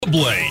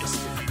Blaze.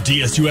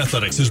 DSU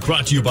Athletics is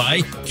brought to you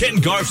by Ken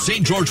Garff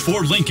St. George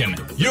Ford Lincoln,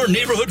 your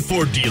neighborhood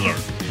Ford dealer.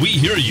 We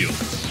hear you.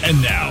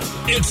 And now,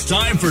 it's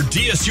time for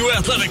DSU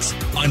Athletics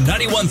on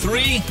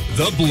 91.3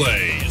 The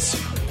Blaze.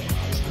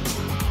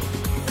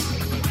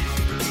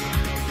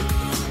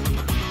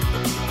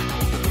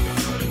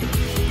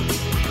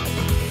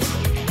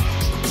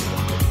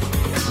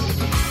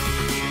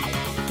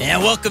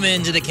 And welcome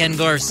into the Ken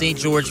Garff St.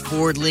 George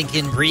Ford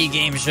Lincoln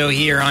pregame show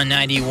here on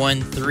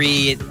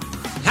 91.3.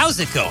 How's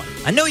it going?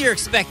 I know you're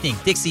expecting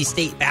Dixie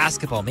State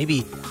basketball,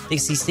 maybe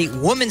Dixie State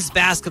women's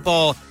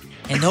basketball,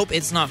 and nope,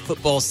 it's not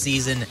football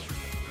season.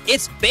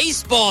 It's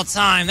baseball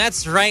time.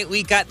 That's right.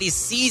 We got the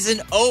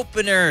season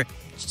opener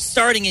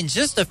starting in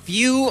just a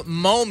few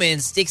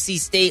moments. Dixie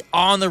State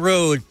on the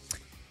road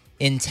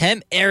in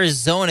Tempe,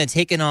 Arizona,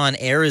 taking on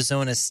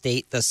Arizona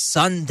State, the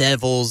Sun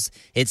Devils.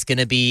 It's going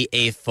to be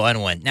a fun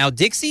one. Now,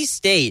 Dixie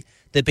State,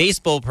 the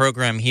baseball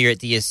program here at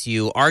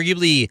DSU,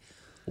 arguably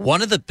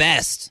one of the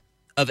best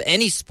of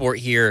any sport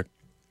here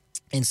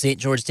in St.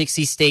 George.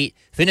 Dixie State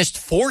finished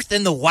fourth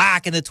in the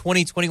WAC in the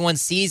 2021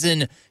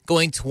 season,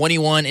 going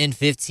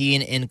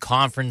 21-15 in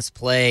conference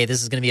play.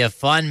 This is going to be a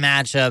fun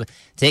matchup,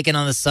 taking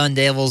on the Sun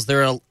Devils.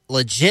 They're a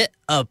legit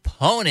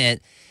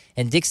opponent,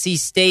 and Dixie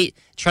State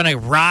trying to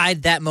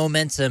ride that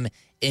momentum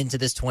into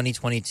this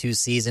 2022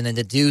 season. And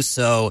to do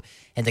so,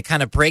 and to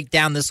kind of break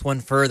down this one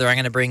further, I'm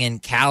going to bring in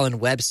Callan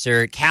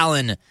Webster.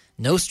 Callan,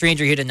 no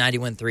stranger here to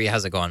 91.3.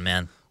 How's it going,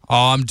 man?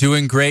 Oh, I'm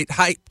doing great.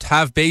 Hyped to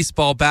have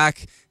baseball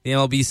back. The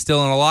MLB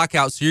still in a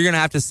lockout, so you're going to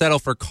have to settle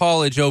for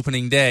college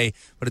opening day.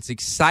 But it's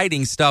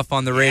exciting stuff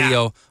on the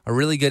radio. A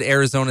really good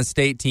Arizona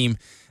State team,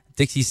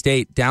 Dixie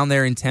State, down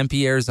there in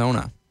Tempe,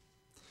 Arizona.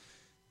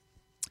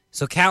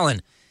 So,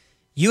 Callan,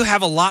 you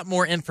have a lot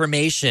more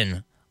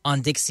information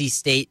on Dixie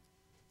State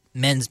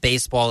men's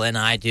baseball than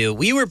I do.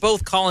 We were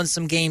both calling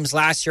some games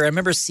last year. I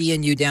remember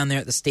seeing you down there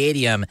at the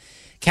stadium.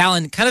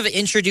 Callan, kind of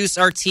introduce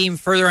our team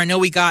further. I know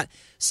we got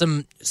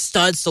some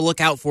studs to look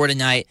out for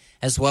tonight,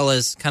 as well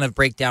as kind of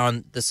break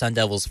down the Sun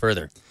Devils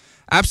further.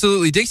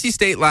 Absolutely. Dixie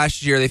State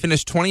last year, they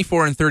finished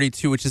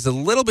 24-32, which is a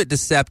little bit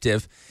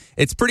deceptive.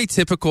 It's pretty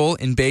typical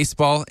in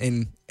baseball,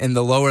 in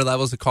the lower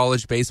levels of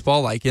college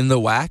baseball, like in the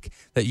WAC,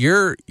 that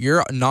your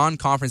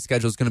non-conference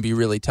schedule is going to be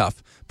really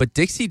tough. But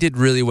Dixie did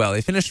really well.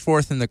 They finished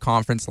fourth in the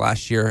conference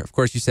last year. Of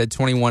course, you said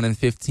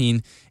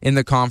 21-15 in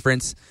the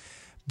conference.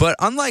 But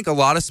unlike a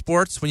lot of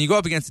sports, when you go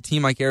up against a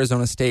team like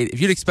Arizona State, if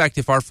you'd expect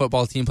if our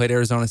football team played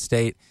Arizona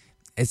State,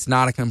 it's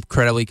not an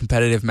incredibly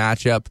competitive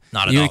matchup.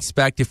 Not at all. You'd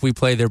expect if we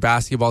play their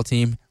basketball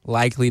team,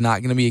 likely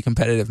not going to be a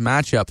competitive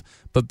matchup.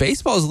 But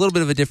baseball is a little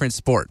bit of a different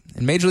sport.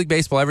 In Major League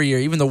Baseball, every year,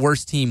 even the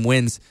worst team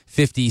wins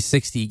 50,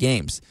 60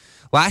 games.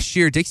 Last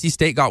year, Dixie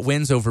State got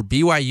wins over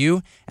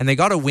BYU, and they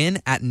got a win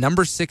at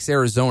number 6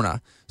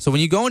 Arizona. So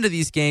when you go into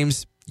these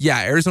games,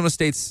 yeah, Arizona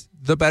State's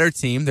the better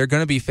team. They're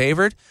going to be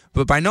favored,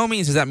 but by no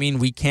means does that mean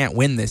we can't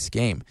win this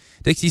game.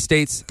 Dixie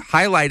State's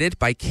highlighted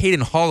by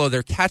Caden Hollow,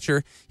 their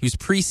catcher. He was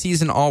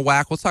preseason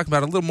all-WAC. We'll talk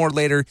about it a little more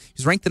later.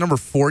 He's ranked the number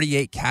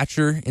 48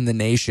 catcher in the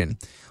nation.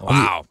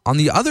 Wow. On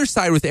the other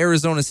side with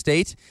Arizona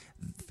State,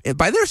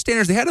 by their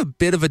standards, they had a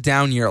bit of a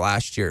down year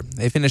last year.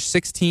 They finished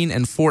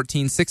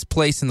 16-14, sixth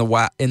place in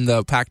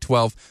the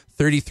Pac-12,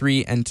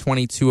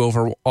 33-22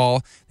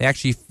 overall. They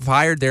actually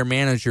fired their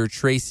manager,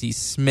 Tracy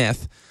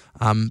Smith.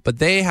 But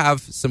they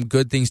have some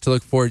good things to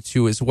look forward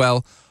to as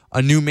well.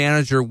 A new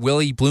manager,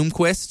 Willie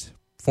Bloomquist,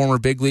 former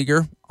big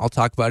leaguer. I'll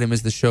talk about him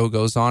as the show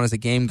goes on, as the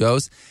game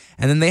goes.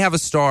 And then they have a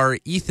star,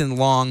 Ethan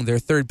Long, their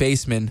third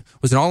baseman,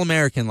 was an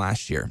All-American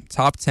last year.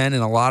 Top 10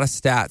 in a lot of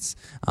stats.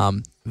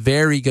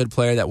 Very good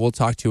player that we'll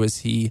talk to as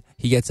he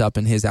gets up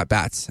in his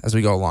at-bats as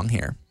we go along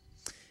here.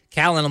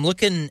 Callan, I'm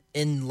looking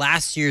in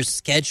last year's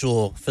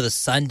schedule for the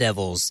Sun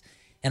Devils,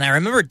 and I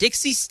remember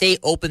Dixie State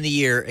opened the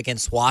year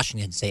against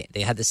Washington State.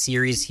 They had the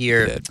series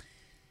here,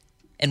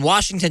 and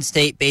Washington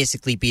State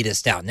basically beat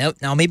us down.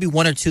 Now, maybe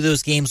one or two of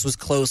those games was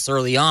close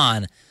early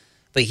on,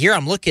 but here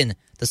I'm looking,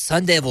 the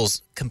Sun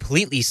Devils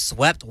completely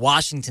swept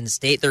Washington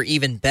State. They're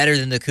even better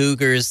than the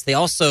Cougars. They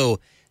also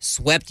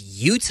swept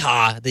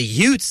Utah, the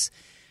Utes.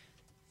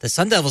 The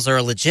Sun Devils are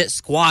a legit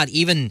squad,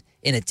 even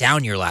in a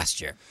down year last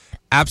year.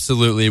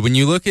 Absolutely. When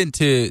you look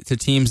into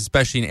teams,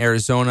 especially in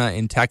Arizona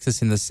and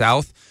Texas in the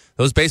South,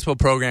 those baseball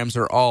programs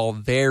are all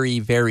very,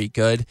 very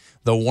good.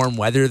 The warm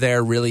weather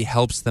there really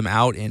helps them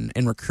out in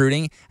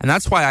recruiting. And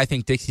that's why I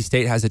think Dixie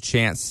State has a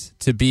chance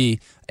to be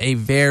a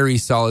very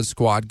solid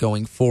squad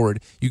going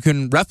forward. You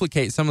can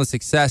replicate some of the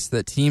success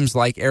that teams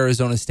like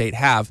Arizona State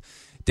have.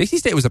 Dixie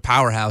State was a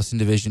powerhouse in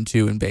Division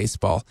II in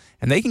baseball,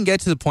 and they can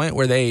get to the point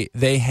where they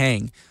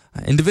hang.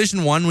 In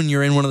Division I, when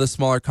you're in one of the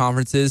smaller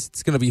conferences,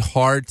 it's going to be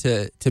hard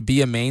to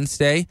be a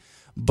mainstay.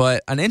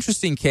 But an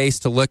interesting case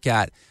to look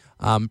at,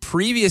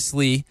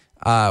 previously,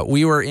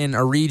 we were in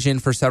a region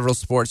for several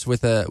sports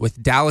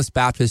with Dallas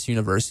Baptist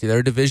University. They're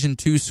a Division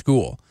II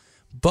school,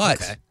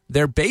 but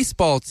their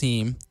baseball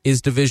team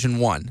is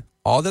Division I.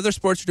 All the other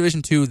sports are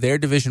Division II. They're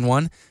Division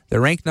I.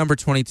 They're ranked number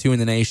 22 in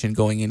the nation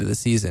going into the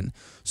season.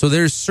 So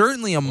there's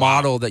certainly a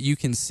model that you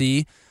can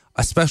see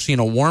especially in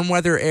a warm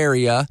weather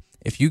area,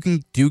 if you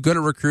can do good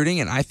at recruiting,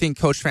 and I think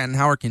Coach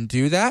Fantenhauer can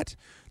do that,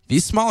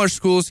 these smaller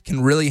schools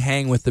can really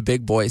hang with the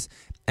big boys.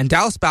 And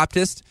Dallas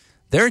Baptist,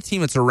 they're a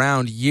team that's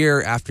around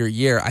year after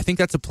year. I think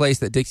that's a place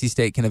that Dixie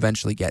State can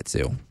eventually get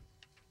to.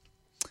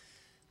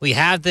 We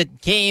have the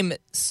game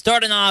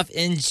starting off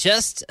in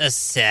just a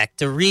sec.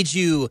 To read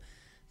you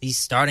the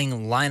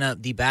starting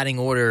lineup, the batting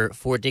order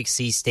for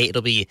Dixie State,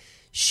 it'll be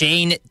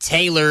Shane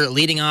Taylor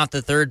leading off,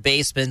 the third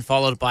baseman,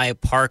 followed by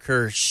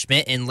Parker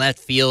Schmidt in left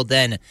field.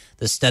 Then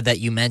the stud that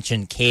you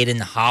mentioned, Caden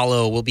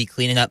Hollow, will be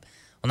cleaning up.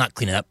 Well, not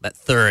cleaning up, but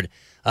third.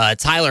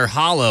 Tyler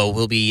Hollow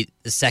will be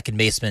the second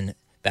baseman,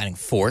 batting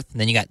fourth.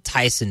 And then you got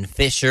Tyson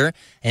Fisher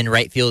in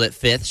right field at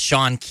fifth.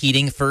 Sean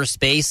Keating, first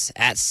base,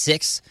 at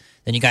sixth.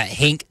 Then you got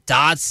Hank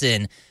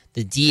Dodson,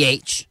 the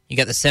DH. You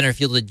got the center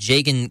fielder,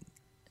 Jagan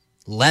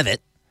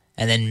Levitt.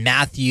 And then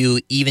Matthew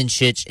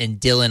Evanchich and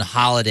Dylan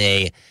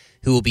Holiday,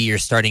 who will be your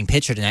starting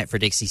pitcher tonight for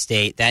Dixie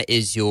State. That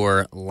is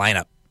your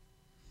lineup.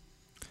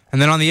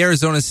 And then on the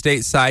Arizona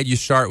State side, you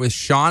start with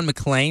Sean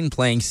McLean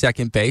playing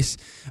second base.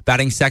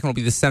 Batting second will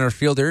be the center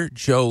fielder,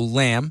 Joe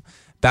Lamb.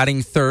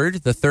 Batting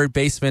third, the third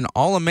baseman,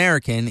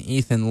 All-American,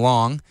 Ethan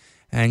Long.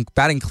 And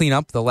batting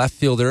cleanup, the left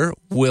fielder,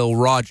 Will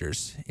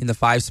Rogers. In the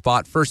 5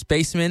 spot, first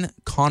baseman,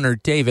 Connor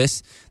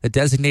Davis. The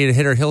designated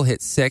hitter, he'll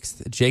hit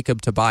 6th,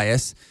 Jacob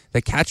Tobias.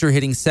 The catcher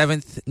hitting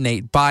 7th,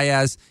 Nate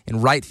Baez.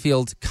 In right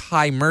field,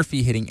 Kai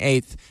Murphy hitting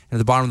 8th. And at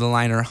the bottom of the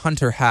liner,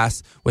 Hunter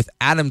Haas with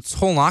Adam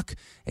Tolnock,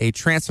 a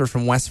transfer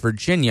from West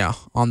Virginia,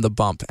 on the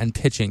bump and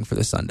pitching for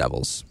the Sun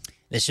Devils.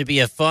 This should be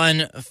a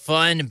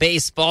fun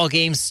baseball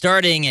game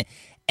starting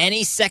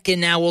any second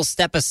now. We'll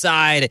step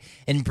aside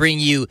and bring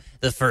you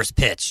the first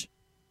pitch.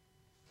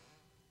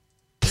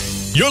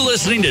 You're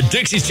listening to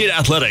Dixie State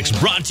Athletics,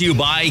 brought to you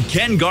by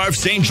Ken Garff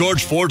St.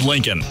 George Ford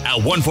Lincoln at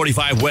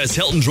 145 West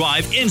Hilton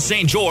Drive in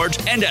St. George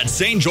and at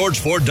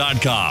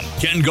stgeorgeford.com.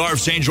 Ken Garff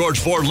St. George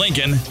Ford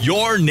Lincoln,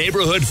 your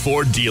neighborhood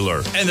Ford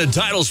dealer, and the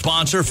title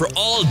sponsor for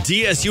all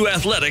DSU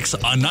athletics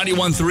on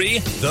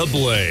 91.3 The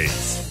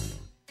Blaze.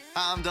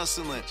 Hi, I'm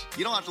Dustin Lynch.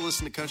 You don't have to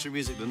listen to country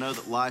music to know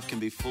that life can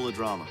be full of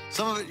drama.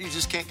 Some of it you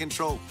just can't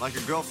control, like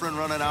your girlfriend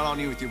running out on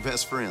you with your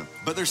best friend.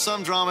 But there's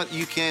some drama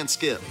you can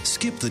skip.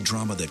 Skip the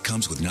drama that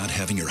comes with not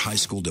having your high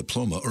school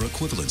diploma or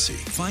equivalency.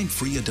 Find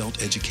free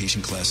adult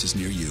education classes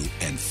near you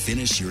and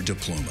finish your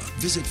diploma.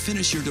 Visit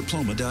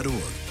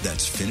finishyourdiploma.org.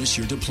 That's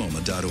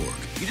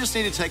finishyourdiploma.org. You just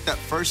need to take that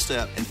first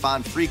step and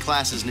find free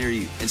classes near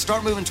you and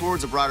start moving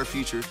towards a brighter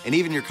future and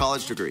even your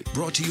college degree.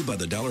 Brought to you by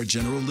the Dollar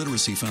General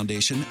Literacy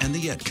Foundation and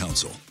the Ed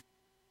Council.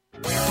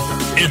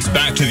 It's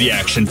back to the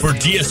action for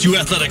DSU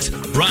Athletics,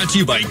 brought to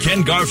you by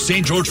Ken Garff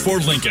St. George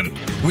Ford Lincoln.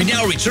 We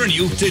now return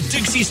you to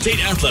Dixie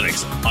State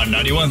Athletics on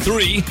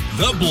 91.3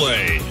 The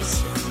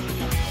Blaze.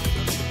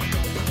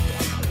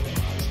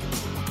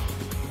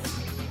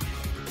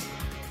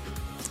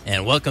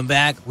 And welcome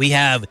back. We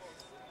have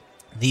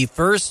the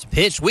first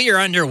pitch. We are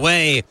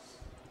underway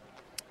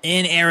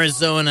in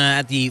Arizona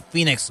at the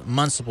Phoenix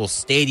Municipal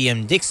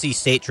Stadium. Dixie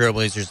State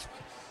Trailblazers,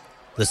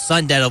 the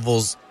Sun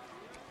Devils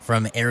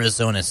from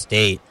Arizona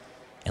State.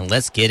 And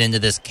let's get into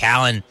this,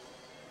 Callan.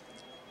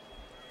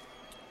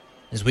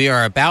 As we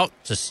are about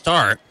to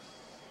start,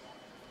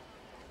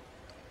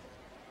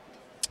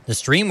 the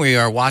stream we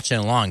are watching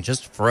along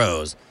just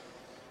froze.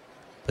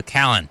 But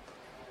Callan,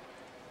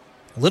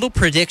 a little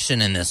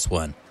prediction in this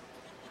one.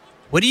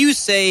 What do you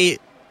say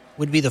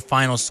would be the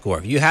final score?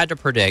 If you had to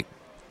predict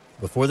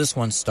before this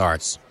one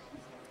starts,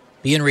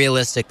 being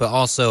realistic, but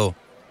also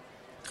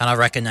kind of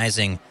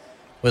recognizing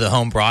we're the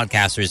home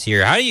broadcasters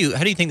here, how do you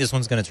think this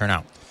one's going to turn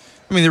out?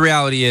 I mean, the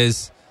reality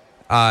is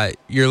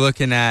you're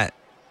looking at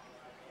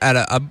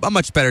a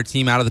much better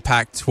team out of the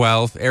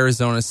Pac-12,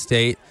 Arizona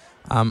State.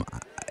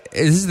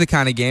 This is the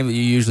kind of game that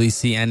you usually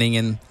see ending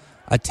in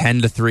a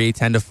 10-3,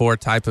 10-4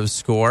 type of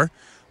score.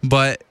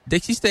 But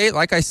Dixie State,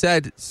 like I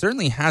said,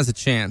 certainly has a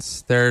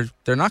chance. They're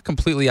not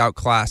completely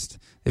outclassed.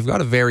 They've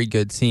got a very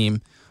good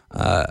team.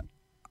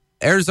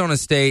 Arizona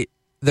State,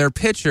 their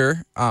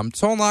pitcher,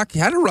 Tolnock, he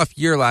had a rough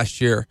year last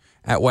year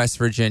at West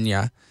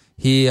Virginia.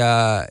 He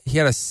had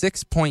a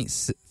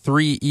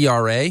 6.3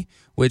 ERA,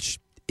 which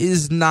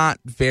is not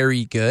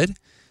very good.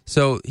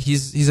 So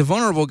he's a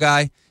vulnerable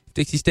guy. If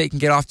Dixie State can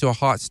get off to a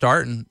hot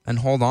start and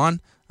hold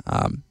on,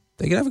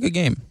 they could have a good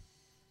game.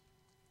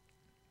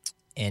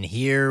 And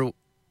here, we're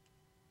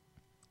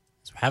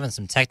having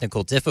some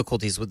technical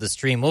difficulties with the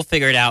stream. We'll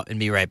figure it out and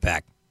be right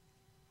back.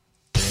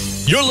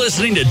 You're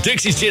listening to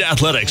Dixie State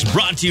Athletics,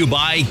 brought to you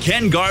by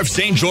Ken Garff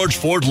St. George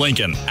Ford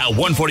Lincoln at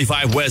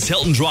 145 West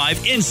Hilton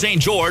Drive in St.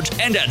 George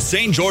and at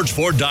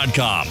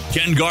stgeorgeford.com.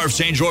 Ken Garff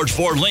St. George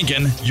Ford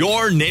Lincoln,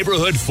 your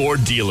neighborhood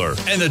Ford dealer,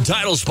 and the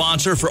title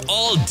sponsor for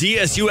all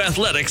DSU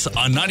athletics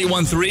on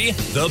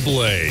 91.3 The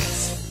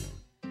Blaze.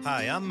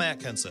 Hi, I'm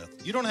Matt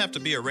Kenseth. You don't have to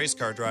be a race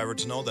car driver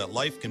to know that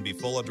life can be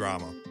full of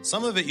drama.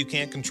 Some of it you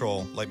can't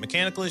control, like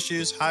mechanical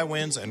issues, high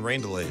winds, and rain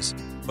delays.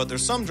 But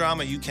there's some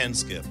drama you can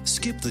skip.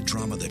 Skip the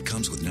drama that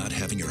comes with not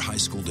having your high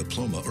school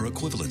diploma or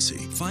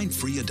equivalency. Find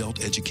free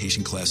adult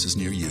education classes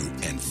near you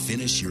and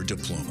finish your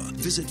diploma.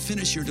 Visit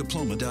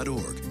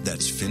finishyourdiploma.org.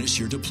 That's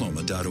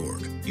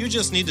finishyourdiploma.org. You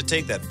just need to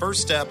take that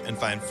first step and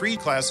find free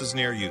classes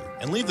near you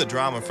and leave the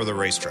drama for the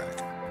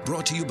racetrack.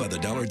 Brought to you by the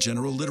Dollar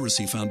General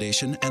Literacy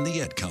Foundation and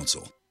the Ed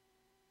Council.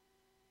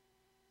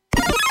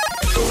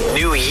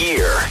 New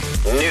year,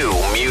 new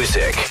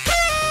music.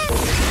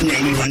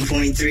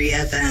 91.3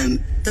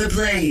 FM, The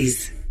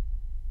Blaze.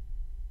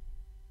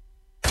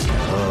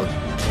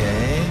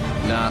 Okay.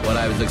 Not what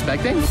I was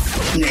expecting.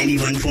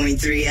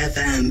 91.3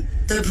 FM,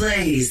 The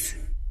Blaze.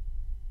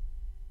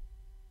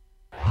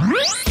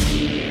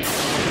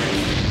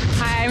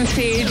 Hi, I'm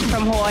Sage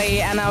from Hawaii,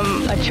 and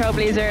I'm a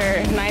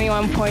Trailblazer.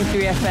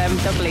 91.3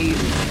 FM, The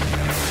Blaze.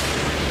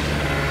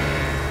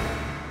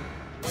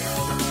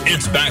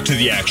 It's back to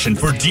the action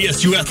for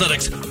DSU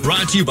Athletics,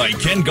 brought to you by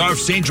Ken Garff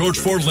St. George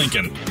Ford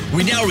Lincoln.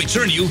 We now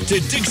return you to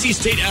Dixie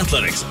State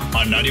Athletics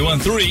on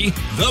 91.3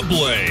 The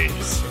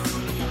Blaze.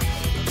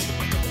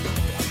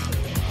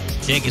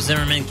 Jacob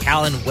Zimmerman,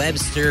 Callan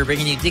Webster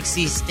bringing you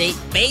Dixie State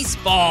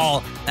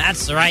baseball.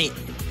 That's right.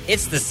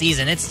 It's the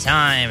season. It's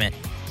time.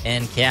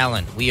 And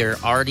Callan, we are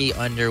already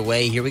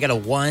underway here. We got a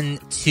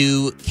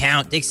 1-2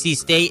 count. Dixie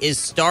State is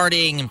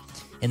starting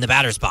in the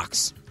batter's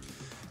box.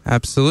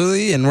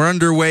 Absolutely, and we're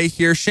underway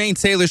here. Shane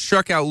Taylor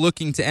struck out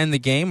looking to end the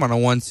game on a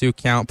 1-2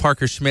 count.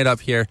 Parker Schmidt up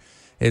here.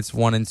 It's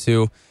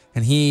 1-2,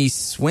 and he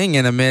swing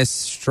and a miss,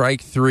 strike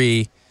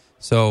 3.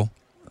 So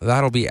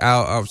that'll be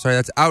out. Oh, sorry,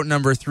 that's out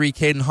number 3.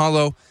 Caden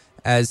Hollow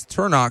as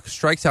Turnock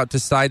strikes out to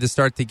side to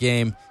start the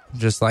game.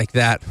 Just like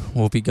that,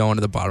 we'll be going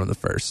to the bottom of the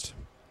first.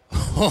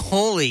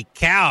 Holy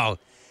cow.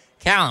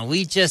 Callan,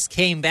 we just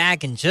came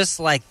back, and just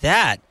like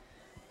that,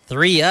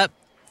 3 up,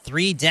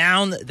 3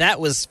 down. That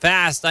was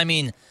fast. I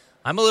mean,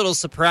 I'm a little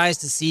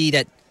surprised to see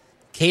that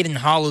Caden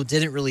Hollow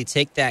didn't really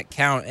take that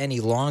count any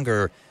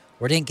longer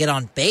or didn't get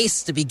on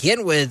base to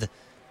begin with.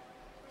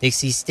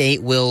 Dixie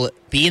State will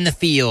be in the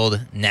field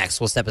next.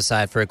 We'll step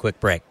aside for a quick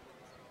break.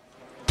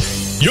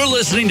 You're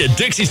listening to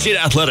Dixie State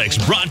Athletics,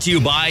 brought to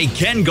you by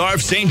Ken Garff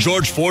St.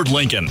 George Ford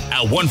Lincoln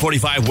at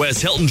 145 West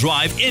Hilton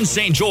Drive in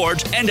St.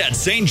 George and at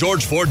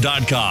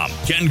stgeorgeford.com.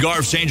 Ken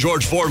Garff St.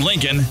 George Ford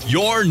Lincoln,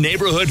 your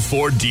neighborhood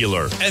Ford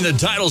dealer, and the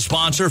title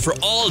sponsor for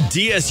all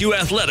DSU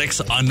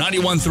athletics on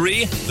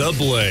 91.3 The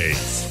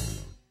Blaze.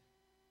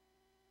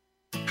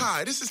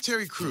 Hi, this is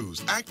Terry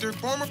Crews, actor,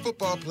 former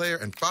football player,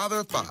 and father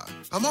of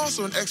 5. I'm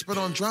also an expert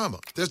on drama.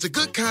 There's the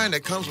good kind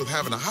that comes with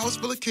having a house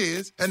full of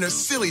kids, and there's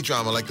silly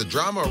drama like the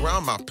drama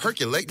around my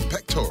percolating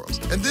pectorals.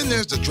 And then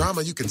there's the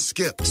drama you can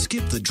skip.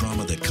 Skip the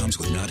drama that comes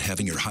with not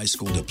having your high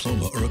school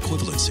diploma or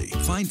equivalency.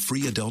 Find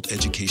free adult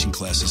education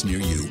classes near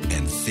you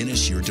and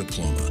finish your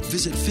diploma.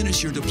 Visit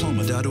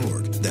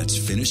finishyourdiploma.org. That's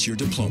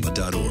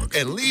finishyourdiploma.org.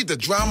 And leave the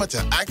drama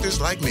to actors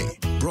like me.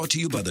 Brought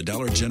to you by the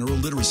Dollar General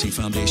Literacy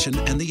Foundation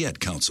and the Ed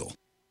Council.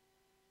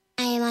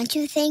 I want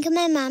to thank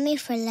my mommy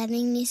for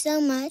loving me so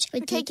much. For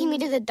taking me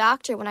to the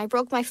doctor when I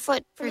broke my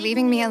foot. For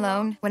leaving me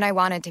alone when I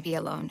wanted to be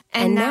alone.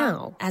 And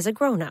now, as a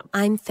grown-up,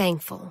 I'm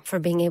thankful for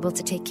being able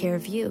to take care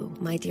of you,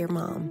 my dear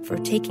mom, for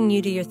taking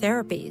you to your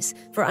therapies,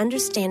 for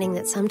understanding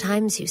that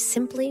sometimes you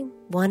simply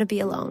want to be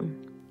alone.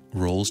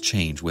 Roles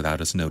change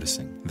without us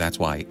noticing. That's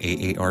why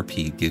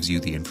AARP gives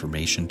you the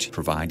information to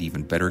provide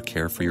even better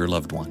care for your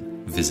loved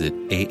one. Visit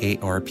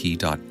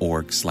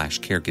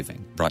aarp.org/caregiving.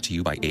 Brought to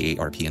you by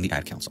AARP and the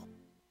Ad Council.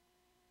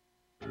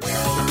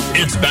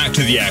 It's back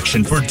to the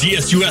action for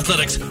DSU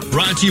Athletics,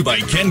 brought to you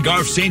by Ken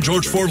Garff St.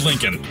 George Ford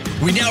Lincoln.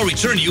 We now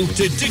return you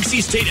to Dixie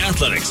State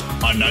Athletics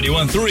on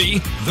 91.3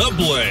 The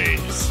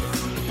Blaze.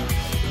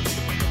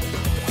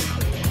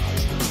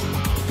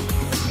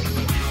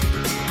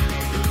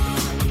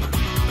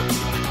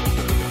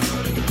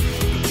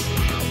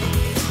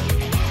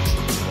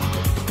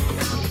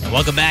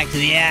 Welcome back to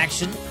the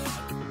action.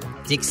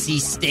 Dixie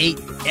State,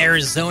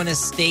 Arizona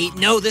State.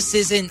 No, this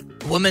isn't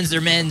women's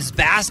or men's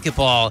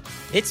basketball.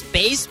 It's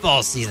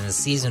baseball season, the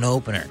season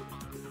opener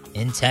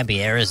in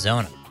Tempe,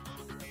 Arizona.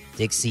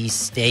 Dixie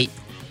State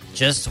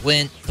just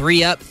went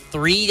 3 up,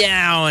 3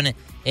 down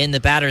in the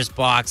batter's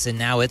box, and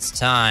now it's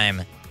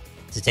time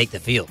to take the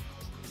field.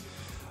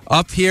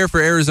 Up here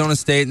for Arizona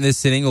State in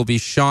this inning will be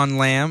Sean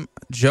Lamb,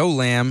 Joe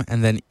Lamb,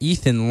 and then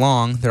Ethan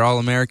Long. They're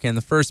All-American.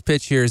 The first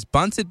pitch here is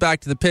bunted back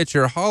to the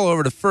pitcher. Hall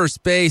over to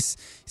first base.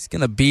 He's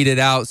going to beat it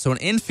out. So an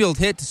infield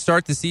hit to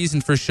start the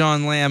season for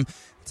Sean Lamb.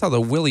 That's how the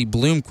Willie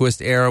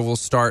Bloomquist era will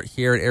start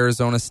here at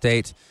Arizona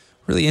State.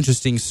 Really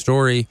interesting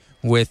story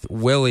with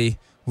Willie.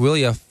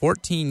 Willie, a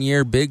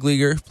 14-year big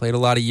leaguer, played a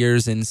lot of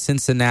years in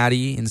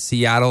Cincinnati, in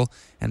Seattle,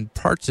 and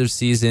parts of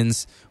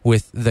seasons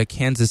with the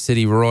Kansas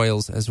City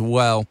Royals as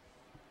well.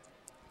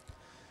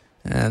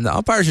 And the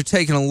umpires are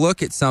taking a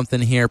look at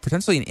something here,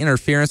 potentially an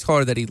interference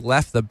call that he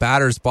left the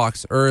batter's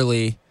box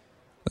early.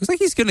 Looks like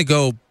he's going to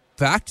go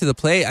back to the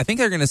plate. I think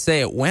they're going to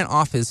say it went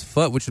off his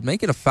foot, which would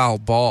make it a foul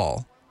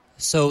ball.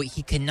 So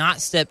he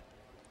cannot step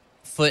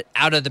foot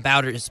out of the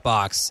batter's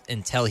box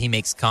until he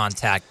makes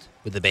contact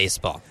with the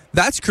baseball.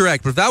 That's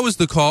correct. But if that was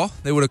the call,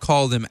 they would have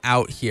called him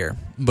out here.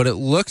 But it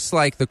looks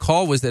like the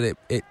call was that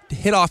it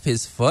hit off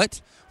his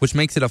foot, which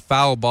makes it a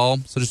foul ball.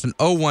 So just an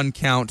 0-1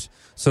 count.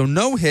 So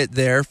no hit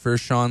there for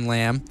Sean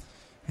Lamb.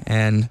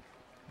 And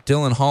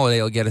Dylan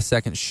Holiday will get a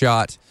second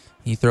shot.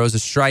 He throws a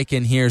strike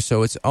in here,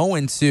 so it's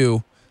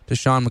 0-2 to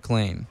Sean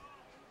McLean.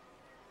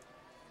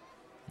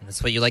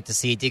 That's what you like to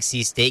see.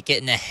 Dixie State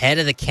getting ahead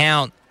of the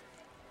count.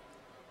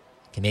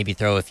 Can maybe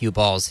throw a few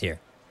balls here.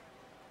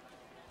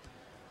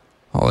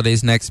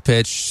 Holiday's next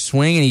pitch,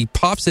 swing, and he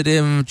pops it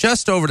in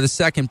just over to the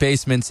second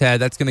baseman's head.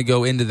 That's going to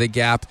go into the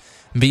gap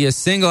and be a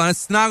single, and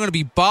it's not going to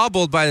be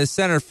bobbled by the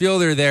center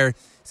fielder there.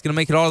 He's going to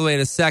make it all the way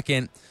to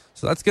second.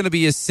 So that's going to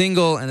be a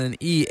single and an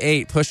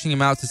E8, pushing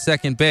him out to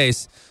second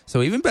base.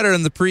 So even better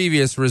than the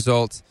previous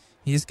result.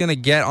 He's going to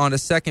get onto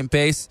second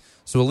base.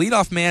 So a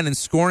leadoff man in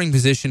scoring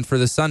position for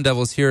the Sun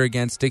Devils here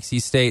against Dixie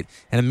State.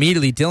 And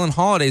immediately Dylan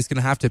Holiday is going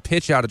to have to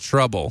pitch out of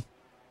trouble.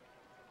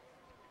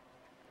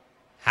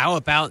 How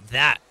about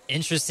that?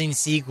 Interesting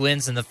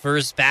sequence in the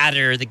first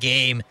batter of the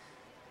game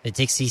that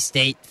Dixie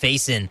State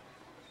facing.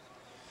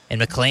 And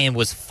McLean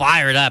was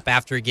fired up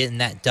after getting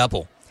that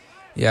double.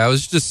 Yeah, it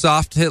was just a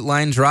soft hit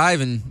line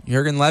drive, and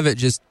Jurgen Levitt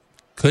just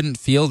couldn't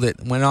field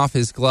it. Went off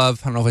his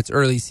glove. I don't know if it's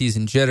early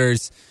season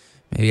jitters.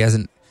 Maybe he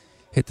hasn't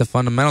hit the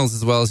fundamentals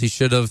as well as he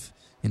should have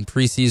in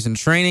preseason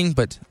training,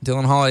 but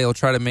Dylan Holiday will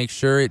try to make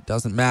sure it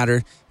doesn't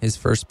matter. His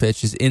first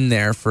pitch is in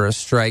there for a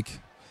strike.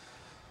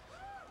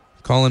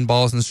 Calling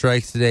balls and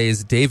strikes today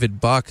is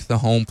David Buck, the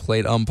home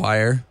plate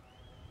umpire.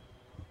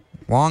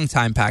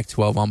 Longtime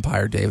Pac-12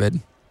 umpire,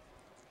 David.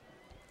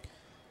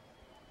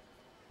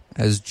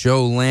 As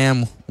Joe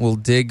Lamb will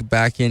dig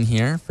back in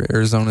here for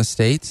Arizona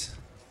State.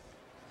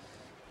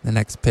 The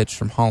next pitch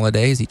from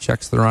Holiday as he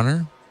checks the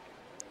runner.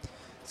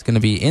 It's going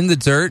to be in the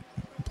dirt,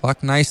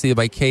 blocked nicely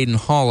by Caden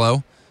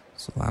Hollow.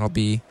 So that'll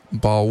be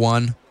ball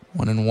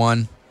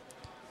 1-1.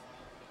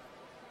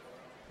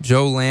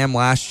 Joe Lamb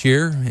last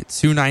year hit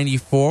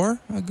 .294,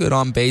 a good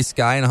on-base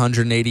guy, and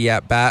 180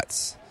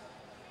 at-bats.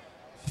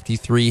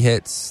 53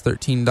 hits,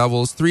 13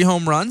 doubles, 3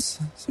 home runs.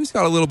 So he's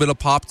got a little bit of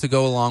pop to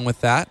go along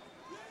with that.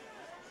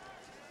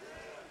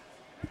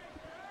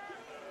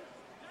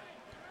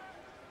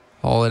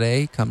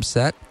 Holiday comes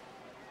set.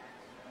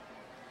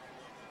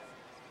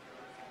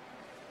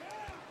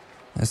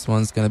 This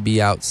one's going to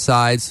be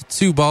outside. So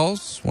 2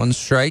 balls, 1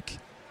 strike.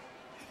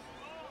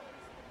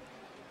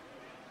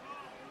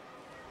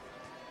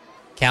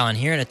 Callan,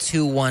 here in a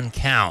 2-1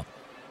 count,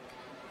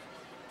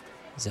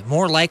 is it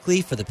more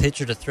likely for the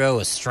pitcher to throw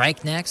a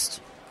strike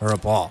next or a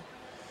ball?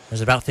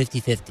 There's about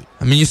 50-50.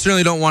 I mean, you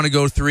certainly don't want to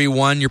go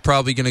 3-1. You're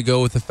probably going to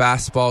go with a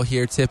fastball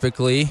here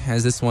typically,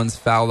 as this one's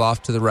fouled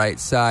off to the right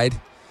side.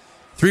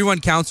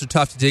 3-1 counts are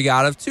tough to dig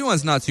out of.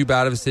 2-1's not too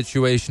bad of a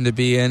situation to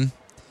be in.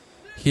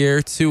 Here,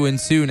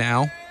 2-2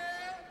 now.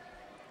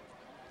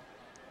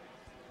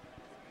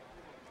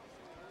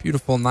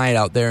 Beautiful night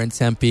out there in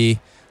Tempe.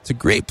 It's a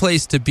great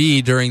place to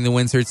be during the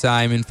winter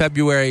time. In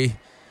February,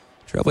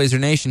 Trailblazer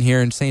Nation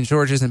here in St.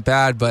 George isn't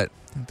bad, but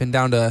I've been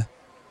down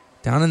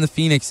in the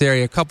Phoenix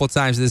area a couple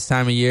times this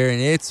time of year, and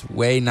it's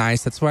way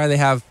nice. That's why they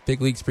have big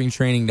league spring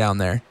training down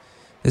there.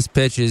 This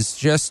pitch is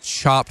just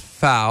chopped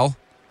foul.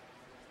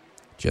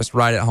 Just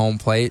right at home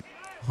plate.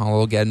 Hollow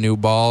will get a new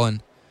ball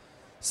and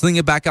sling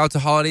it back out to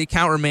Holiday.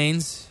 Count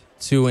remains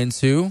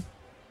 2-2.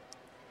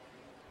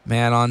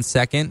 Man on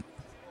second.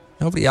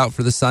 Nobody out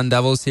for the Sun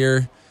Devils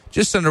here.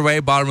 Just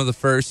underway, bottom of the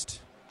first.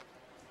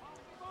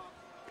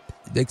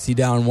 Dixie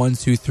down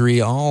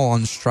 1-2-3, all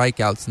on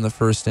strikeouts in the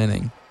first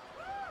inning.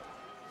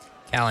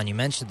 Callan, you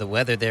mentioned the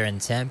weather there in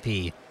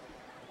Tempe.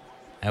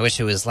 I wish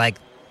it was like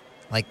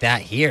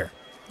that here.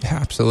 Yeah,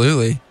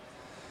 absolutely.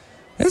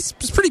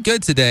 It's pretty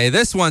good today.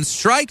 This one,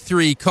 strike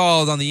 3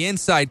 called on the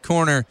inside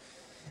corner.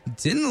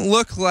 Didn't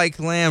look like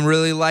Lamb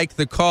really liked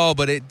the call,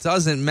 but it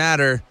doesn't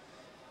matter.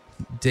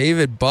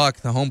 David Buck,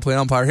 the home plate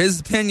umpire, his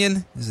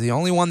opinion is the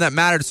only one that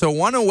mattered. So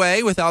 1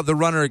 away without the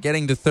runner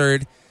getting to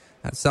third.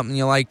 That's something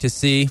you like to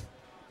see.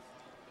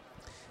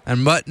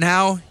 But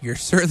now, you're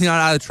certainly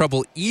not out of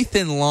trouble.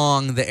 Ethan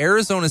Long, the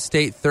Arizona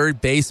State third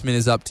baseman,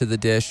 is up to the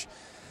dish.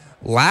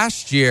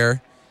 Last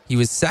year, he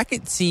was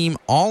second team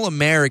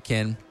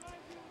All-American.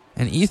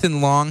 And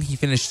Ethan Long, he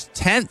finished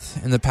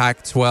 10th in the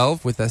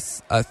Pac-12 with a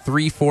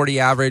 .340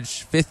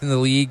 average, 5th in the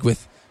league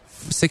with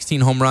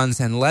 16 home runs,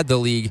 and led the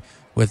league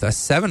with a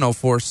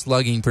 .704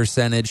 slugging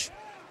percentage.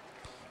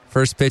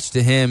 First pitch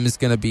to him is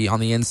going to be on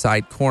the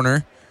inside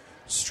corner.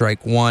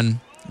 Strike 1.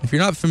 If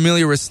you're not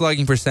familiar with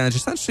slugging percentage,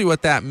 essentially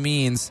what that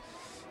means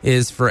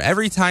is for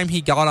every time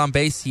he got on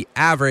base, he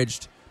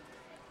averaged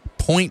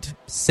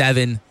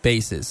 0.7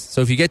 bases.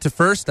 So if you get to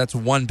first, that's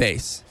 1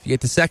 base. If you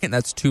get to second,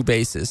 that's 2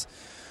 bases.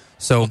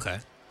 So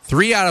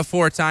 3 out of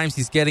 4 times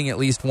he's getting at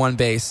least 1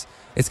 base.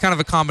 It's kind of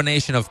a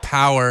combination of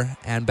power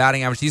and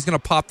batting average. He's going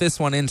to pop this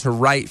one into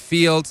right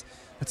field.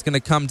 It's going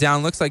to come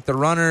down. Looks like the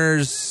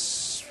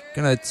runner's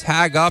going to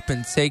tag up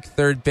and take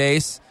third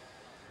base.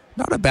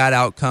 Not a bad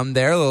outcome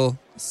there. A little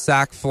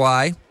sac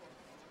fly.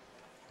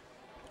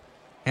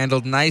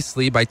 Handled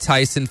nicely by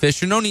Tyson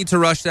Fisher. No need to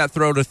rush that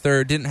throw to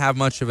third. Didn't have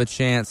much of a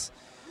chance.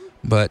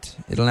 But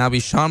it'll now be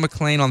Sean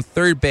McLean on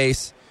third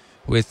base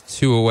with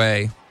 2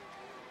 away.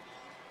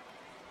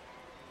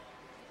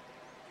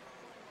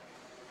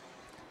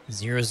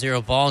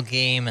 0-0 ball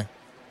game.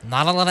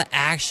 Not a lot of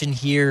action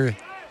here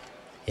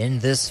in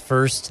this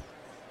first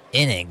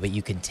inning, but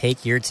you can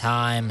take your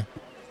time,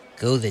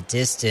 go the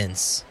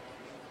distance.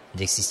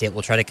 Dixie State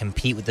will try to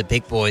compete with the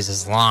big boys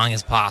as long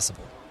as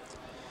possible.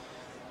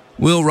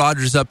 Will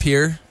Rogers up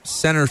here,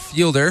 center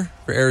fielder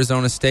for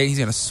Arizona State. He's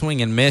going to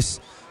swing and miss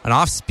an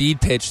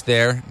off-speed pitch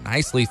there.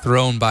 Nicely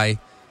thrown by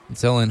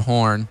Dylan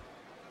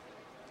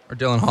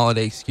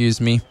Holiday, excuse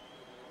me.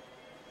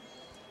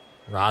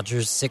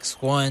 Rogers,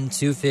 6'1",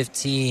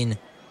 215.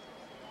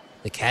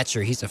 The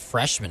catcher, he's a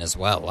freshman as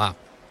well. Wow.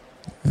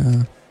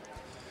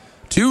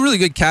 2 really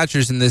good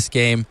catchers in this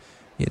game.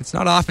 It's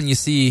not often you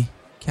see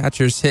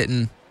catchers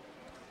hitting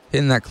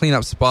that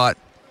cleanup spot.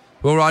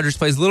 Will Rogers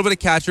plays a little bit of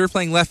catcher,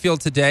 playing left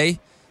field today.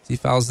 He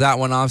fouls that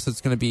one off, so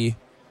it's going to be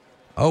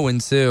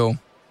 0-2.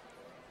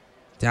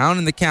 Down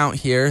in the count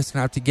here. It's going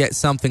to have to get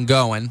something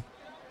going.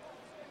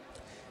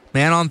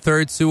 Man on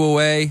third, 2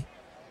 away.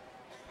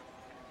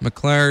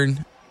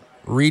 McLaren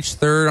reached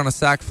third on a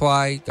sac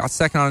fly. Got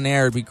second on an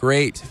error. It'd be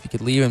great if you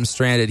could leave him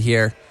stranded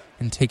here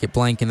and take it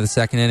blank into the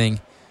second inning.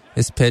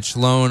 This pitch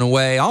low and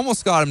away.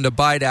 Almost got him to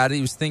bite at it.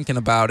 He was thinking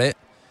about it.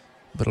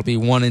 But it'll be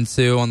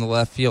 1-2 on the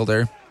left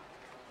fielder.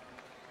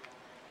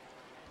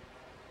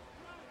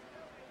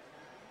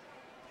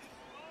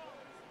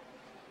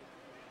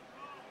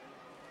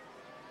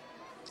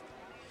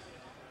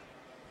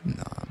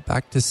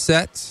 Back to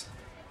set.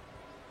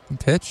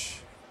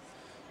 Pitch.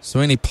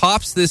 Sweeney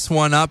pops this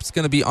one up. It's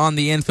going to be on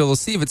the infield. We'll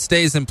see if it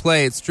stays in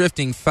play. It's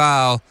drifting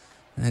foul,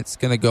 and it's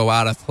going to go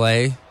out of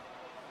play.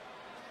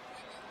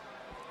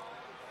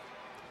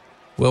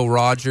 Will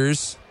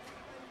Rogers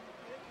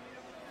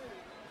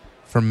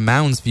from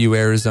Mounds View,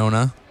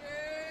 Arizona.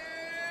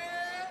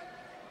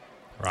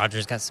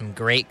 Rogers got some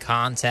great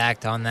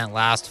contact on that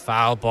last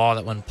foul ball.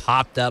 That one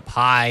popped up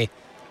high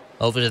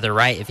over to the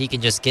right. If he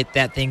can just get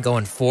that thing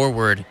going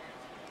forward,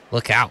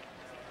 look out.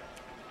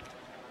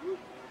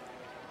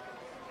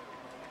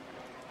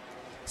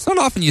 It's not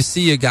often you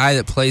see a guy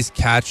that plays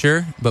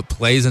catcher but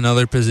plays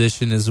another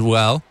position as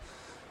well.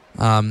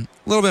 A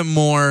little bit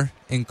more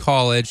in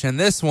college. And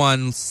this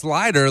one,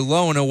 slider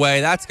low and away.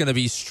 That's going to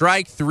be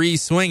strike 3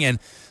 swinging.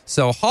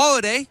 So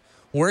Holiday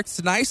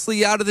works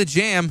nicely out of the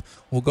jam.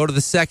 We'll go to the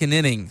second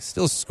inning.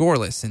 Still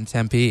scoreless in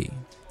Tempe.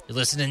 You're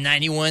listening to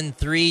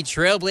 91.3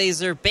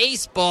 Trailblazer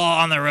baseball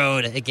on the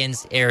road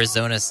against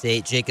Arizona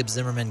State. Jacob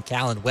Zimmerman,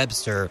 Callan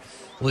Webster.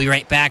 We'll be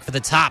right back for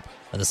the top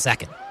of the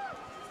second.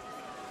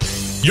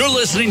 You're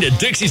listening to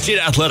Dixie State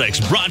Athletics,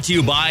 brought to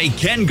you by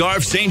Ken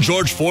Garff St.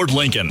 George Ford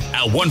Lincoln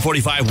at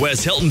 145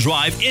 West Hilton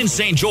Drive in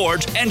St.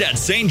 George and at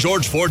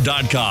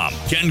stgeorgeford.com.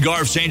 Ken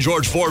Garff St.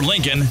 George Ford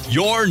Lincoln,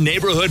 your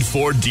neighborhood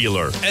Ford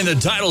dealer, and the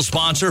title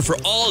sponsor for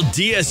all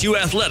DSU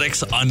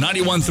athletics on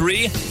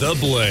 91.3 The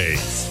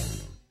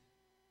Blaze.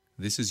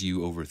 This is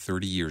you over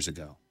 30 years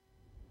ago.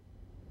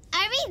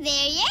 Are we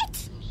there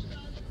yet?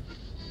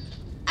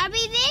 Are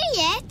we there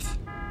yet?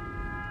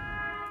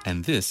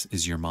 And this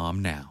is your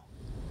mom now.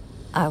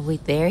 Are we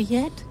there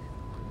yet?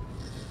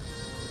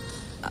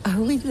 Are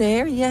we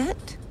there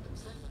yet?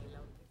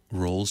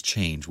 Roles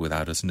change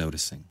without us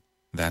noticing.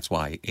 That's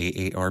why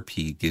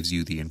AARP gives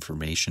you the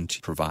information to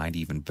provide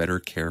even better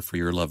care for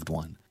your loved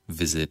one.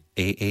 Visit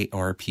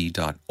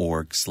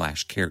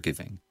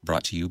aarp.org/caregiving.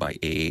 Brought to you by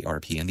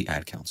AARP and the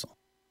Ad Council.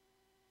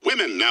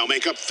 Women now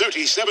make up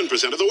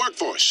 37% of the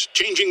workforce,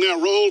 changing their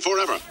role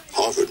forever.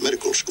 Harvard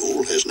Medical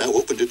School has now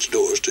opened its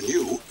doors to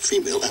new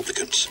female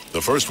applicants.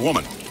 The first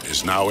woman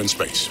is now in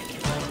space.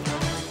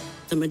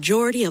 The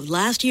majority of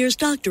last year's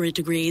doctorate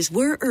degrees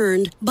were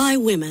earned by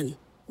women.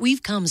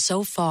 We've come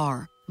so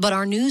far, but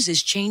our news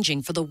is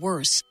changing for the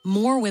worse.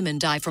 More women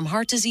die from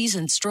heart disease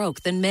and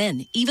stroke than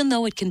men, even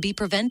though it can be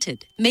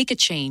prevented. Make a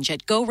change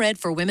at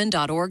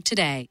GoRedForWomen.org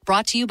today.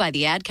 Brought to you by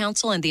the Ad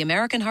Council and the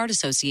American Heart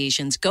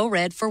Association's Go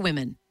Red for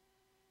Women.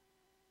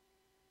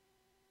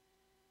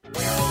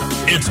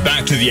 It's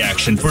back to the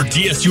action for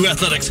DSU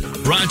Athletics,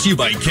 brought to you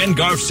by Ken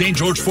Garff St.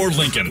 George Ford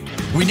Lincoln.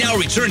 We now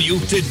return you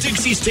to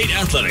Dixie State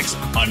Athletics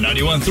on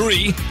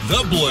 91.3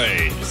 The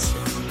Blaze.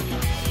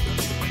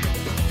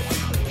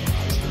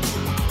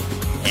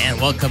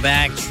 And welcome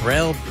back,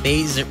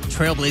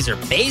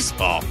 Trailblazer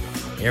baseball.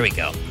 Here we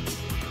go.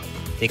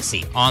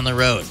 Dixie on the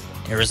road.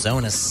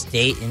 Arizona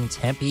State in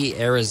Tempe,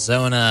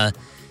 Arizona.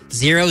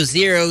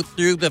 0-0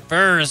 through the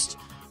first.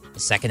 The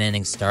second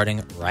inning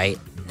starting right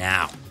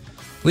now.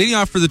 Leading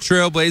off for the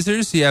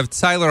Trailblazers, you have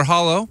Tyler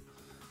Hollow,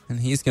 and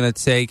he's going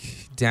to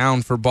take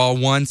down for ball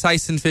one.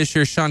 Tyson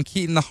Fisher, Sean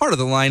Keaton, the heart of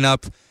the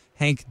lineup.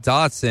 Hank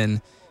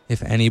Dotson,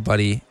 if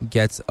anybody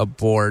gets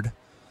aboard.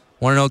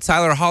 Want to know,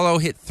 Tyler Hollow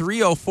hit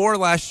 .304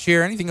 last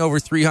year. Anything over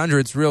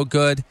 300 is real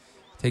good.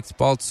 Takes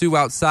ball 2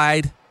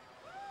 outside.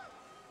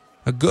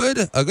 A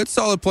good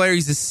solid player.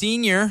 He's a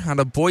senior out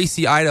of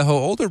Boise, Idaho.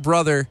 Older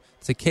brother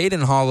to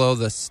Caden Hollow,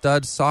 the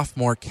stud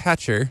sophomore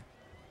catcher.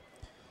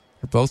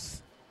 They're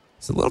both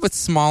a little bit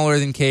smaller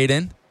than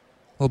Caden, a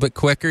little bit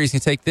quicker. He's going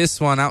to take this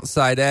one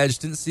outside edge.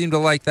 Didn't seem to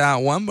like that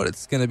one, but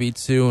it's going to be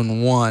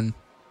 2-1.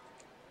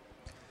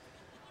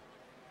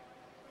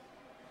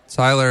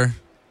 Tyler,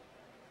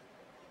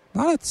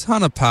 not a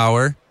ton of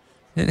power.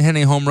 Didn't hit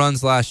any home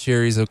runs last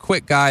year. He's a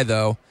quick guy,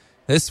 though.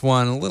 This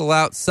one a little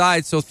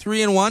outside, so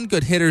 3-1.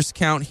 Good hitters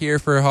count here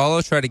for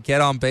Hollow. Try to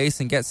get on base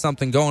and get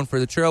something going for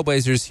the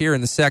Trailblazers here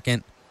in the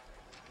second.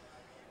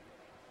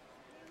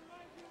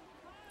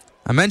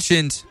 I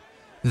mentioned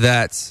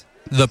that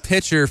the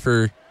pitcher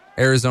for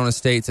Arizona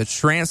State's a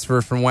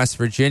transfer from West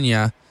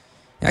Virginia.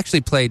 He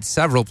actually played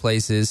several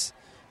places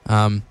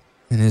in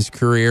his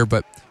career,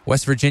 but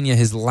West Virginia,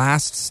 his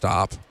last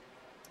stop.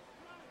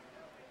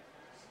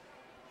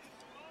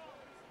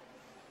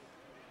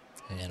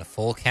 And a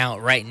full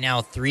count right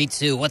now,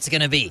 3-2. What's it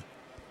going to be?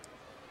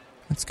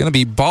 It's going to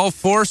be ball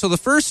 4. So the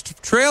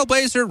first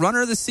Trailblazer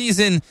runner of the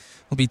season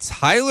will be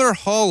Tyler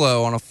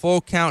Hollow on a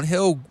full count.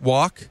 He'll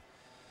walk.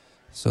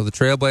 So the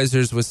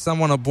Trailblazers with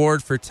someone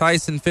aboard for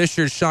Tyson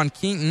Fisher, Sean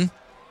Keaton.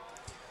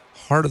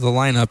 Heart of the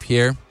lineup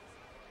here.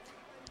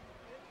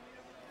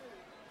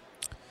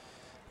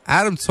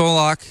 Adam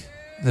Tolak,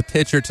 the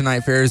pitcher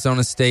tonight for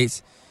Arizona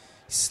State,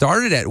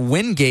 started at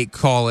Wingate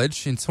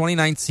College in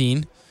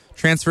 2019.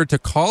 Transferred to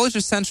College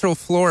of Central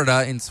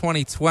Florida in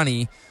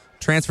 2020,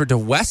 transferred to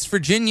West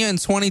Virginia in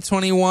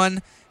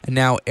 2021, and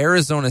now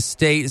Arizona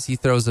State as he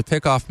throws a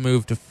pickoff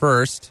move to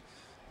first.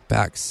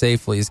 Back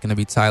safely is going to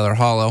be Tyler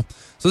Hollow.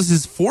 So this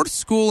is his fourth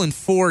school in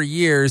 4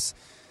 years.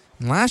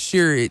 And last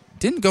year it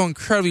didn't go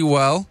incredibly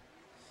well.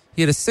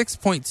 He had a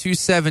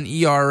 6.27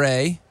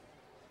 ERA.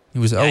 He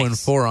was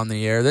 0-4 on the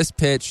year. This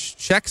pitch,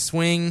 check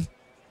swing,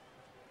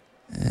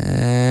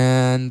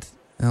 and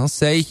I'll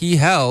say he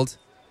held.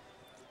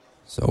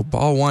 So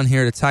ball 1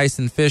 here to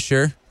Tyson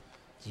Fisher.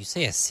 Did you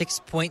say a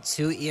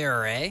 6.2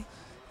 ERA?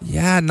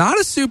 Yeah, not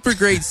a super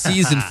great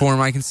season for him.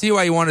 I can see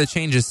why you wanted to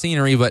change the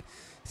scenery, but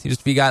seems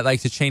to be a guy that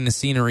likes to change the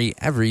scenery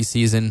every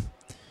season.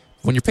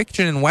 When you're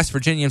pitching in West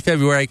Virginia in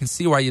February, I can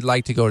see why you'd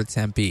like to go to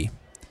Tempe.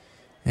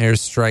 There's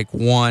strike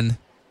 1.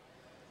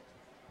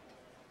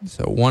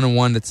 So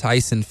 1-1 to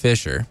Tyson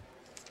Fisher.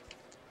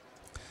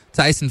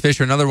 Tyson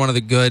Fisher, another one of the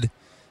good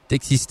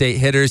Dixie State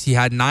hitters. He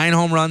had 9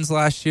 home runs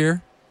last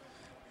year.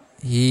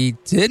 He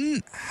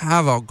didn't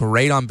have a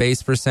great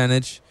on-base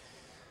percentage.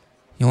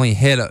 He only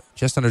hit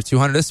just under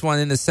 200. This one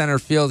into center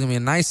field, going to be a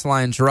nice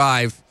line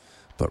drive,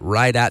 but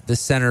right at the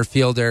center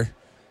fielder.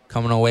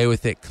 Coming away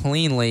with it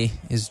cleanly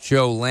is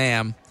Joe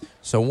Lamb.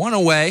 So 1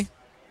 away.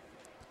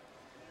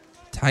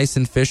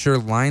 Tyson Fisher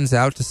lines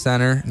out to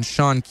center, and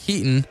Sean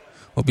Keaton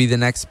will be the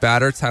next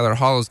batter. Tyler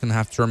Hollow is going to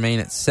have to remain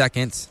at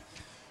second.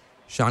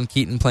 Sean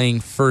Keaton playing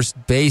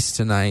first base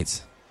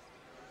tonight.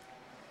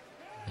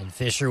 And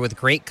Fisher with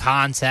great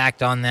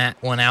contact on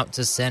that one out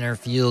to center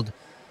field,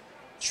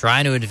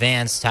 trying to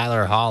advance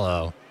Tyler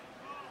Hollow,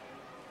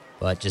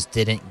 but just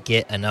didn't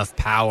get enough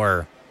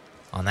power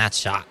on that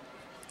shot.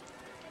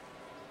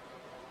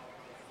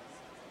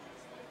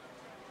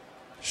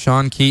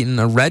 Sean Keaton,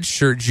 a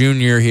redshirt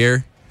junior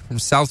here from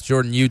South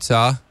Jordan,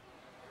 Utah.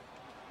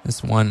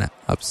 This one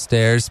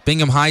upstairs.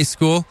 Bingham High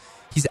School.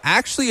 He's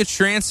actually a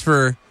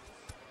transfer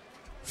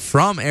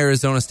from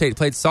Arizona State.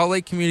 Played Salt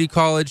Lake Community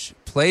College,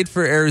 played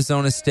for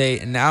Arizona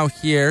State, and now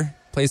here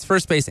plays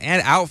first base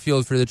and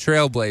outfield for the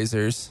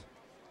Trailblazers.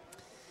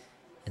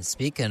 And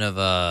speaking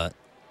of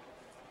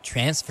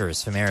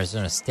transfers from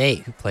Arizona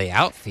State who play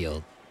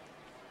outfield,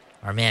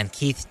 our man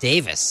Keith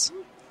Davis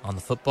on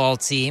the football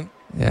team.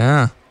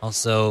 Yeah.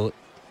 Also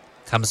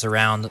comes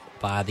around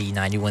by the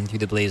 91 Through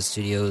the Blaze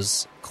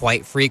studios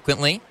quite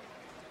frequently.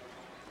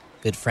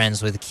 Good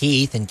friends with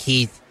Keith, and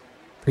Keith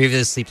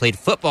previously played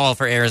football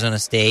for Arizona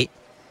State.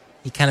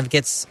 He kind of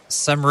gets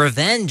some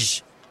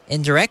revenge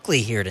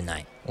indirectly here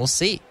tonight. We'll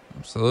see.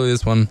 Absolutely.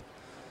 This one,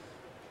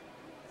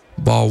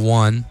 ball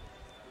 1.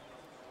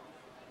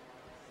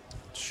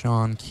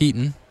 Sean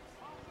Keaton.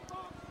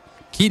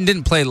 Keaton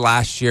didn't play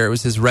last year. It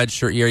was his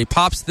redshirt year. He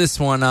pops this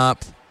one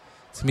up.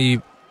 It's going to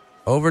be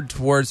over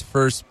towards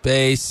first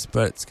base,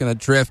 but it's going to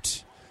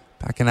drift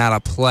back and out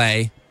of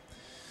play.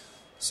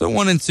 So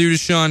 1-2 to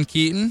Sean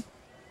Keaton.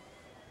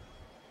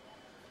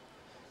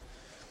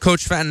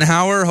 Coach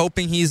Fentonhauer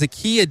hoping he's a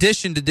key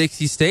addition to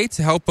Dixie State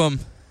to help them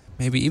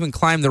maybe even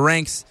climb the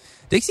ranks.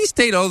 Dixie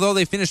State, although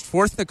they finished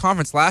 4th in the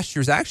conference last year,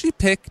 was actually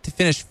picked to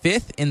finish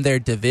 5th in their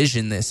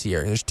division this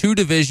year. There's 2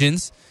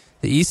 divisions,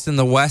 the East and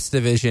the West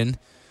division.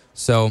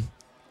 So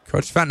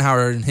Coach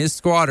Fentonhauer and his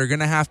squad are going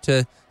to have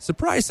to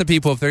surprise some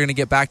people if they're going to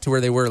get back to where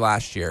they were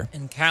last year.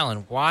 And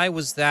Callan, why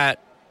was there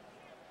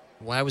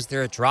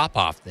a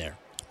drop-off there?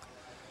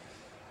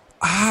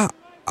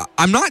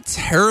 I'm not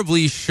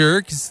terribly sure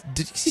because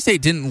Dixie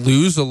State didn't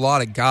lose a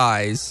lot of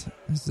guys.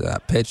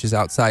 That pitch is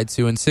outside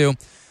 2-2.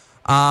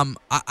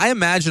 I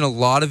imagine a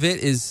lot of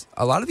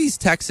these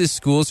Texas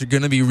schools are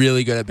going to be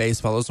really good at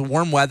baseball. Those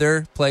warm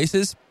weather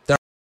places.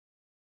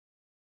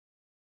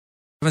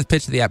 7th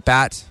pitch of the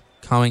at-bat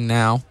coming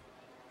now.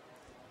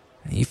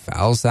 He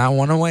fouls that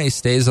one away,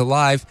 stays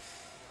alive.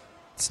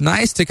 It's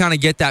nice to kind of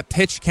get that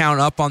pitch count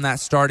up on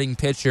that starting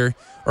pitcher.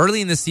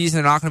 Early in the season,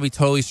 they're not going to be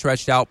totally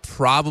stretched out.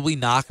 Probably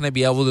not going to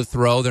be able to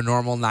throw their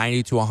normal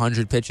 90 to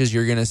 100 pitches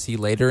you're going to see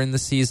later in the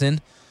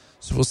season.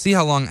 So we'll see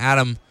how long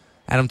Adam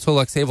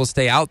Tulloch's able to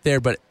stay out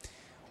there. But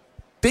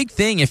big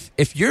thing,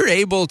 if you're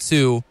able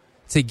to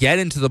get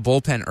into the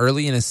bullpen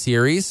early in a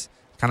series,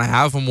 kind of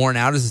have them worn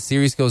out as the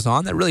series goes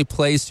on, that really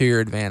plays to your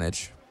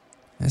advantage.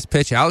 This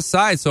pitch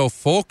outside, so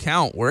full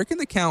count. Working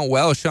the count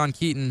well, Sean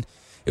Keaton.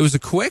 It was a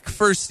quick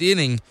first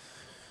inning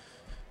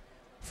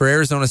for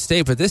Arizona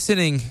State, but this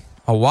inning,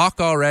 a walk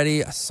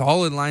already, a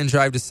solid line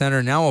drive to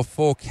center, now a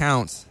full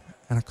count,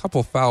 and a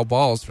couple foul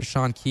balls for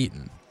Sean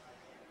Keaton.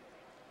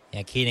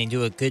 Yeah, Keaton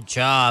do a good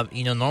job.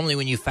 You know, normally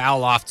when you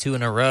foul off 2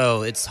 in a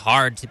row, it's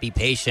hard to be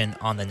patient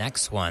on the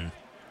next one,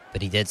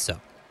 but he did so.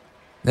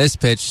 This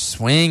pitch,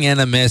 swing and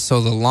a miss, so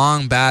the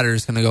long batter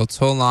is going to go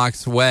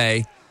Tulloch's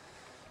way.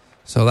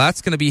 So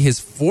that's going to be his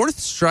 4th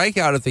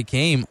strikeout of the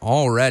game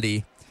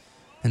already.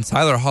 And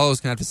Tyler Hollow's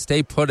going to have to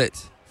stay put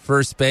at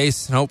first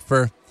base and hope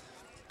for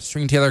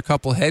string together a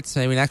couple hits,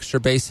 maybe an extra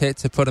base hit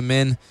to put him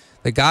in.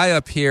 The guy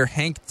up here,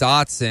 Hank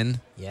Dotson.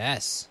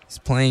 Yes.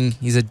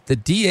 He's the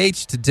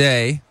DH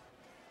today.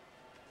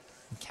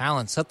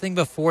 Callan, something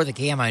before the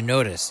game I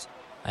noticed.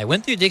 I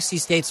went through Dixie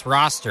State's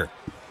roster,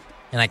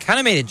 and I kind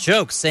of made a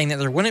joke saying that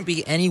there wouldn't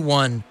be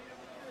anyone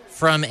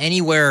from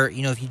anywhere,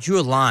 if you drew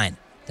a line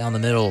down the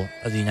middle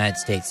of the United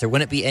States, there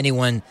wouldn't be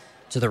anyone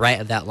to the right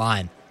of that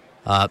line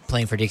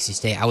playing for Dixie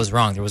State. I was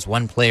wrong. There was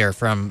one player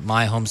from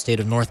my home state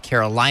of North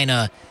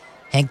Carolina,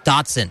 Hank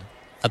Dotson,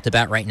 up to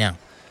bat right now.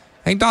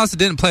 Hank Dotson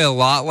didn't play a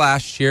lot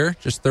last year,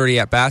 just 30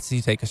 at-bats, and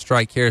you take a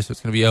strike here, so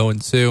it's going to be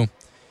 0-2.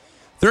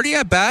 30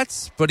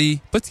 at-bats, but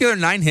he put together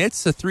 9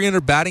 hits, a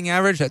 300 batting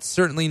average. That's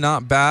certainly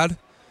not bad.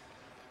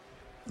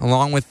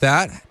 Along with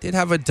that, did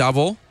have a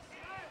double.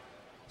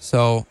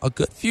 So a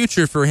good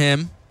future for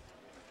him.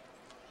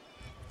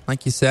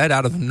 Like you said,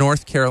 out of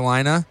North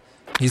Carolina.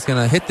 He's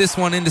going to hit this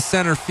one into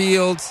center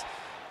field.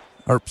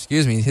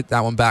 Hit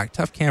that one back.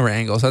 Tough camera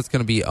angle, so that's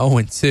going to be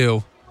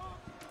 0-2.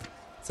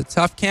 It's a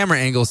tough camera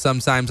angle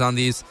sometimes on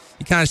these.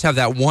 You kind of just have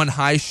that one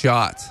high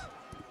shot.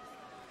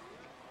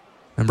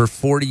 Number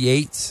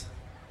 48.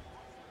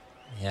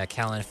 Yeah,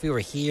 Callan, if we were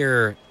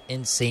here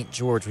in St.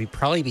 George, we'd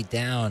probably be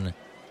down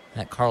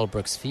at Carl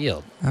Brooks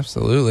Field.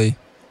 Absolutely.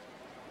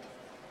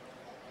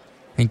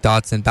 Hank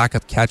Dotson,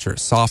 backup catcher,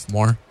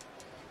 sophomore.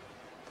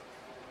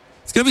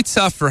 It's going to be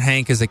tough for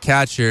Hank as a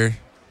catcher.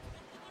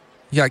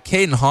 You got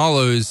Caden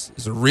Hollow, who's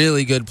a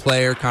really good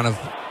player, kind of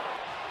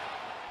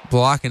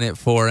blocking it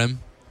for him.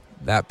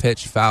 That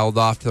pitch fouled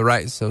off to the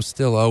right, so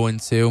still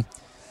 0-2.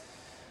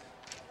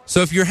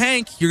 So if you're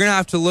Hank, you're going to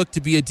have to look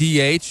to be a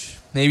DH,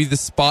 maybe the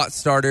spot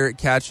starter at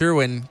catcher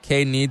when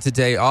Caden needs a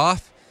day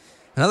off.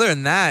 And other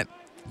than that,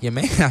 you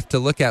may have to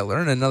look at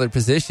learning another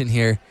position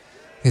here,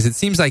 because it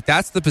seems like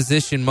that's the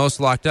position most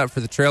locked up for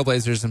the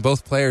Trailblazers, and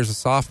both players a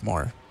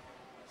sophomore.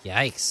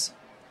 Yikes.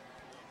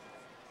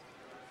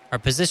 Are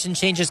position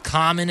changes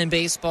common in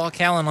baseball,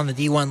 Callan, on the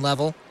D1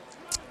 level?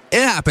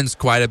 It happens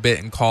quite a bit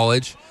in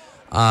college.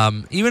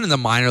 Even in the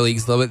minor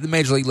leagues, though, at the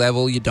major league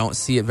level, you don't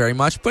see it very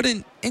much. But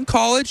in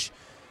college,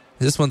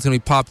 this one's going to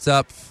be popped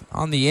up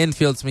on the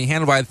infield. It's going to be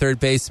handled by the third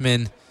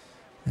baseman,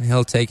 and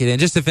he'll take it in.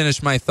 Just to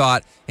finish my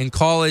thought, in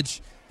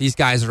college, these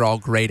guys are all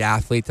great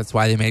athletes. That's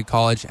why they made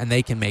college, and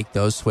they can make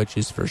those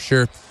switches for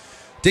sure.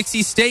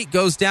 Dixie State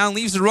goes down,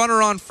 leaves a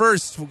runner on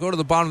first. We'll go to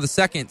the bottom of the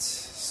second.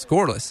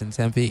 Scoreless in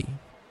Tempe.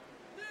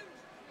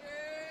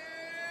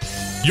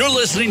 You're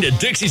listening to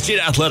Dixie State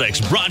Athletics,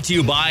 brought to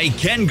you by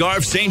Ken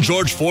Garff St.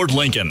 George Ford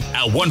Lincoln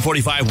at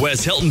 145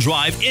 West Hilton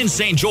Drive in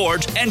St.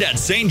 George and at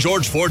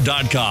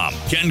stgeorgeford.com.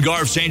 Ken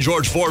Garff St.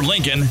 George Ford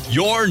Lincoln,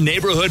 your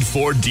neighborhood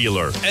Ford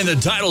dealer, and the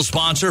title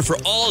sponsor for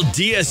all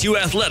DSU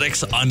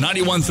athletics on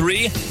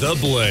 91.3 The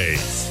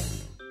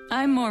Blaze.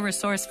 I'm more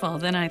resourceful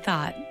than I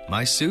thought.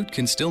 My suit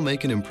can still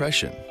make an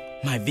impression.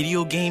 My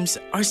video games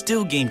are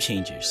still game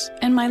changers.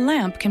 And my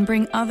lamp can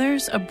bring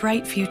others a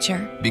bright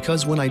future.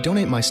 Because when I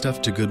donate my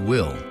stuff to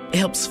Goodwill, it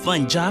helps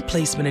fund job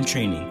placement and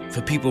training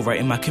for people right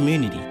in my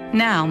community.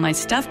 Now my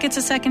stuff gets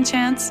a second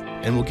chance.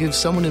 And will give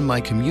someone in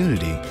my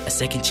community a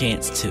second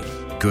chance too.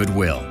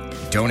 Goodwill.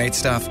 Donate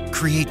stuff,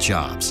 create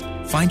jobs.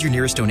 Find your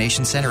nearest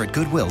donation center at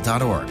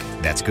goodwill.org.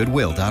 That's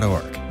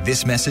goodwill.org.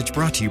 This message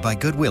brought to you by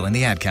Goodwill and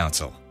the Ad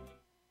Council.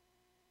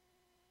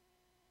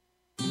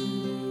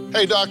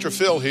 Hey, Dr.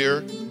 Phil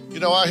here. You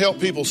know, I help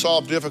people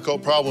solve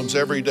difficult problems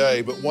every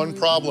day, but one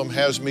problem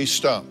has me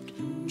stumped: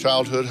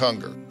 childhood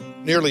hunger.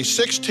 Nearly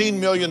 16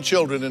 million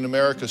children in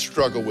America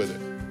struggle with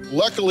it.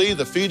 Luckily,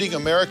 the Feeding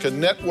America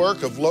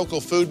network of local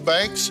food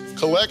banks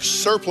collects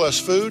surplus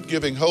food,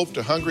 giving hope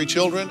to hungry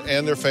children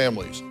and their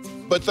families.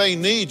 But they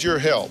need your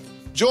help.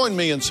 Join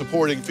me in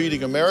supporting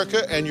Feeding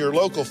America and your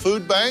local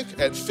food bank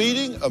at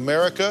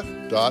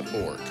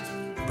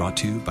feedingamerica.org. Brought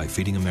to you by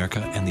Feeding America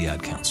and the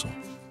Ad Council.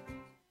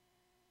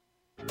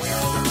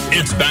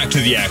 It's back to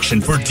the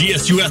action for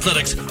DSU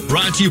Athletics,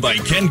 brought to you by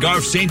Ken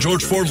Garff St.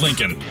 George Ford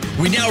Lincoln.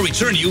 We now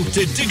return you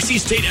to Dixie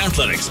State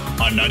Athletics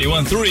on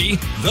 91.3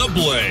 The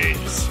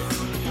Blaze.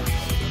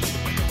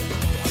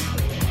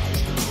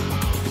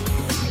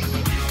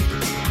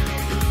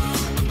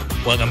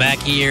 Welcome back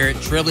here.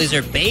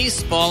 Trailblazer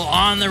baseball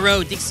on the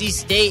road. Dixie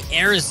State,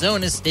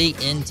 Arizona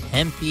State in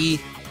Tempe,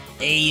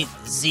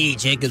 AZ.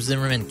 Jacob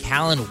Zimmerman,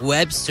 Callan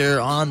Webster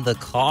on the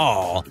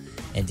call.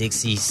 And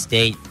Dixie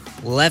State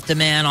left a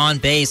man on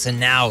base, and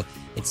now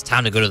it's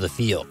time to go to the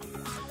field.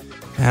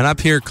 And up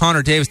here,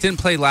 Connor Davis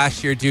didn't play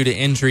last year due to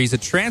injuries. A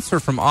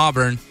transfer from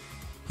Auburn.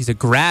 He's a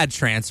grad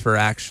transfer,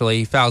 actually.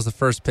 He fouls the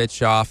first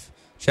pitch off,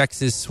 checks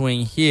his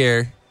swing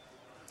here,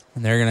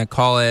 and they're going to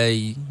call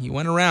he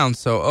went around.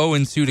 So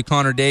 0-2 to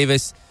Connor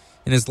Davis.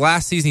 In his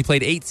last season, he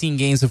played 18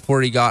 games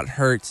before he got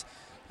hurt.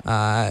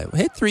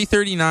 Hit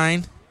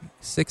 .339,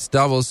 6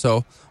 doubles.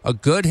 So a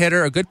good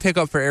hitter, a good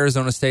pickup for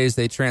Arizona State as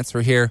they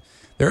transfer here.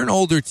 They're an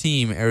older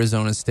team,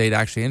 Arizona State,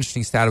 actually.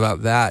 Interesting stat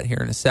about that here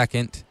in a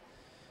second.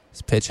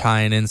 This pitch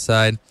high and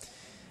inside.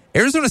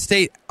 Arizona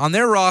State, on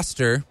their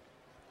roster,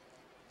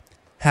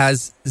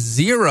 has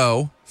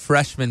 0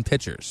 freshman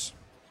pitchers.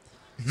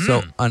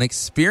 So an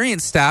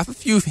experienced staff, a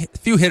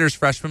few hitters,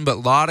 freshmen, but a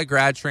lot of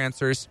grad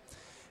transfers.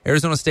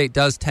 Arizona State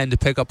does tend to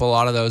pick up a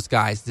lot of those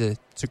guys.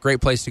 It's a great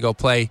place to go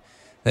play.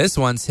 This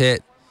one's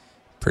hit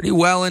pretty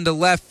well into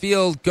left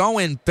field,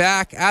 going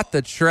back at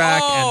the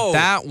track, and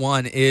that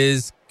one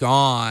is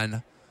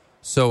gone.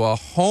 So a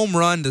home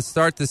run to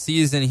start the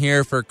season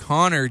here for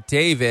Connor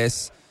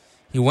Davis.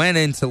 He went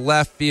into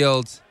left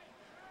field,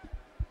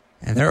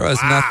 and there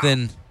was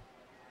nothing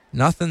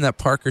that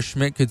Parker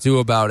Schmidt could do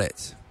about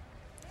it.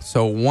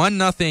 So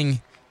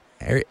 1-0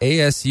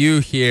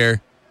 ASU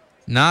here.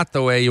 Not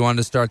the way you wanted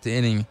to start the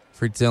inning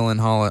for Dylan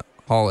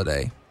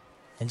Holiday.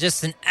 And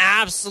just an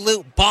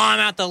absolute bomb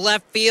out the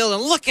left field.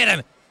 And look at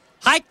him,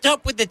 hyped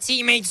up with the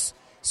teammates,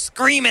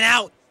 screaming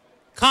out.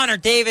 Connor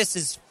Davis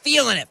is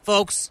feeling it,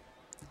 folks.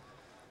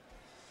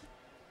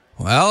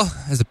 Well,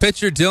 as a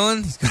pitcher,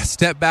 Dylan, he's got to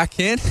step back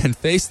in and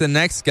face the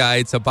next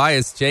guy,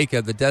 Tobias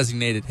Jacob, the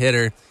designated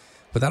hitter.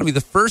 But that'll be the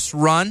first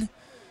run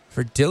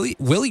for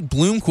Willie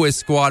Bloomquist's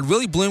squad.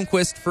 Willie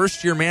Bloomquist,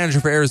 first-year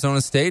manager for Arizona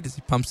State, as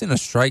he pumps in a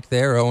strike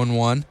there,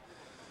 0-1.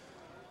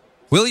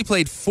 Willie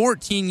played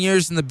 14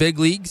 years in the big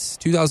leagues,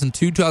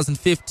 2002,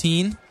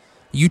 2015.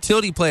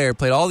 Utility player,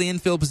 played all the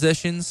infield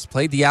positions,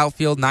 played the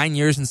outfield, 9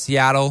 years in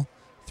Seattle,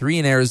 3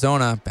 in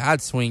Arizona.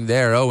 Bad swing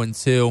there,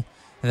 0-2.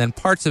 And then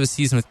parts of a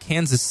season with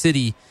Kansas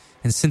City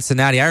and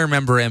Cincinnati. I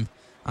remember him.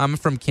 I'm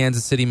from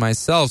Kansas City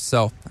myself,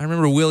 so I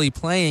remember Willie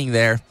playing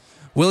there.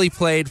 Willie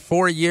played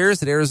 4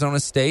 years at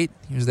Arizona State.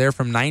 He was there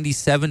from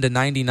 97 to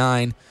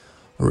 99.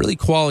 A really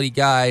quality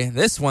guy.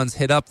 This one's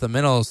hit up the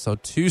middle, so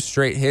 2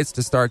 straight hits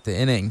to start the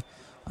inning.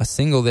 A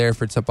single there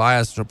for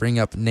Tobias, which will bring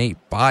up Nate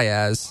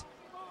Baez.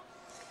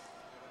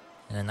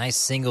 And a nice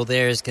single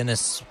there is going to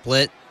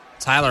split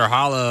Tyler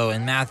Hollow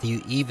and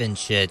Matthew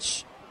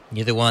Evanchich.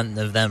 Neither one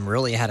of them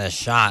really had a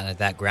shot at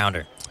that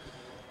grounder.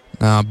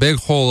 Big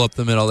hole up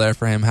the middle there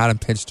for him. Had him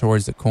pitch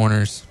towards the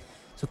corners.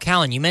 So,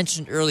 Callan, you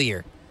mentioned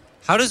earlier,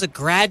 how does a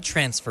grad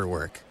transfer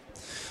work?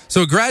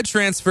 So a grad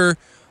transfer,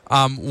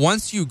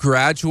 once you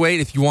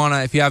graduate, if you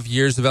have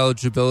years of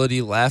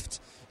eligibility left,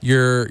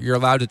 you're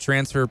allowed to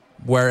transfer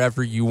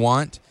wherever you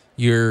want.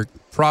 You're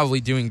probably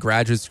doing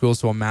graduate school,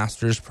 so a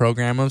master's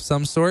program of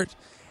some sort.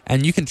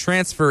 And you can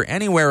transfer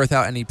anywhere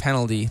without any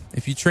penalty.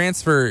 If you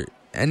transfer,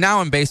 and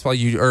now in baseball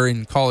or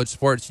in college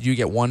sports, you do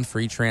get 1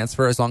 free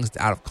transfer as long as it's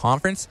out of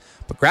conference.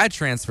 But grad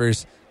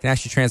transfers can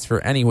actually transfer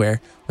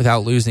anywhere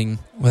without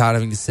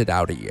having to sit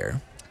out a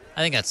year.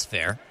 I think that's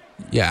fair.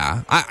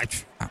 Yeah.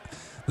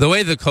 The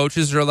way the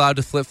coaches are allowed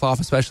to flip-flop,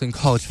 especially in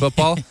college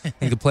football, I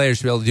think the players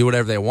should be able to do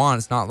whatever they want.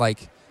 It's not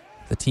like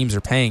the teams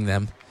are paying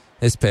them.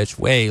 This pitch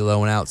way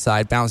low and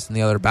outside, bouncing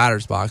the other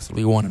batter's box. It'll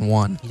be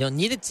 1-1. You don't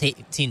need a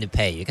team to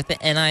pay. You got the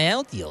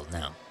NIL deal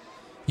now.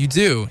 You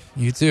do.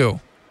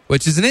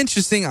 Which is an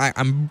interesting.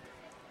 I'm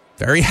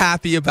very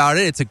happy about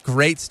it. It's a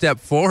great step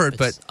forward,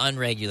 but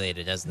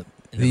unregulated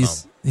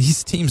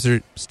these teams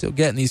are still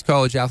getting these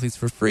college athletes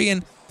for free.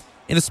 And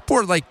in a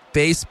sport like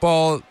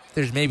baseball,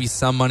 there's maybe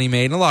some money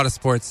made. In a lot of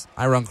sports,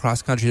 I run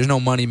cross country. There's no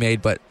money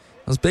made, but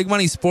those big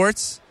money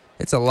sports,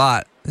 it's a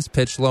lot. This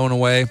pitch low and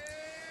away.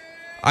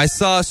 I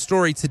saw a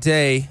story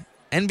today.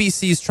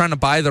 NBC is trying to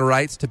buy the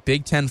rights to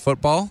Big Ten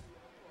football.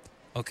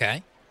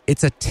 Okay.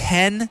 It's a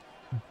 $10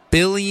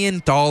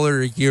 billion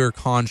a year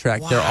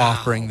contract they're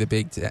offering the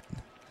Big Ten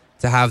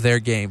to have their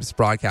games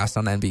broadcast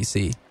on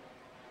NBC.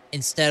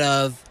 Instead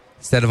of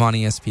on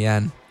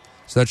ESPN.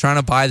 So they're trying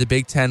to buy the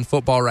Big Ten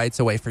football rights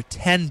away for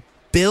 $10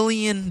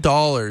 billion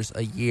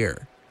a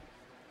year.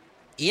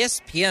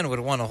 ESPN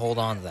would want to hold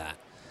on to that.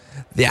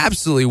 They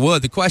absolutely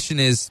would. The question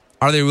is,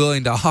 are they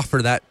willing to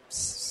offer that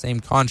same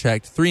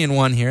contract?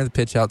 3-1 here, the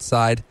pitch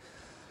outside.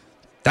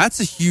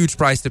 That's a huge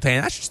price to pay.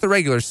 And that's just the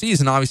regular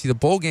season. Obviously, the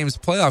bowl games,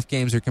 playoff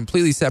games are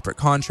completely separate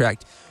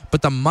contract.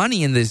 But the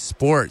money in these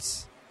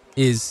sports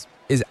is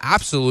is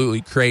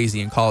absolutely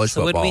crazy in college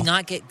football. So would we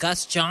not get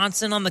Gus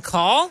Johnson on the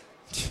call?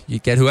 You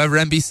get whoever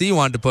NBC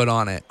wanted to put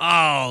on it.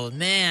 Oh,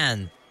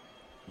 man.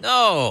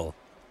 No.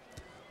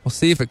 We'll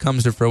see if it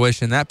comes to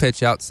fruition. That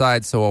pitch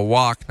outside, so a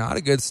walk. Not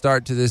a good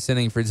start to this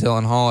inning for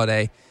Dylan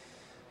Holiday.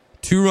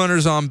 2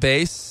 runners on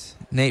base.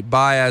 Nate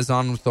Baez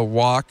on with the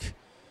walk.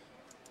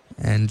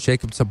 And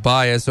Jacob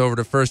Tobias over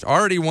to first.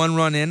 Already 1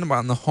 run in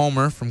on the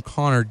homer from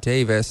Connor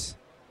Davis.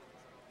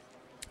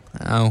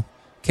 Now,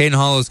 Caden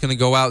Hollow is going to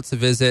go out to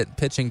visit.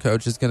 Pitching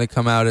coach is going to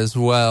come out as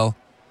well.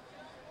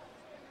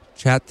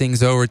 Chat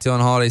things over,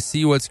 Dylan Holiday.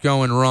 See what's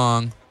going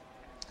wrong.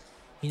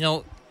 You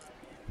know,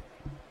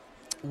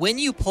 when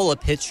you pull a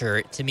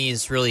pitcher, to me,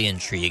 is really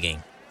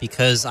intriguing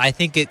because I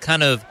think it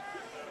kind of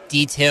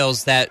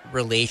details that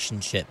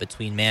relationship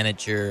between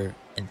manager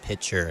and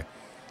pitcher.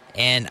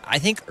 And I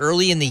think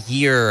early in the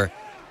year,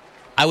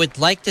 I would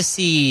like to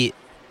see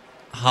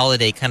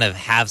Holiday kind of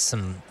have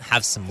some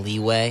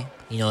leeway,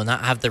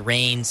 not have the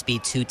reins be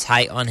too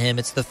tight on him.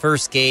 It's the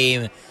first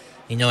game,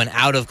 an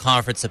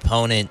out-of-conference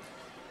opponent.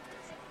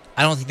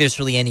 I don't think there's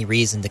really any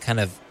reason to kind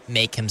of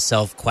make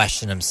himself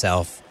question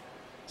himself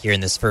here in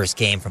this first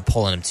game from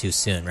pulling him too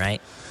soon,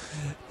 right?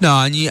 No,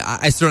 and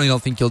I certainly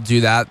don't think you'll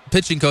do that.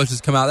 Pitching coaches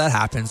come out. That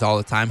happens all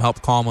the time.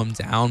 Help calm him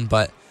down.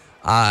 But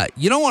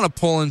you don't want to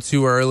pull him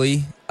too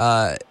early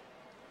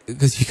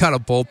because you got a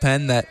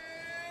bullpen that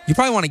you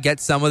probably want to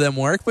get some of them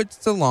work, but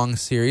it's a long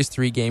series,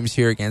 3 games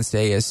here against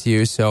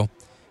ASU, so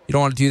you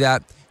don't want to do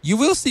that. You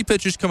will see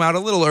pitchers come out a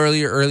little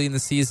early in the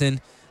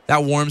season.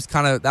 That arm's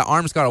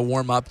got to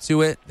warm up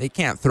to it. They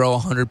can't throw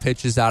 100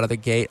 pitches out of the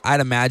gate. I'd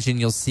imagine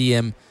you'll see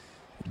him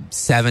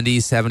 70,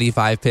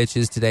 75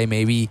 pitches today,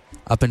 maybe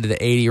up into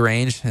the 80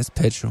 range. This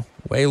pitch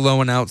way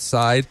low and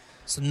outside.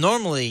 So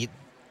normally,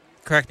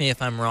 correct me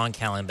if I'm wrong,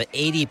 Callan, but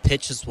 80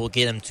 pitches will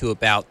get him to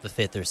about the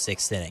 5th or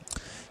 6th inning.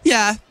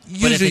 Yeah,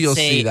 usually you'll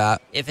see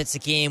that. If it's a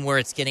game where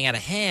it's getting out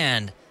of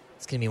hand,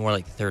 it's going to be more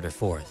like the 3rd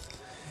or 4th.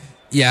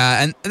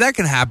 Yeah, and that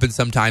can happen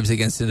sometimes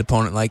against an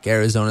opponent like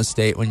Arizona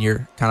State when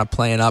you're kind of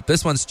playing up.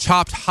 This one's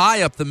chopped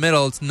high up the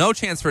middle. It's no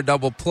chance for a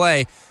double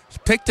play. It's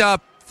picked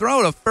up.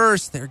 Throw to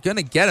first. They're going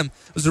to get him.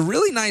 It was a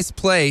really nice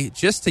play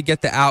just to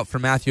get the out for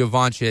Matthew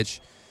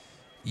Ivancic.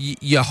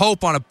 You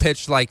hope on a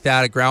pitch like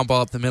that, a ground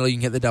ball up the middle, you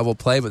can get the double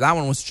play, but that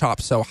one was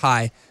chopped so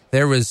high,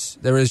 there was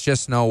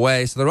just no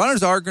way. So the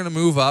runners are going to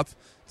move up.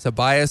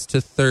 Tobias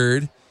to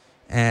third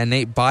and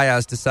Nate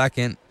Baez to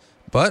second,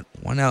 but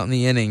 1 out in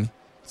the inning.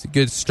 It's a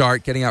good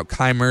start, getting out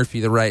Kai Murphy,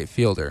 the right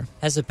fielder.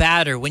 As a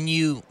batter, when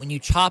you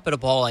chop at a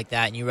ball like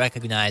that and you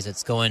recognize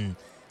it's going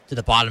to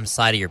the bottom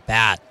side of your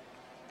bat,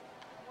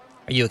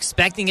 are you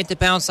expecting it to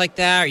bounce like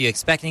that? Are you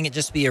expecting it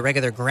just to be a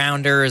regular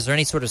grounder? Is there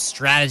any sort of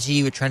strategy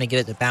you're trying to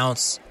get it to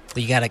bounce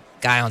when you got a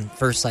guy on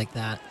first like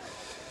that?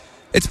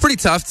 It's pretty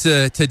tough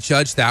to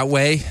judge that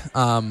way.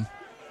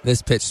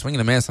 This pitch,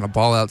 swinging a miss on a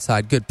ball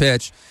outside, good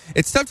pitch.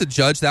 It's tough to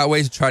judge that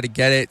way, to try to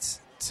get it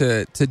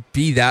to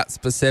be that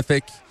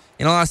specific.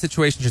 In a lot of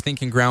situations, you're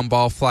thinking ground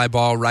ball, fly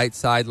ball, right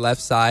side,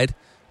 left side.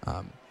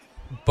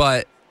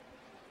 But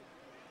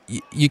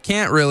you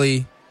can't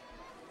really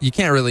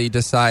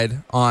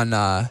decide on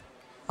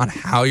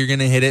how you're going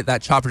to hit it.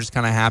 That chopper just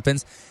kind of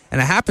happens,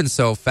 and it happens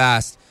so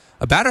fast.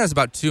 A batter has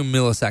about 2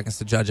 milliseconds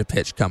to judge a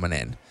pitch coming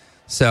in,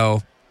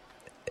 so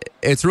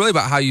it's really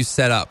about how you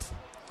set up.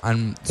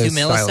 On 2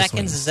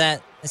 milliseconds, is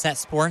that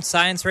sports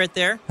science right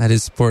there? That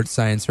is sports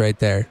science right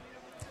there.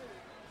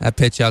 That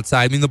pitch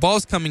outside. I mean, the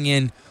ball's coming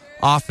in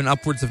often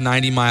upwards of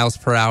 90 miles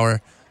per hour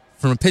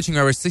from a pitching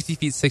rubber 60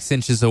 feet 6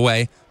 inches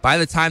away. By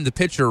the time the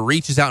pitcher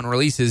reaches out and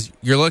releases,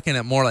 you're looking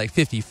at more like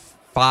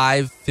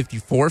 55,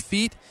 54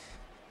 feet.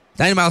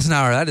 90 miles an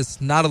hour, that is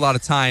not a lot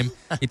of time.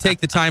 You take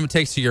the time it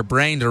takes to your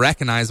brain to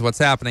recognize what's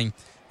happening.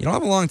 You don't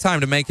have a long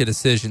time to make a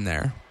decision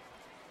there.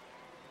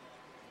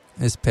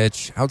 This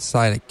pitch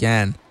outside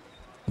again.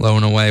 Low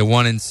and away,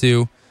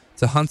 1-2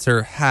 to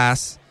Hunter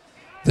Haas,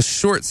 the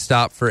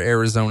shortstop for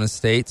Arizona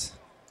State.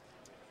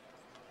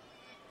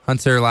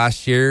 Hunter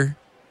last year,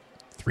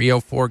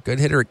 304, good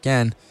hitter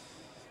again.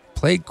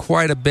 Played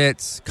quite a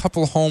bit,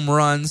 couple home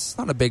runs,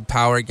 not a big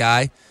power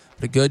guy,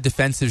 but a good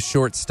defensive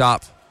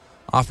shortstop.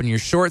 Often your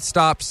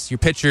shortstops, your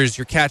pitchers,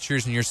 your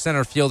catchers, and your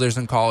center fielders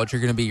in college are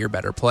going to be your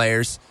better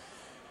players.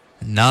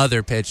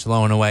 Another pitch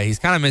low and away. He's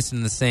kind of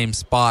missing the same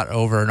spot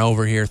over and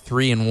over here,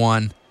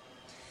 3-1.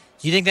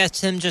 Do you think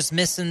that's him just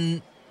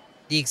missing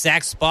the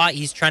exact spot?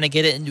 He's trying to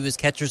get it into his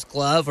catcher's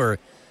glove, or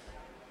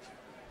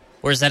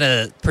is that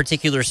a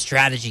particular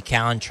strategy,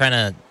 Callan, trying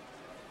to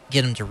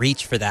get him to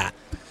reach for that?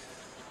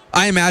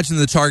 I imagine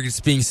the target's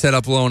being set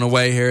up low and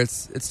away here.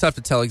 It's tough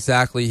to tell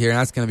exactly here.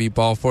 That's going to be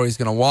ball 4. He's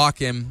going to walk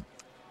him.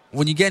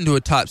 When you get into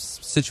a tough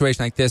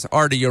situation like this,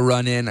 already you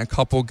run in a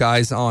couple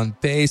guys on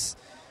base,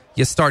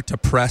 you start to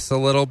press a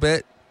little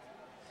bit,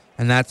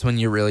 and that's when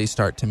you really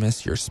start to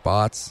miss your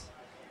spots.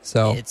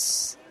 So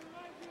it's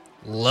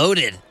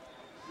loaded.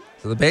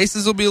 So the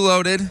bases will be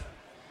loaded.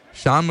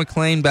 Sean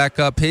McLean back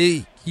up.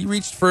 He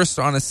reached first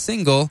on a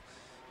single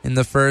in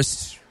the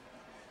first.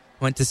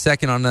 Went to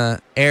second on an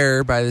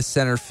error by the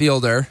center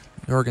fielder,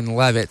 Jorgen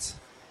Levitt.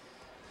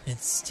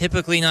 It's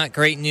typically not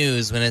great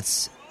news when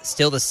it's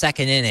still the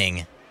second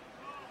inning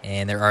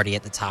and they're already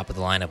at the top of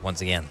the lineup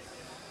once again.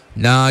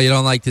 No, you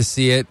don't like to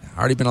see it.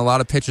 Already been a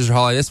lot of pitchers for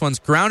Holiday. This one's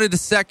grounded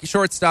to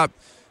shortstop,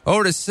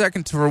 over to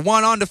second for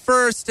one, on to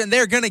first, and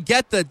they're going to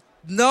get the...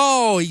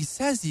 No, he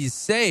says he's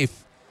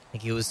safe. I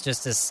think he was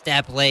just a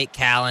step late,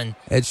 Callan.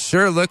 It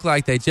sure looked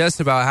like they just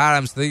about had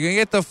him, so they're going to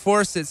get the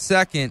force at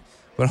second,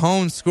 but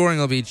home scoring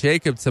will be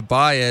Jacob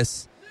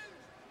Tobias.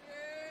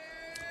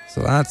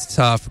 So that's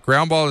tough.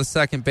 Ground ball to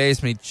second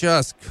baseman. He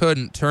just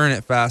couldn't turn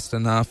it fast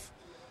enough.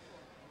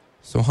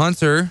 So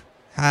Hunter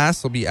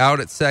Haas will be out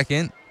at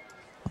second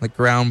on the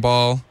ground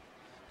ball.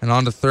 And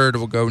on to third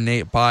will go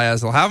Nate Baez.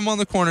 They'll have him on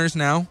the corners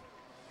now.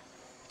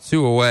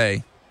 2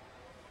 away.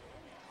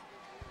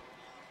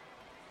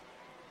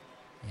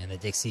 And the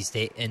Dixie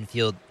State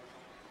infield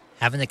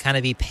having to kind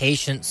of be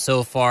patient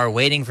so far,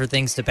 waiting for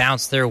things to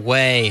bounce their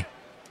way.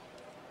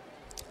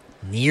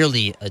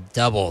 Nearly a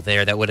double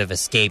there that would have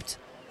escaped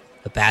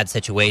a bad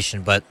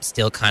situation, but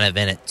still kind of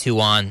in it.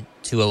 2-on,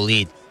 2-0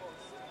 lead.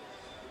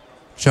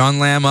 John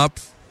Lamb up,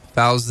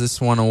 fouls this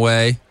one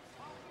away.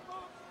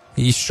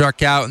 He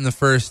struck out in the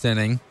first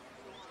inning.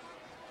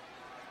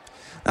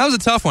 That was a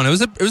tough one. It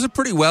was a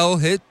pretty well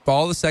hit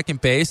ball to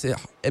second base.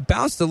 It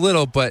bounced a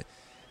little, but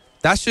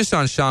that's just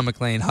on Sean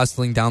McLean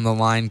hustling down the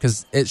line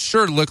because it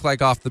sure looked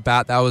like off the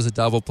bat that was a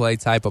double play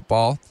type of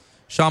ball.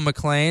 Sean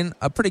McLean,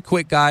 a pretty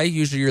quick guy.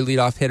 Usually your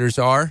leadoff hitters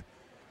are.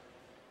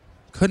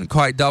 Couldn't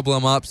quite double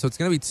him up, so it's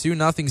going to be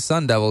 2-0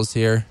 Sun Devils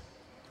here.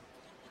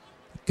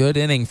 Good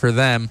inning for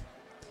them.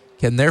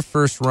 Getting their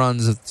first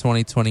runs of the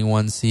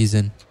 2021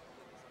 season.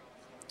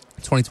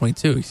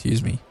 2022,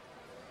 excuse me.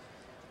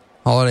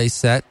 Holiday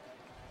set.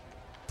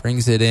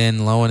 Brings it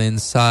in, low and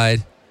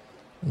inside.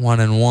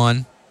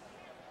 1-1.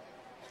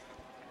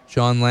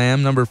 John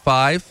Lamb, number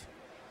 5.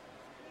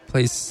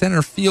 Plays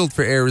center field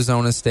for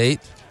Arizona State.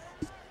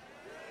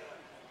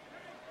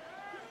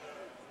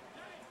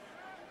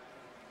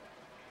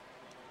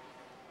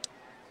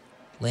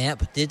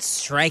 Lamp did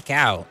strike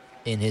out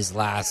in his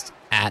last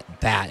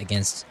at-bat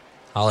against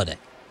Holiday.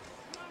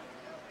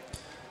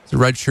 It's a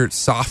redshirt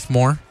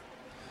sophomore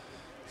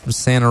from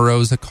Santa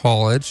Rosa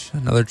College.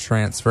 Another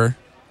transfer.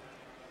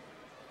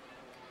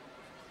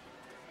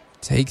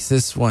 Takes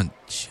this one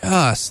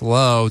just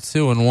low.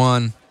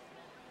 2-1.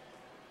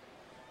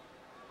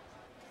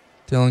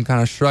 Dylan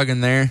kind of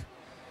shrugging there.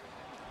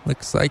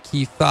 Looks like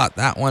he thought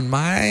that one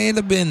might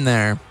have been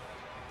there.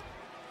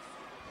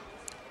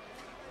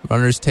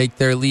 Runners take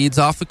their leads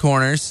off the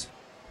corners.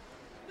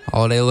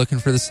 Holiday looking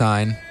for the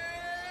sign.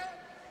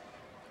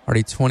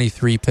 Already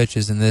 23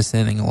 pitches in this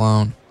inning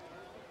alone.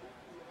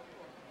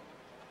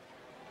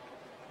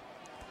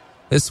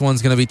 This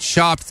one's going to be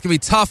chopped. It's going to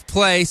be tough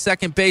play.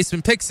 Second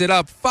baseman picks it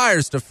up,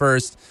 fires to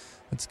first.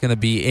 It's going to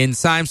be in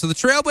time. So the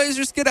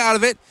Trailblazers get out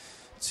of it.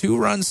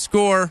 2-run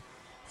score.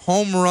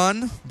 Home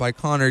run by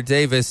Connor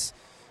Davis.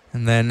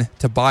 And then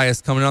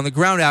Tobias coming on the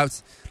ground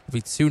outs. It'll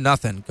be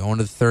 2-0 going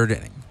to the third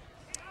inning.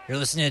 You're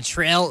listening to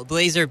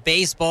Trailblazer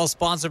Baseball,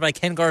 sponsored by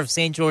Ken Garff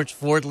St. George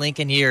Ford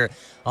Lincoln here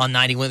on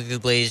 91 The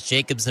Blaze.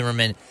 Jacob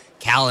Zimmerman,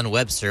 Callan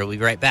Webster. We'll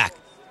be right back.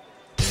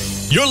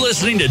 You're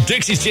listening to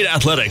Dixie State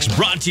Athletics,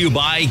 brought to you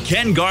by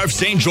Ken Garff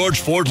St.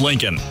 George Ford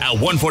Lincoln at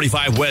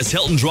 145 West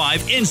Hilton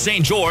Drive in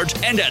St. George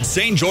and at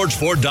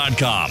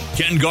stgeorgeford.com.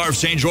 Ken Garff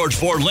St. George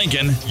Ford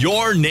Lincoln,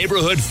 your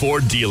neighborhood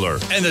Ford dealer,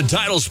 and the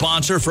title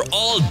sponsor for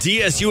all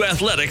DSU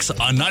athletics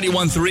on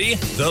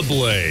 91.3 The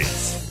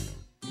Blaze.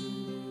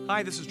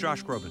 Hi, this is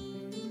Josh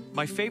Groban.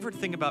 My favorite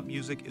thing about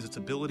music is its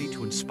ability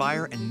to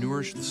inspire and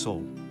nourish the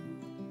soul.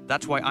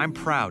 That's why I'm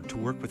proud to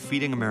work with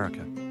Feeding America,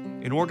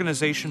 an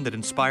organization that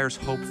inspires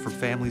hope for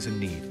families in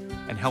need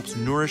and helps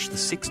nourish the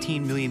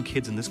 16 million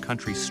kids in this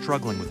country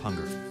struggling with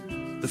hunger.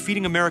 The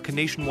Feeding America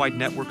nationwide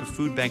network of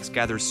food banks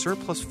gathers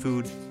surplus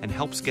food and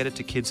helps get it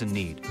to kids in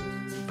need.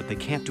 But they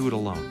can't do it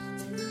alone.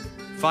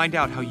 Find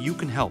out how you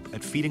can help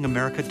at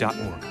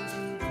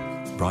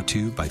feedingamerica.org. Brought to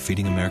you by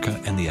Feeding America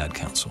and the Ad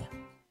Council.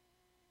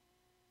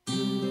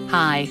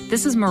 Hi,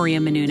 this is Maria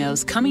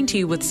Menounos coming to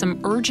you with some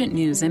urgent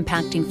news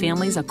impacting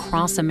families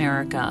across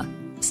America.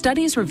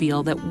 Studies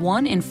reveal that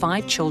 1 in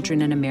 5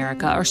 children in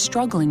America are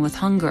struggling with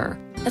hunger.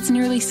 That's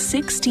nearly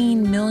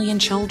 16 million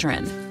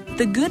children.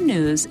 The good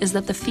news is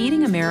that the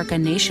Feeding America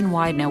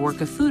nationwide network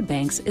of food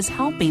banks is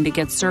helping to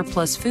get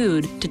surplus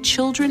food to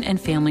children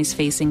and families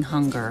facing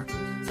hunger.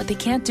 But they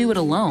can't do it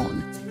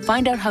alone.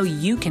 Find out how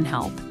you can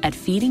help at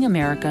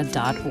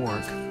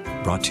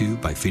feedingamerica.org. Brought to you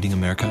by Feeding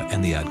America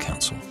and the Ad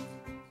Council.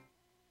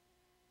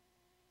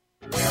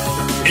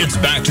 It's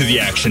back to the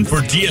action for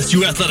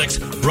DSU Athletics,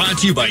 brought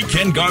to you by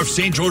Ken Garff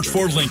St. George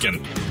Ford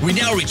Lincoln. We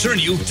now return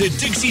you to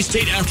Dixie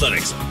State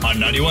Athletics on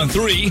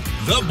 91.3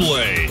 The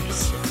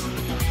Blaze.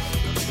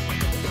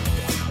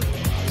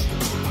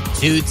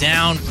 2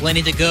 down,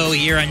 plenty to go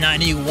here on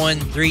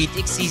 91.3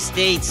 Dixie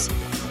State's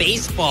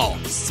baseball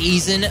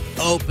season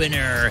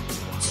opener.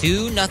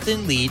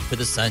 2-0 lead for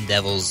the Sun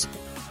Devils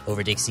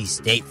over Dixie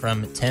State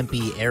from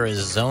Tempe,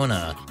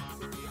 Arizona.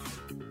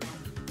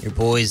 Your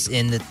boys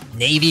in the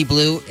navy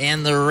blue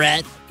and the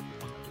red.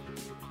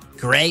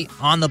 Gray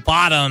on the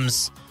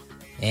bottoms.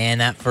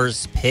 And that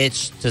first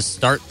pitch to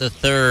start the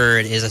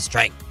third is a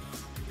strike.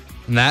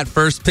 And that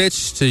first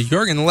pitch to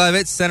Jorgen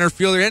Levitt, center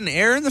fielder, had an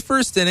error in the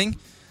first inning.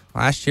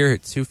 Last year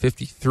at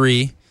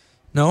 253.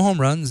 No home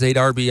runs, 8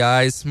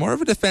 RBIs. More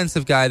of a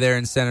defensive guy there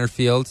in center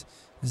field.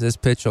 As this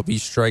pitch will be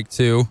strike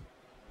 2.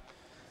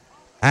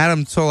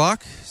 Adam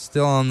Tulloch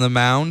still on the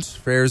mound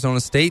for Arizona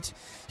State.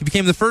 He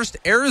became the first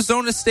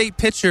Arizona State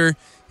pitcher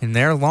in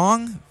their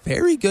long,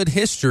 very good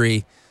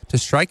history to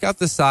strike out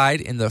the side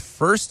in the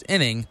first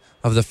inning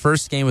of the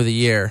first game of the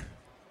year.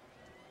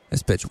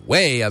 This pitch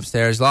way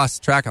upstairs.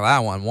 Lost track of that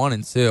one.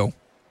 1-2.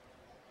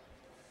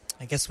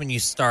 I guess when you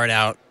start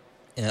out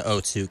in an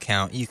 0-2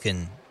 count, you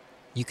can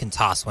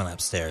toss one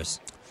upstairs.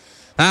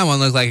 That one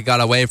looked like it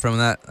got away from him.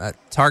 That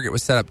target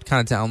was set up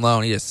kind of down low,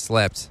 and he just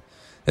slipped.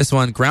 This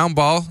one, ground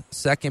ball,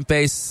 second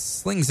base,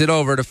 slings it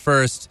over to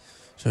first.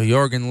 So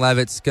Jorgen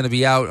Levitt's going to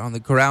be out on the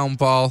ground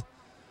ball.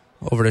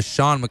 Over to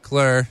Sean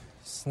McClure.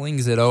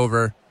 Slings it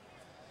over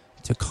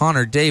to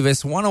Connor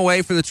Davis. One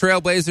away for the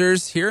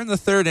Trailblazers here in the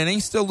third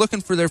inning. Still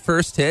looking for their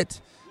first hit.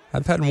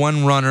 I've had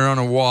one runner on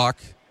a walk.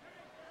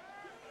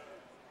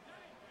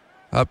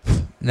 Up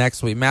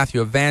next will be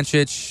Matthew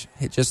Avancic.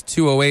 Hit just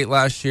 208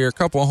 last year. A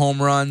couple of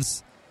home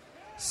runs.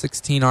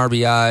 16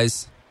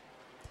 RBIs.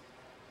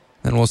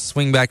 Then we'll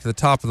swing back to the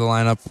top of the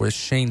lineup with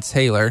Shane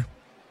Taylor.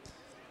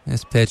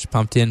 This pitch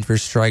pumped in for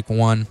strike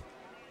 1.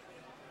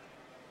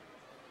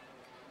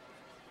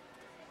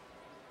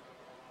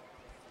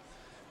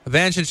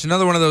 Avancic,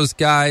 another one of those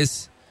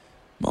guys,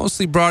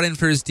 mostly brought in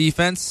for his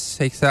defense.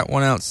 Takes that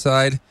one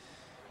outside.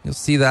 You'll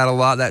see that a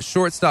lot. That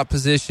shortstop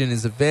position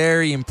is a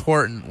very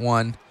important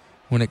one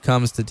when it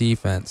comes to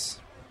defense.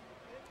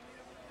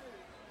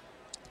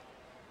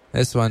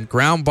 This one,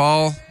 ground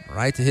ball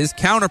right to his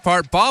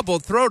counterpart.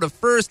 Bobbled throw to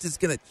first is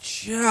going to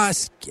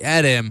just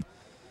get him.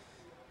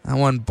 That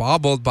one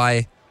bobbled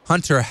by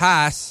Hunter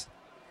Haas,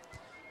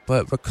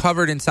 but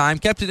recovered in time.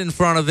 Kept it in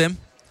front of him.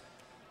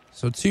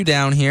 So 2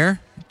 down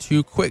here.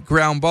 2 quick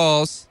ground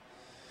balls.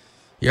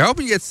 You're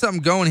hoping you get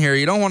something going here.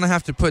 You don't want to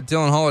have to put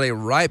Dylan Holiday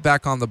right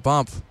back on the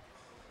bump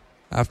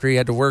after he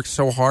had to work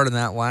so hard in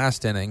that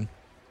last inning.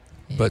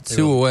 Yeah, but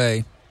 2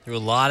 away. Through a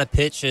lot of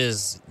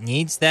pitches.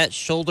 Needs that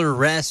shoulder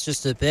rest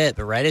just a bit.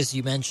 But right as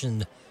you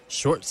mentioned,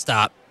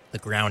 shortstop, the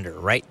grounder,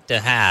 right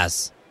to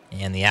Haas,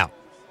 and the out.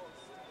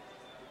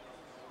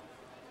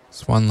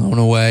 It's 1 lone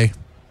away.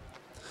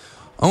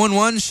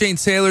 0-1, Shane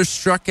Taylor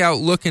struck out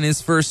looking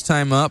his first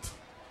time up.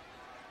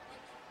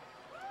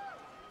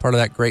 Part of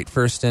that great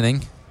first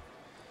inning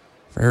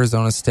for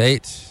Arizona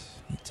State.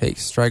 He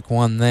takes strike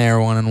 1 there,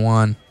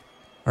 1-1.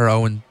 Or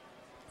 1-1.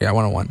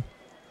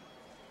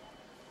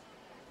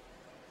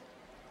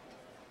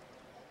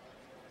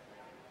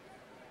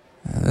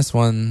 And this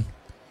one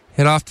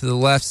hit off to the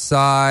left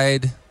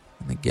side.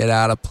 And get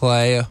out of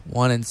play,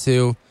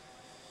 1-2.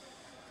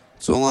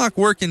 Tulloch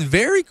working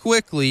very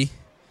quickly.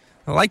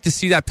 I like to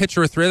see that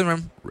pitcher with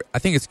rhythm. I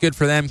think it's good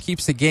for them.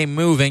 Keeps the game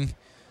moving.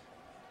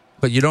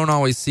 But you don't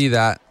always see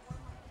that.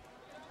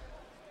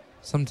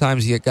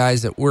 Sometimes you get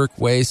guys that work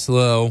way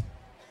slow.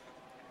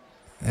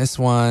 This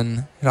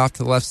one hit off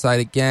to the left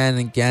side again.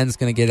 Again's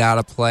going to get out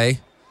of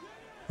play.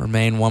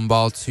 Remain 1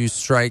 ball, 2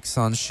 strikes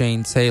on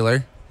Shane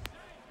Taylor.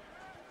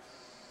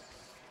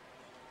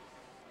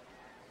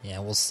 Yeah,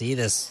 we'll see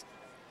this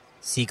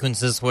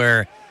sequences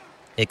where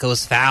it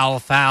goes foul,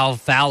 foul,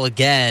 foul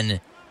again.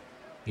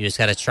 You just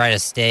got to try to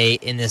stay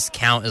in this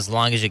count as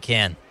long as you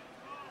can.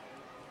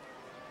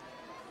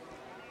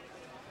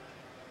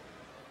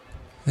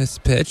 This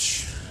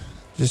pitch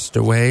just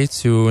away,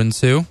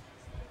 2-2.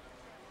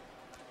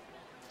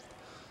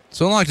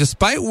 Tulloch,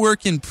 despite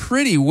working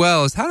pretty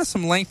well, has had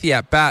some lengthy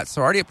at-bats,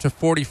 so already up to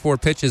 44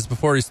 pitches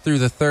before he's through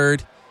the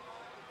third.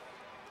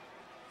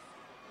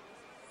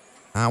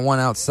 That one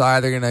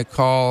outside, they're going to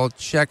call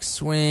check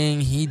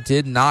swing. He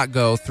did not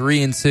go,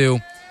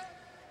 3-2.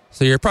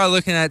 So you're probably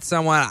looking at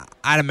someone,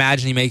 I'd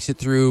imagine he makes it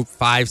through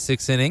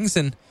 5-6 innings,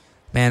 and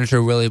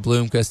manager Willie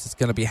Bloomquist is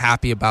going to be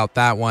happy about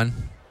that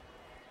one.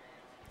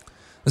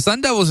 The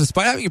Sun Devils,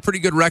 despite having a pretty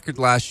good record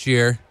last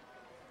year,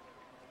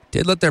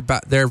 did let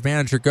their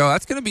manager go.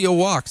 That's going to be a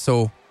walk,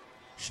 so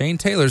Shane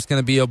Taylor's going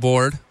to be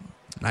aboard.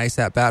 Nice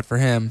at-bat for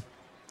him.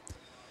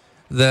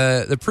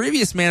 The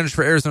previous manager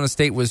for Arizona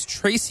State was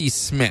Tracy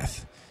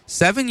Smith.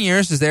 7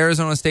 years as the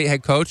Arizona State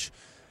head coach.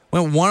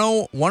 Went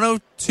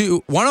 101,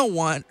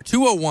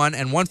 201,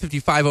 and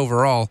 155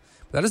 overall.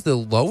 That is the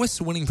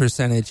lowest winning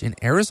percentage in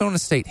Arizona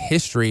State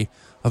history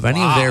of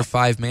any of their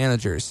 5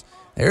 managers.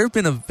 They've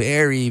been a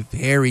very,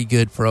 very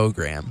good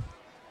program.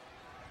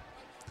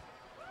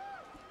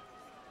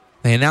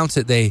 They announced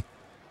that they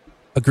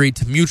agreed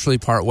to mutually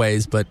part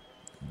ways, but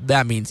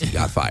that means he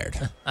got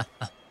fired.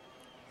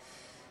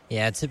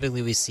 Yeah,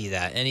 typically we see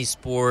that. Any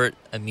sport,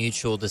 a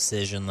mutual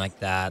decision like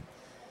that.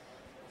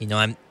 You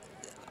know,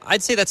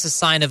 I'd say that's a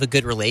sign of a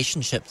good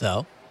relationship,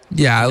 though.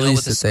 Yeah, at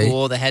least with the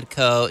school, the head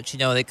coach,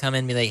 they come in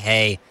and be like,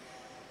 hey,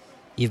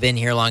 you've been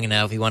here long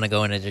enough. You want to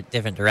go in a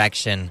different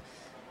direction.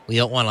 We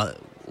don't want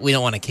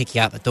to kick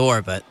you out the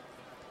door, but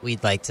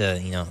we'd like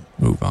to,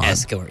 move on.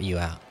 Escort you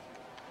out.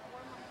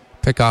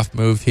 Pickoff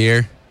move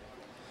here.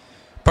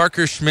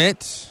 Parker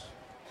Schmidt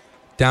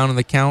down in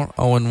the count,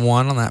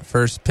 0-1 on that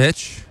first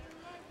pitch.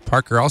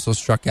 Parker also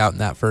struck out in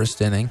that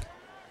first inning.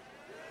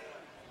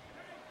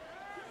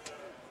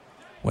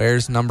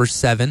 Where's number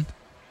 7?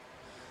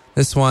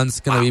 This one's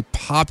going to be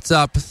popped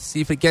up.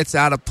 See if it gets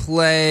out of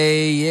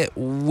play. It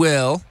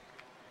will.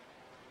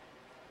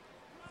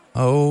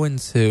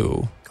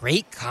 0-2.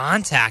 Great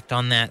contact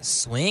on that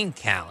swing,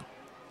 Cal.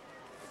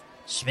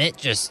 Schmidt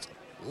just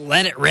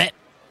let it rip.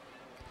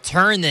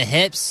 Turned the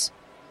hips.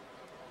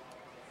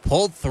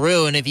 Pulled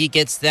through, and if he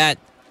gets that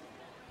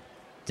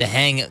to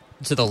hang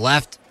to the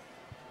left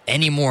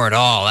anymore at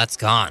all, that's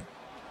gone.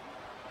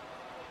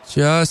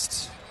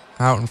 Just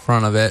out in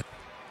front of it.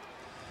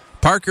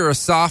 Parker, a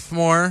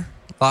sophomore,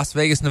 Las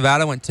Vegas,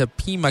 Nevada, went to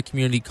Pima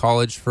Community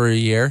College for a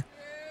year.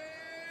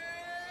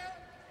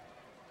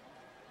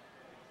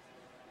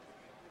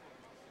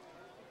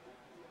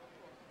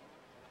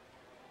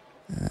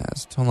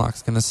 As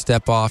Tolnock's going to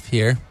step off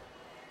here.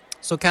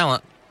 So,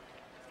 Cal,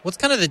 what's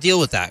kind of the deal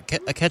with that?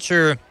 The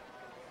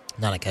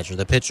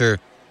pitcher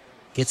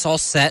gets all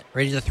set,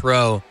 ready to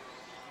throw.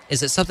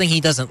 Is it something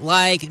he doesn't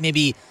like?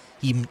 Maybe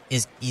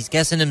he's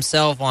guessing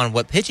himself on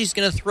what pitch he's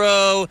going to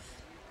throw.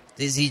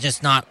 Does he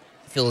just not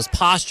feel his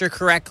posture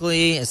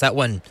correctly? Is that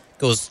one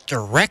goes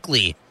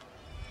directly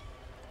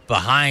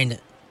behind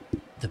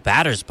the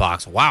batter's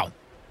box? Wow.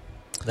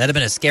 That'd have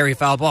been a scary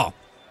foul ball.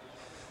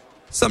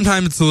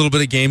 Sometimes it's a little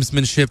bit of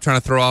gamesmanship,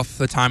 trying to throw off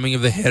the timing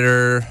of the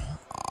hitter,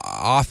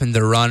 often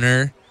the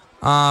runner.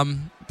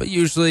 But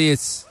usually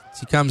it's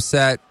you come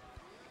set,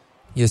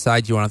 you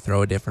decide you want to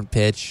throw a different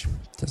pitch.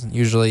 Doesn't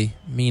usually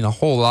mean a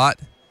whole lot.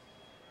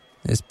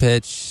 This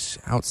pitch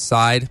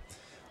outside.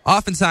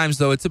 Oftentimes,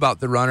 though, it's about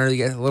the runner. You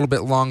get a little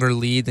bit longer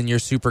lead than you're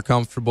super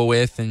comfortable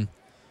with, and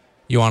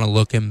you want to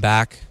look him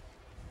back.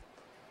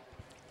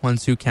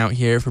 1-2 count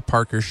here for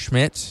Parker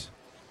Schmidt.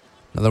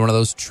 Another one of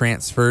those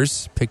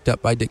transfers picked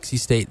up by Dixie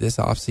State this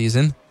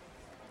offseason.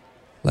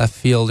 Left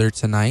fielder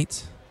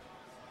tonight.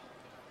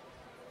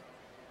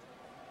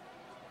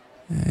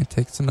 And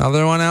takes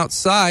another one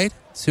outside.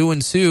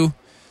 2-2.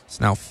 It's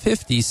now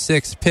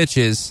 56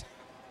 pitches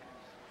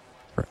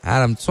for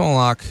Adam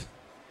Tolnock.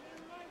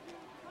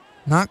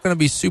 Not going to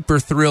be super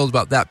thrilled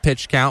about that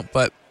pitch count,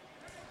 but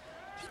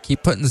if you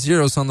keep putting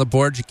zeros on the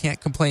board, you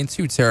can't complain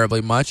too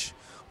terribly much.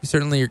 We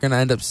certainly are going to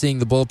end up seeing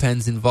the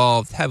bullpens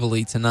involved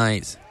heavily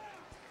tonight.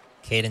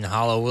 Caden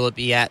Hollow, will it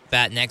be at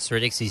bat next for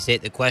Dixie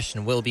State? The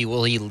question will be,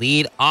 will he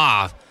lead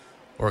off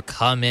or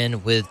come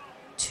in with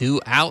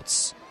 2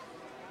 outs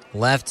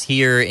left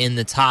here in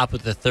the top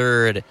of the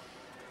third?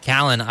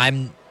 Callan,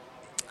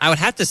 I would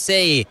have to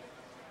say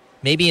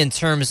maybe in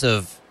terms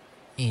of,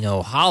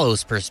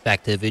 Hollow's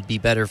perspective, it'd be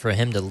better for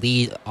him to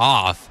lead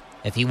off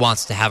if he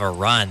wants to have a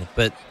run.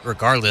 But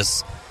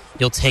regardless,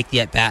 you'll take the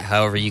at-bat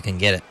however you can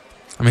get it.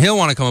 I mean, he'll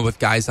want to come up with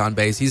guys on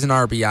base. He's an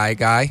RBI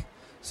guy,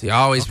 so you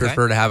always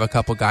prefer to have a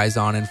couple guys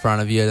on in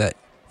front of you that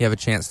you have a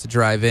chance to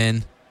drive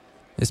in.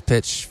 This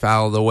pitch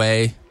fouled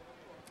away.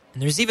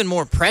 And there's even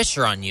more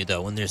pressure on you,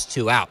 though, when there's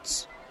 2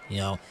 outs.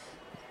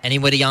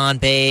 Anybody on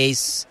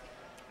base,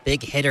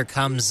 big hitter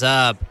comes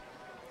up.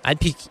 I'd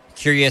be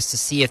curious to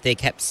see if they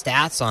kept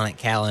stats on it,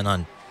 Callan,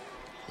 on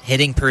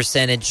hitting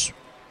percentage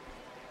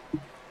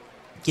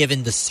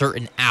given the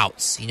certain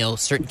outs,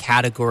 certain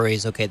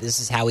categories. Okay, this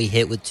is how he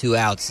hit with 2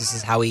 outs. This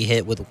is how he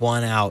hit with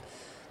 1 out.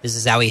 This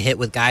is how he hit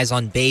with guys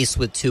on base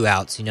with 2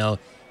 outs.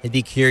 I'd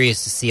be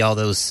curious to see all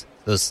those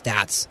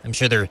stats. I'm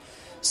sure they're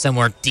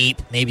somewhere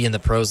deep, maybe in the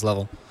pros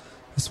level.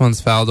 This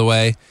one's fouled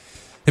away.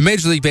 In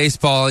Major League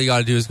Baseball, all you got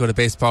to do is go to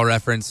Baseball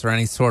Reference or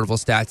any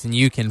sortable stats, and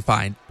you can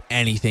find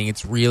anything.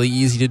 It's really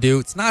easy to do.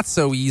 It's not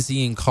so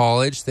easy in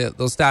college.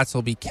 Those stats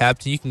will be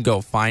kept, and you can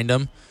go find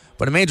them.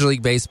 But in Major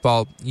League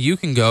Baseball, you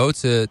can go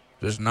to,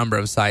 there's a number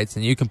of sites,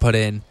 and you can put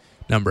in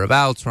number of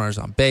outs, runners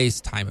on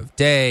base, time of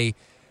day,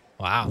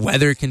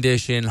 weather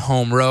condition,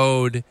 home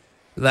road,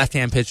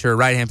 left-hand pitcher,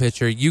 right-hand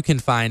pitcher. You can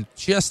find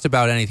just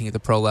about anything at the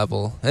pro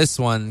level. This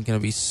one going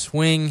to be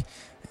swing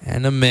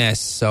and a miss.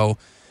 So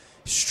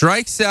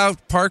strikes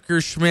out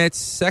Parker Schmidt.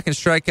 Second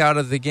strikeout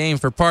of the game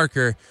for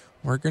Parker.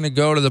 We're going to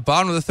go to the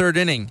bottom of the third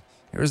inning.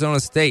 Arizona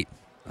State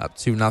up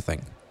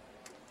 2-0.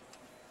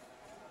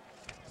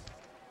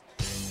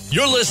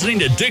 You're listening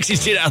to Dixie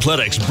State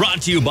Athletics,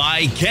 brought to you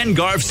by Ken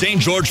Garff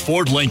St. George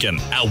Ford Lincoln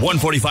at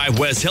 145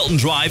 West Hilton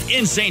Drive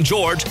in St.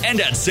 George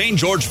and at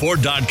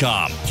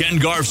stgeorgeford.com. Ken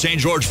Garff St.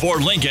 George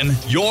Ford Lincoln,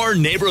 your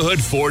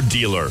neighborhood Ford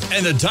dealer,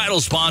 and the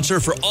title sponsor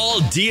for all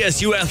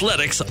DSU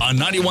athletics on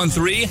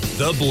 91.3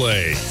 The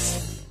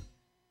Blaze.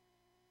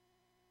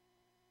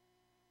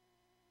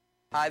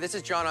 Hi, this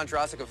is John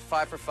Ondrasik of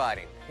Five for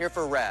Fighting, here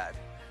for RAD,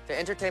 the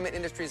entertainment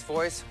industry's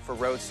voice for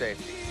road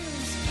safety.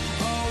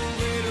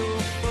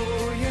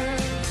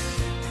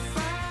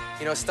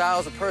 Style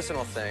is a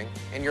personal thing,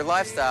 and your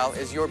lifestyle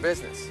is your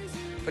business.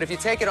 But if you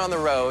take it on the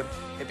road,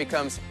 it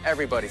becomes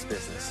everybody's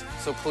business.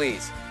 So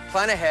please,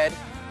 plan ahead,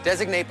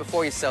 designate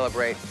before you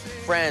celebrate.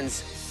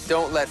 Friends,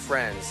 don't let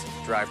friends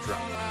drive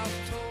drunk.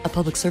 A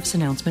public service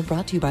announcement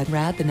brought to you by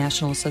RAD, the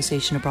National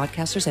Association of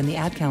Broadcasters, and the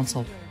Ad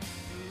Council.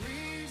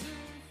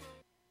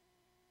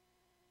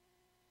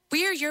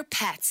 We're your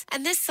pets,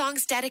 and this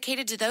song's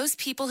dedicated to those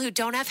people who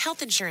don't have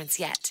health insurance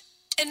yet.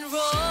 Enroll,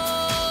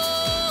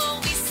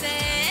 we say.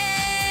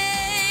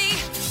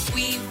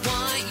 We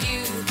want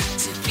you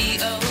to be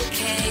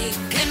okay.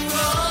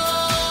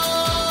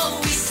 Enroll,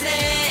 we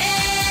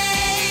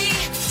say.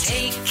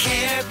 Take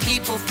care,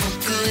 people,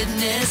 for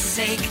goodness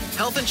sake.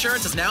 Health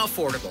insurance is now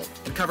affordable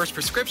and covers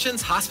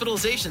prescriptions,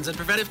 hospitalizations, and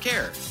preventive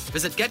care.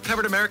 Visit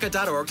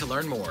getcoveredamerica.org to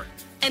learn more.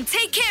 And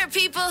take care,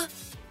 people.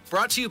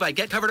 Brought to you by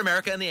Get Covered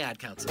America and the Ad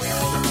Council.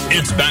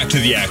 It's back to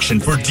the action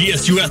for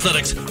DSU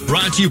Athletics,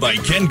 brought to you by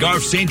Ken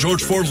Garff St.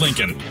 George Ford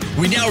Lincoln.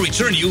 We now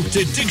return you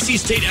to Dixie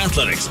State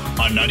Athletics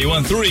on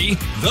 91.3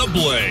 The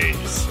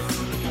Blaze.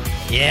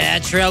 Yeah,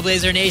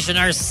 Trailblazer Nation,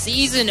 our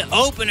season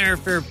opener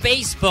for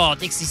baseball.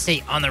 Dixie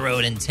State on the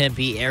road in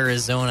Tempe,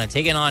 Arizona,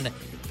 taking on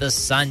the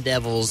Sun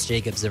Devils.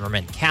 Jacob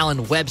Zimmerman,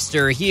 Callan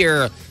Webster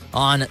here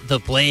on The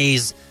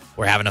Blaze.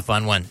 We're having a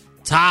fun one.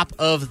 Top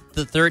of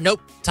the third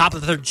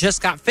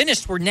just got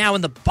finished. We're now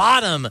in the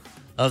bottom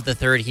of the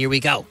third. Here we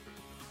go.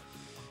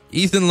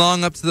 Ethan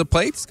Long up to the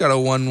plate. He's got a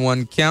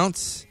 1-1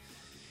 count.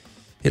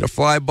 Hit a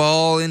fly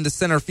ball into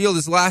center field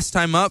his last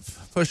time up.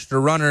 Pushed a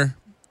runner,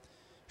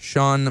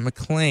 Sean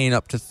McLean,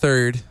 up to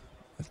third.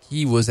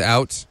 He was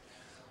out.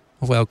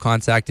 A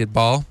well-contacted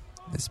ball.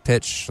 This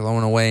pitch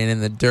thrown away and in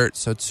the dirt,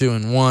 so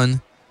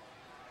 2-1.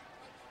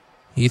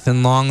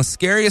 Ethan Long, the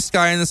scariest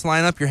guy in this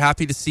lineup. You're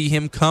happy to see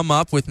him come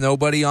up with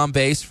nobody on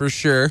base for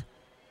sure.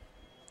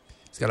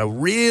 He's got a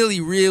really,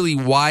 really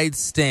wide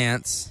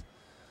stance.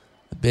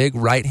 A big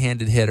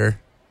right-handed hitter.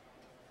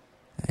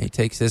 And he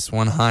takes this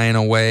one high and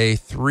away.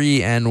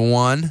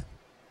 3-1.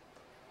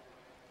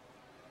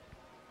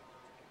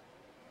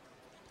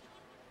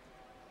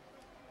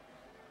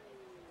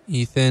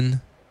 Ethan,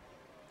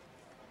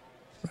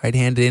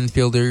 right-handed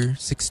infielder,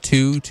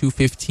 6'2",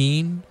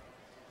 215.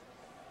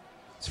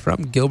 He's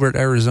from Gilbert,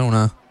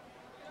 Arizona.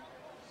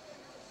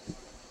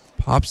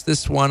 Pops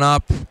this one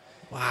up.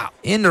 Wow.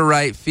 Into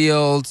right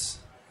field.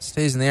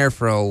 Stays in the air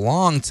for a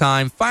long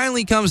time.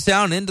 Finally comes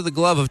down into the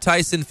glove of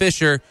Tyson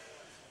Fisher.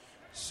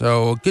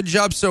 So good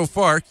job so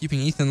far, keeping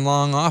Ethan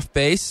Long off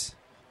base.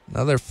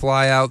 Another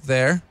fly out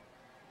there.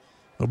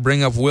 He'll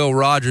bring up Will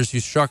Rogers,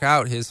 who struck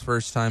out his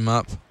first time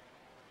up.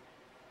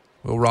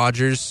 Will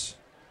Rogers,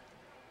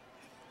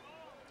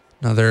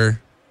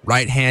 another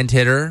right-hand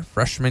hitter,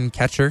 freshman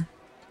catcher.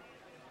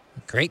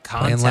 Great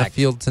contact. Playing left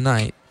field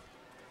tonight.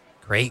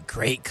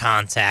 Great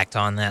contact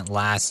on that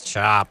last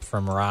chop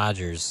from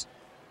Rogers.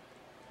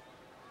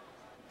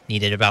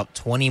 Needed about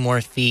 20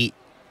 more feet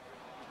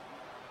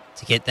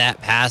to get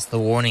that past the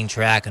warning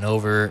track and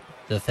over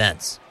the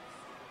fence.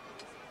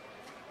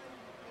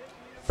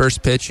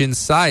 First pitch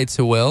inside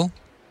to Will.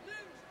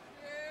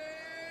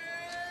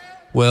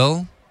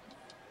 Will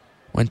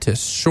went to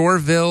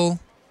Shoreville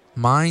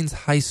Mines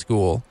High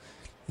School.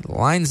 He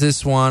lines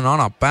this one on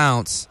a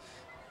bounce.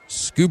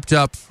 Scooped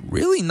up.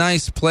 Really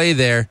nice play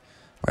there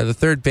by the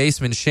third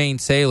baseman, Shane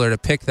Taylor, to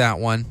pick that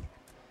one.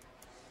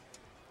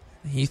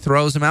 He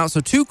throws him out. So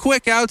 2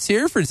 quick outs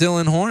here for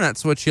Dylan Horn.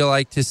 That's what you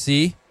like to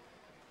see.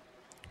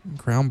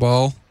 Ground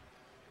ball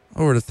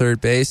over to third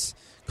base.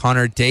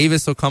 Connor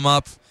Davis will come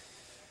up.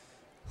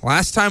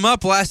 Last time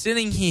up, last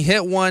inning, he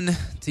hit one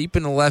deep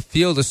in the left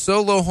field. A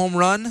solo home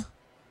run.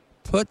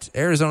 Put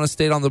Arizona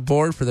State on the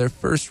board for their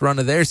first run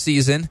of their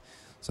season.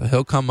 So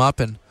he'll come up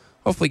and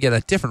hopefully get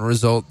a different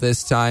result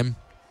this time.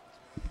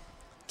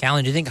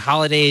 Callan, do you think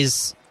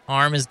Holiday's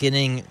arm is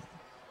getting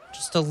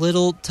just a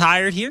little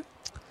tired here?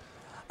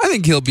 I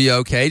think he'll be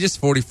okay. Just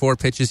 44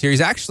 pitches here.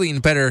 He's actually in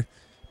better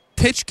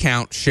pitch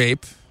count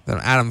shape than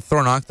Adam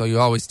Thornock, though you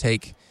always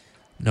take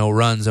no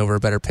runs over a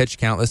better pitch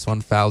count. This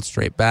one fouled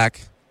straight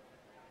back.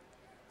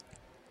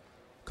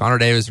 Connor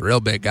Davis, a real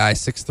big guy,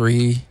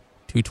 6'3",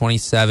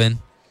 227.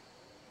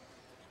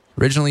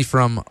 Originally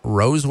from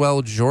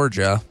Roswell,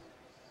 Georgia.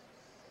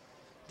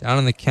 Down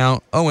in the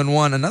count,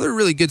 0-1. Another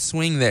really good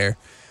swing there.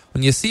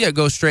 When you see it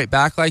go straight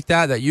back like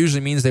that, that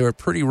usually means they were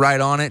pretty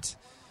right on it.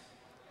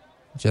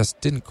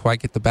 Just didn't quite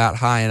get the bat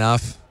high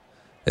enough.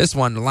 This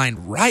one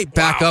lined right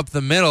back up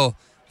the middle.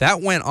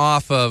 That went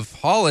off of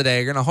Holiday.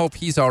 You're going to hope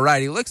he's all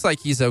right. He looks like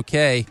he's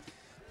okay.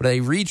 But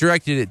they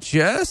redirected it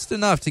just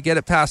enough to get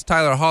it past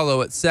Tyler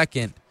Hollow at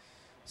second.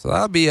 So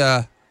that'll be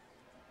a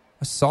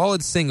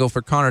solid single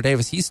for Connor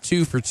Davis. He's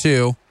 2 for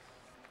 2.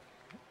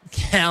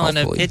 Callan,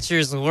 a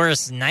pitcher's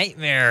worst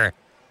nightmare.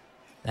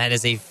 That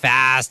is a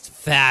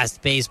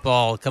fast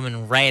baseball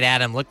coming right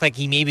at him. Looked like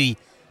he maybe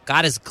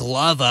got his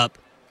glove up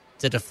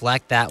to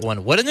deflect that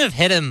one. Wouldn't have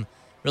hit him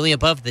really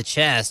above the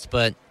chest,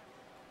 but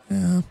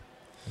yeah,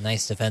 a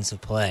nice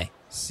defensive play.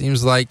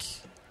 Seems like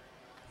he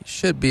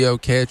should be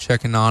okay at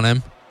checking on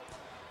him,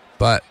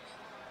 but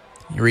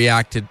he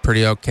reacted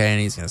pretty okay,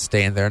 and he's going to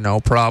stay in there, no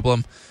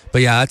problem.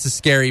 But yeah, that's a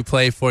scary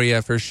play for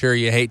you for sure.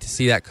 You hate to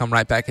see that come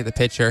right back at the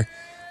pitcher.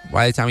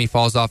 By the time he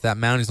falls off that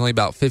mound, he's only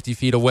about 50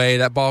 feet away.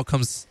 That ball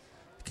can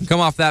come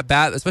off that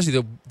bat,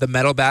 especially the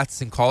metal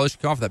bats in college,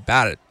 can come off that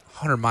bat at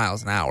 100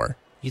 miles an hour.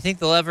 You think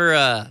they'll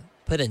ever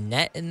put a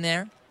net in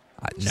there?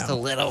 Just No. a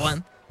little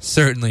one?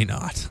 Certainly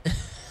not.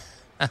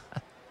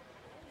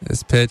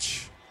 This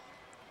pitch,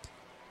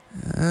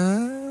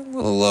 a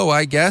little low,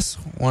 I guess.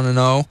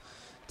 1-0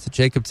 to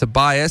Jacob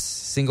Tobias.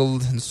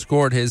 Singled and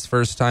scored his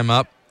first time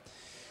up.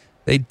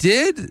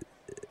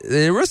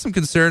 There was some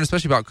concern,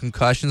 especially about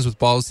concussions with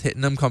balls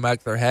hitting them, come back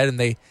to their head, and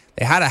they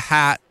had a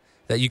hat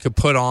that you could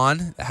put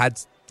on that had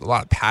a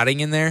lot of padding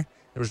in there.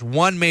 There was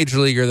one major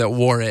leaguer that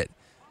wore it.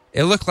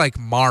 It looked like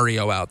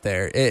Mario out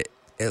there. It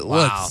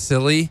looked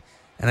silly,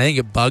 and I think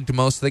it bugged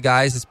most of the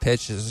guys. His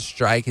pitch is a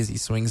strike as he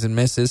swings and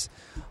misses.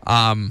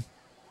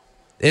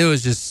 It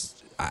was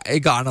just, it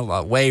got in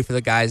a way for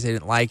the guys. They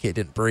didn't like it,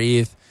 didn't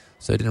breathe,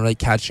 so it didn't really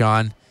catch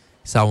on.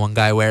 Saw one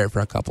guy wear it for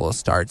a couple of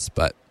starts,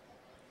 but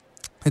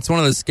it's one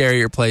of the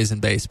scarier plays in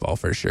baseball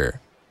for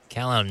sure.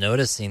 Cal, I'm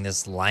noticing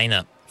this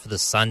lineup for the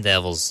Sun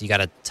Devils. You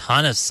got a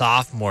ton of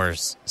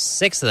sophomores,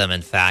 6 of them,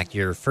 in fact.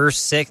 Your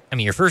first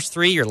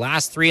 3, your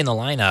last 3 in the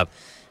lineup,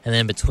 and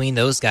then between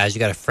those guys, you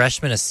got a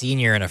freshman, a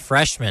senior, and a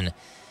freshman.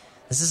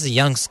 This is a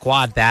young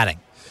squad batting.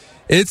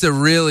 It's a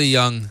really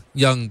young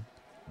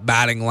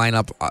batting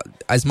lineup.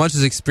 As much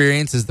as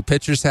experience as the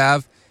pitchers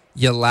have,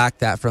 you lack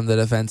that from the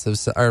offensive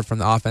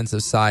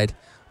side.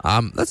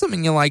 That's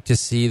something you like to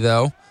see,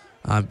 though.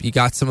 You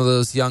got some of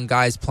those young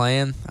guys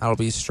playing. That'll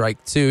be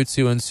strike 2,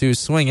 2-2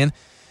 swinging.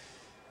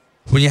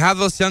 When you have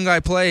those young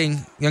guys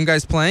playing,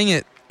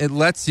 it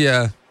lets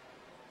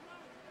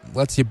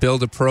you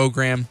build a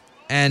program.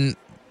 And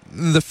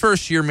the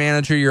first year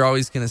manager, you're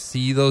always going to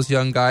see those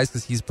young guys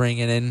because he's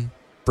bringing in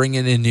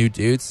new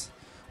dudes.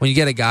 When you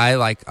get a guy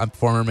like a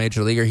former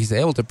major leaguer, he's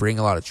able to bring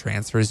a lot of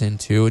transfers in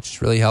too, which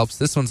really helps.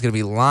 This one's going to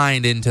be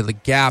lined into the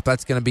gap.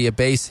 That's going to be a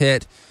base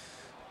hit.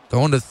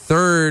 Going to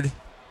third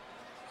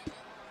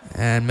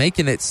and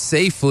making it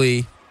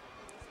safely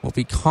will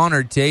be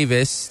Connor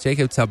Davis.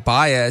 Jacob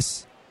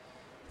Tobias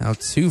now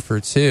 2 for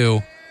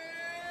 2.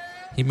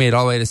 He made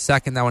all the way to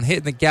second. That one hit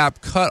in the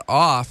gap, cut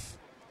off,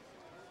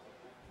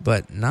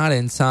 but not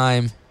in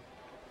time.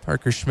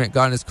 Parker Schmidt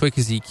got in as quick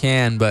as he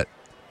can, but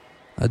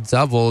a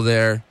double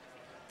there.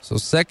 So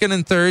second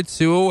and third,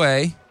 2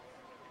 away.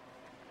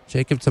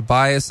 Jacob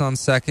Tobias on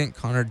second,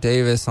 Connor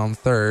Davis on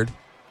third.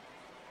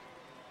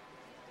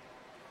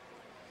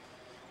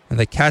 And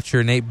the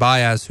catcher, Nate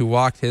Baez, who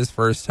walked his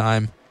first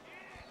time,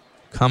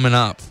 coming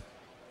up.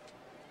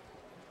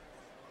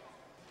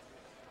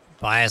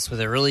 Baez with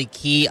a really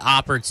key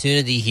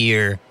opportunity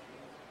here.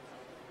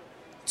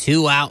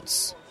 2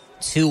 outs,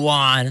 2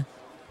 on.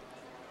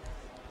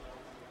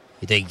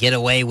 They get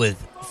away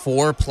with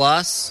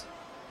 4+,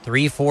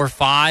 3, 4,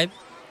 5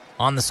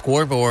 on the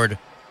scoreboard,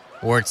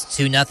 or it's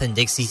 2-0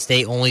 Dixie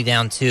State, only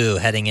down 2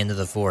 heading into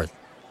the 4th.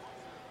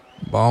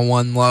 Ball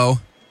 1 low.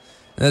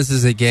 This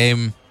is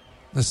a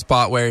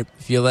spot where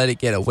if you let it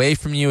get away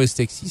from you as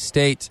Dixie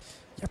State,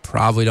 you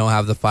probably don't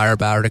have the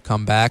firepower to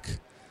come back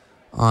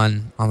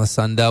on the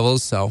Sun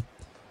Devils. So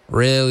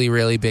really,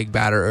 really big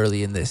batter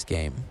early in this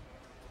game.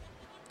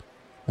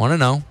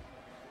 1-0.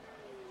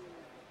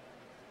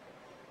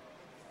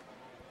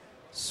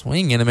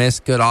 Swing and a miss.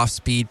 Good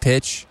off-speed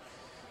pitch.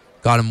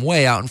 Got him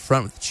way out in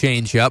front with the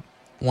changeup.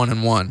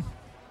 1-1.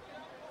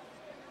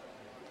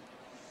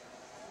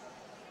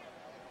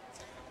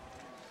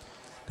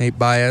 Nate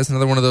Baez,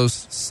 another one of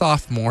those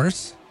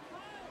sophomores.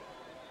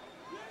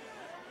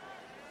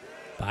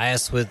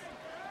 Baez with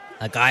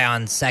a guy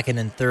on second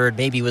and third.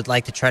 Maybe would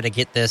like to try to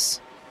get this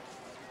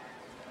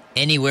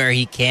anywhere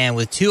he can.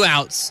 With 2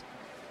 outs,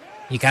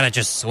 you got to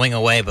just swing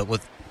away. But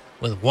with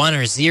 1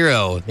 or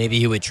 0, maybe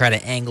he would try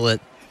to angle it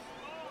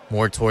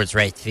more towards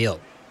right field.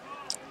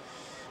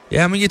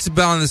 Yeah, when you get to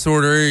bat in this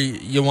order,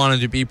 you want him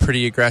to be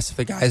pretty aggressive.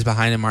 The guys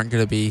behind him aren't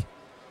going to be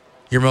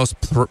your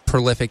most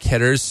prolific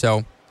hitters,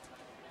 so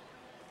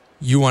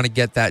you want to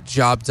get that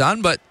job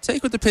done, but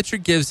take what the pitcher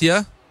gives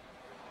you.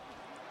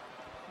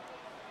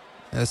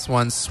 This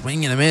one,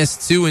 swing and a miss,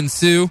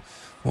 2-2.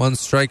 1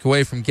 strike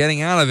away from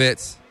getting out of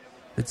it.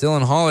 For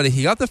Dylan Holiday,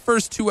 he got the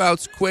first 2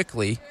 outs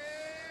quickly.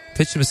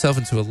 Pitched himself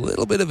into a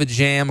little bit of a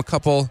jam, a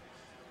couple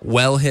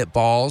well-hit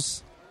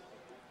balls.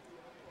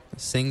 A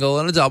single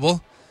and a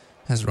double.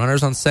 Has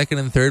runners on second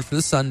and third for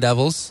the Sun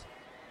Devils.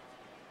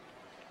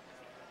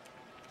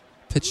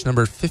 Pitch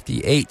number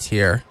 58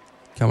 here,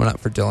 coming up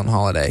for Dylan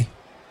Holiday.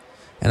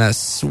 And a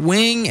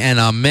swing and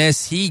a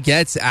miss. He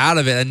gets out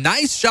of it. A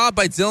nice job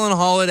by Dylan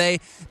Holiday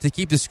to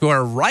keep the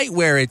score right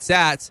where it's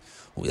at.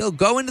 We'll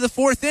go into the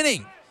 4th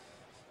inning.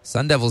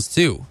 Sun Devils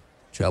 2,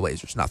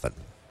 Trailblazers nothing.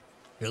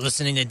 You're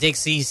listening to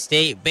Dixie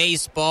State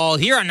Baseball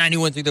here on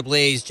 91.3 The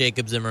Blaze.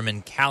 Jacob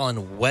Zimmerman,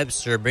 Callan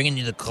Webster bringing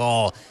you the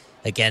call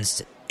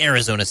against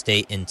Arizona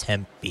State in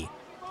Tempe.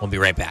 We'll be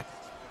right back.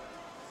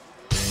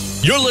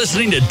 You're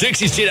listening to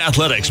Dixie State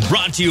Athletics,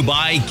 brought to you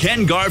by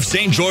Ken Garff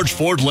St. George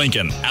Ford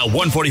Lincoln at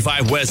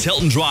 145 West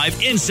Hilton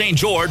Drive in St.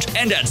 George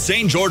and at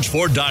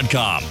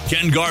stgeorgeford.com.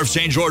 Ken Garff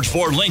St. George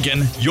Ford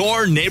Lincoln,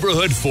 your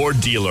neighborhood Ford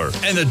dealer,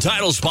 and the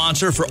title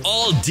sponsor for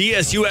all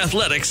DSU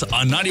athletics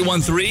on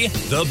 91.3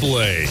 The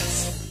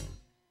Blaze.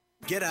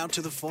 Get out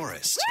to the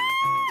forest.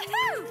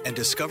 Woo-hoo! and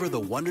discover the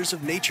wonders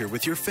of nature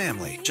with your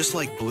family, just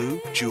like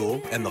Blue,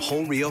 Jewel, and the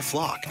whole Rio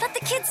flock. Let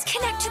the kids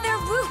connect to their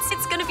roots.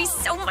 It's going to be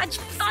so much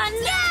fun.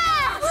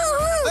 Yeah!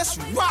 Woo-hoo! Let's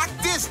rock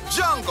this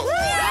jungle.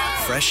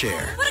 Yeah! Fresh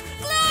air. What a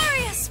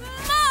glorious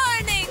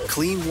morning.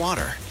 Clean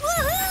water.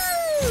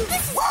 Woohoo!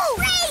 This is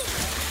great!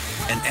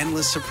 And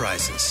endless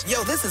surprises.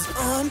 Yo, this is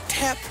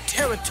untapped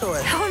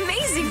territory. How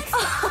amazing.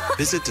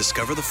 Visit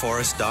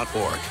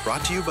discovertheforest.org.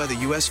 Brought to you by the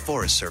U.S.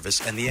 Forest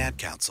Service and the Ad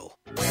Council.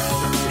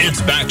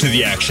 It's back to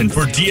the action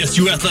for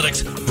DSU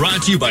Athletics,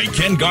 brought to you by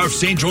Ken Garff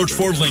St. George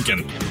Ford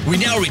Lincoln. We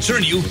now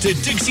return you to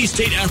Dixie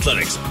State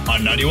Athletics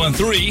on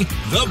 91.3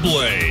 The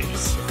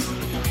Blaze.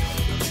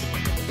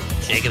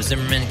 Jacob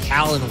Zimmerman,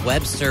 Callan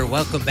Webster,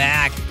 welcome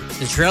back.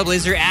 The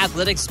Trailblazer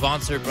Athletics,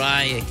 sponsored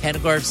by Ken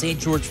Garff St.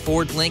 George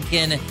Ford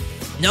Lincoln.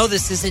 No,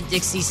 this isn't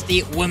Dixie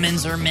State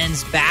women's or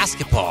men's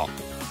basketball.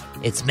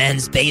 It's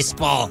men's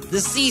baseball, the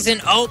season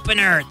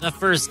opener, the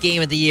first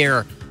game of the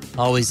year.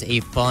 Always a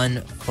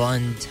fun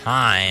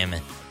time.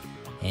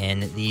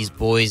 And these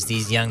boys,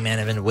 these young men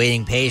have been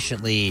waiting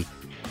patiently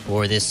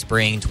for this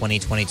spring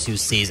 2022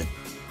 season.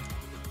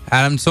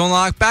 Adam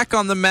Solnock back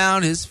on the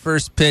mound. His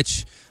first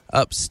pitch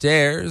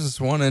upstairs,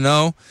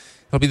 1-0.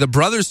 It'll be the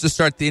brothers to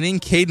start the inning.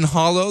 Caden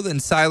Hollow, then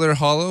Siler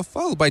Hollow,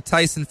 followed by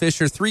Tyson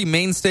Fisher. Three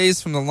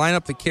mainstays from the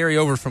lineup that carry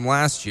over from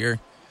last year.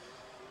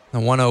 The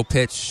 1-0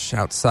 pitch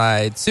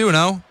outside.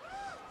 2-0.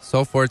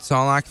 So for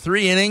Solnock,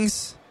 3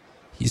 innings.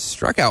 He's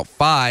struck out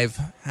 5,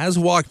 has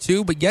walked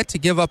 2, but yet to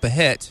give up a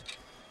hit.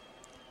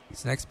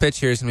 His next pitch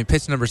here is going to be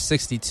pitch number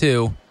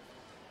 62.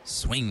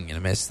 Swing and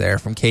a miss there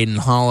from Caden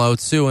Hollow,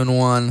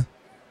 2-1.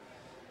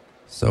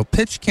 So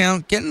pitch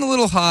count getting a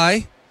little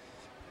high,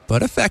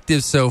 but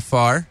effective so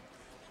far.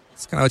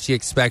 It's kind of what you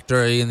expect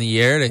early in the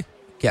year to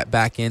get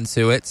back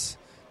into it.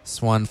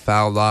 This one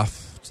fouled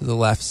off to the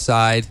left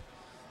side.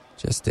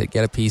 Just did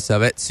get a piece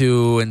of it.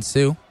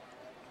 2-2.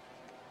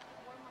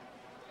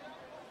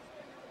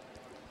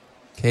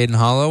 Caden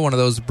Hollow, one of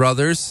those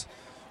brothers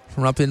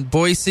from up in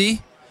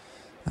Boise.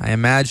 I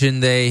imagine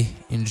they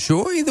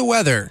enjoy the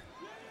weather.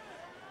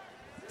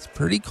 It's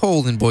pretty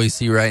cold in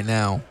Boise right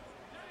now.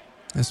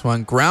 This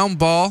one, ground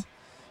ball,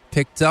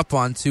 picked up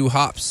on 2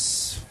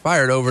 hops,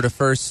 fired over to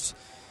first.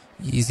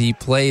 Easy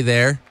play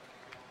there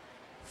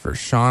for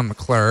Sean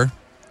McClure.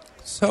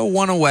 So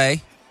 1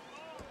 away.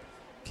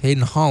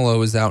 Caden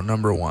Hollow is out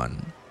number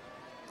 1.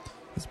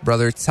 His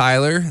brother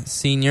Tyler,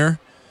 senior,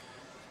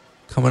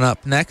 coming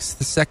up next,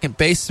 the second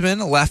baseman,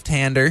 a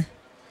left-hander.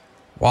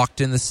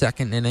 Walked in the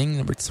second inning,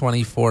 number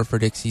 24 for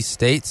Dixie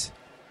State.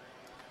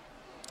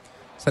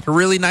 He's had a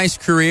really nice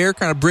career,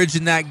 kind of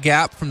bridging that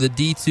gap from the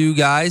D2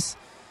 guys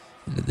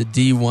into the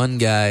D1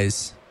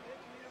 guys.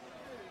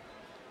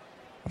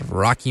 Out of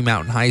Rocky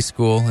Mountain High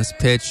School, this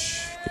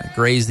pitch gonna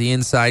graze the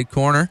inside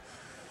corner.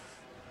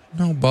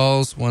 No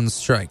balls, 1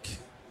 strike.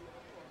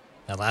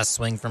 That last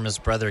swing from his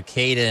brother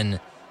Caden,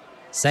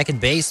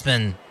 second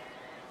baseman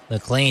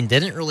McLean,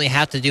 didn't really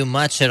have to do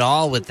much at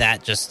all with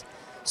that, just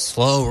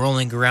slow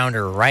rolling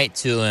grounder right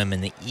to him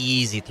and the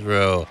easy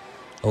throw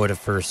over to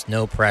first.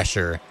 No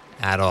pressure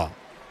at all.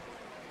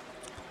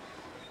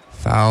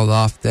 Fouled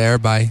off there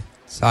by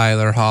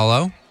Siler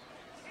Hollow.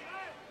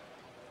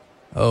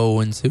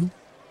 0-2.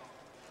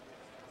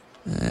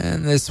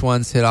 And this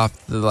one's hit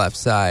off to the left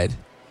side.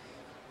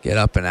 Get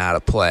up and out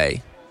of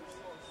play.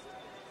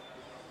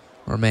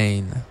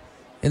 Remain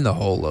in the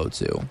hole,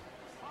 0-2.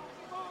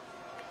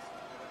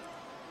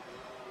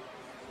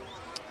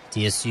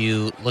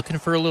 DSU looking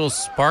for a little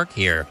spark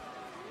here.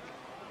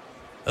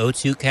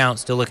 0-2 count,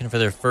 still looking for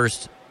their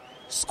first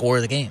score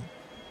of the game.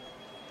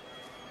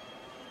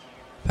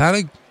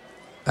 I've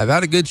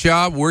had a good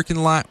job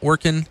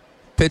working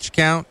pitch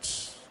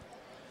count.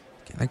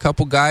 Getting a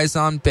couple guys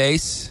on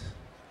base.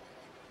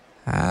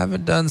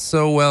 Haven't done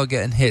so well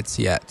getting hits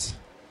yet.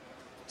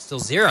 Still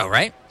 0,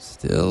 right?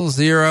 Still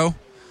 0.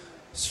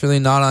 It's really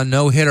not on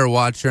no-hitter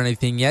watch or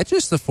anything yet.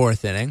 Just the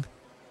 4th inning.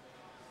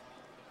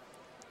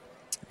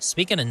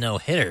 Speaking of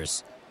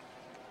no-hitters,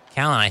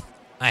 Callan,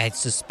 I had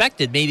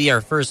suspected maybe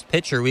our first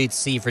pitcher we'd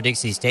see for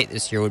Dixie State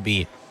this year would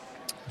be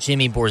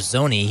Jimmy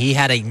Borzoni. He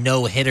had a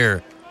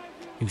no-hitter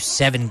through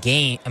 7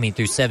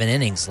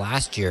 innings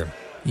last year.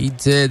 He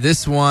did.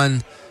 This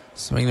one,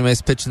 swing and a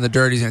miss, pitch in the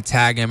dirt. He's going to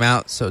tag him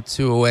out, so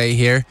 2 away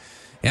here.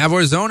 Yeah,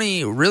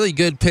 Borzoni, really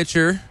good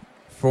pitcher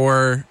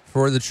for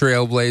the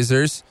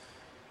Trailblazers.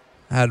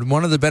 Had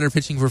one of the better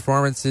pitching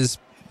performances,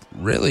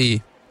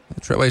 really, the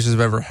Trailblazers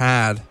have ever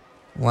had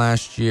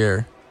last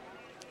year.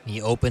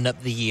 He opened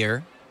up the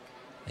year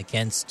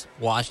against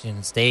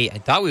Washington State. I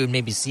thought we would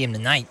maybe see him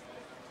tonight.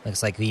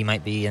 Looks like he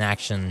might be in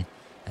action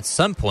at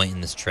some point in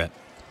this trip.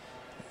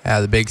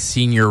 The big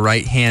senior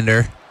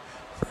right-hander.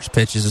 First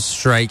pitch is a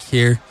strike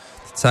here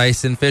to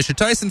Tyson Fisher.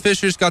 Tyson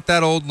Fisher's got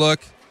that old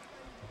look.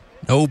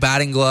 No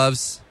batting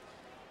gloves.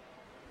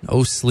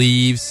 No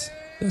sleeves.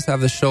 Does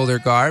have the shoulder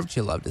guard, but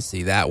you love to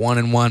see that.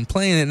 1-1.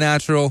 Playing it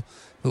natural.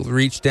 He'll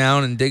reach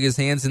down and dig his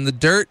hands in the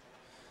dirt.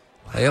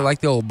 Play it like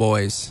the old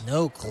boys.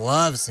 No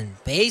gloves in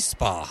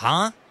baseball,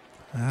 huh?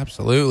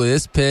 Absolutely.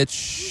 This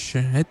pitch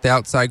hit the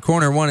outside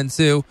corner,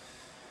 1-2.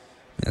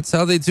 That's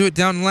how they do it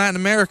down in Latin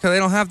America. They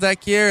don't have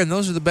that gear, and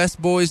those are the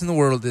best boys in the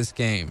world this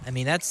game. I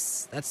mean,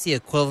 that's the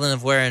equivalent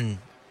of wearing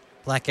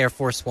black Air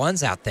Force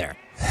Ones out there.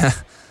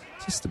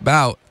 Just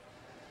about.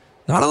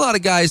 Not a lot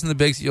of guys in the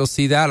bigs you'll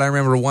see that. I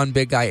remember one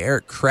big guy,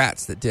 Eric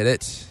Kratz, that did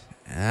it.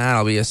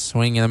 That'll be a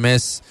swing and a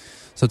miss.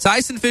 So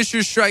Tyson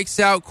Fisher strikes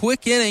out.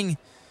 Quick inning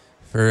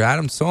for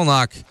Adam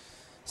Solnock.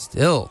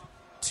 Still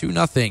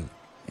 2-0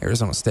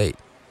 Arizona State.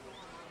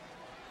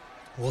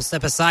 We'll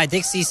step aside.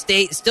 Dixie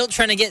State still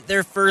trying to get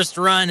their first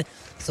run.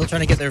 Still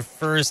trying to get their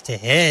first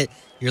hit.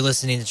 You're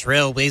listening to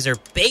Trailblazer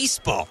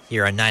Baseball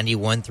here on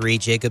 91.3.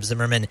 Jacob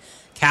Zimmerman,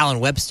 Callan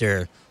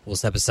Webster. We'll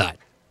step aside.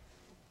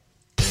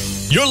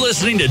 You're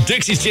listening to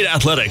Dixie State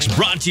Athletics,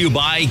 brought to you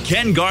by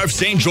Ken Garff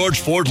St.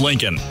 George Ford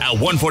Lincoln at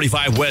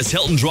 145 West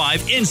Hilton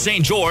Drive in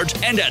St. George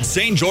and at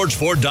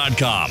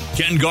stgeorgeford.com.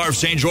 Ken Garff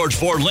St. George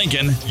Ford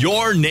Lincoln,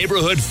 your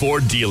neighborhood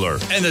Ford dealer,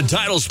 and the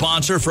title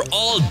sponsor for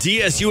all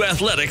DSU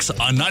athletics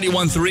on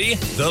 91.3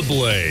 The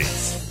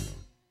Blaze.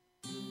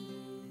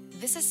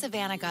 This is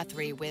Savannah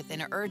Guthrie with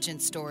an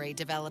urgent story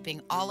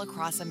developing all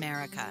across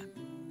America.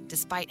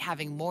 Despite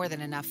having more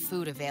than enough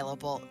food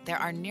available, there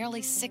are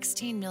nearly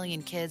 16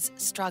 million kids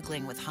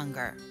struggling with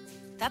hunger.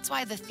 That's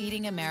why the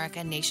Feeding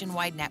America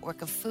nationwide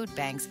network of food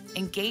banks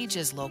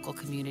engages local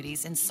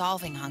communities in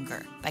solving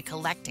hunger by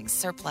collecting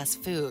surplus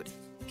food,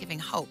 giving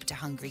hope to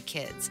hungry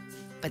kids.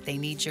 But they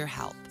need your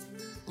help.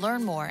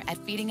 Learn more at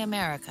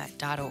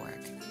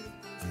feedingamerica.org.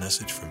 A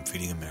message from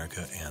Feeding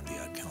America and the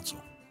Ad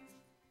Council.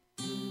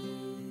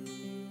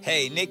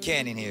 Hey, Nick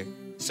Cannon here.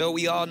 So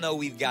we all know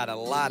we've got a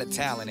lot of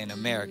talent in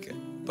America.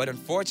 But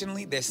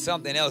unfortunately, there's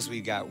something else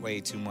we've got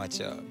way too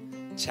much of.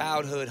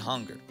 Childhood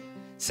hunger.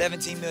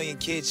 17 million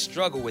kids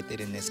struggle with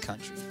it in this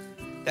country.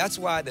 That's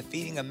why the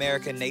Feeding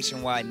America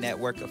nationwide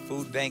network of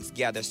food banks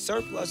gather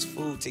surplus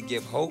food to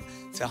give hope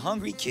to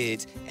hungry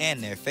kids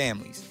and their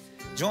families.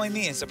 Join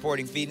me in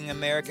supporting Feeding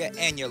America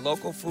and your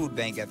local food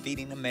bank at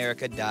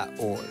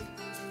feedingamerica.org.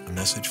 A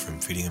message from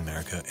Feeding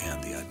America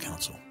and the Ad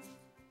Council.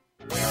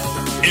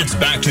 It's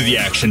back to the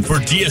action for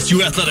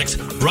DSU Athletics,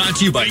 brought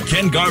to you by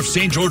Ken Garff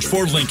St. George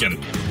Ford Lincoln.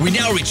 We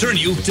now return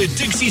you to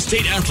Dixie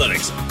State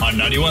Athletics on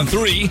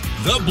 91.3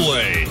 The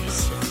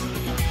Blaze.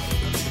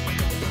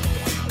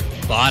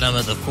 Bottom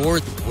of the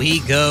fourth, we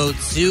go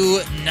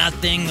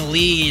 2-0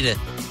 lead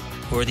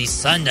for the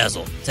Sun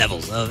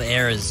Devils of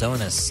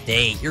Arizona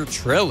State. Your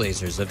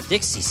Trailblazers of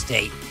Dixie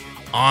State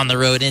on the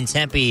road in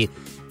Tempe,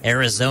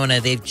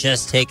 Arizona. They've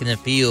just taken the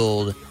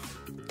field,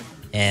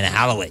 and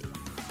Holloway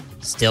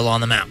still on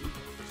the mound.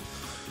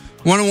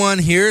 1-1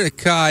 here to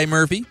Kai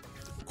Murphy.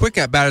 Quick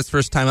at bat his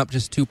first time up,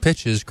 just 2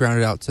 pitches,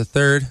 grounded out to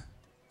third.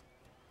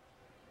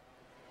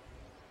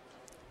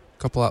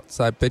 Couple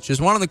outside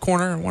pitches, one in the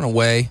corner, one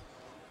away.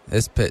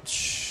 This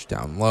pitch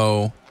down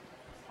low.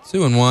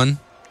 2-1.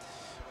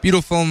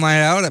 Beautiful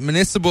night out at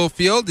Municipal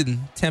Field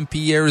in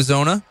Tempe,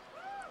 Arizona.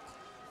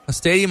 A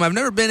stadium, I've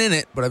never been in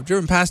it, but I've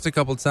driven past a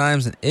couple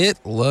times, and it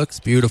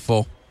looks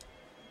beautiful.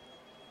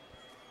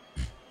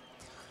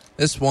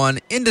 This one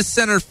into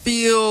center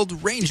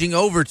field, ranging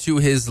over to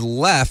his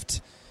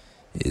left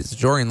is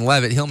Jordan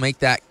Levitt. He'll make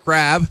that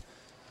grab.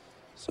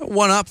 So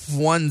 1 up,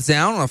 1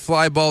 down on a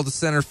fly ball to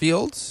center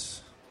field.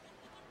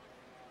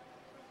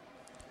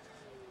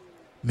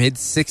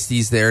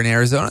 Mid-60s there in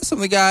Arizona. Some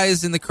of the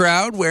guys in the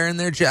crowd wearing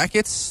their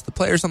jackets. The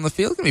players on the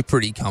field can be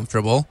pretty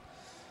comfortable.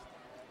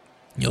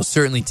 You'll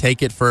certainly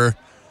take it for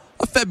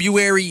a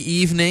February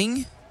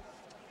evening.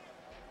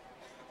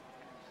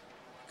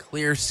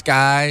 Clear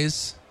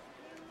skies.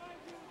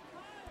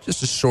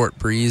 Just a short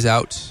breeze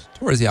out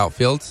towards the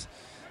outfield.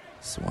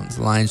 This one's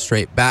lined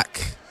straight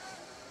back.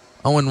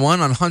 0-1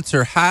 on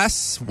Hunter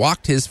Haas.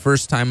 Walked his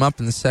first time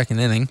up in the second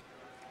inning.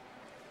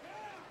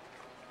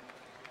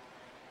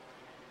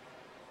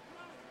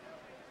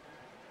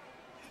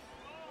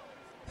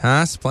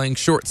 Haas playing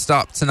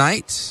shortstop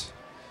tonight.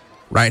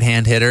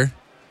 Right-hand hitter.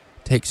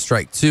 Takes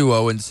strike 2,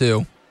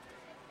 0-2.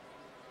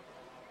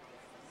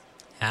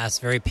 Haas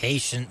very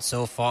patient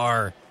so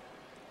far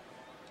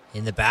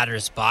in the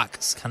batter's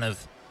box. Kind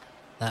of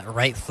that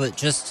right foot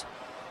just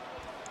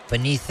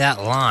beneath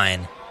that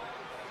line.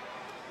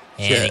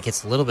 And it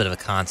gets a little bit of a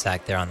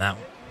contact there on that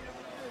one.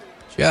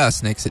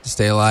 Just makes it to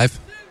stay alive.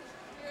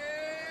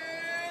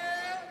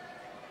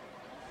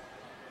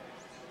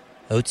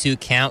 0-2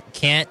 count.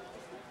 Can't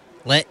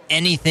let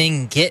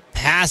anything get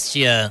past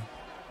you,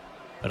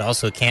 but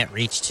also can't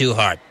reach too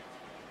hard.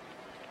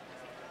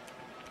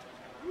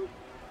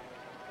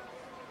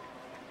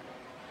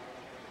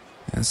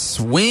 A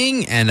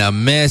swing and a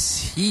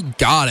miss. He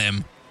got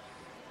him.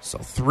 So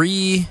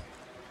 3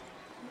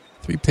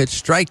 pitch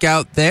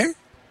strikeout there.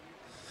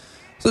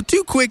 So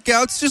 2 quick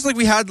outs, just like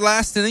we had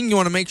last inning. You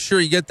want to make sure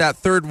you get that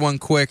third one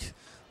quick.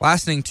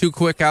 Last inning, 2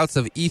 quick outs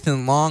of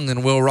Ethan Long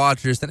and Will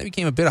Rogers. Then it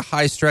became a bit of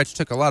high stretch,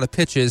 took a lot of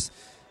pitches.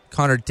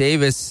 Connor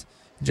Davis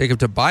and Jacob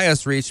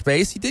Tobias reached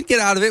base. He did get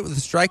out of it with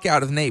a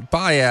strikeout of Nate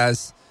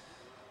Baez,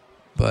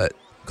 but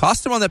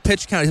cost him on that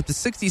pitch count. He's up to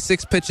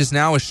 66 pitches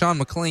now with Sean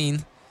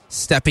McLean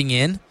stepping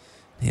in.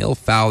 He'll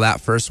foul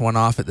that first one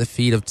off at the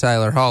feet of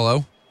Tyler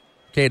Hollow.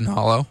 Caden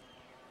Hollow.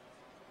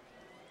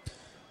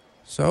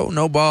 So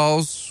no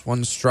balls,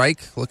 1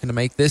 strike. Looking to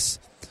make this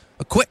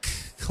a quick,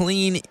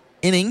 clean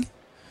inning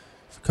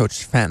for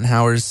Coach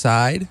Fantenhauer's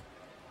side.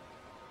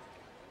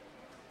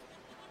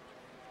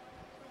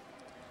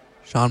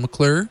 Sean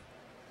McClure,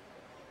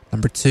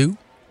 number 2.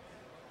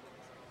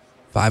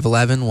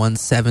 5'11",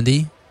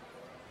 170.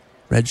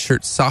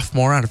 Redshirt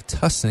sophomore out of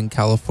Tustin,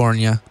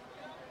 California.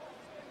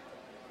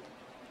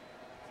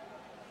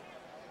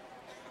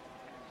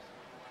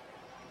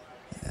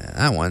 Yeah,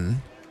 that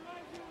one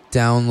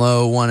down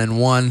low, 1-1.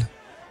 Kind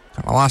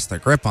of lost their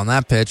grip on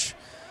that pitch.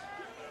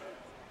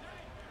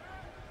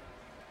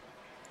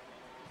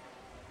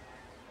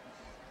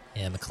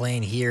 Yeah,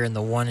 McLean here in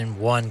the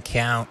 1-1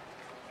 count.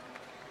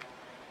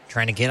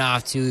 Trying to get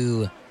off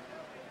to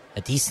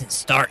a decent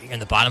start here in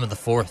the bottom of the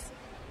 4th.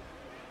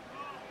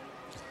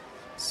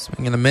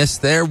 Swing and a miss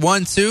there.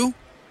 1-2.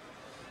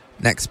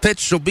 Next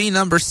pitch will be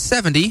number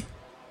 70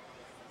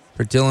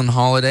 for Dylan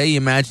Holiday. You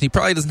imagine he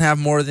probably doesn't have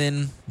more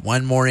than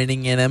one more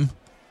inning in him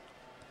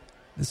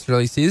this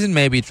early season.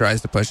 Maybe he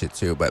tries to push it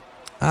too, but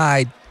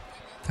I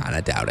kind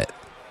of doubt it.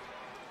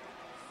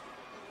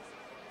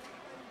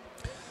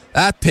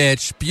 That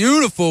pitch,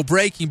 beautiful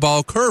breaking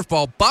ball,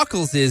 curveball,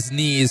 buckles his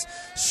knees.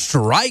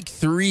 Strike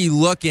 3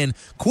 looking.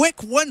 Quick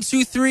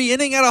 1-2-3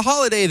 inning out of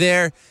Holiday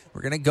there.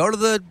 We're going to go to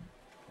the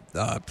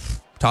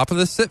top of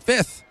the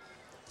 5th.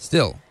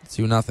 Still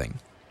 2-0.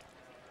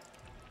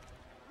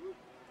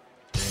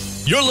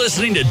 You're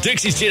listening to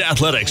Dixie State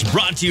Athletics,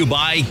 brought to you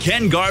by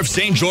Ken Garff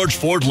St. George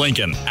Ford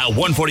Lincoln at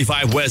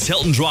 145 West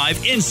Hilton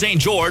Drive in St.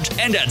 George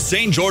and at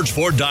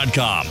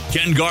stgeorgeford.com.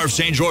 Ken Garff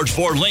St. George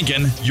Ford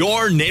Lincoln,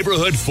 your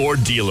neighborhood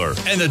Ford dealer,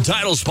 and the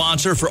title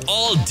sponsor for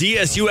all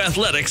DSU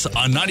athletics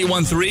on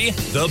 91.3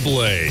 The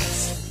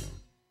Blaze.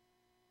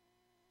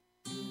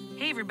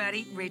 Hey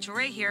everybody, Rachel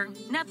Ray here.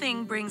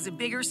 Nothing brings a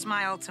bigger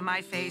smile to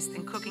my face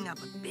than cooking up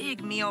a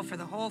big meal for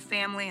the whole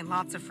family and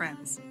lots of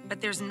friends. But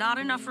there's not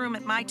enough room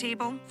at my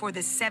table for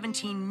the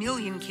 17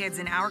 million kids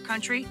in our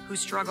country who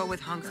struggle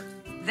with hunger.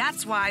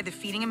 That's why the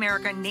Feeding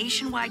America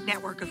nationwide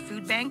network of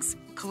food banks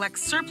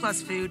collects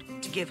surplus food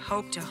to give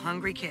hope to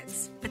hungry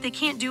kids. But they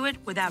can't do it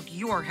without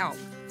your help.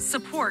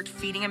 Support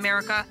Feeding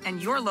America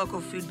and your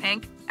local food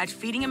bank at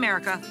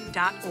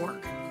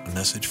feedingamerica.org. A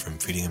message from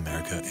Feeding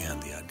America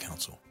and the Ad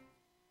Council.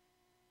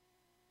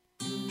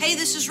 Hey,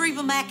 this is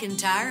Reba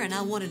McIntyre, and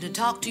I wanted to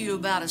talk to you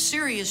about a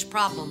serious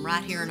problem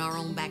right here in our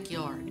own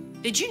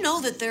backyard. Did you know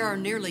that there are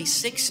nearly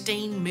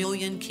 16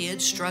 million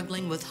kids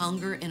struggling with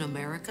hunger in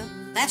America?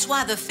 That's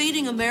why the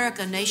Feeding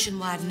America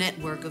nationwide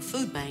network of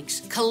food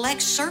banks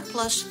collects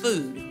surplus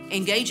food,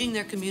 engaging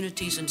their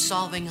communities in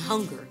solving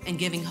hunger and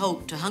giving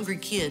hope to hungry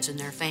kids and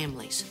their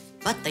families.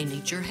 But they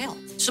need your help.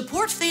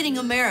 Support Feeding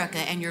America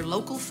and your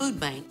local food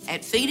bank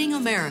at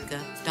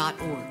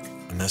feedingamerica.org.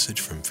 A message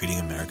from Feeding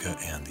America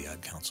and the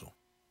Ad Council.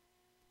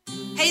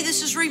 Hey,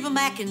 this is Reba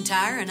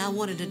McIntyre, and I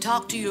wanted to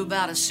talk to you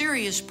about a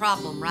serious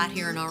problem right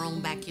here in our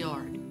own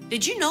backyard.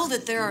 Did you know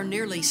that there are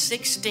nearly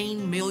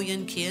 16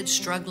 million kids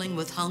struggling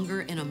with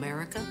hunger in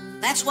America?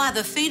 That's why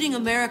the Feeding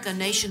America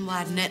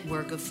nationwide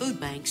network of food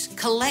banks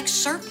collects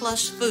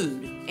surplus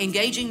food,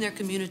 engaging their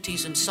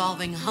communities in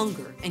solving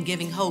hunger and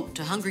giving hope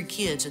to hungry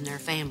kids and their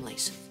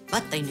families.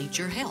 But they need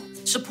your help.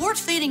 Support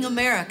Feeding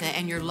America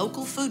and your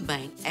local food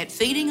bank at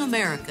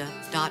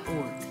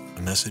feedingamerica.org.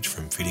 A message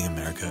from Feeding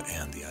America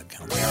and the Ad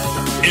Council.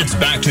 It's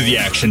back to the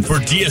action for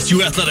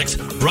DSU Athletics,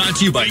 brought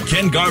to you by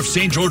Ken Garff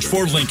St. George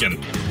Ford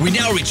Lincoln. We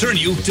now return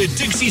you to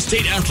Dixie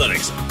State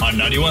Athletics on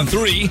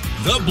 91.3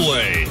 The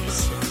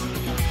Blaze.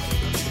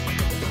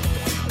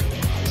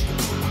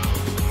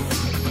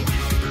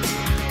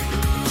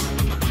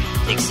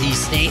 Dixie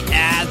State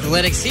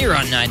Athletics here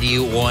on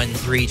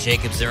 91.3.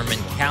 Jacob Zimmerman,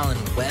 Callan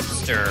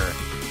Webster,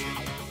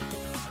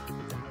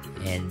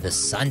 and the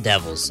Sun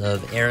Devils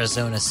of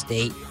Arizona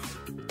State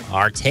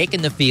are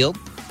taking the field,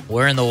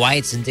 wearing the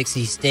whites in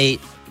Dixie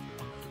State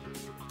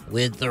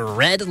with the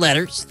red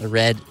letters, the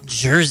red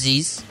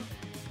jerseys.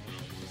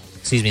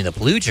 Excuse me, the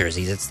blue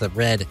jerseys. It's the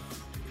red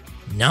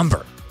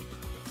number.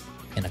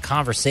 And a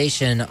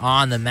conversation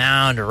on the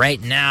mound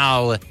right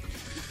now. You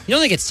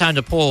don't think it's time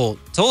to pull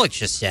Tolik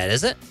just yet,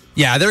 is it?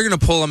 Yeah, they're going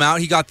to pull him out.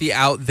 He got the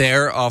out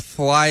there. A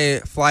fly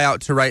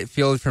out to right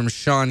field from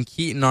Sean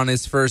Keaton on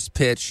his first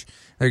pitch.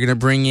 They're going to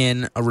bring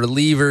in a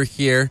reliever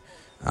here.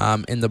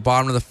 In the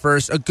bottom of the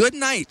first. A good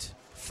night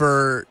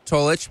for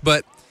Tolich,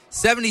 but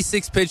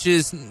 76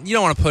 pitches, you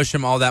don't want to push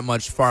him all that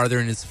much farther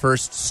in his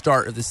first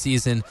start of the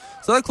season.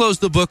 So that closed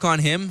the book on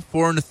him.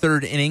 4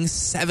 1/3 innings,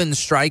 7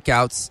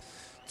 strikeouts,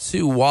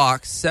 2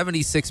 walks,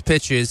 76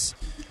 pitches.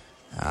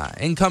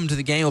 Income to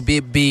the game will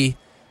be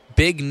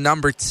big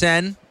number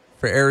 10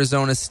 for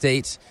Arizona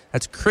State.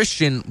 That's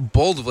Christian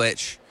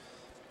Boldvich.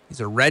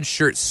 He's a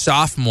redshirt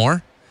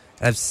sophomore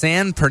out of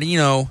San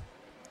Bernardino,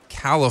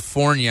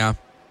 California.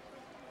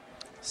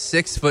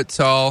 6 foot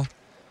tall,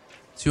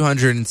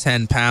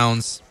 210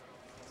 pounds.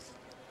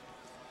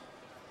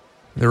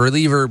 The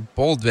reliever,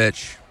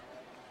 Boldvich.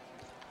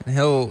 And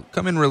he'll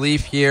come in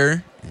relief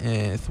here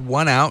with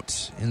 1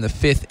 out in the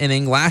 5th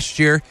inning. Last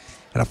year,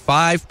 Had a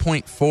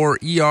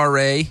 5.4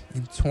 ERA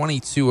in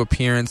 22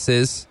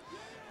 appearances.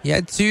 He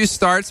had 2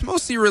 starts,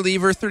 mostly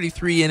reliever,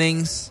 33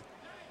 innings.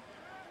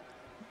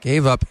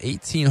 Gave up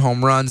 18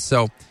 home runs,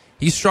 so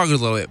he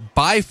struggled a little bit.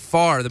 By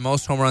far the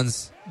most home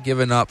runs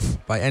given up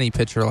by any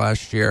pitcher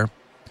last year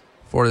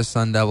for the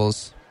Sun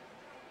Devils.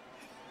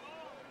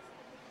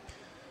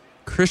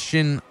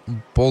 Christian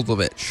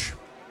Boldovich.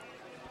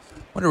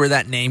 Wonder where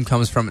that name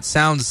comes from. It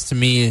sounds to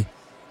me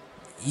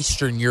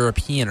Eastern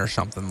European or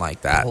something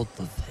like that.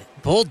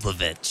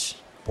 Boldovich.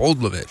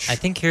 I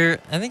think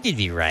you'd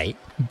be right.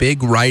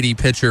 Big righty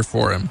pitcher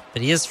for him.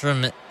 But he is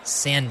from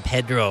San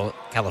Pedro,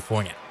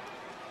 California.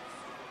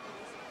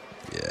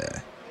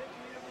 Yeah.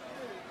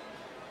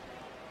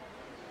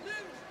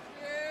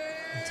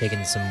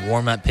 Taking some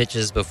warm-up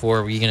pitches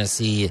before we're going to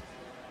see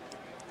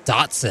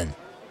Dotson.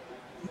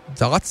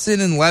 Dotson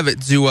and Levitt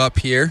due up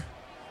here.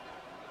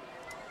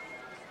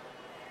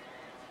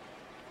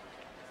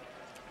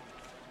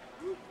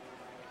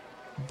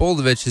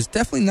 Boldovich is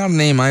definitely not a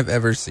name I've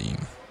ever seen.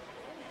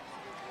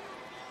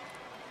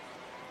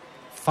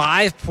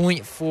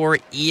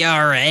 5.4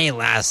 ERA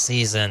last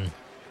season.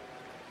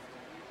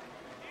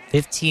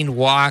 15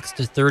 walks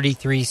to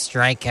 33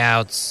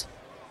 strikeouts.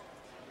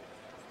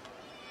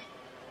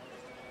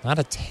 Not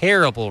a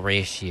terrible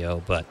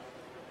ratio, but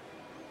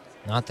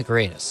not the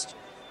greatest.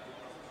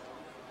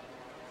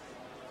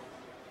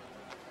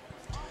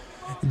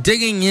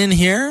 Digging in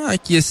here,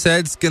 like you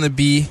said, it's going to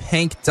be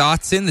Hank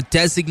Dotson, the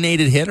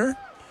designated hitter.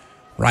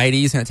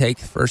 Righty's going to take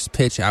first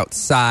pitch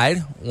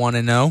outside,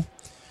 1-0.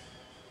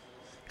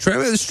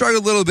 Trey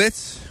struggled a little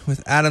bit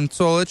with Adam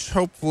Tolich.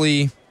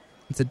 Hopefully,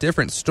 it's a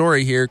different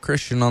story here.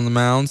 Christian on the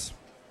mound.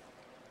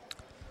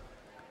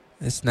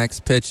 This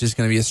next pitch is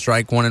going to be a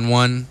strike,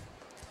 1-1.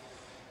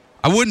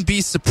 I wouldn't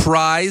be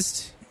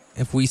surprised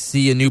if we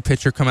see a new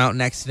pitcher come out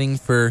next inning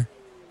for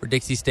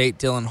Dixie State.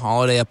 Dylan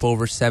Holiday up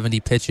over 70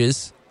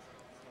 pitches.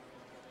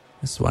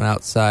 This one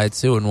outside,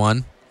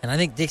 2-1. And I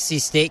think Dixie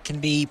State can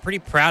be pretty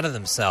proud of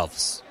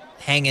themselves,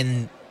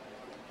 hanging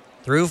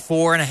through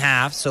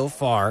 4.5 so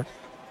far,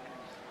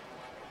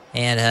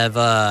 and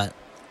have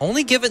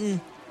only given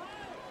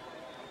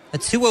a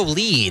 2-0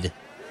 lead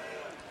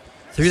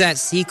through that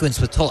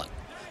sequence with Tulloch.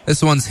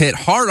 This one's hit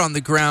hard on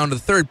the ground to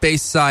the third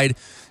base side,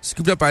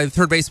 scooped up by the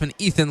third baseman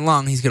Ethan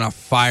Long. He's going to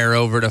fire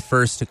over to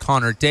first to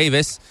Connor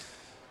Davis.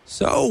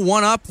 So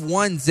 1 up,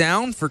 1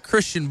 down for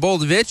Christian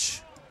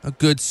Boldovich. A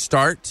good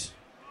start.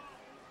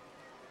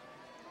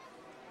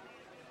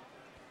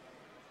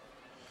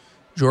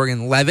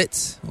 Jorgen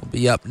Levitt will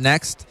be up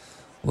next.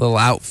 Little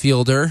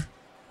outfielder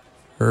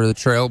for the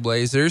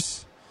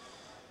Trailblazers.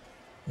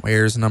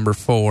 Wears number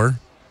 4.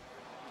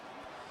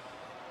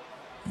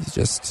 He's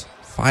just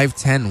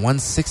 5'10",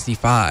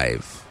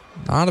 165.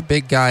 Not a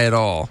big guy at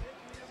all.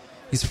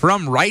 He's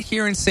from right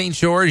here in St.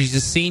 George. He's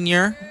a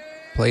senior.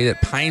 Played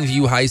at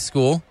Pineview High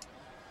School.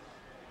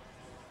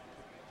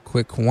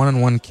 Quick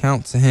 1-1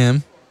 count to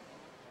him.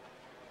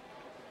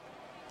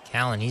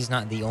 Callan, he's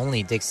not the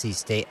only Dixie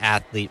State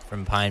athlete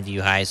from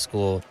Pineview High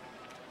School.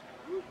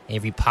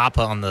 Avery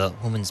Papa on the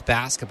women's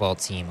basketball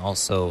team,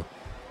 also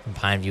from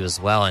Pineview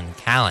as well. And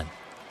Callan,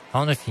 I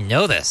don't know if you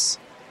know this,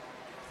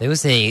 there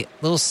was a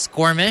little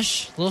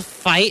skirmish, a little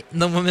fight in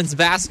the women's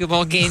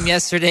basketball game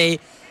yesterday.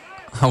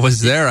 I was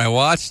there. I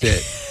watched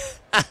it.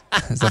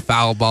 There's a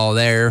foul ball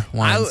there,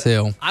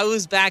 1-2. I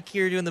was back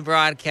here doing the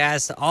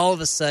broadcast. All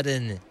of a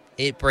sudden,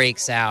 it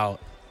breaks out.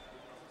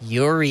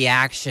 Your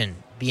reaction,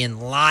 being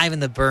live in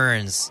the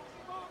Burns,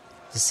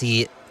 to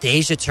see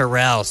Deja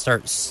Terrell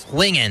start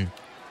swinging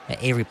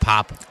at Avery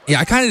Papa. Yeah,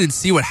 I kind of didn't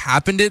see what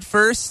happened at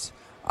first.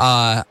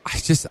 I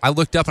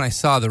looked up and I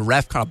saw the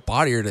ref kind of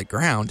body her to the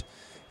ground.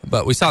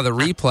 But we saw the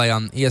replay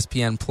on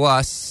ESPN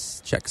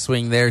Plus. Check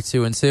swing there,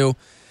 2-2.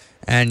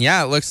 And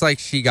yeah, it looks like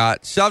she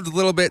got shoved a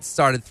little bit,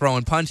 started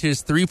throwing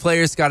punches. 3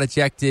 players got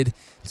ejected,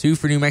 2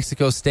 for New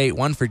Mexico State,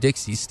 1 for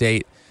Dixie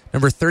State.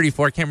 Number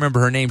 34, I can't remember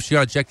her name. She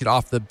got ejected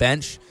off the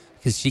bench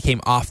because she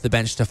came off the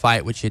bench to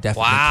fight, which you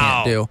definitely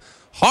can't do.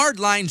 Hard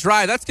line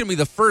drive. That's going to be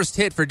the first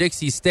hit for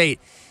Dixie State.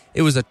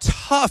 It was a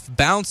tough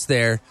bounce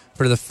there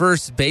for the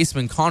first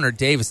baseman, Connor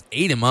Davis.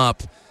 Ate him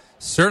up.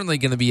 Certainly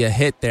going to be a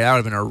hit there. That would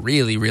have been a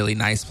really, really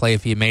nice play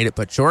if he made it.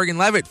 But Jorgen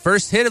Levitt,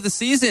 first hit of the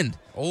season.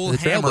 Old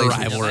Hammer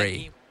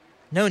rivalry.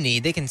 No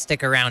need. They can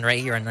stick around right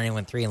here on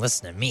 91.3 and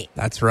listen to me.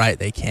 That's right.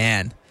 They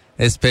can.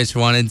 This pitch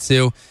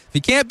 1-2. If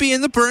you can't be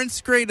in the Burns,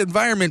 great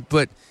environment,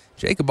 but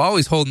Jacob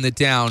always holding it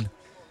down.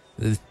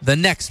 The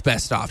next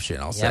best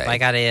option, I'll say. Yep, I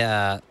got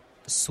a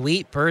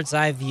sweet bird's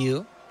eye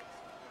view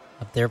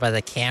up there by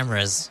the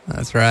cameras.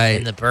 That's right.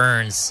 In the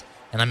Burns.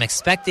 And I'm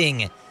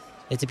expecting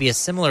it to be a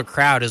similar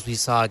crowd as we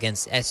saw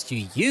against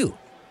SUU.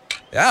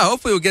 Yeah,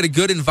 hopefully we'll get a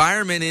good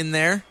environment in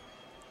there.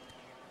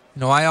 You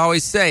know, I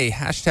always say,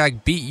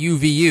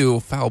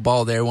 #BeatUVU, foul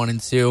ball there,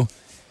 1-2.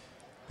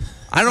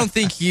 I don't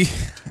think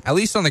at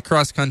least on the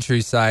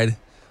cross-country side,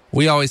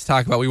 we always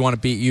talk about we want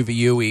to beat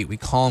UVU. We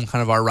call them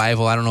kind of our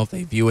rival. I don't know if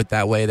they view it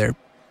that way. They're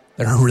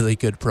a really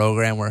good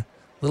program. We're a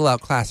little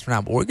outclassed for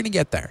now, but we're going to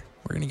get there.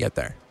 We're going to get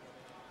there.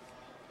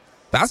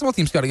 Basketball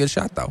team's got a good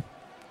shot, though.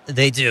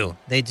 They do.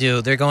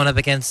 They're going up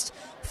against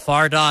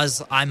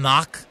Fardaz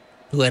Aimaq,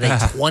 who had a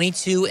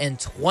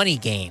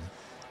 22-20 game.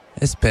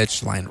 This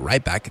pitch lined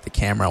right back at the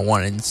camera.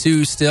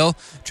 1-2 still.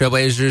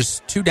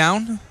 Trailblazers 2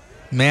 down.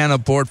 Man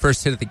aboard.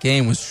 First hit of the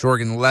game was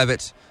Jorgen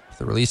Levitt.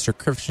 The releaser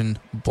Christian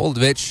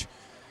Boldovich.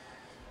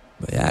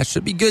 But yeah, it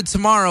should be good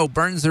tomorrow.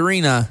 Burns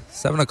Arena,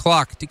 7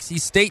 o'clock. Dixie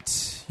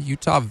State,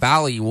 Utah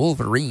Valley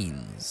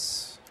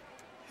Wolverines.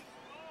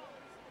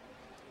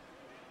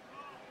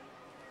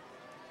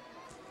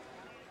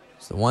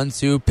 It's the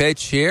 1-2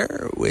 pitch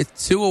here with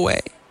 2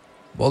 away.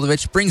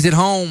 Boldovich brings it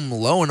home,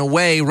 low and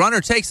away.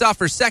 Runner takes off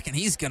for second.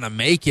 He's going to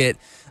make it.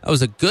 That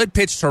was a good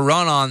pitch to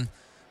run on.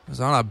 It was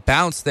on a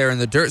bounce there in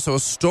the dirt. So a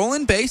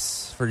stolen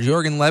base for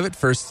Jorgen Levitt,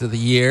 first of the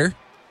year,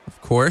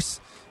 of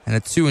course. And a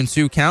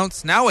 2-2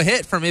 counts. Now a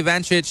hit from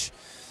Ivancic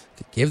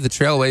could give the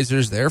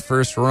Trailblazers their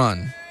first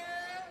run.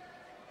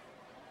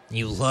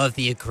 You love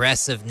the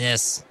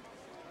aggressiveness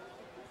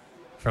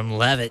from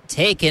Levitt.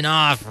 Taking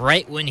off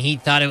right when he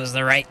thought it was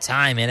the right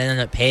time. And it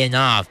ended up paying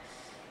off.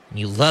 And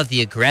you love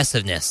the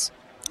aggressiveness.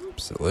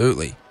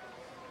 Absolutely.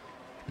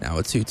 Now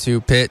a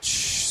 2-2 pitch.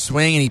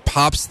 Swing, and he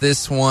pops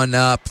this one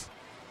up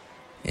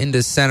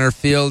into center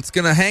field. It's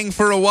going to hang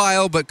for a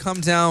while, but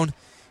come down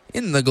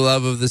in the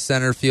glove of the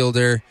center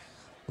fielder,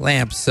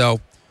 Lamp.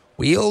 So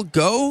we'll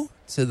go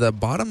to the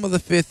bottom of the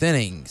 5th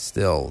inning.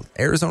 Still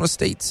Arizona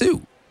State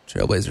 2,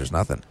 Trailblazers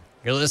nothing.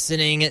 You're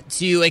listening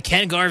to a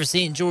Ken Garv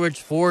St. George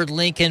Ford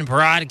Lincoln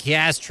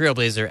broadcast.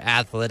 Trailblazer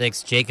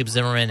Athletics, Jacob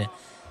Zimmerman,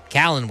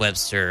 Callan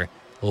Webster.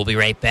 We'll be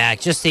right back.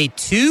 Just a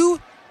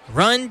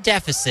 2-run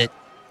deficit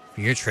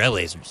for your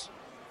Trailblazers.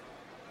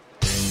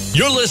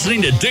 You're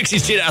listening to Dixie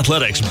State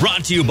Athletics,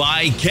 brought to you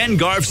by Ken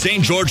Garv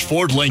St. George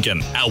Ford Lincoln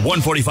at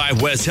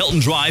 145 West Hilton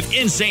Drive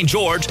in St.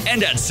 George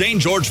and at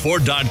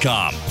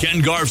stgeorgeford.com.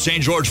 Ken Garv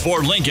St. George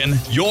Ford Lincoln,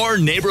 your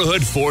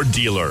neighborhood Ford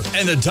dealer,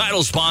 and the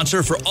title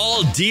sponsor for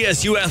all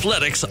DSU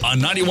athletics on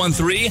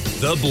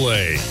 91.3 The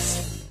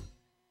Blaze.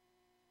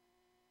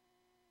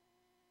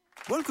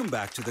 Welcome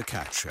back to the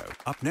Cat Show.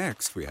 Up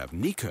next, we have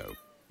Nico.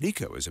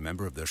 Nico is a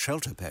member of the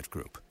Shelter Pet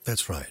Group.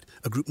 That's right.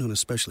 A group known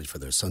especially for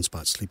their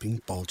sunspot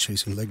sleeping, ball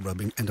chasing, leg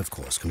rubbing, and of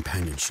course,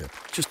 companionship.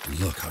 Just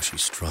look how she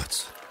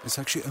struts. It's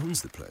like she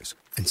owns the place.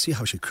 And see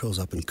how she curls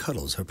up and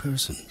cuddles her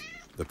person.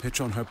 The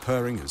pitch on her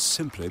purring is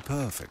simply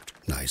perfect.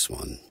 Nice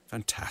one.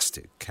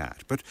 Fantastic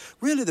cat. But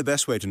really the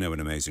best way to know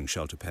an amazing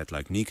shelter pet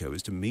like Nico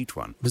is to meet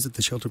one. Visit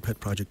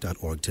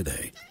theshelterpetproject.org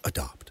today.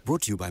 Adopt.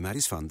 Brought to you by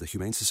Maddie's Fund, the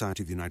Humane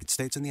Society of the United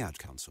States, and the Ad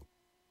Council.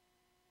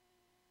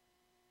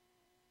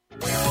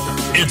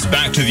 It's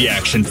back to the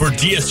action for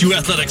DSU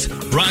Athletics,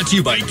 brought to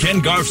you by Ken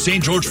Garv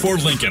St. George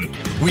Ford Lincoln.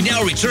 We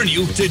now return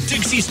you to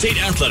Dixie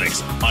State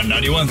Athletics on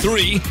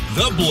 91.3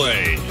 The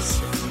Blaze.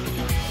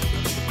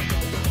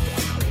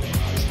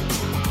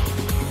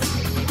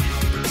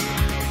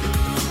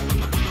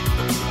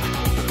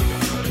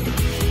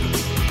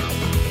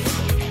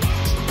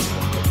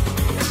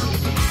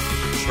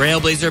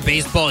 Trailblazer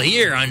baseball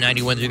here on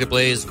 91.3 The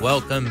Blaze.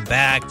 Welcome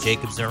back.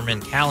 Jacob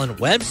Zimmerman, Callan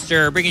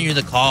Webster bringing you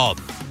the call.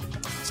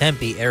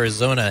 Tempe,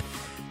 Arizona,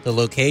 the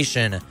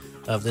location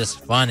of this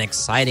fun,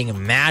 exciting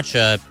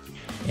matchup.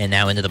 And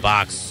now into the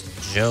box,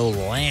 Joe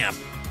Lamp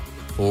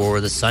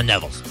for the Sun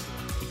Devils.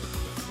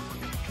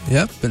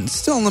 Yep, and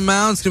still on the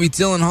mound, it's going to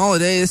be Dylan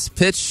Holiday. This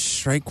pitch,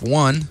 strike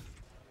 1.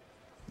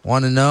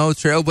 1-0.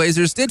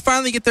 Trailblazers did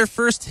finally get their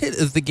first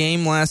hit of the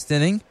game last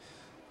inning.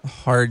 A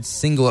hard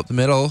single up the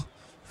middle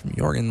from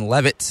Jorgen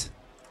Levitt.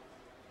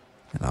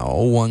 And a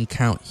 0-1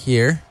 count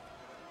here.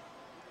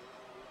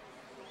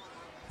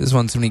 This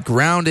one's going to be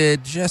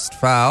grounded, just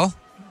foul.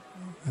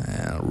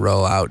 And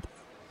roll out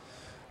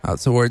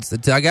towards the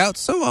dugout.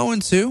 So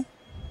 0-2.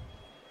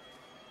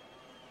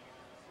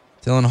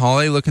 Dylan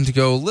Hawley looking to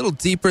go a little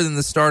deeper than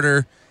the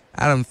starter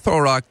Adam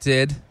Thorok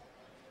did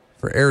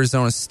for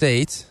Arizona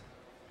State.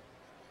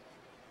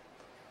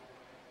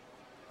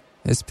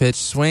 This pitch,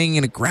 swing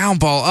and a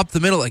ground ball up the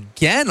middle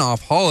again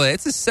off Hawley.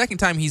 It's the second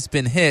time he's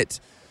been hit.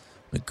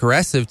 An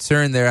aggressive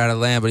turn there out of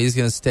land, but he's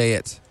going to stay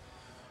at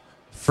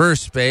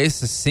first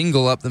base, a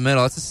single up the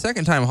middle. It's the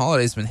second time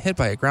Holiday's been hit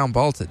by a ground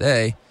ball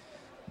today,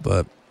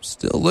 but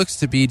still looks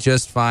to be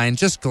just fine.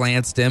 Just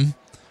glanced him.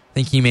 I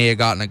think he may have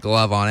gotten a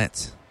glove on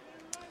it.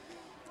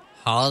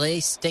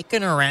 Holiday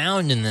sticking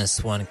around in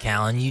this one,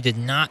 Callan. You did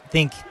not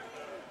think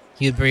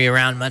he would be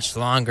around much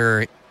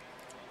longer.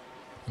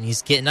 And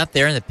he's getting up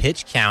there in the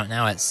pitch count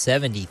now at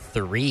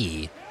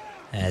 73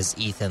 as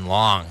Ethan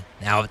Long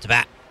now up to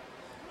bat.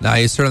 Now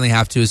you certainly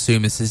have to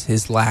assume this is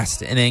his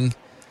last inning.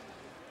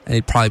 And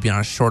he'd probably be on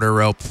a shorter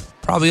rope,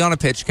 probably on a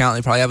pitch count.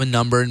 They probably have a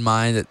number in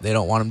mind that they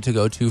don't want him to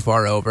go too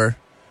far over.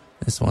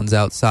 This one's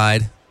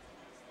outside.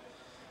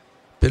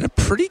 Been a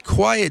pretty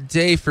quiet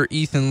day for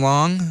Ethan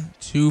Long.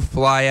 2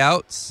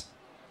 flyouts.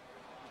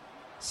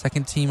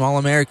 Second team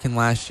All-American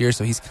last year,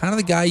 so he's kind of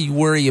the guy you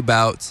worry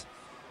about.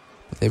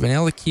 But they've been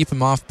able to keep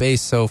him off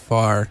base so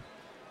far.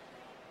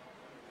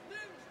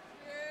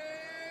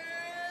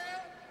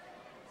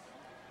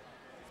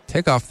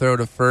 Takeoff throw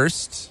to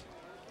first.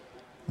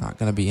 Not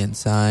going to be in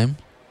time.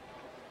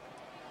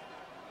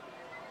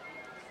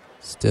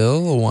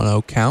 Still a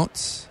 1-0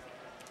 count.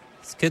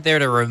 It's good there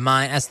to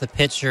remind us, the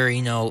pitcher,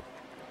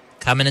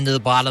 coming into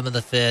the bottom of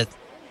the fifth.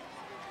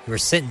 You were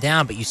sitting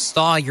down, but you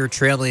saw your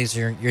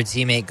trailblazer, your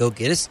teammate, go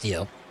get a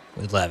steal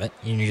with Levitt.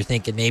 You're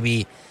thinking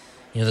maybe,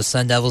 the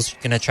Sun Devils are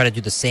going to try to do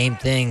the same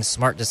thing.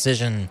 Smart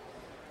decision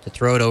to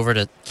throw it over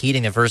to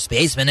Keating, the first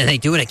baseman, and they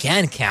do it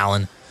again,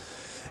 Callan.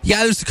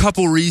 Yeah, there's a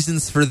couple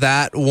reasons for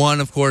that.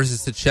 One, of course,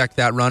 is to check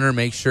that runner,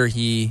 make sure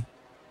he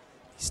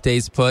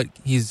stays put.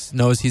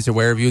 Knows he's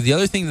aware of you. The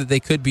other thing that they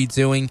could be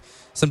doing,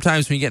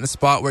 sometimes when you get in a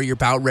spot where you're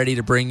about ready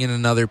to bring in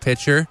another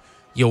pitcher,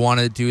 you'll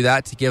want to do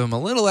that to give him a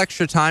little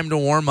extra time to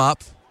warm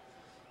up.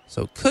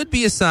 So it could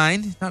be a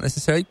sign, not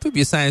necessarily, it could be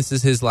a sign this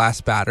is his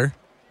last batter.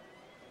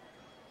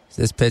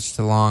 This pitch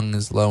to Long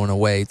is low and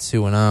away,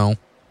 2-0.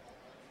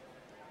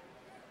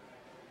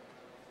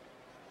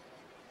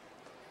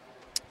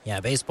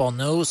 Yeah, baseball,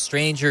 no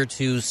stranger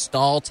to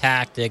stall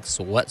tactics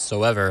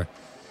whatsoever.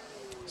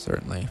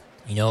 Certainly.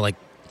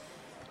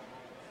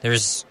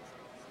 There's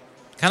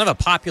kind of a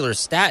popular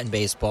stat in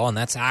baseball, and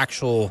that's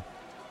actual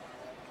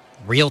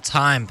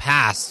real-time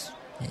pass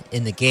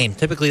in the game.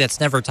 Typically, that's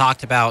never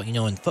talked about,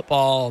 in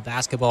football,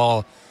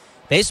 basketball,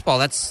 baseball.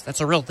 That's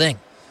a real thing.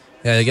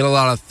 Yeah, they get a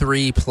lot of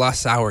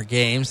 3+ hour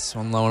games.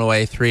 One low and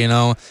away,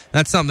 3-0.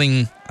 That's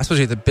something,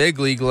 especially at the big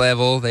league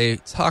level, they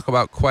talk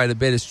about quite a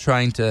bit, is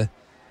trying to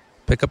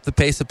pick up the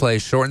pace of play,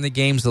 shorten the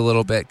games a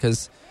little bit,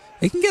 because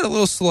it can get a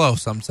little slow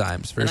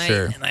sometimes, for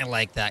sure. And I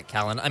like that,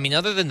 Callan. I mean,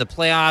 other than the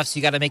playoffs,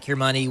 you got to make your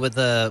money with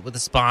the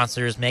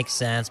sponsors, makes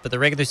sense. But the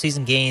regular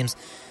season games,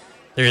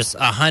 there's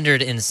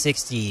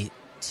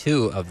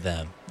 162 of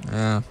them.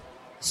 Yeah.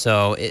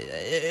 So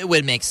it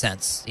would make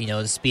sense,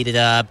 to speed it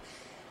up.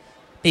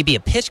 Maybe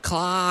a pitch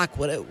clock,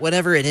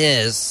 whatever it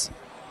is,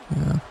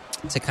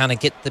 to kind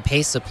of get the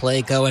pace of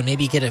play going.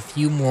 Maybe get a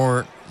few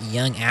more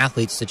young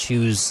athletes to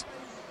choose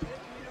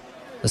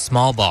the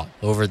small ball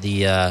over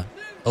the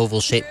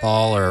oval-shaped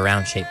ball or a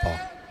round-shaped ball.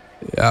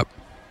 Yep.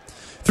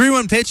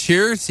 3-1 pitch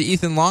here to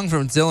Ethan Long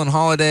from Dylan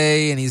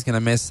Holiday, and he's going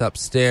to miss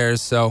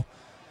upstairs. So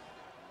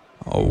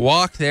a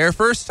walk there.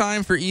 First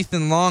time for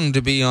Ethan Long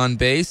to be on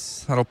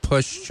base. That'll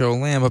push Joe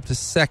Lamb up to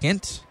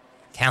second.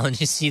 Callan,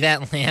 you see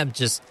that? Lamb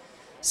just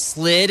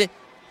slid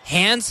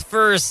hands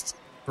first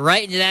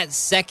right into that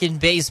second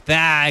base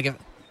bag.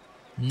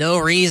 No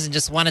reason,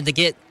 just wanted to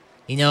get,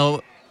 a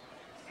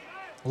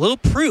little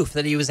proof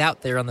that he was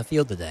out there on the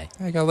field today.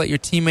 I gotta let your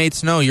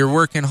teammates know you're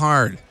working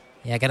hard.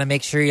 Yeah, I gotta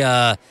make sure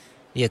the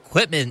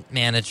equipment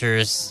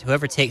managers,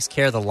 whoever takes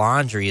care of the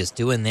laundry, is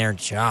doing their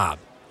job.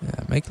 Yeah,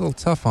 make it a little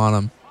tough on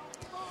them.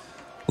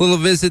 Little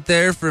visit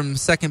there from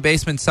second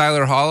baseman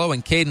Tyler Hollow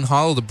and Caden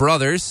Hollow, the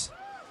brothers.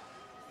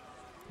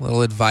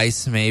 Little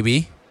advice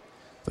maybe.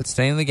 But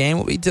staying in the game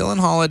will be Dylan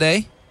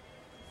Holiday.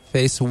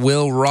 Face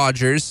Will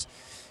Rogers.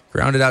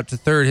 Grounded out to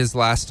third his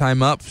last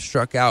time up.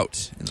 Struck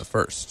out in the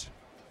first.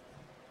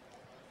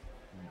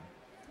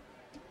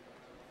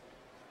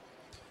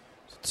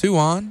 2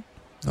 on.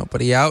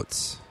 Nobody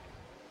out.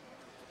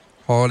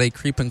 Holiday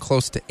creeping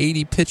close to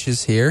 80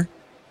 pitches here.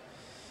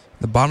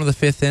 The bottom of the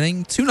fifth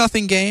inning.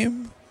 2-0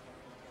 game.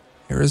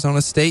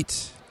 Arizona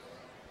State.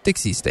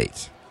 Dixie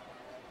State.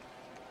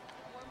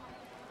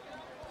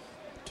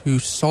 Two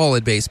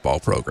solid baseball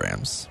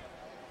programs.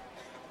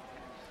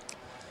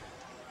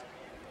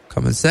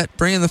 Coming set,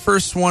 bringing the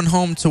first one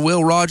home to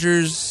Will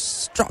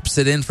Rogers. Drops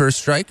it in for a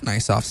strike.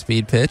 Nice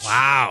off-speed pitch.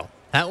 Wow.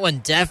 That one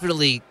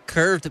definitely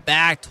curved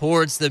back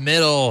towards the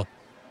middle.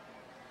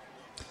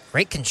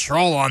 Great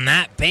control on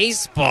that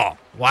baseball.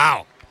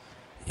 Wow.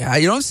 Yeah,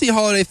 you don't see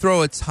Holiday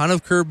throw a ton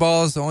of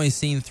curveballs. Only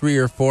seen 3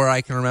 or 4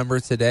 I can remember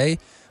today.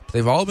 But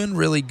they've all been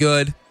really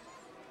good.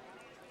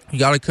 You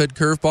got a good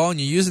curveball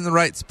and you use it in the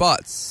right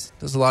spots.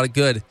 Does a lot of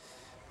good.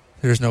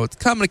 There's no what's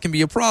coming. It can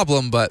be a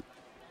problem, but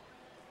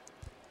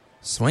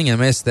swing and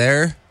miss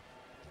there.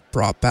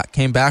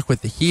 Came back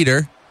with the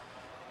heater.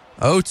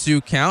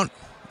 0-2 count.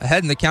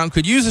 Ahead in the count.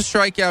 Could use a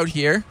strikeout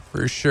here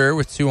for sure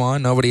with 2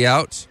 on. Nobody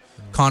out.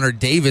 Connor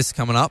Davis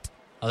coming up.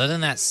 Other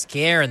than that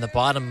scare in the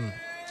bottom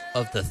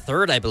of the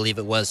third, I believe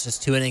it was,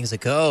 just 2 innings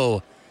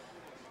ago.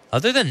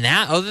 Other than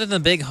that, other than the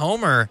big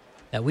homer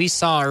that we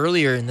saw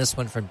earlier in this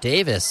one from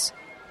Davis,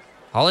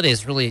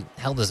 Holiday's really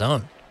held his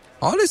own.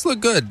 Holidays look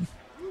good.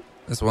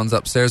 This one's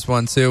upstairs,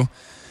 1-2.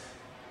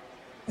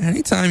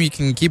 Anytime you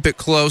can keep it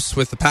close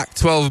with the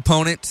Pac-12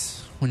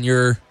 opponent, when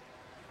you're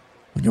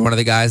one of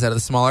the guys out of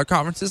the smaller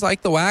conferences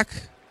like the WAC,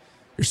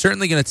 you're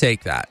certainly going to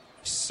take that.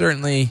 You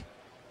certainly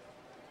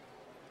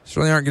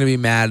aren't going to be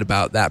mad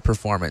about that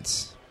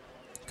performance.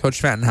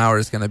 Coach Fattenhauer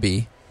is going to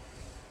be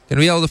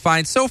able to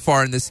find so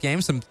far in this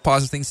game some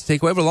positive things to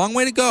take away, but a long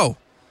way to go.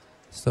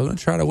 Still going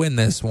to try to win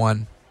this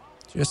one.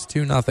 Just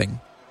 2-0.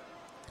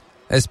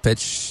 This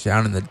pitch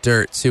down in the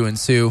dirt,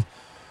 2-2.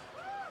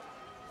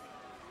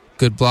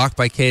 Good block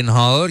by Caden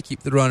Hollow to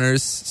keep the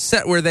runners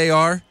set where they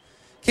are.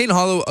 Caden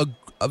Hollow,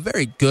 a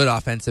very good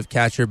offensive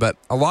catcher, but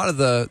a lot of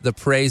the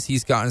praise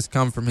he's gotten has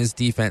come from his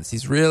defense.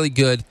 He's really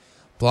good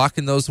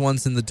blocking those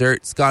ones in the dirt.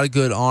 He's got a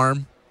good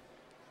arm.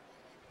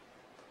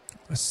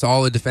 A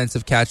solid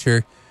defensive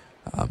catcher.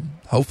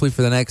 hopefully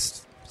for the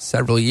next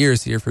several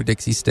years here for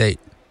Dixie State.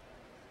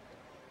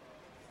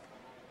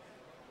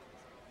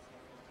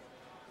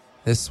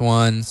 This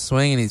one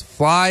swinging, he's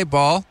fly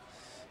ball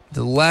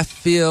to left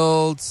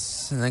field,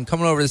 and then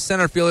coming over to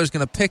center fielder is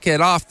going to pick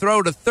it off,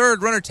 throw to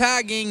third, runner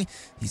tagging.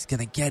 He's going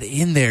to get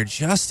in there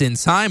just in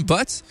time,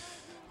 but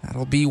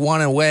that'll be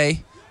one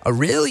away. A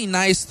really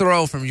nice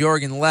throw from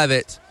Jorgen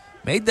Levitt.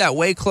 Made that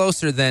way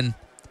closer than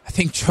I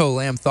think Joe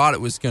Lamb thought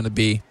it was going to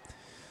be.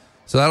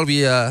 So that'll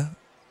be a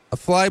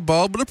fly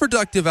ball, but a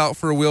productive out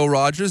for Will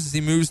Rogers as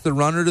he moves the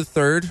runner to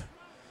third.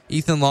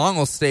 Ethan Long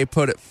will stay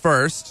put at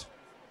first.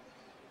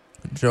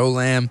 Joe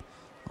Lamb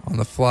on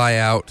the fly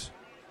out.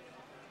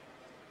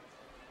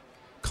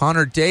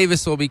 Connor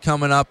Davis will be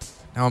coming up.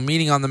 Now a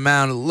meeting on the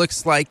mound. It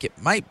looks like it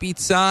might be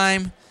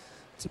time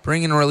to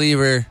bring in a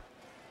reliever.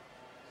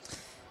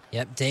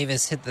 Yep,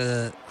 Davis hit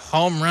the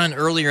home run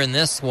earlier in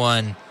this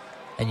one.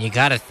 And you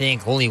got to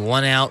think, only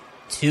one out,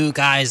 two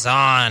guys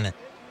on.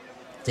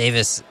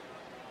 Davis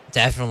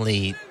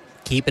definitely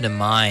keeping in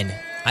mind,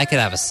 I could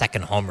have a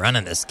second home run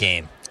in this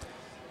game.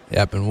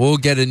 Yep, and we'll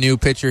get a new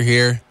pitcher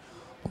here.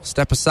 We'll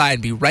step aside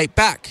and be right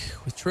back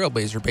with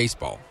Trailblazer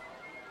Baseball.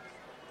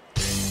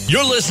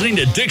 You're listening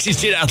to Dixie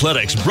State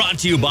Athletics, brought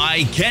to you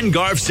by Ken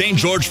Garff St.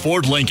 George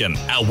Ford Lincoln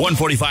at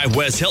 145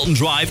 West Hilton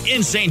Drive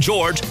in St.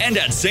 George and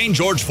at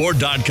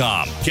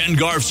stgeorgeford.com. Ken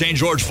Garff St.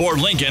 George Ford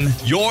Lincoln,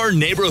 your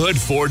neighborhood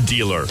Ford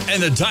dealer,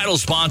 and the title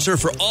sponsor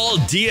for all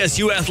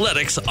DSU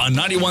athletics on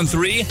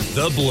 91.3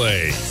 The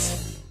Blaze.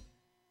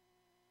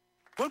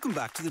 Welcome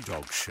back to the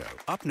Dog Show.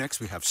 Up next,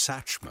 we have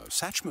Satchmo.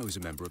 Satchmo is a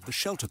member of the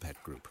Shelter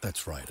Pet Group.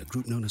 That's right, a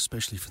group known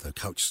especially for their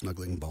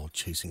couch-snuggling,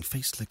 ball-chasing,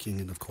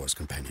 face-licking, and, of course,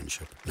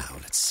 companionship. Now,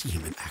 let's see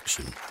him in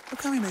action.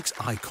 Look how he makes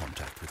eye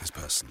contact with his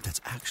person. That's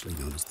actually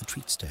known as the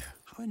treat stare.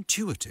 How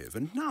intuitive,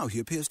 and now he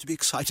appears to be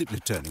excitedly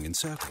turning in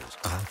circles.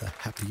 Ah, the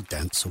happy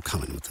dance so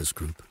common with this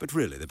group. But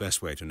really, the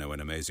best way to know an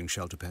amazing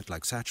shelter pet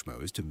like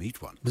Satchmo is to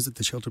meet one. Visit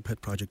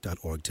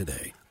theshelterpetproject.org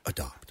today.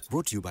 Adopt.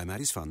 Brought to you by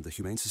Maddie's Fund, the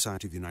Humane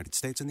Society of the United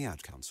States, and the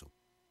Ad Council.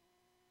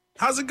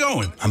 How's it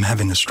going? I'm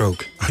having a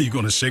stroke. Are you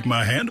going to shake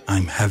my hand?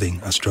 I'm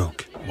having a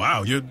stroke.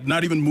 Wow, you're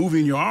not even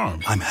moving your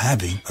arm. I'm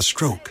having a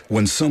stroke.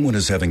 When someone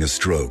is having a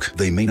stroke,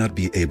 they may not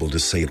be able to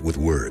say it with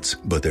words,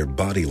 but their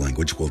body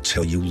language will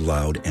tell you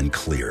loud and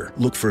clear.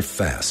 Look for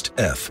FAST.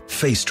 F,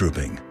 face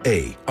drooping.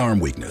 A,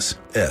 arm weakness.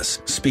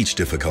 S, speech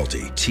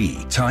difficulty.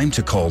 T, time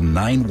to call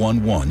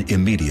 911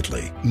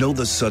 immediately. Know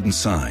the sudden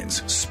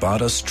signs.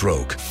 Spot a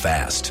stroke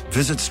fast.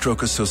 Visit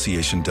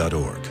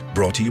strokeassociation.org.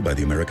 Brought to you by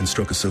the American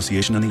Stroke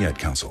Association and the Ad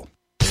Council.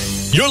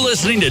 You're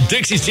listening to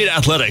Dixie State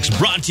Athletics,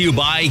 brought to you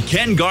by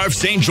Ken Garff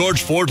St.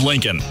 George Ford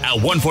Lincoln at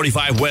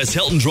 145 West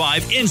Hilton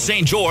Drive in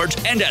St. George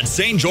and at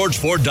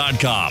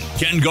stgeorgeford.com.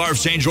 Ken Garff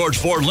St. George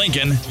Ford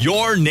Lincoln,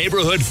 your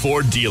neighborhood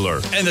Ford dealer,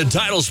 and the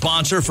title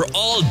sponsor for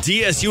all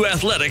DSU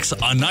athletics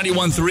on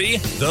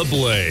 91.3 The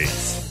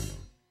Blaze.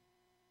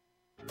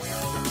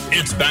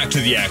 It's back to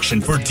the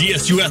action for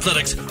DSU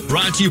Athletics,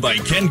 brought to you by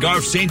Ken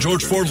Garff St.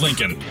 George Ford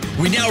Lincoln.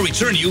 We now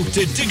return you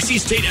to Dixie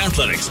State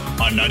Athletics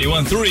on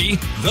 91.3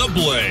 The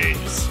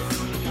Blaze.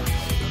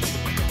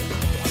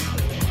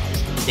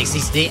 Dixie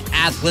State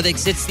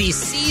Athletics, it's the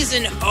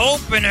season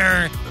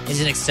opener. It's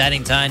an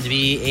exciting time to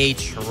be a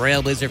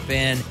Trailblazer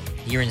fan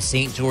here in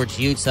St. George,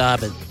 Utah,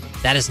 but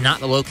that is not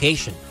the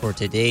location for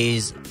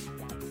today's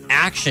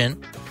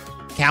action.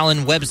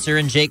 Callan Webster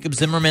and Jacob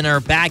Zimmerman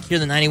are back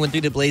here in the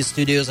 91.3 The Blaze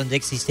studios on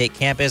Dixie State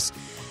campus.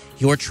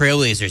 Your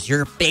Trailblazers,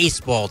 your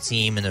baseball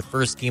team in the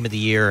first game of the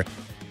year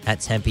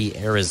at Tempe,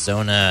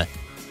 Arizona.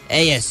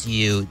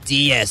 ASU,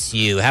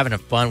 DSU, having a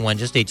fun one.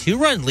 Just a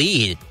 2-run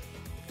lead.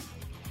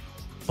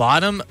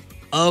 Bottom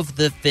of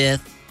the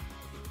fifth.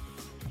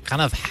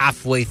 Kind of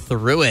halfway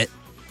through it.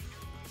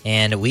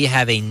 And we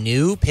have a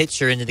new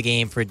pitcher into the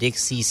game for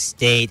Dixie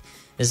State.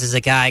 This is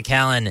a guy,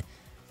 Callan,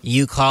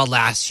 you called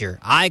last year.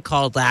 I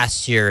called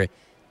last year.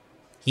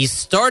 He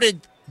started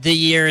the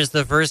year as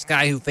the first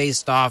guy who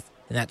faced off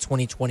in that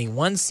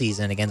 2021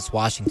 season against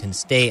Washington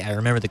State. I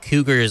remember the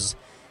Cougars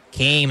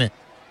came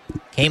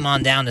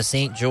on down to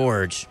St.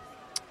 George.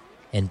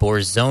 And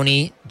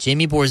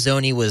Jimmy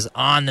Borzoni was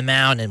on the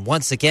mound. And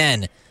once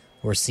again,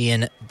 we're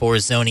seeing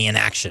Borzoni in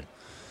action.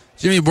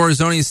 Jimmy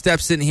Borzoni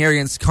steps in here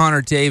against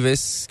Connor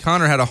Davis.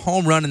 Connor had a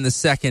home run in the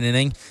second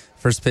inning.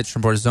 First pitch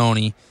from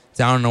Borzoni.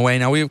 Down and away.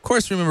 Now, we, of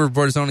course, remember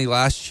Borzoni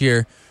last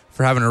year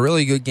for having a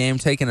really good game,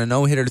 taking a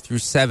no-hitter through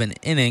 7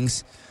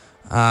 innings.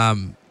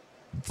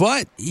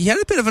 But he had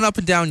a bit of an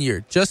up-and-down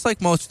year, just like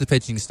most of the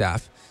pitching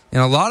staff. In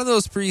a lot of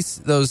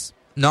those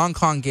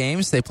non-con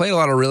games, they played a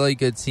lot of really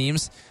good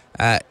teams.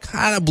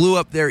 Kind of blew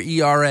up their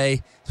ERA.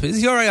 So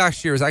his ERA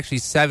last year was actually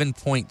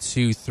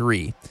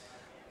 7.23,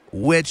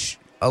 which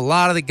a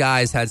lot of the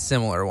guys had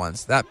similar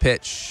ones. That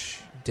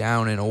pitch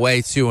down and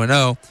away,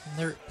 2-0.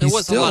 There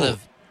was a lot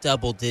of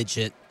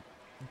double-digit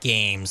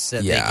games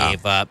that they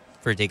gave up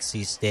for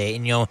Dixie State.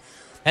 And,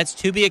 that's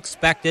to be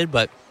expected,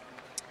 but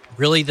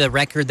really the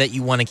record that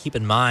you want to keep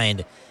in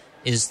mind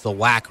is the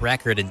WAC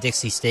record, and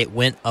Dixie State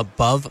went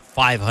above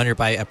 500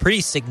 by a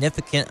pretty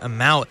significant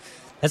amount.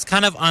 That's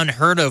kind of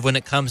unheard of when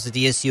it comes to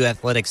DSU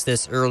athletics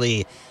this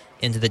early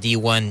into the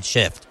D1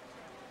 shift.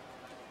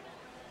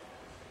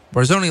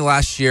 Barzoni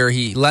last year,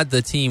 he led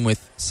the team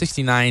with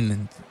 69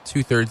 and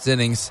 2/3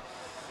 innings.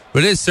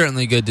 But it is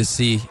certainly good to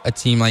see a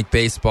team like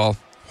baseball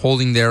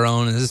holding their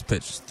own. And this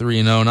pitch is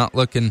 3-0, not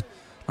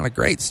a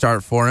great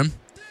start for him.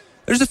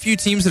 There's a few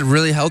teams that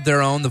really held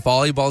their own. The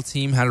volleyball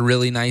team had a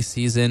really nice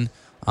season.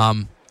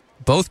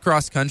 Both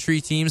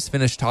cross-country teams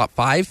finished top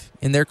 5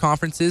 in their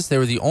conferences. They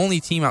were the only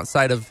team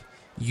outside of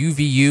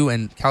UVU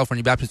and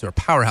California Baptist, who are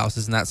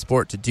powerhouses in that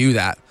sport, to do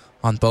that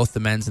on both the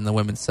men's and the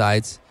women's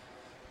sides.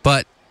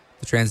 But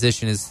the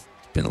transition has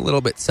been a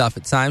little bit tough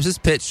at times. This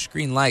pitch,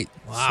 green light,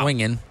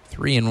 swinging,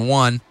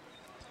 3-1.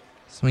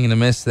 Swing and a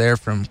miss there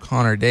from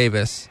Connor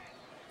Davis.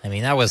 I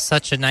mean, that was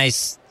such a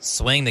nice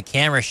swing. The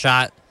camera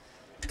shot,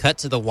 cut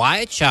to the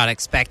wide shot,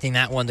 expecting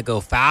that one to go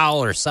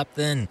foul or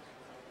something.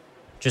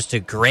 Just a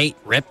great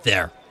rip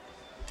there.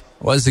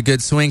 Was a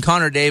good swing.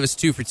 Connor Davis,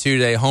 2 for 2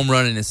 today, home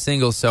run and a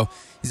single. So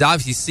he's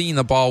obviously seeing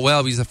the ball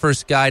well. He's the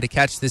first guy to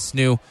catch this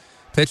new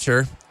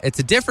pitcher. It's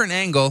a different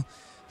angle.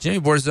 Jimmy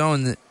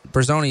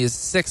Barzoni is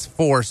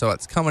 6'4", so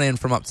it's coming in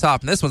from up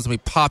top. And this one's going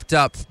to be popped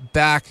up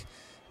back.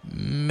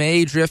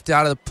 May drift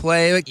out of the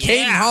play. But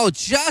Caden Hall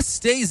just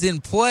stays in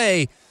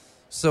play.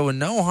 So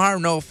no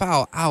harm, no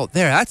foul out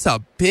there. That's a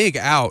big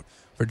out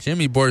for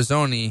Jimmy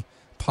Barzoni.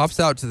 Pops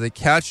out to the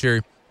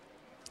catcher.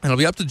 And it'll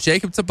be up to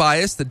Jacob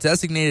Tobias, the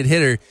designated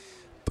hitter.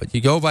 But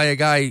you go by a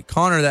guy,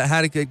 Connor, that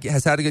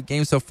has had a good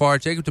game so far.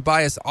 Jacob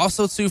Tobias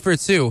also 2 for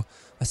 2.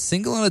 A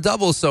single and a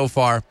double so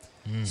far.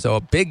 So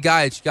a big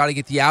guy that you got to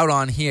get the out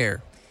on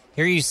here.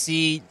 Here you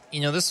see,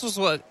 this is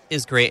what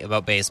is great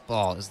about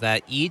baseball, is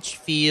that each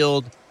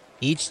field,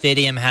 each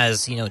stadium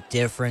has,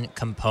 different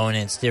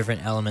components,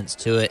 different elements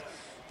to it.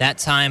 That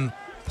time,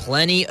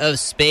 plenty of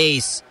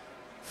space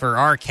for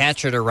our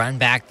catcher to run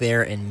back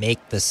there and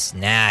make the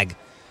snag.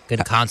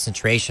 Good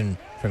concentration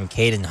from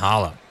Caden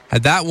Hollow.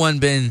 Had that one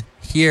been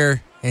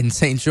here in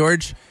St.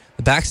 George,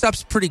 the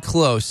backstop's pretty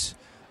close.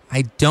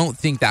 I don't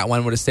think that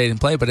one would have stayed in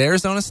play, but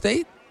Arizona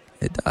State,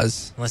 it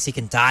does. Unless he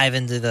can dive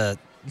into the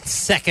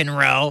second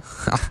row,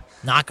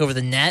 knock over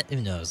the net,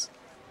 who knows?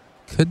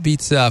 Could be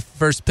tough.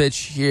 First pitch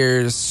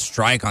here,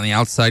 strike on the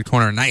outside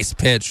corner. Nice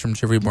pitch from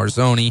Jimmy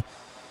Barzoni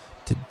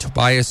to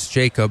Tobias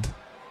Jacob.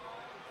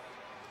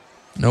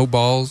 No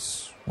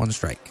balls, 1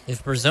 strike.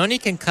 If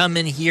Barzoni can come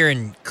in here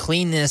and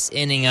clean this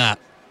inning up,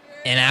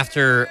 and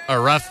after a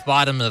rough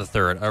bottom of the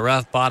third, a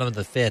rough bottom of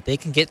the fifth, they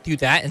can get through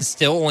that and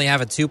still only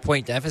have a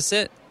 2-point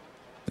deficit.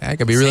 I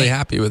could be really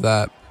happy with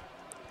that.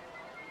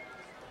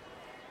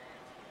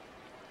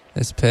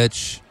 This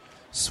pitch,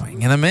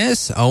 swing and a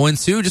miss.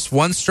 0-2, just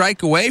 1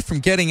 strike away from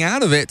getting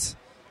out of it.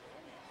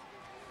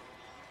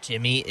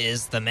 Jimmy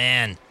is the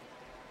man.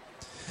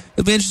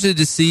 It'll be interested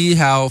to see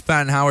how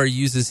Fattenhauer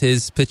uses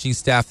his pitching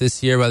staff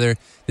this year, whether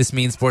this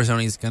means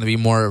Barzoni is going to be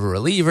more of a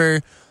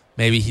reliever.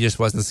 Maybe he just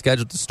wasn't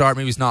scheduled to start.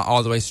 Maybe he's not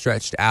all the way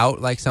stretched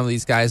out like some of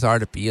these guys are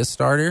to be a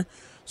starter.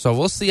 So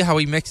we'll see how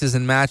he mixes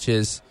and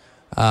matches.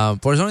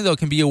 Barzoni, though,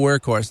 can be a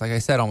workhorse. Like I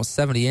said, almost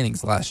 70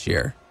 innings last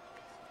year.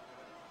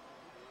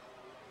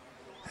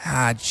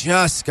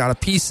 Just got a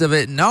piece of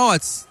it. No,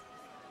 it's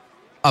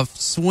a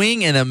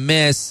swing and a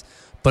miss,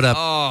 but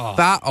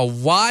a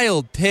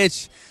wild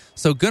pitch.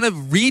 So going to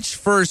reach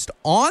first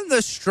on the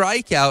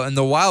strikeout, and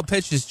the wild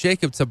pitch is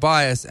Jacob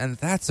Tobias, and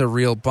that's a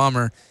real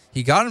bummer.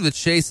 He got him to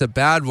chase a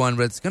bad one,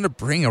 but it's going to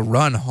bring a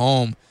run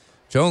home.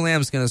 Joe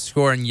Lamb's going to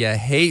score, and you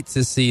hate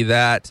to see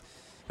that.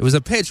 It was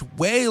a pitch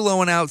way low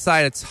and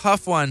outside, a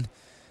tough one.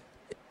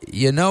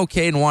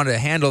 Caden wanted to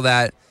handle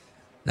that.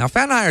 Now,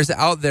 Fattenhauer's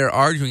out there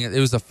arguing it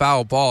was a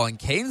foul ball, and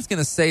Caden's going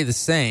to say the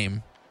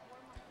same.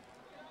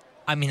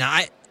 I mean,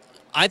 I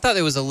thought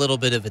there was a little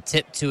bit of a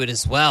tip to it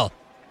as well.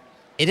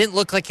 It didn't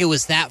look like it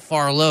was that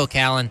far low,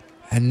 Callan.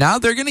 And now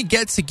they're going to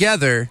get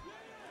together.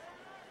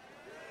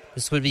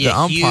 This would be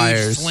a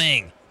huge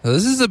swing. So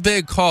this is a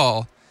big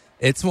call.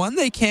 It's one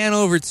they can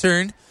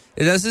overturn.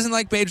 This isn't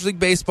like Major League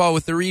Baseball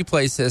with the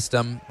replay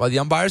system, but the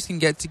umpires can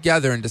get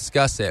together and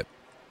discuss it.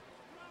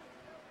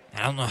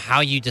 I don't know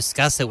how you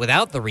discuss it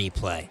without the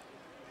replay.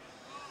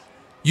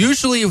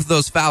 Usually with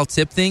those foul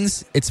tip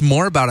things, it's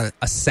more about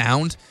a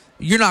sound.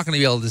 You're not going to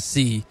be able to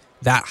see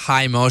that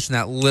high motion,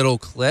 that little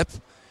clip,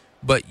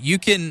 but you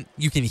can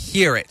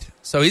hear it.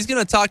 So he's going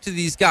to talk to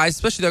these guys,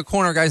 especially their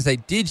corner guys, and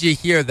say, did you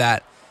hear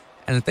that?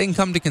 And if they can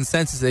come to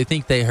consensus, they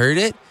think they heard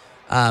it,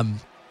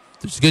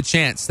 there's a good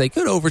chance they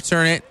could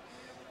overturn it.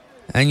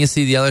 And you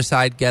see the other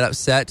side get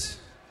upset.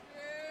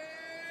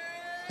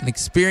 An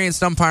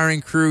experienced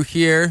umpiring crew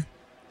here.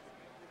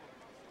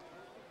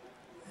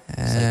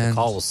 And the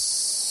call will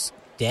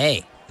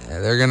stay. Yeah,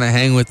 they're going to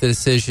hang with the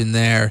decision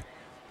there.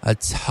 A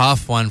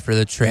tough one for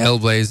the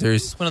Trailblazers.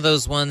 It's one of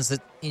those ones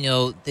that,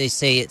 they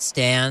say it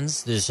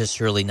stands. There's just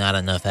really not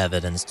enough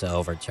evidence to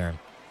overturn.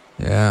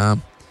 Yeah.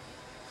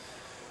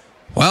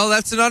 Well,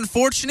 that's an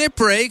unfortunate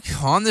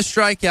break on the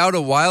strikeout,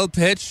 a wild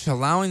pitch,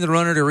 allowing the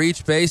runner to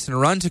reach base and a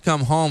run to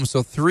come home.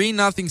 So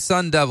 3-0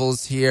 Sun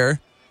Devils here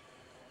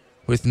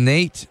with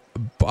Nate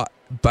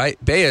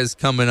Baez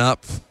coming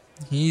up.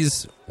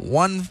 He's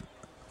 0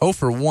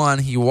 for 1.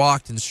 He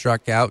walked and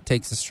struck out.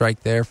 Takes a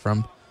strike there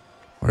from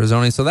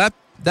Arizona. So that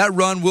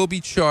run will be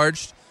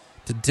charged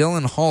to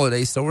Dylan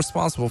Holiday, still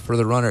responsible for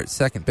the runner at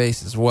second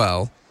base as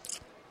well.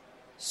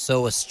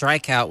 So a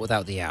strikeout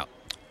without the out.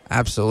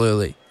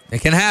 Absolutely.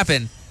 It can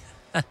happen.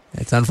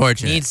 It's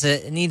unfortunate.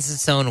 It needs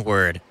its own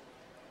word.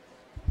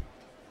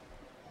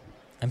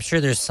 I'm sure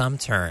there's some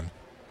term.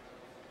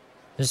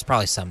 There's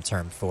probably some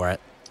term for it.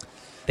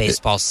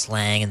 Baseball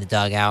slang in the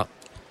dugout.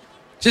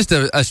 Just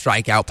a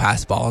strikeout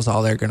pass ball is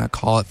all they're going to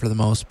call it for the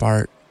most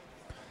part.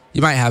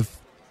 You might have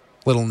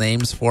little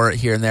names for it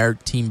here and there,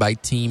 team by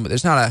team, but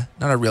there's not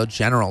a real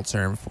general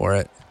term for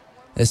it.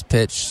 This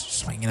pitch,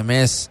 swing and a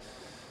miss.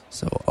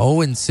 So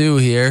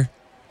 0-2 here.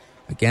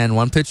 Again,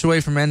 one pitch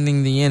away from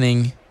ending the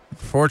inning.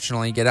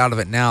 Unfortunately, get out of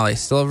it now. They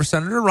still have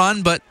centered a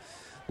run, but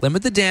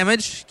limit the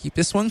damage. Keep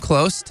this one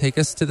close. Take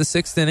us to the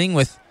 6th inning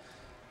with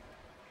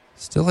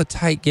still a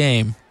tight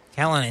game.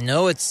 Callan, I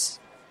know it's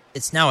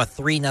now a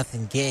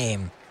 3-0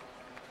 game,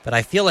 but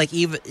I feel like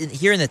even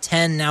here in the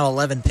 10, now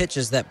 11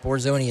 pitches that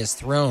Borzoni has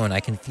thrown, I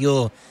can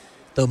feel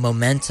the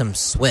momentum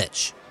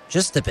switch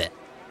just a bit.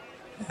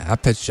 Yeah,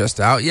 that pitch just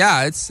out.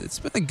 Yeah, it's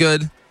been a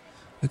good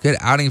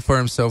outing for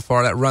him so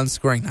far. That run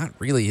scoring, not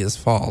really his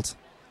fault.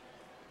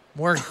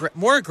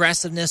 More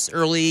aggressiveness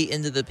early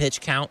into the pitch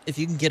count. If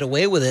you can get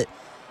away with it,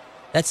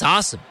 that's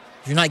awesome.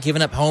 If you're not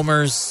giving up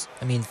homers,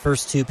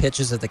 first 2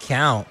 pitches of the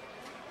count,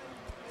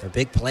 they're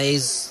big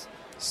plays.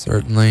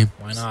 Certainly.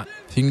 Why not?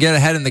 If you can get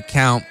ahead in the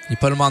count, you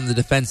put him on the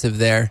defensive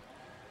there.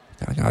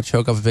 Gotta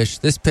choke up a pitch.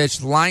 This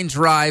pitch, line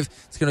drive.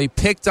 It's going to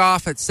be picked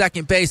off at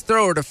second base.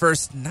 Thrower to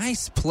first.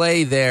 Nice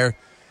play there.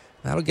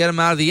 That'll get him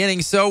out of the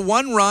inning. So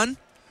 1 run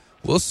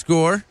will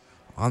score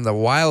on the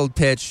wild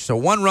pitch. So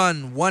 1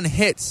 run, 1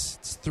 hit.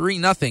 It's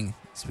 3-0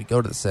 as we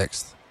go to the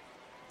 6th.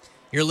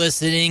 You're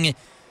listening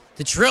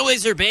to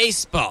Trailblazer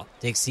Baseball.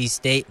 Dixie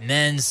State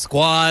men's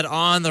squad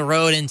on the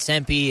road in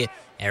Tempe,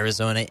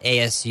 Arizona,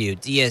 ASU,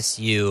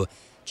 DSU,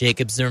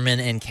 Jacob Zimmerman,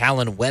 and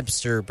Callan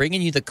Webster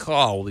bringing you the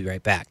call. We'll be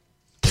right back.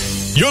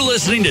 You're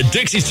listening to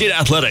Dixie State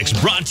Athletics,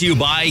 brought to you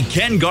by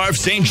Ken Garff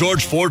St.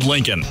 George Ford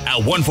Lincoln at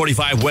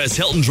 145 West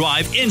Hilton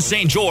Drive in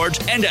St. George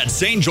and at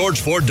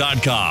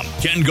stgeorgeford.com.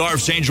 Ken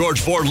Garff St.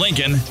 George Ford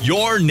Lincoln,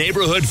 your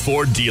neighborhood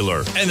Ford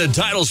dealer, and the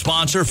title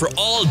sponsor for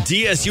all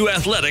DSU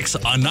athletics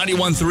on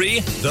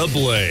 91.3 The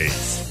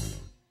Blaze.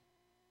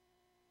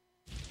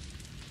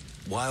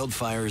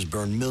 Wildfires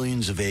burn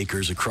millions of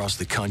acres across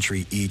the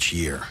country each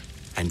year.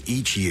 And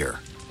each year,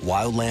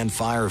 wildland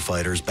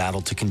firefighters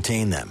battle to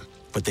contain them.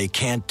 But they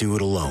can't do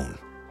it alone.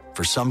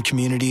 For some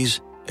communities,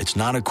 it's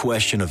not a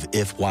question of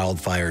if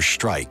wildfires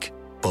strike,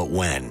 but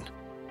when.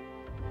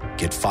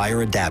 Get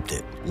fire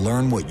adapted.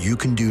 Learn what you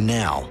can do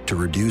now to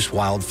reduce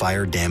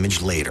wildfire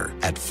damage later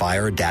at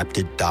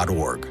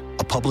fireadapted.org.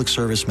 A public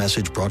service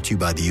message brought to you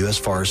by the U.S.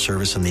 Forest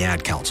Service and the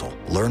Ad Council.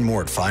 Learn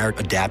more at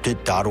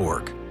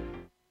fireadapted.org.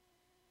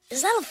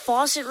 Is that a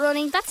faucet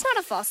running? That's not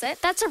a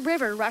faucet. That's a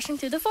river rushing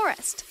through the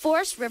forest.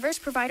 Forest rivers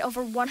provide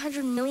over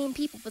 100 million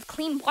people with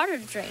clean water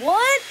to drink.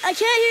 What? I can't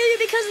hear you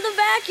because of the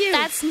vacuum.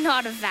 That's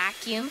not a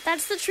vacuum.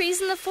 That's the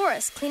trees in the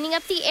forest cleaning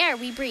up the air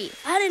we breathe.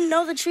 I didn't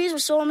know the trees were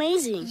so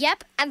amazing.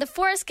 Yep, and the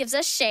forest gives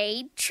us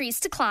shade, trees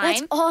to climb.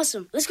 That's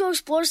awesome. Let's go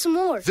explore some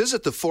more.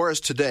 Visit the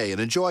forest today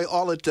and enjoy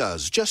all it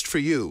does, just for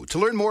you. To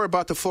learn more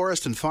about the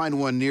forest and find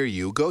one near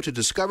you, go to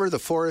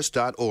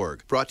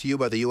discovertheforest.org. Brought to you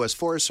by the U.S.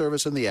 Forest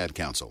Service and the Ad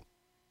Council.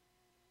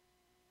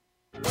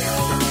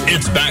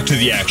 It's back to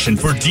the action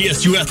for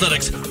DSU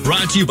Athletics,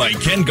 brought to you by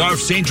Ken Garff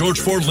St. George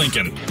Ford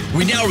Lincoln.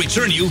 We now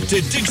return you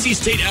to Dixie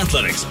State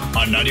Athletics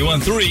on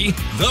 91.3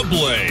 The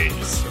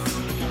Blaze.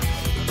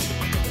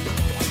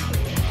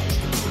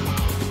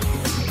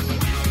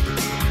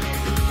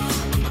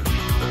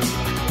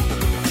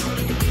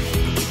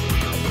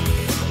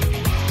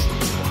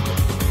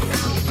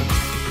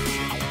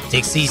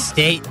 Dixie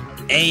State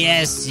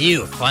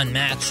ASU, fun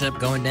matchup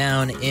going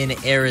down in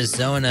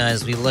Arizona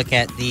as we look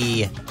at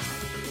the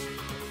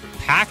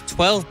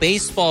Pac-12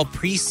 baseball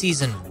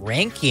preseason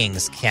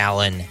rankings,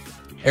 Callan.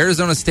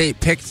 Arizona State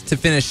picked to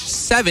finish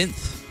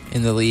 7th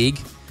in the league.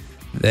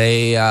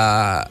 They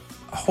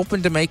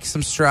hoping to make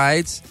some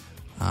strides,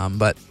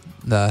 but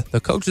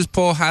the coaches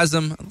poll has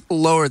them a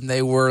little lower than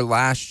they were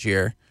last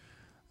year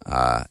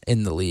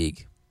in the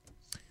league.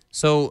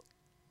 So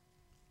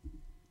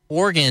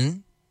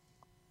Oregon,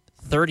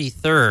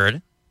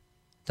 33rd.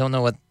 Don't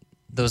know what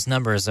those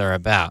numbers are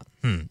about.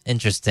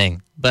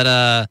 Interesting.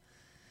 But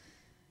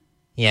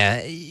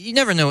yeah, you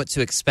never know what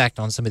to expect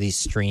on some of these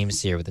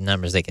streams here with the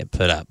numbers they get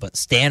put up. But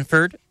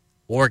Stanford,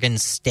 Oregon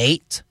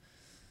State,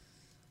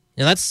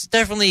 that's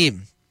definitely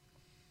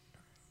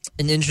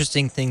an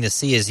interesting thing to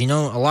see. Is, a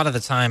lot of the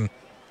time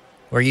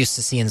we're used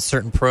to seeing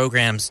certain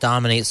programs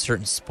dominate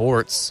certain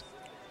sports.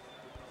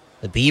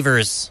 The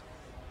Beavers,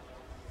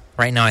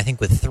 right now, I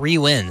think with 3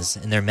 wins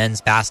in their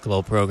men's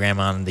basketball program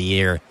on the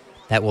year,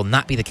 that will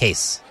not be the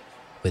case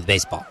with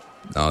baseball.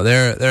 No,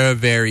 they're a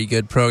very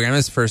good program.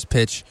 His first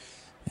pitch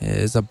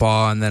is a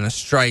ball and then a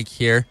strike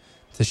here.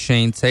 to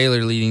Shane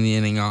Taylor leading the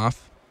inning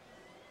off.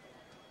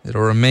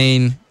 It'll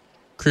remain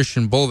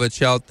Christian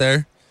Bulvich out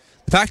there.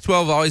 The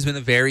Pac-12 has always been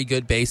a very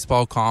good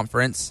baseball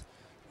conference.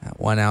 That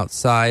one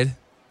outside.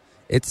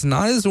 It's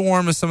not as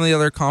warm as some of the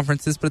other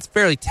conferences, but it's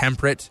fairly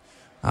temperate.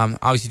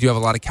 Obviously, you do have a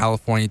lot of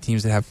California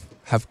teams that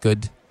have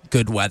good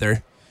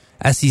weather.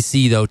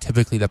 SEC, though,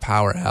 typically the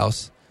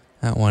powerhouse.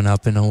 That one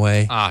up and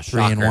away.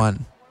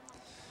 3-1.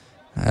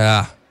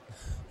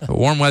 But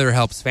warm weather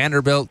helps.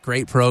 Vanderbilt,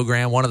 great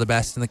program, one of the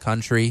best in the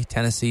country.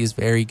 Tennessee is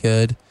very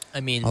good.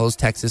 I mean, all those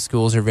Texas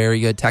schools are very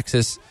good.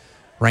 Texas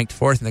ranked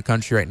 4th in the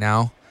country right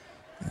now.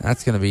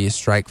 That's going to be a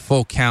strike.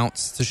 Full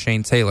counts to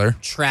Shane Taylor.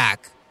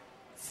 Track,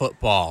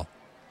 football.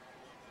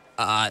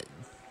 I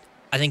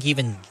think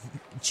even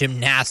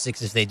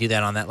gymnastics, if they do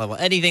that on that level,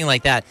 anything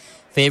like that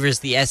favors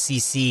the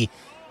SEC.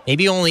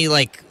 Maybe only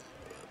like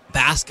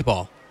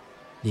basketball.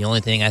 The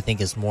only thing I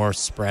think is more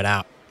spread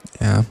out.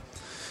 Yeah.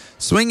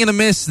 Swing and a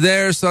miss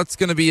there, so that's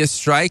going to be a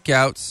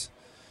strikeout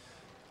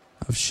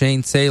of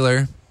Shane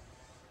Taylor.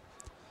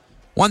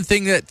 One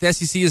thing that the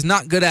SEC is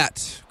not good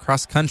at,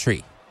 cross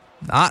country.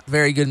 Not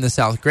very good in the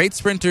South. Great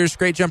sprinters,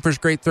 great jumpers,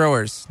 great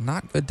throwers.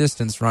 Not good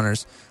distance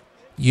runners.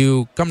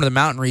 You come to the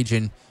mountain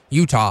region,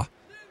 Utah,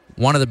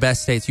 one of the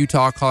best states.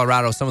 Utah,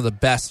 Colorado, some of the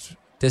best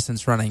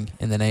distance running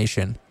in the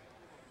nation.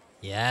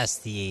 Yes,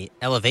 the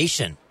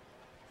elevation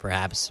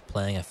perhaps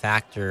playing a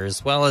factor,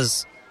 as well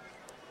as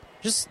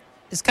just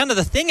it's kind of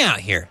the thing out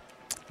here.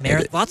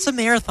 Lots of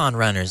marathon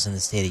runners in the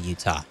state of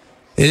Utah.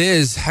 It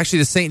is. Actually,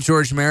 the St.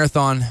 George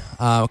Marathon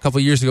a couple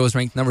of years ago was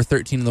ranked number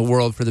 13 in the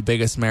world for the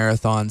biggest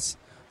marathons.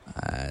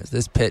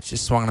 This pitch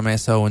is swung on a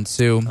miss,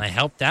 0-2. I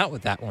helped out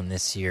with that one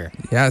this year.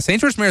 Yeah, St.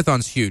 George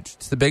Marathon's huge.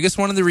 It's the biggest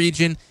one in the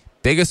region,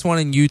 biggest one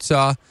in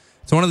Utah.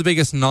 It's one of the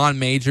biggest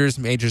non-majors,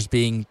 majors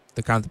being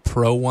the kind of the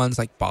pro ones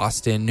like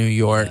Boston, New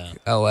York,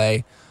 LA.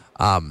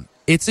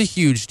 It's a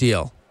huge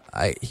deal.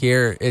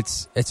 Here,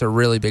 it's a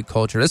really big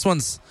culture. This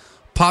one's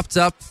popped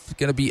up,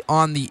 going to be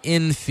on the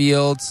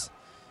infield,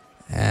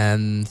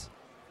 and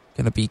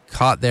going to be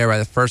caught there by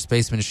the first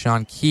baseman,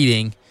 Sean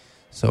Keating.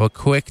 So a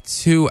quick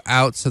 2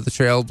 outs of the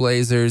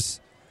Trailblazers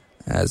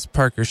as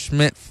Parker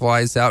Schmidt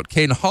flies out.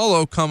 Caden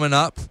Hollow coming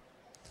up.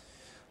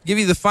 Give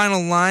you the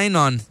final line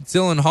on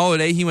Dylan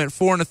Holiday. He went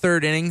 4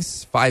 1/3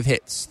 innings, 5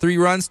 hits, 3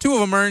 runs, 2 of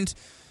them earned,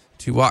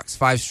 2 walks,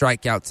 5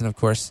 strikeouts, and of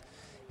course,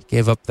 he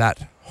gave up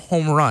that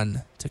home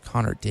run to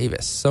Connor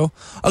Davis. So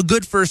a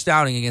good first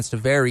outing against a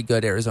very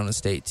good Arizona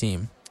State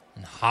team.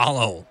 And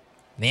Hollow,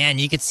 man,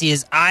 you could see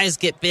his eyes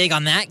get big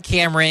on that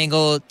camera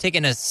angle,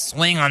 taking a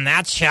swing on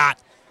that shot.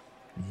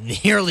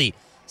 Nearly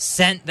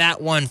sent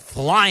that one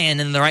flying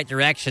in the right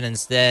direction.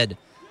 Instead,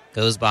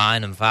 goes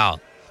behind him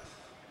foul.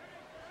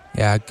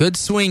 Yeah, good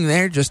swing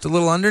there, just a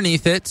little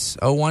underneath it.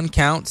 0-1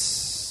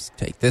 counts.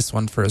 Take this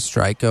one for a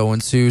strike.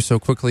 0-2, so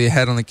quickly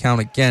ahead on the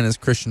count again is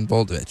Christian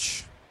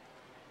Boldovich.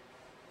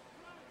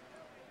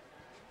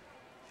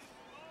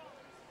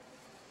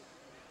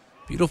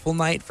 Beautiful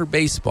night for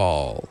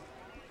baseball.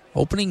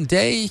 Opening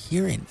day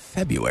here in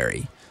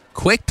February.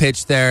 Quick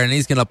pitch there, and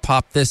he's going to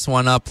pop this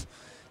one up.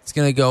 It's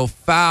going to go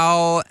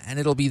foul, and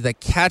it'll be the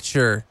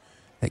catcher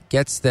that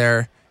gets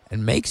there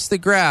and makes the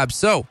grab.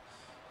 So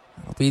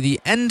that'll be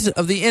the end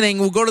of the inning.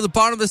 We'll go to the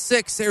bottom of the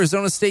 6th.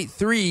 Arizona State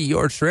 3.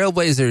 Your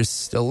Trailblazers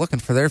still looking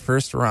for their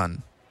first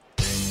run.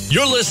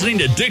 You're listening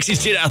to Dixie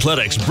State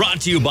Athletics, brought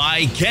to you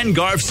by Ken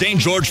Garff St.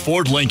 George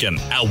Ford Lincoln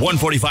at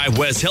 145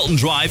 West Hilton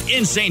Drive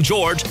in St.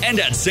 George and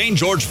at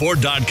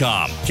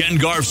stgeorgeford.com. Ken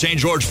Garff St.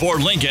 George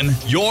Ford Lincoln,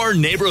 your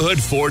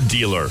neighborhood Ford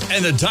dealer,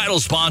 and the title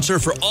sponsor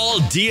for all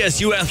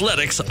DSU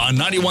athletics on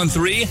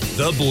 91.3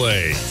 The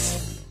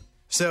Blaze.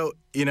 So,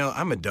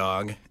 I'm a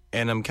dog,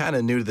 and I'm kind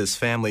of new to this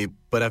family,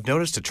 but I've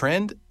noticed a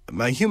trend.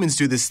 My humans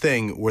do this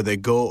thing where they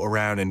go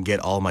around and get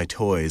all my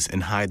toys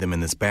and hide them in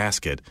this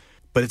basket.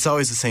 But it's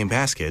always the same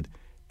basket,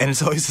 and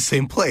it's always the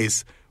same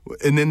place.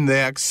 And then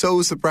they act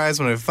so surprised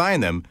when I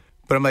find them.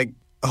 But I'm like,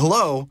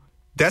 hello,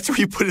 that's where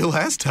you put it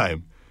last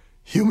time.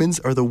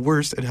 Humans are the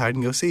worst at hide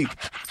and go seek.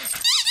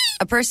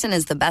 A person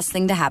is the best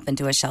thing to happen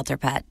to a shelter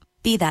pet.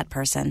 Be that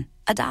person.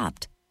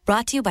 Adopt.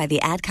 Brought to you by the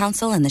Ad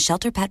Council and the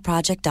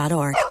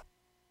ShelterPetProject.org.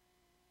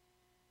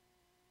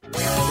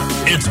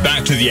 It's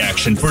back to the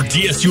action for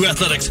DSU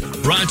Athletics,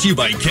 brought to you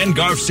by Ken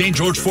Garff St.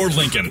 George Ford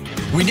Lincoln.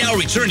 We now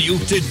return you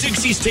to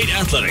Dixie State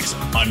Athletics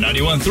on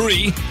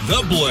 91.3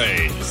 The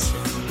Blaze.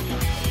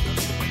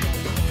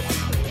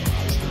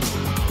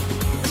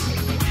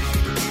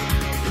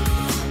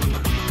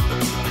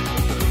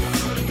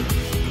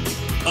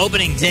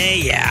 Opening day,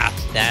 yeah,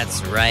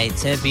 that's right.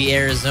 Tempe,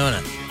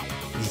 Arizona.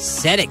 The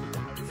setting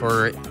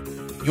for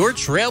your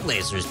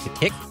Trailblazers to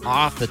kick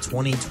off the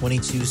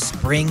 2022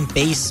 spring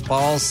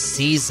baseball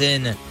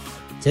season.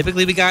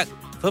 Typically, we got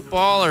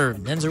football or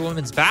men's or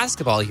women's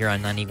basketball here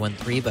on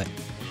 91.3, but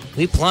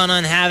we plan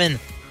on having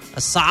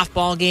a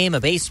softball game, a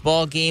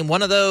baseball game,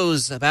 one of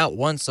those about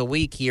once a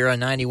week here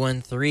on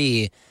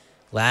 91.3.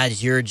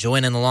 Glad you're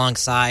joining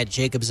alongside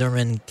Jacob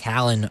Zimmerman,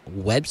 Callan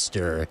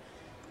Webster,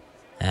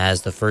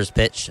 as the first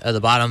pitch of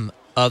the bottom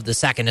of the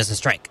second is a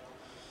strike.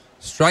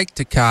 Strike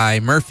to Kai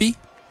Murphy.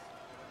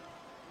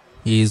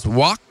 He's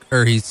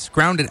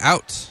grounded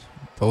out.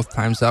 Both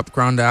times up,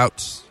 ground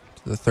out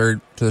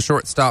to the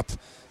shortstop,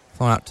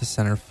 thrown out to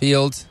center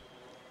field.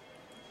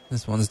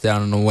 This one's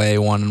down and away,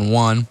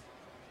 1-1.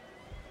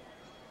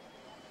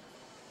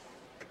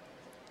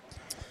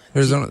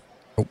 Go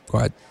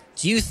ahead.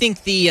 Do you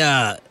think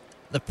the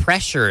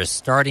pressure is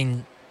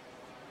starting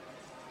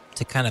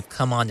to kind of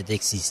come on to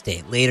Dixie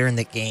State later in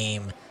the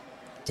game,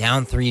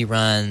 down 3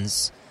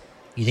 runs?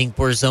 You think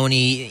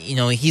Borzoni,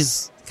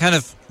 he's kind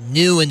of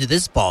new into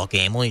this ball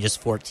game, only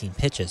just 14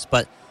 pitches,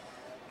 but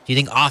do you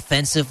think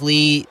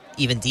offensively,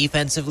 even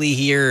defensively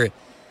here,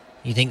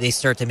 you think they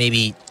start to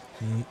maybe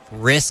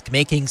risk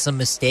making some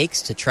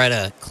mistakes to try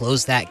to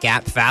close that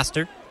gap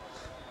faster?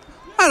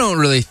 I don't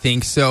really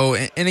think so.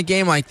 In a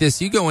game like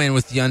this, you go in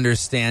with the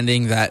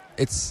understanding that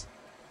it's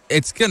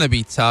going to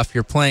be tough.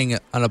 You're playing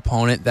an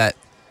opponent that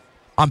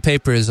on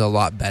paper is a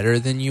lot better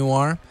than you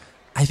are.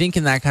 I think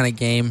in that kind of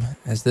game,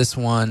 as this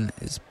one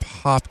is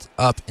popped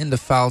up into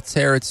foul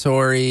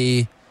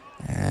territory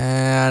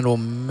and will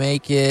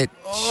make it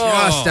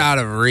just out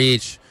of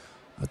reach.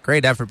 A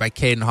great effort by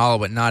Caden Hollow,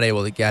 but not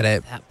able to get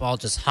it. That ball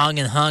just hung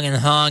and hung and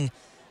hung.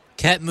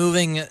 Kept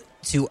moving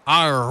to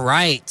our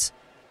right.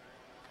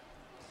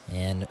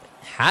 And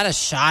had a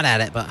shot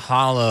at it, but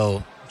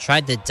Hollow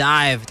tried to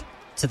dive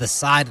to the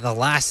side at the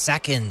last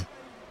second.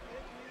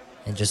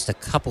 And just a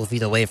couple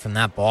feet away from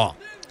that ball.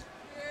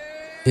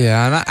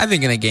 Yeah, and I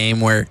think in a game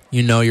where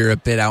you're a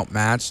bit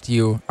outmatched,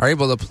 you are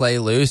able to play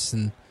loose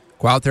and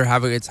go out there,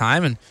 have a good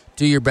time, and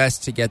do your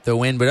best to get the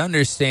win. But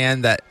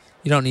understand that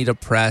you don't need to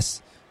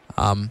press.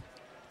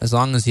 As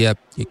long as you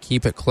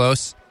keep it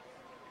close,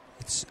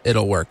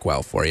 it'll work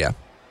well for you.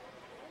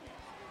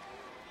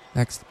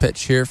 Next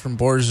pitch here from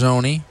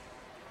Borzoni.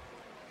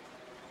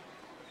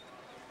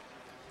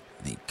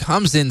 He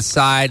comes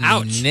inside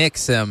and he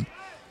nicks him.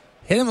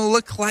 Hit him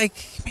look like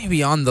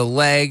maybe on the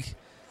leg.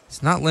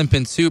 It's not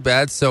limping too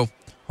bad, so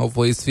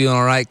hopefully he's feeling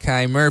all right.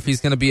 Kai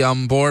Murphy's going to be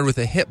on board with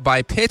a hit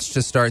by pitch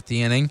to start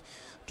the inning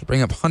to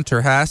bring up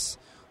Hunter Haas.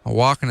 A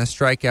walk and a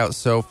strikeout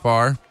so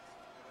far.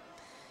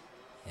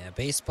 Yeah,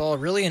 baseball,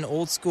 really an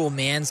old school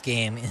man's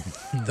game.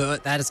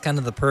 That is kind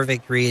of the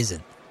perfect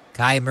reason.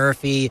 Kai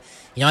Murphy,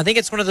 I think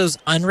it's one of those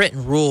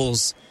unwritten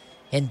rules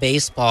in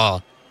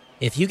baseball.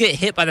 If you get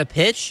hit by the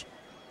pitch,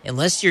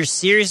 unless you're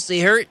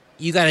seriously hurt,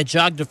 you got to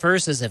jog to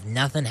first as if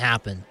nothing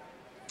happened.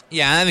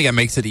 Yeah, I think that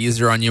makes it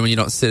easier on you when you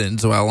don't sit and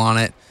dwell on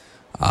it.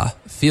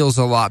 Feels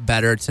a lot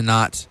better to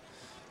not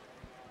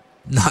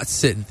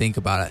sit and think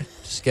about it.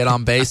 Just get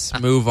on base,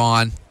 move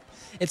on.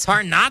 It's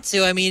hard not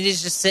to. I mean,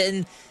 he's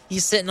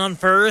sitting on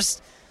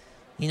first,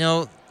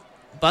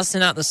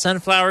 busting out the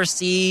sunflower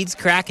seeds,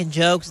 cracking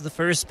jokes with the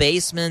first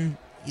baseman.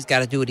 He's got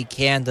to do what he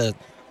can to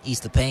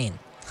ease the pain.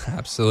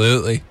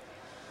 Absolutely.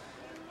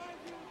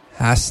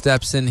 Haas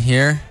steps in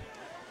here.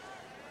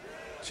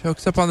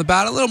 Chokes up on the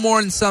bat a little more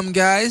than some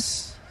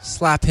guys.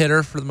 Slap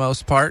hitter for the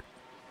most part.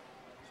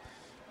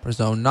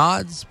 Brazo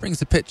nods, brings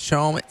the pitch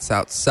home. It's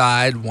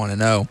outside,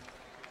 1-0.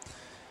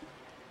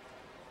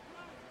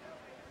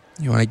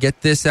 You want to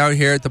get this out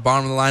here at the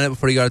bottom of the lineup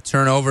before you got to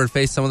turn over and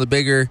face some of the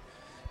bigger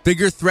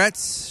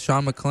threats.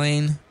 Sean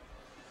McLean,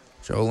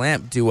 Joe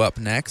Lamp due up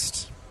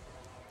next.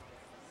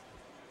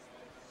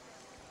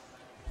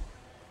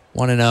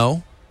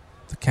 1-0,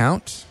 the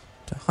count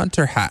to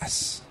Hunter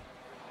Haas.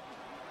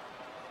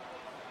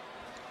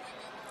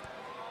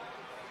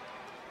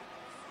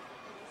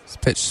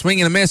 Pitch, swing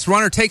and a miss.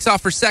 Runner takes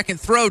off for second.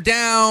 Throw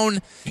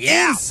down.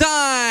 Yeah. In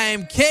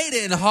time.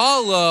 Caden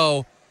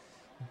Hollow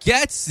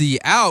gets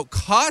the out.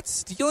 Caught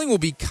stealing will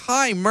be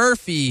Kai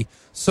Murphy.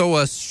 So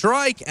a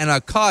strike and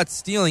a caught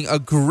stealing. A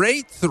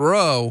great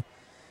throw.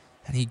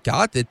 And he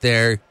got it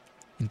there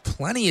in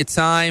plenty of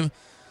time.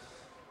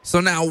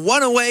 So now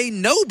 1 away,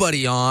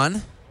 nobody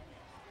on.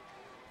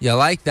 You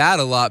like that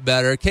a lot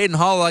better. Caden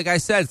Hollow, like I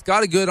said, it's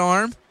got a good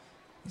arm.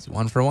 He's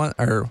 1 for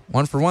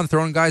 1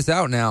 throwing guys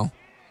out now.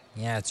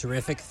 Yeah,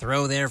 terrific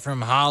throw there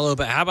from Hollow.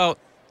 But how about,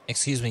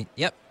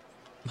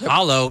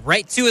 Hollow,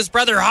 right to his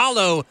brother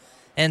Hollow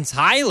and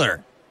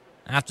Tyler.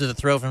 After the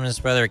throw from his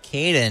brother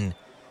Caden,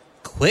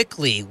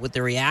 quickly with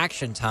the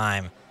reaction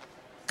time,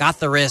 got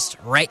the wrist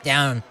right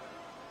down,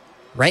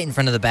 right in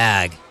front of the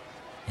bag,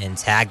 and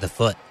tagged the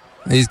foot.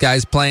 These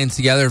guys playing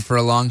together for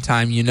a long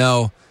time,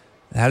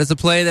 that is a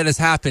play that has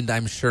happened,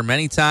 I'm sure,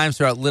 many times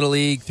throughout Little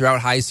League,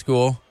 throughout high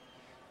school.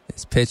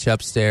 This pitch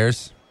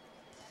upstairs.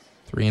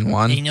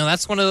 3-1. And,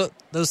 that's one of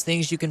those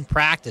things you can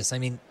practice. I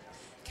mean,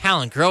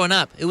 Callan, growing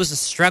up, it was a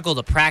struggle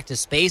to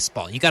practice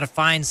baseball. You got to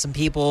find some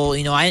people.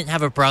 I didn't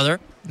have a brother.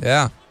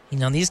 Yeah.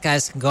 These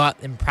guys can go out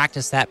and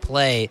practice that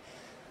play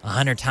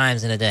 100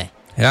 times in a day.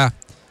 Yeah.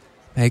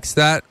 Make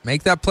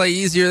that play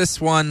easier. This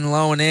one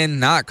low and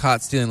in, not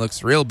caught stealing.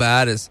 Looks real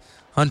bad as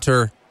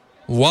Hunter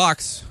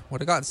walks.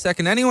 Would have gotten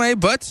second anyway,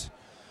 but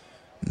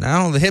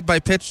now the hit by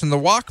pitch and the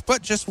walk,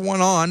 but just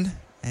 1 on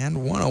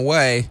and 1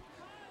 away.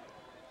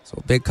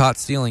 So big caught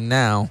stealing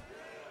now.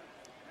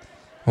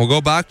 We'll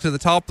go back to the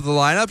top of the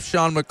lineup.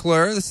 Sean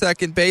McClure, the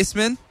second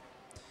baseman.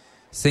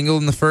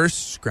 Singled in the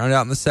first, ground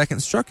out in the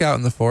second, struck out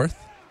in the fourth.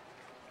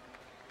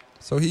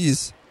 So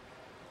he's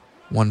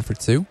 1 for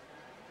 2.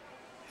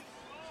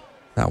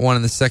 That one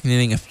in the second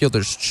inning, a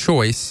fielder's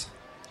choice,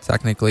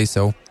 technically.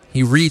 So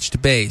he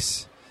reached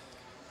base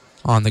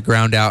on the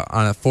ground out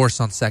on a force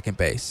on second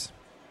base.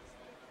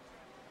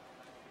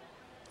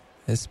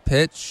 This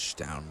pitch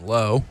down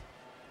low.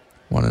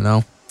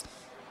 1-0.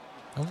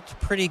 It looked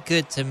pretty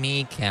good to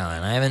me,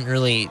 Callan. I haven't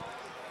really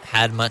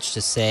had much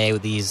to say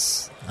with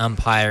these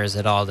umpires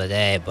at all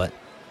today, but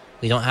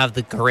we don't have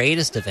the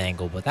greatest of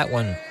angle, but that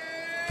one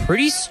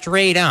pretty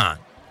straight on.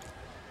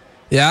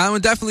 Yeah, I'm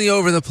definitely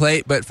over the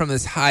plate, but from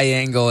this high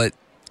angle,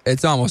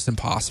 it's almost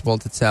impossible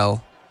to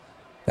tell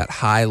that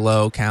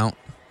high-low count.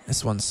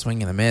 This one's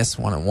swing and a miss,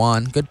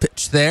 1-1. Good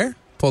pitch there.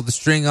 Pulled the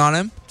string on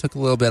him. Took a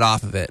little bit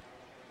off of it.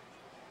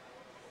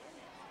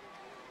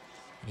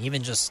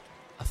 Even just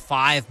a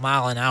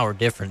 5-mile-an-hour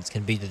difference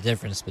can be the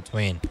difference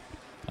between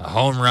a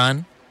home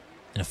run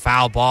and a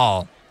foul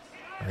ball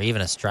or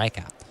even a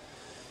strikeout.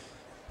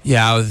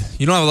 Yeah,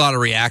 you don't have a lot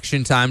of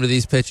reaction time to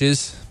these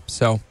pitches,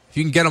 so if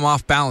you can get them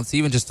off balance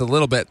even just a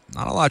little bit,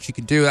 not a lot you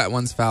can do. That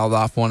one's fouled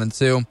off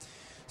 1-2.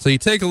 So you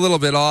take a little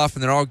bit off,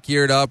 and they're all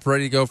geared up,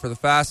 ready to go for the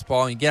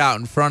fastball, and you get out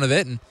in front of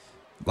it, and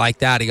like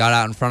that, he got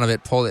out in front of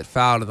it, pulled it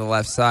foul to the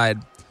left side.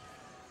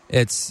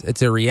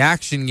 It's a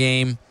reaction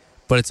game,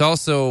 but it's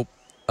also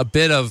a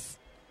bit of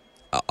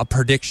a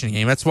prediction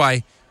game. That's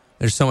why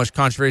there's so much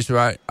controversy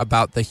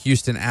about the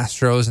Houston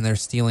Astros and their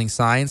stealing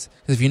signs.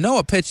 Because if you know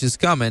a pitch is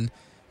coming,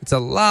 it's a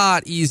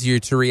lot easier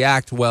to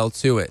react well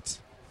to it.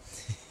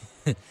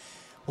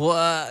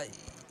 Well,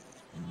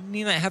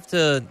 we might have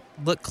to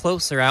look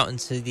closer out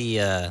into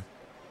the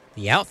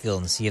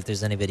outfield and see if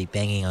there's anybody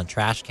banging on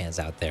trash cans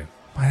out there.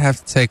 Might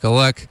have to take a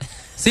look.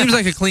 Seems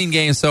like a clean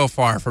game so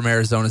far from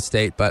Arizona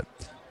State, but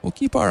we'll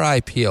keep our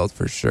eye peeled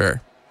for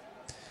sure.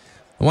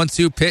 The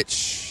 1-2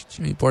 pitch.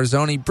 Jimmy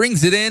Borzoni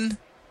brings it in.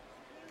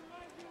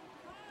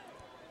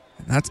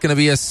 And that's going to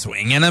be a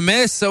swing and a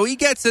miss. So he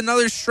gets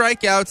another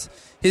strikeout,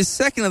 his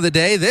second of the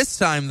day. This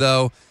time,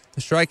 though, the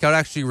strikeout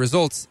actually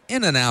results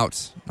in an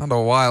out. Not a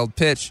wild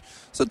pitch.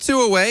 So 2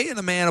 away and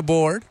a man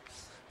aboard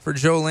for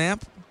Joe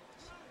Lamp.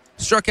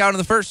 Struck out in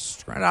the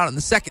first, right out in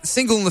the second,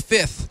 single in the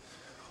fifth.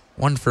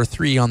 1 for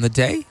 3 on the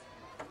day.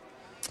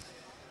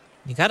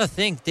 You got to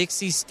think,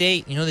 Dixie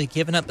State, they've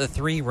given up the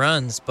 3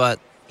 runs, but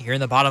here in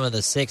the bottom of the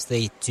 6th,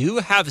 they do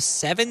have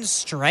 7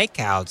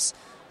 strikeouts.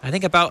 I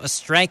think about a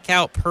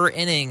strikeout per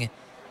inning.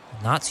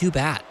 Not too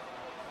bad.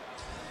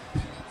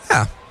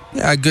 Yeah,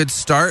 a good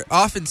start.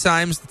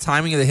 Oftentimes, the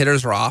timing of the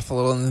hitters are off a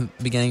little in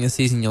the beginning of the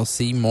season. You'll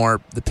see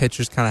more the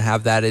pitchers kind of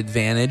have that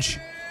advantage,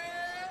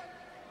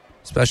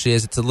 especially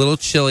as it's a little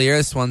chillier.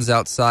 This one's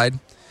outside.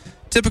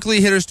 Typically,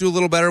 hitters do a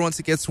little better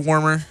once it gets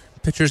warmer.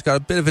 Pitchers got a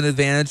bit of an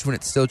advantage when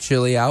it's still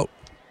chilly out.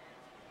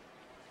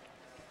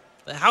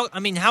 But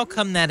how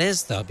come that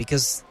is, though?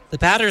 Because the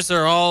batters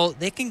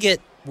they can get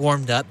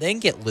warmed up. They can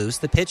get loose.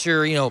 The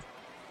pitcher,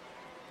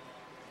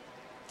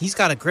 he's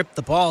got to grip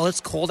the ball.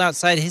 It's cold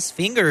outside. His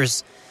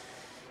fingers,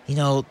 they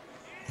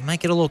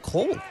might get a little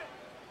cold.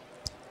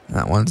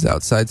 That one's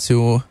outside,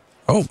 too.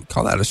 Oh,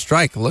 call that a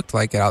strike. It looked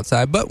like it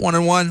outside, but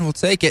 1-1. We'll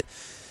take it.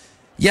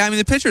 Yeah,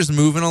 the pitcher's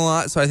moving a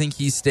lot, so I think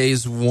he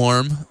stays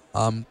warm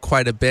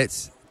quite a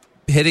bit.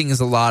 Hitting is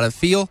a lot of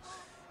feel,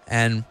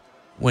 and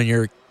when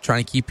you're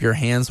trying to keep your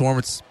hands warm,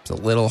 it's a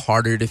little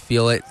harder to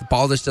feel it. The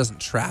ball just doesn't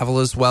travel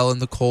as well in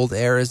the cold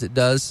air as it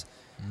does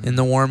in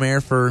the warm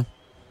air for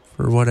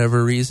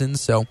whatever reason.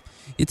 So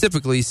you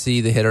typically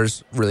see the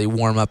hitters really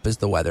warm up as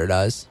the weather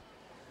does.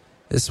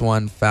 This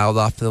one fouled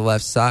off to the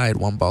left side.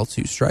 1 ball,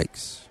 2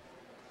 strikes.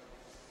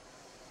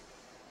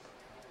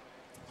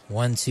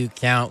 1-2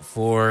 count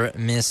for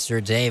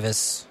Mr.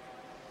 Davis.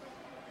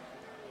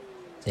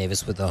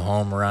 Davis with a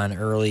home run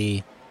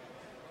early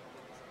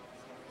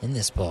in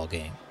this ball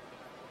game.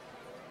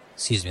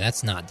 Excuse me,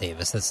 that's not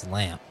Davis, that's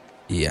Lamp.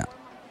 Yeah.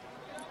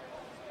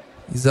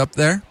 He's up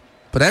there.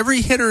 But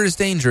every hitter is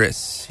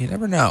dangerous. You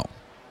never know.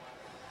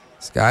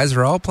 These guys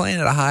are all playing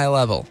at a high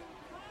level.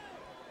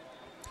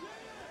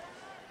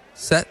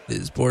 Set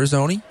is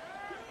Borzoni.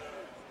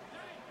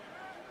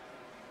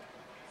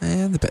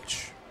 And the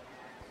pitch.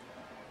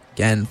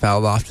 Again,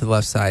 fouled off to the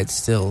left side.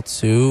 Still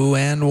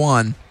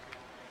 2-1.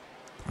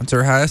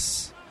 Hunter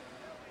Hess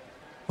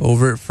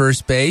over at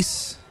first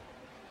base.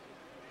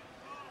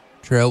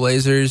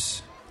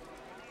 Trailblazers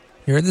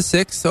here in the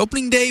 6th.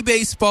 Opening day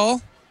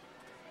baseball.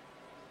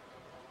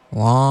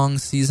 Long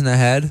season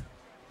ahead.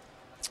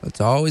 It's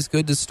always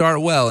good to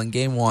start well in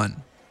game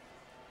 1.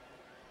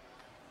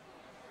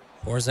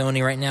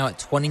 Borzoni right now at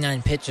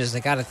 29 pitches.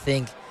 I got to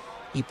think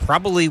he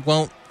probably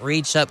won't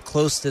reach up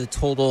close to the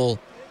total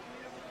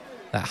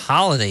that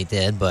Holiday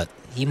did, but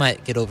he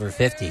might get over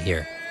 50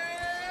 here.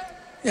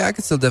 Yeah, I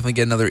could still definitely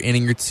get another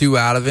inning or 2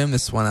 out of him.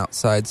 This one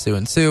outside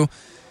 2-2.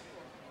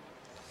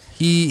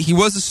 He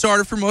was a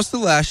starter for most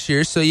of last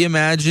year, so you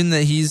imagine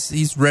that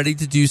he's ready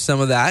to do some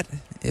of that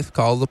if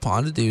called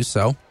upon to do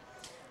so.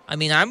 I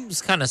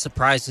was kind of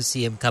surprised to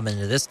see him come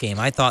into this game.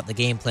 I thought the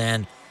game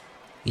plan,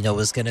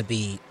 was going to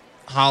be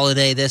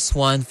Holiday this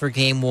one for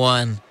game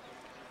 1,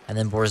 and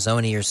then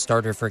Borzoni your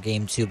starter for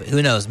game 2. But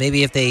who knows?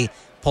 Maybe if they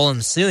pull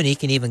him soon, he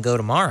can even go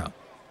tomorrow.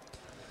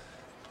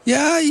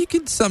 Yeah, you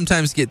could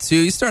sometimes get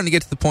 2. He's starting to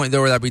get to the point,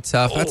 though, where that'd be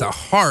tough. That's a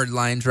hard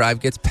line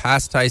drive. Gets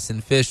past Tyson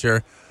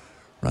Fisher.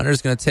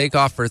 Runner's going to take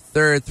off for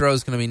third.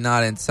 Throw's going to be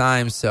not in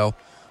time, so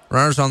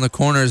runners on the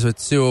corners with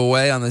 2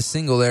 away on the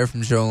single there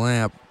from Joe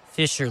Lamp.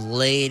 Fisher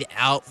laid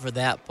out for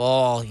that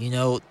ball.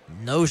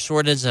 No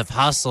shortage of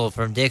hustle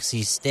from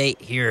Dixie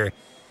State here.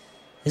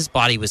 His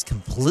body was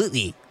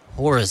completely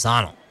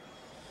horizontal.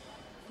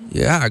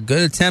 Yeah, a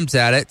good attempt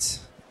at it.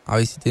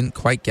 Obviously didn't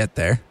quite get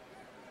there.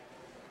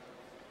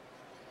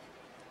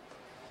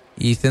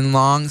 Ethan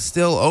Long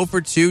still 0 for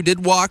 2.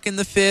 Did walk in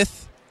the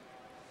 5th.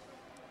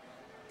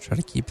 Try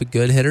to keep a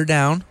good hitter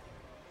down.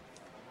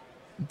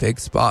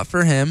 Big spot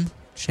for him.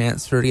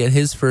 Chance for to get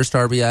his first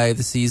RBI of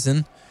the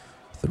season.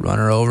 With the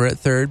runner over at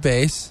third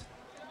base.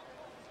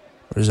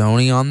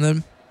 Borzoni on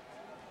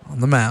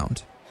the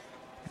mound.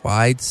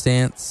 Wide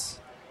stance.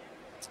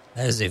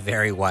 That is a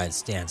very wide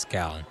stance,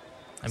 Callan.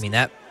 I mean,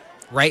 that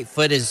right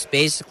foot is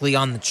basically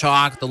on the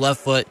chalk. The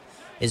left foot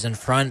is in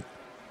front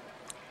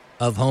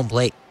of home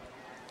plate.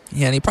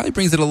 Yeah, and he probably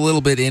brings it a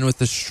little bit in with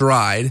the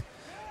stride,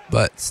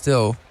 but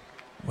still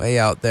way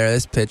out there.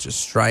 This pitch, a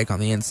strike on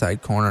the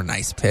inside corner.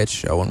 Nice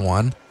pitch,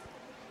 0-1.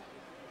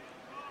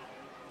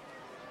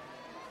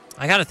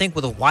 I got to think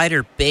with a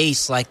wider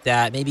base like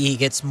that, maybe he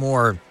gets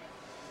more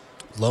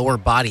lower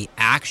body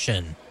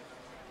action.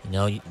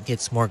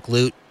 Gets more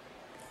glute,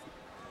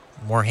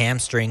 more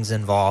hamstrings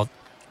involved.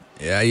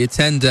 Yeah, you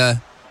tend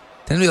to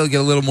be able to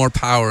get a little more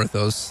power with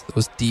those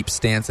deep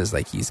stances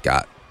like he's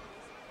got.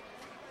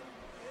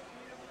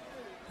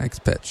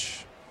 Next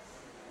pitch.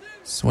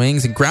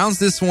 Swings and grounds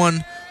this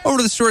one over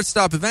to the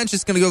shortstop. Eventually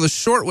it's going to go the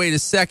short way to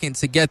second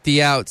to get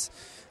the out.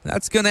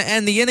 That's going to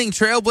end the inning.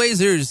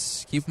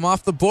 Trailblazers keep them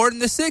off the board in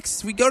the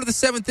 6th. We go to the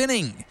 7th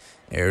inning.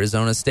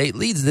 Arizona State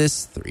leads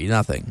this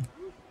 3-0.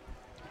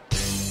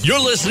 You're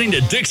listening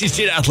to Dixie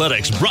State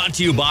Athletics, brought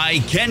to you by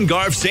Ken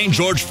Garff St.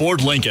 George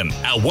Ford Lincoln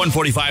at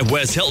 145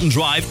 West Hilton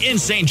Drive in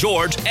St.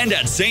 George and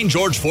at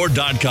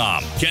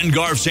stgeorgeford.com. Ken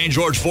Garff St.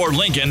 George Ford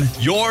Lincoln,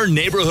 your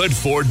neighborhood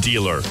Ford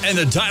dealer, and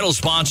the title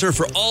sponsor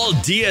for all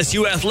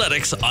DSU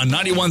athletics on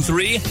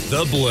 91.3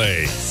 The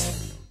Blaze.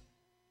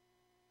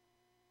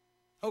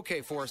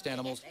 Okay, forest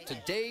animals,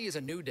 today is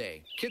a new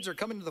day. Kids are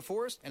coming to the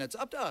forest, and it's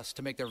up to us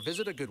to make their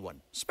visit a good one.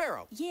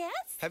 Sparrow. Yes?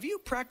 Have you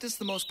practiced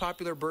the most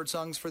popular bird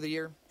songs for the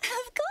year?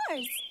 Of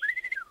course.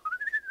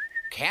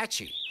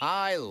 Catchy.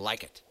 I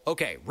like it.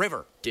 Okay,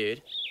 River.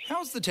 Dude.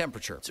 How's the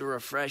temperature? It's a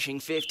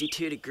refreshing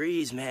 52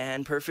 degrees,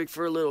 man. Perfect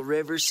for a little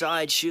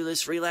riverside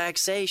shoeless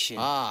relaxation.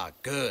 Ah,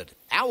 good.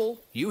 Owl,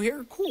 you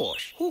here?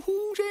 Course.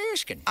 Who's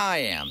asking? I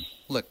am.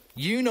 Look,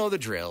 you know the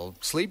drill.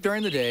 Sleep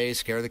during the day,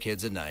 scare the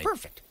kids at night.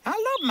 Perfect. I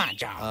love my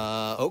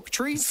job. Oak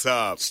Tree? What's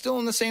up? Still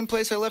in the same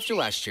place I left you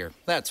last year.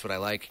 That's what I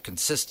like.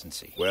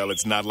 Consistency. Well,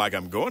 it's not like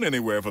I'm going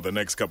anywhere for the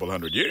next couple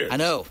hundred years. I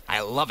know. I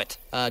love it.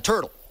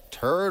 Turtle.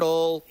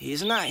 Turtle.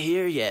 He's not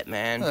here yet,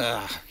 man.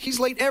 He's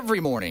late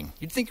every morning.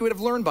 You'd think he would have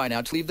learned by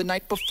now to leave the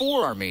night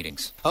before our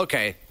meetings.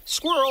 Okay.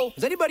 Squirrel.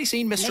 Has anybody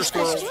seen Mr.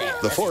 Squirrel?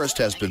 The forest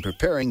has been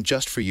preparing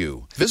just for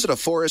you. Visit a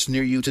forest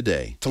near you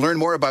today. To learn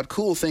more about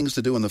cool things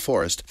to do in the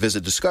forest,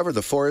 visit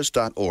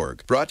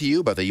discovertheforest.org. Brought to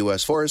you by the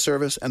U.S. Forest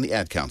Service and the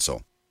Ad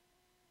Council.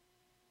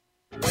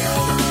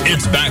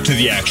 It's back to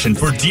the action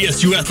for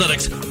DSU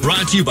Athletics,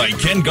 brought to you by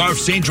Ken Garff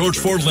St. George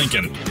Ford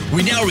Lincoln.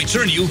 We now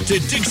return you to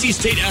Dixie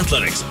State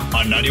Athletics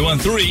on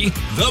 91.3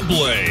 The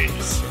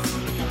Blaze.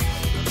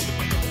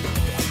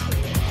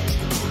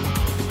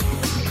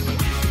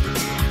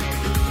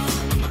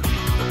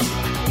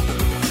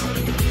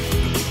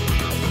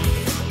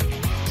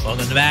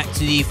 Welcome back to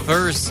the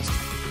first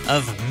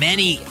of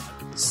many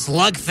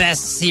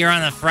slugfests here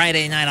on a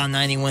Friday night on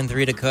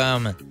 91.3 to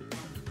come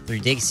through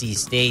Dixie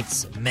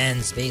State's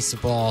men's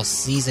baseball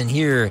season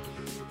here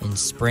in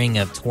spring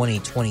of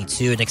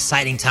 2022. An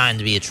exciting time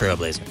to be a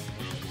Trailblazer.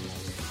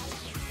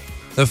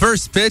 The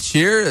first pitch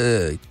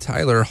here,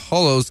 Tyler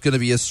Hollow's going to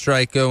be a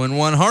strike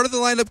 0-1. Heart of the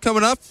lineup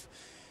coming up.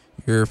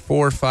 Your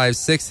 4, 5,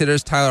 6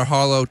 hitters, Tyler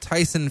Hollow,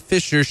 Tyson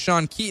Fisher,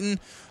 Sean Keaton.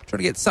 Trying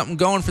to get something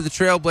going for the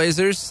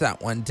Trailblazers.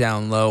 That one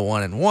down low,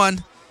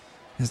 1-1.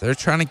 As they're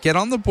trying to get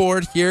on the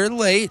board here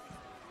late.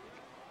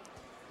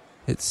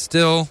 It's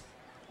still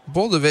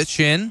Boldovich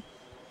in.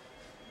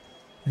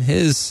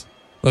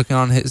 Looking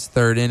on his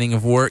third inning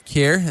of work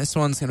here. This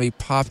one's going to be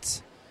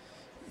popped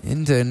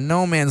into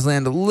no man's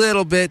land a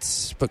little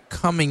bit, but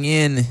coming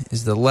in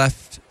is the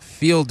left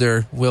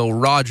fielder, Will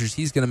Rogers.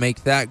 He's going to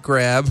make that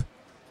grab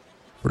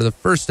for the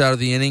first out of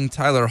the inning.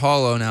 Tyler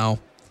Hollow now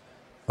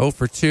 0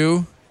 for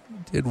 2.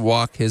 Did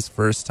walk his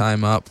first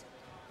time up.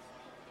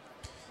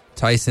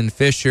 Tyson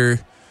Fisher,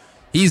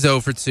 he's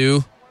 0 for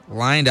 2.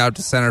 Lined out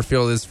to center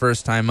field his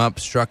first time up.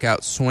 Struck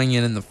out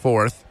swinging in the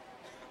fourth.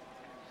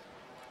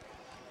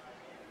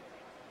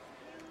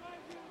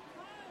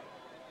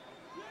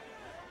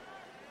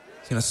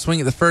 He's going to swing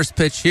at the first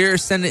pitch here.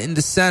 Send it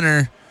into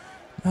center.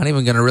 Not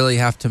even going to really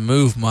have to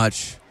move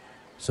much.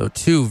 So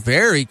 2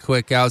 very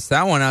quick outs.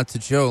 That one out to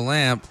Joe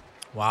Lamp.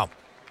 Wow.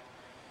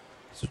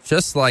 So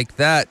just like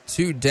that,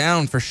 2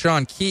 down for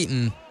Sean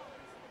Keaton.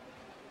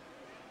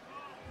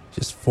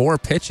 Just 4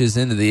 pitches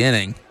into the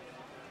inning.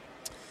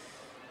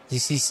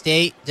 Dixie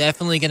State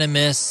definitely going to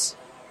miss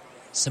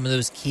some of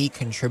those key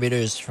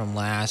contributors from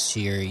last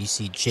year. You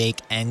see Jake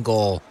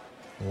Engel,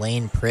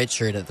 Lane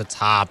Pritchard at the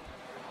top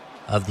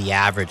of the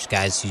average,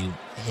 guys who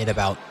hit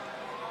about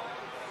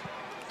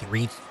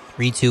 3.20,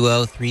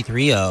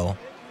 3.30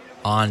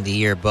 on the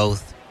year,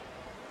 both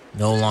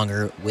no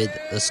longer with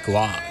the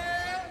squad.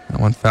 That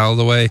one fouled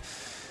away.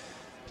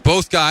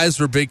 Both guys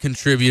were big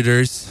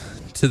contributors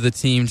to the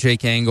team.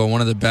 Jake Engel,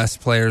 one of the best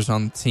players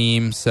on the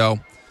team, so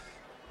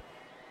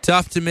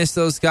tough to miss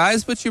those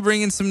guys, but you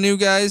bring in some new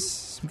guys,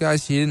 some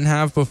guys you didn't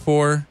have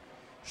before.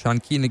 Sean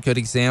Keaton, a good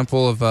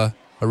example of a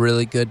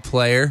really good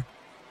player.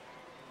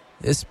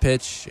 This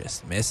pitch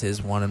just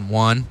misses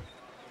 1-1.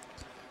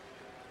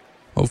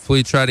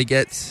 Hopefully try to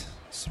get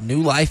some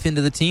new life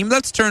into the team.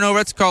 That's turnover.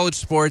 That's college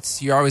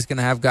sports. You're always going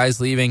to have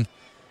guys leaving.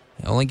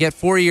 You only get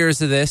 4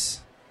 years of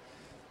this.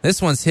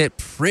 This one's hit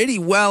pretty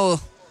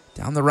well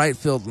down the right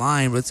field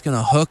line, but it's going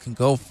to hook and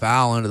go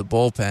foul into the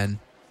bullpen.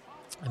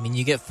 I mean,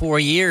 you get 4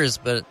 years,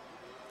 but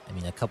I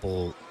mean, a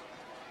couple,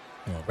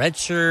 red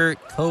shirt,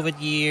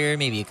 COVID year,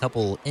 maybe a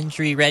couple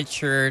injury red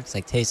shirts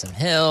like Taysom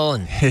Hill.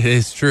 And it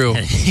is true.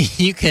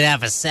 You could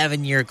have a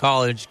 7-year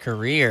college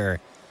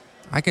career.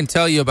 I can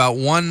tell you about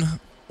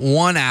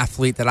one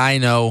athlete that I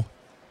know.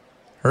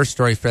 Her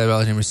story fairly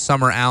well. Her name was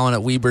Summer Allen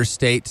at Weber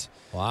State.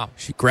 Wow.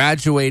 She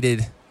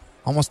graduated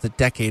almost a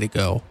decade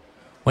ago.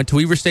 Went to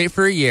Weber State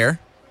for a year.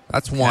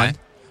 That's one.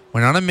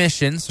 Went on a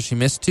mission, so she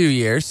missed 2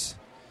 years.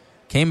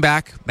 Came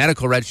back,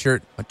 medical red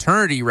shirt,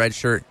 maternity red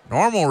shirt,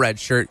 normal red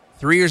shirt,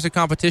 3 years of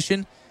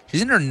competition.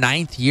 She's in her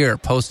 9th year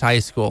post-high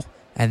school,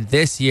 and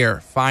this year,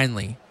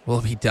 finally,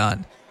 will be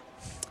done.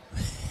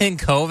 And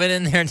COVID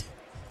in there.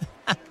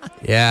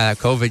 Yeah,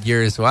 COVID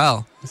year as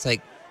well. It's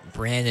like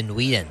Brandon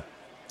Whedon.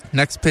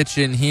 Next pitch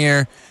in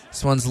here.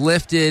 This one's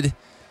lifted.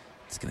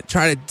 It's going to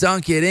try to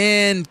dunk it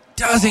in.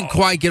 Doesn't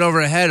quite get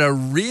over her head. A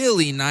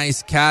really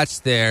nice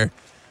catch there.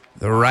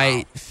 The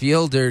right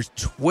fielder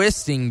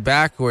twisting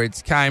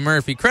backwards. Kai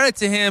Murphy. Credit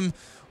to him.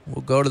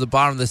 We'll go to the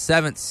bottom of the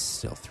 7th.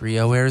 Still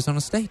 3-0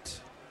 Arizona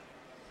State.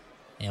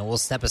 And we'll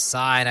step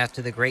aside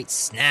after the great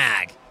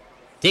snag.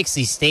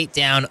 Dixie State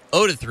down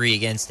 0-3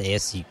 against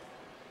ASU.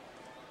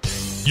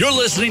 You're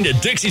listening to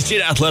Dixie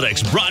State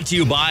Athletics, brought to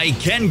you by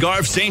Ken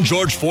Garff St.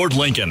 George Ford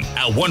Lincoln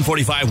at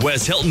 145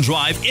 West Hilton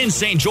Drive in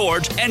St.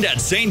 George and at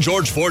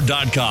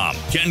stgeorgeford.com.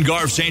 Ken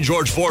Garff St.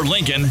 George Ford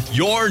Lincoln,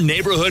 your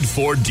neighborhood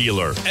Ford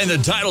dealer, and the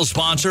title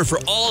sponsor for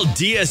all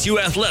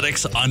DSU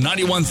athletics on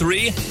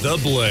 91.3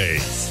 The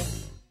Blaze.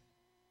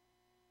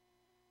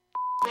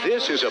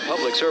 This is a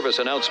public service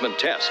announcement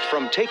test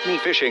from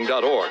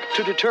TakeMeFishing.org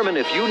to determine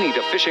if you need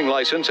a fishing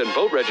license and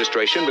boat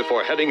registration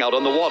before heading out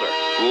on the water.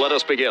 Let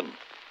us begin.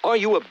 Are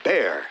you a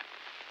bear?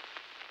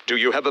 Do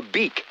you have a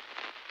beak?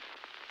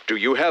 Do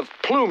you have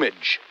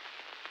plumage?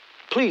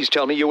 Please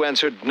tell me you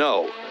answered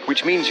no,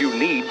 which means you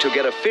need to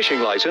get a fishing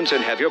license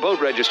and have your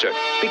boat registered,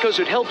 because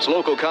it helps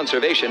local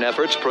conservation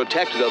efforts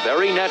protect the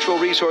very natural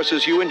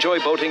resources you enjoy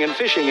boating and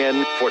fishing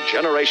in for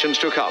generations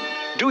to come.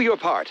 Do your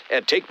part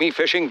at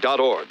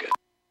TakeMeFishing.org.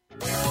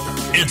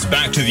 It's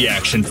back to the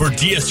action for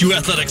DSU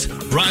Athletics,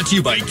 brought to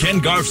you by Ken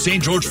Garff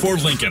St. George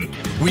Ford Lincoln.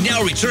 We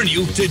now return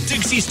you to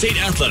Dixie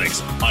State Athletics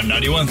on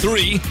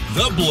 91.3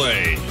 The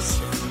Blaze.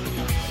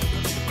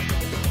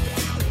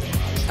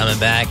 Coming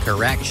back,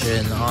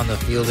 correction on the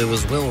field. It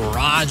was Will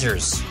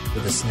Rogers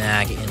with a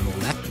snag in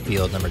left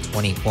field, number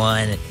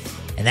 21.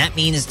 And that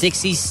means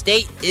Dixie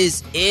State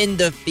is in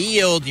the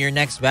field. Your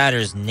next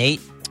batters,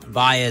 Nate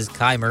Baez,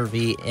 Kai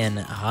Murphy, and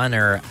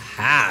Hunter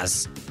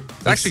Haas.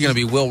 It's actually going to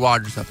be Will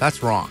Rogers up.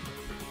 That's wrong.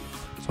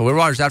 So Will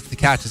Rogers after the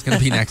catch is going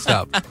to be next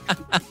up.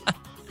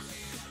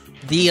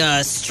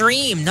 The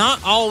stream,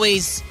 not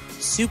always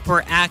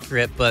super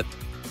accurate, but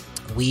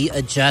we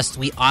adjust,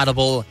 we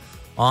audible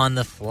on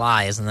the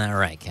fly. Isn't that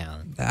right,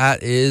 Callan?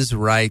 That is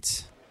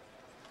right.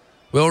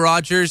 Will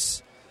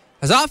Rogers,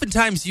 as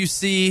oftentimes you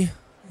see,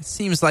 it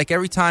seems like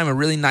every time a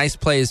really nice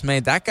play is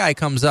made, that guy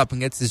comes up and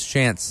gets his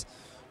chance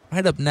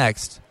right up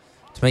next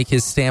to make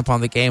his stamp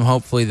on the game.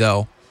 Hopefully,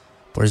 though,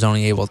 we're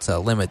only able to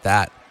limit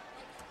that.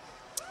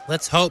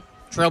 Let's hope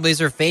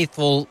Trailblazer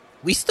faithful.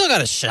 We still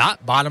got a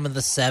shot, bottom of the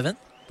 7th.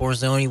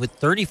 Borzoni with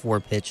 34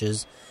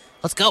 pitches.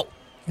 Let's go.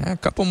 Yeah, a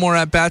couple more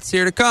at-bats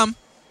here to come.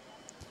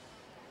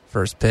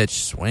 First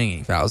pitch,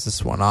 swinging. Fouls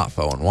this one off,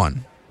 0-1.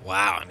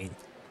 Wow, I mean,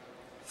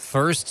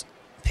 first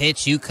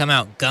pitch, you come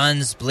out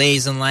guns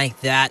blazing like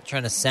that,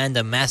 trying to send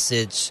a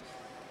message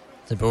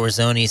to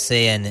Borzoni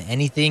saying,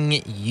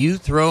 anything you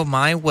throw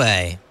my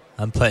way,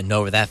 I'm putting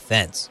over that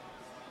fence.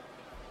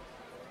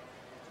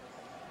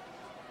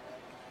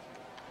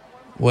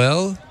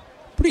 Well,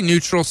 pretty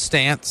neutral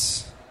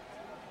stance.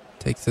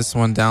 Takes this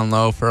one down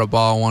low for a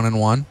ball,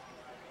 1-1.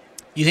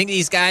 You think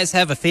these guys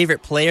have a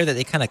favorite player that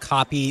they kind of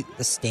copy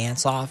the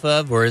stance off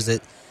of, or is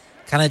it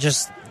kind of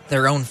just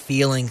their own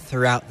feeling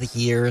throughout the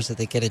years that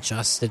they get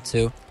adjusted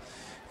to?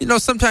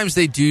 Sometimes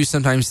they do,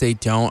 sometimes they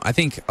don't. I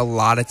think a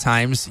lot of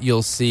times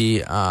you'll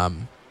see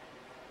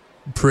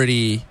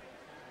pretty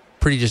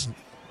just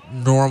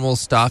normal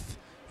stuff.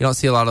 You don't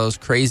see a lot of those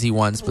crazy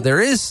ones, but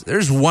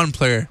there's one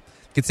player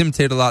gets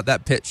imitated a lot.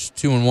 That pitch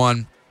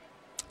 2-1.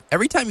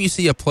 Every time you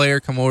see a player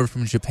come over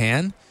from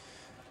Japan,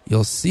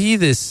 you'll see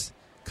this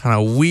kind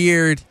of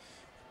weird,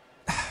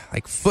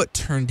 like foot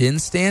turned in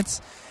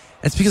stance.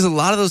 It's because a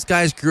lot of those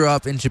guys grew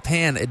up in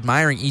Japan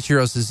admiring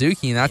Ichiro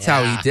Suzuki, and that's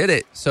how he did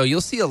it. So you'll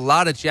see a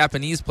lot of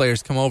Japanese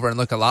players come over and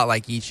look a lot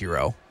like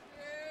Ichiro.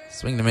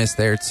 Swing to miss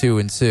there,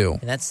 2-2.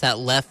 And that's that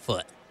left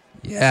foot.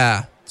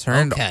 Yeah,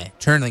 turned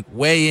like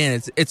way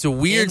in. It's a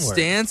weird Inward.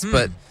 stance,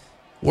 but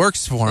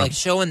works for him. Like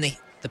showing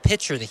the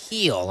pitcher the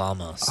heel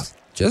almost.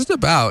 Just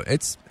about.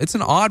 It's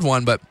an odd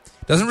one, but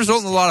doesn't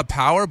result in a lot of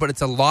power, but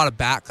it's a lot of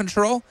bat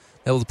control.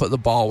 Able to put the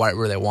ball right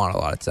where they want a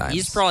lot of times.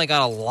 He's probably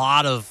got a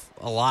lot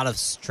of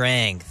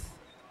strength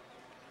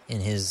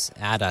in his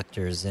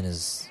adductors in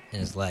his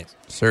legs.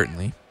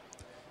 Certainly.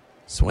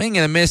 Swing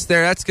and a miss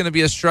there. That's going to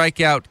be a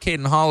strikeout.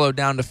 Caden Hollow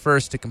down to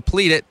first to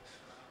complete it.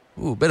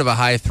 Ooh, bit of a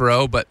high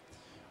throw, but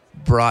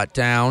brought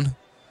down.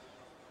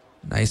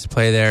 Nice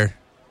play there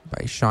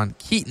by Sean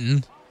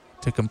Keaton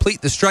to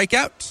complete the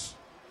strikeout.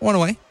 One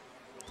away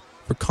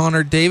for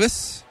Connor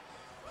Davis.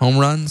 Home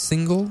run,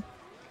 single.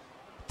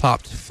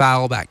 Popped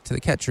foul back to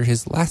the catcher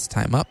his last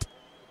time up.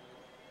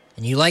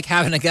 And you like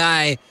having a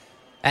guy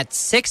at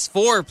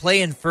 6'4"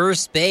 playing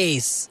first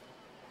base.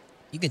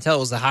 You can tell it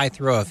was a high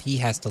throw if he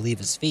has to leave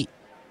his feet.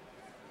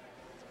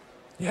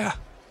 Yeah.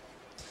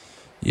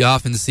 You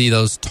often see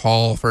those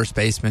tall first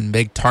basemen,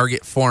 big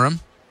target for him.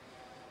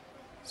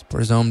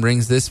 Sporzone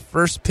brings this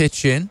first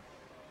pitch in.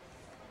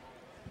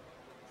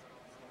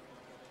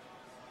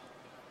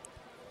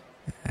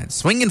 And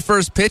swinging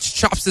first pitch,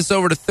 chops this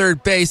over to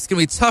third base. It's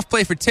going to be a tough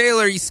play for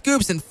Taylor. He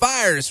scoops and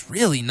fires.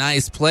 Really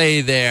nice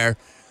play there.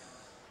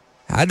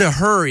 Had to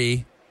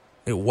hurry.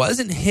 It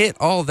wasn't hit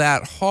all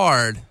that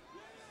hard,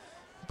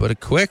 but a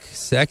quick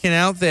second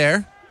out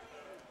there.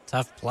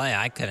 Tough play.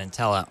 I couldn't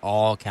tell at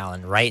all,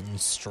 Callan. Right in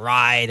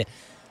stride.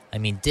 I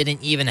mean,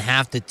 didn't even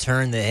have to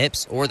turn the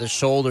hips or the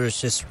shoulders.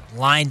 Just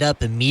lined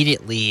up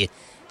immediately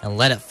and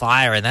let it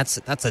fire. And that's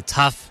a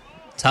tough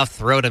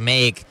throw to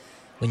make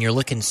when you're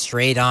looking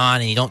straight on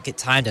and you don't get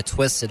time to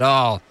twist it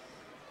all.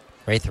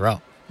 Great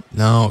throw.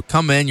 No,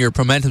 come in. Your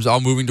momentum's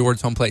all moving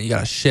towards home plate. And you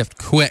got to shift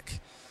quick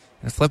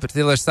and flip it to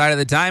the other side of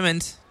the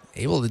diamond.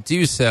 Able to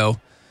do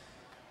so.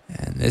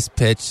 And this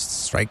pitch,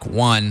 strike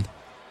one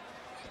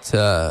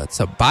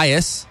to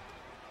Bias.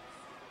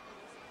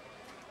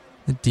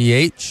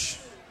 The DH.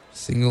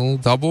 Single,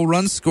 double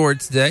run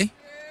scored today.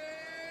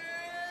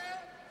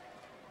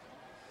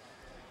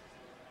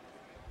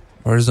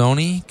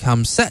 Barzoni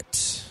comes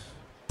set.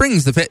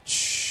 Brings the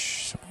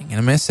pitch. Swing and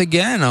a miss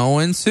again.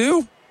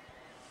 0-2.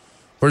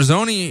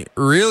 Barzoni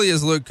really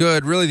has looked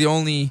good. Really the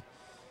only...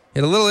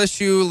 Hit a little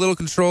issue, a little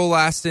control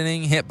last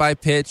inning. Hit by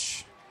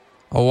pitch.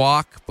 A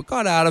walk, but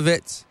got out of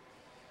it.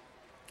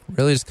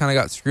 Really just kind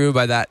of got screwed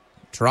by that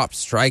drop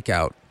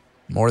strikeout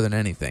more than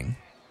anything.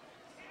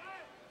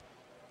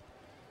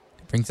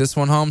 Brings this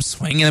one home.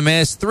 Swing and a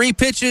miss. 3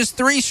 pitches,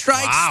 3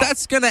 strikes. Wow.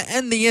 That's going to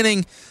end the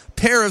inning.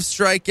 Pair of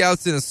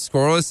strikeouts in a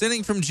scoreless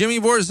inning from Jimmy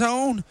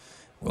Barzone.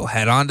 We'll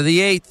head on to the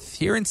 8th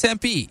here in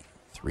Tempe.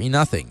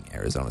 3-0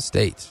 Arizona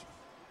State.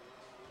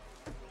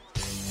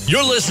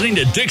 You're listening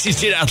to Dixie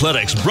State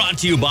Athletics, brought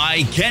to you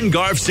by Ken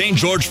Garff St.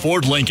 George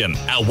Ford Lincoln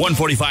at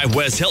 145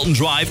 West Hilton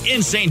Drive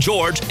in St.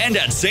 George and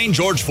at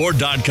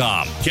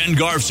stgeorgeford.com. Ken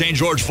Garff St.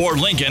 George Ford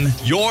Lincoln,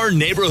 your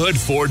neighborhood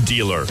Ford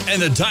dealer,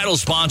 and the title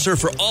sponsor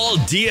for all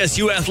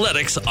DSU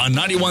athletics on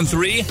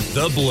 91.3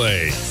 The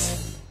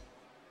Blaze.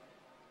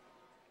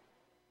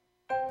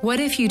 What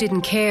if you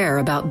didn't care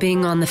about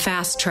being on the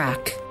fast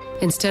track?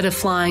 Instead of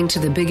flying to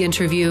the big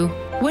interview,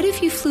 what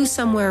if you flew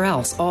somewhere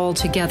else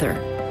altogether?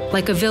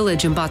 Like a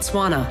village in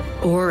Botswana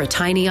or a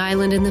tiny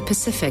island in the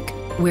Pacific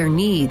where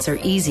needs are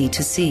easy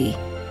to see.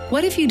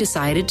 What if you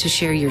decided to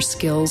share your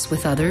skills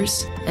with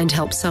others and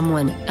help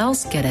someone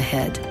else get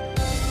ahead?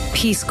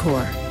 Peace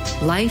Corps.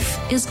 Life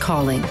is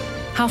calling.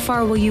 How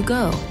far will you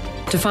go?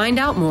 To find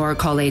out more,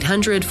 call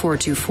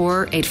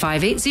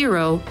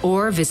 800-424-8580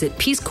 or visit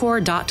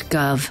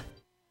peacecorps.gov.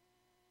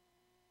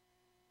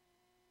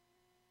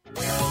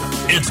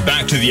 It's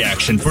back to the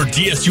action for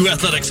DSU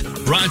Athletics,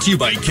 brought to you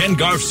by Ken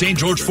Garff St.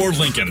 George Ford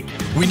Lincoln.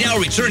 We now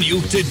return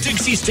you to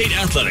Dixie State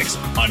Athletics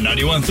on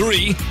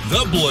 91.3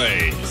 The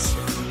Blaze.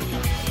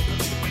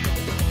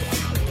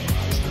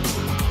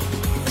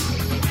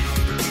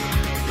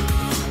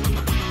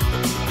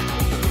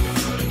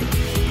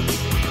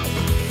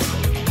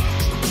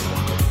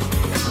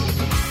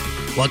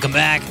 Welcome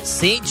back.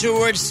 St.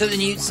 George,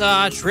 Southern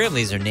Utah,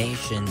 Trailblazer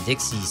Nation,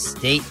 Dixie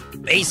State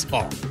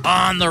baseball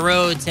on the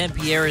road.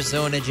 Tempe,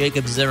 Arizona,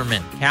 Jacob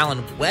Zimmerman,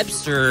 Callan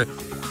Webster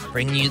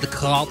bringing you the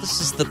call. This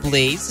is The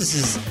Blaze. This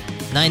is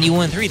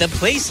 91.3, the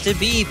place to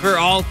be for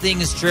all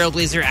things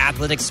Trailblazer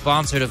Athletics,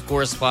 sponsored, of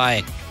course,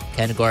 by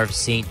Ken Garff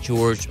St.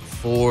 George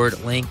Ford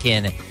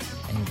Lincoln.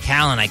 And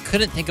Callan, I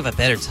couldn't think of a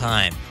better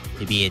time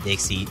to be a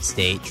Dixie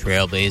State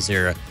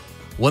Trailblazer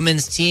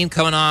women's team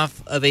coming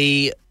off of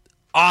a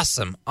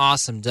awesome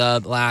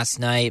dub last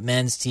night.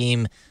 Men's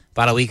team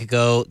about a week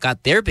ago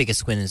got their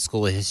biggest win in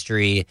school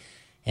history.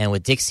 And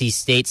with Dixie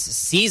State's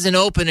season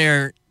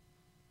opener,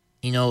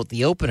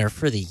 the opener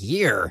for the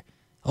year,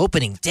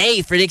 opening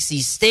day for Dixie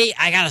State,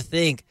 I got to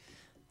think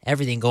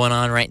everything going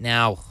on right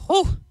now.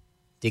 Whew,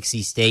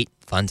 Dixie State,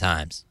 fun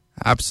times.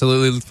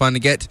 Absolutely fun to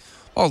get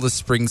all the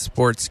spring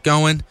sports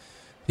going.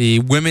 The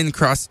women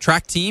cross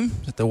track team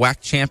at the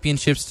WAC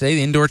championships today,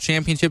 the indoor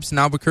championships in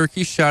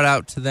Albuquerque. Shout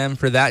out to them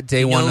for that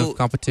day one of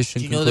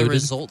competition. Do you know the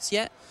results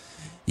yet?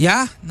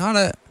 Yeah,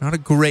 not a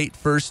great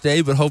first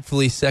day, but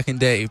hopefully second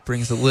day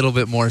brings a little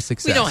bit more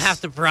success. We don't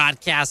have to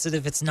broadcast it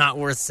if it's not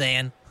worth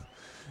saying.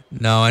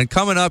 No, and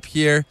coming up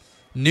here,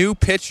 new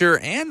pitcher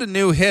and a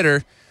new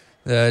hitter.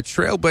 The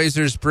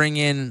Trailblazers bring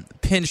in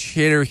pinch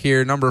hitter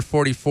here, number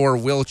 44,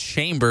 Will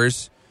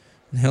Chambers,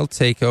 and he'll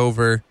take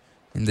over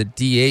in the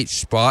DH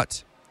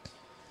spot.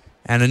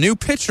 And a new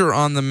pitcher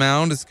on the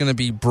mound is going to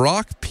be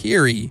Brock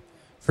Peary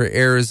for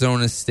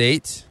Arizona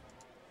State.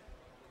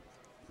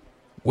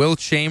 Will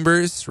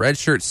Chambers,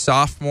 redshirt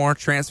sophomore,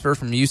 transfer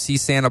from UC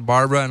Santa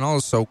Barbara and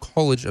also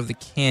College of the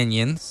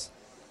Canyons.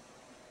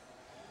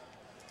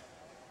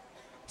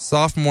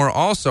 Sophomore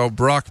also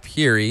Brock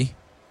Peary.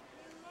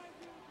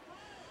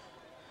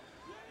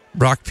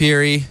 Brock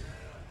Peary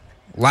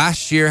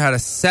last year had a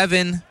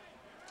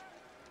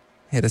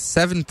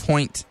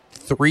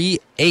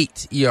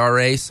 7.38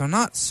 ERA, so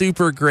not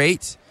super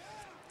great.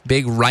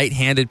 Big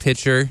right-handed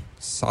pitcher,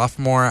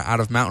 sophomore out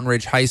of Mountain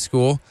Ridge High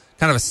School.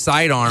 Kind of a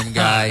sidearm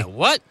guy.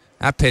 What?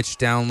 That pitch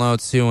down low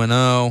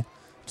 2-0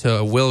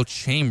 to Will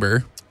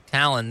Chamber.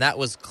 Callan, that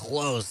was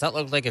close. That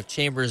looked like if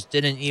Chambers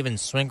didn't even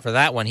swing for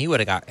that one, he would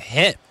have got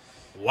hit.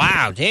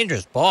 Wow,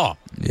 dangerous ball.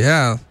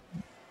 Yeah.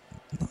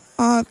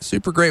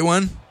 Super great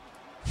one.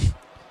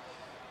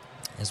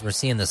 As we're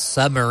seeing the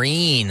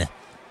submarine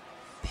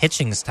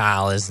pitching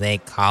style, as they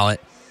call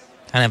it,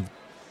 kind of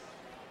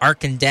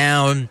arcing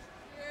down,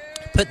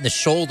 putting the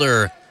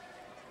shoulder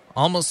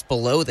almost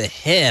below the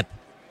hip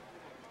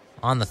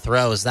on the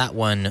throws. That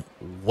one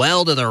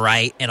well to the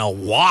right and a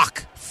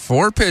walk.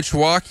 4-pitch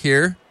walk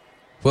here.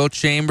 Will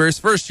Chambers,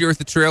 first year with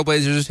the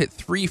Trailblazers, hit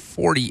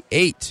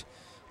 .348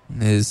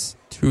 in his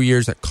 2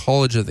 years at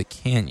College of the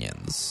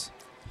Canyons.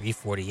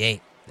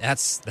 .348.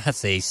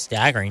 That's a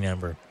staggering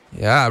number.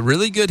 Yeah,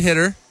 really good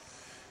hitter.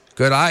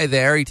 Good eye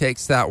there. He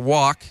takes that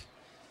walk.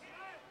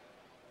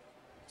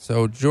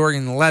 So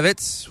Jordan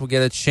Levitz will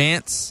get a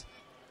chance.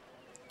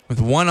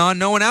 With one on,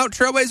 no one out.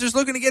 Trailblazers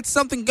looking to get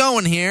something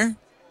going here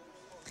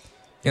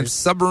against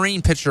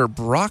submarine pitcher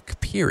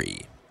Brock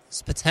Peary.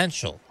 It's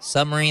potential.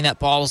 Submarine, that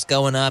ball's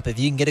going up. If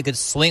you can get a good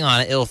swing on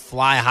it, it'll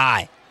fly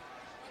high.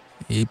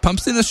 He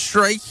pumps in a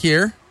strike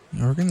here.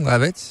 Jordan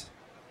Levitz.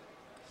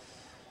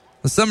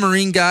 The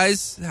submarine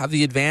guys have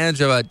the advantage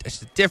of a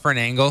different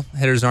angle.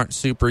 Hitters aren't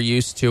super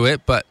used to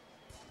it, but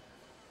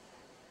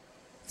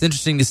it's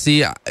interesting to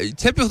see.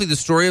 Typically, the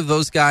story of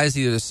those guys,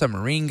 either the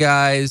submarine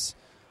guys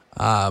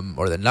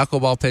or the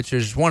knuckleball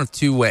pitchers, one of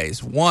two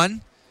ways.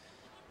 One,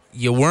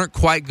 you weren't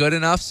quite good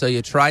enough, so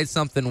you tried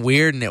something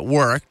weird and it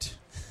worked.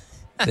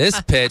 This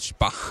pitch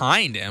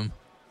behind him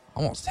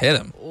almost hit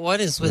him.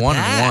 What is with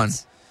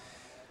 1-1.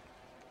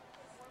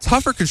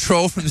 Tougher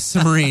control from the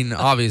submarine,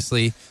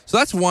 obviously. So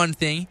that's one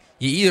thing.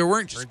 You either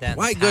weren't just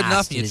quite good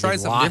enough and you tried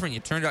something different.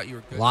 You turned out you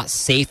were good. A lot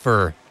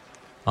safer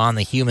on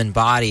the human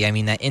body. I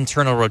mean, that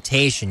internal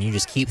rotation, you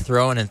just keep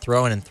throwing and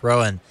throwing and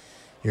throwing.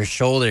 Your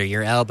shoulder,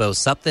 your elbow,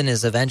 something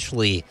is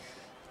eventually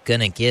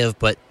going to give.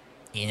 But,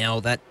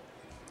 that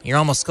you're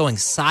almost going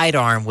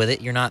sidearm with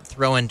it. You're not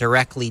throwing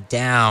directly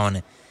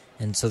down.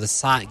 And so the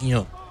side,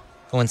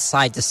 going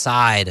side to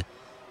side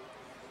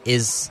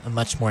is a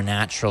much more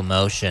natural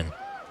motion.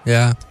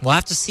 Yeah. We'll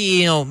have to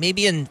see,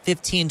 maybe in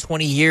 15,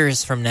 20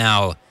 years from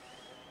now,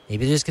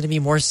 maybe there's going to be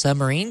more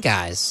submarine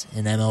guys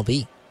in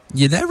MLB.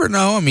 You never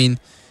know. I mean,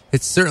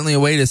 it's certainly a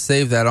way to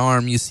save that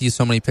arm. You see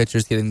so many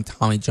pitchers getting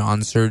Tommy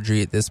John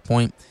surgery at this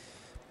point.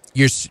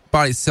 Your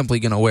body's simply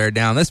going to wear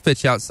down. This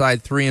pitch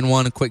outside,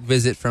 3-1, a quick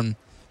visit from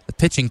the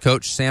pitching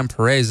coach, Sam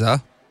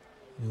Pereza.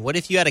 What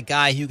if you had a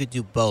guy who could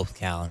do both,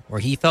 Callan,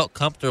 where he felt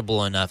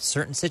comfortable enough,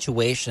 certain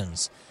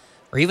situations,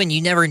 or even you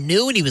never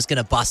knew when he was going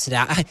to bust it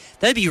out?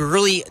 That'd be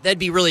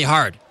really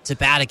hard to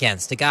bat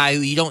against. A guy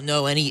who you don't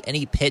know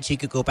any pitch, he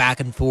could go back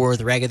and forth,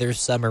 regular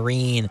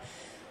submarine.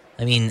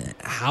 I mean,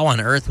 how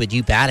on earth would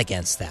you bat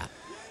against that?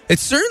 It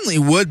certainly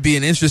would be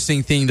an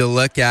interesting thing to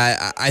look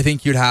at. I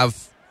think you'd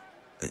have,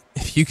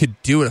 if you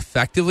could do it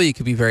effectively, it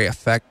could be very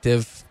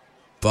effective,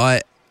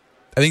 but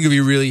I think it'd be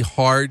really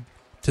hard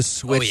to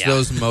switch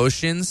those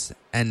motions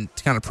and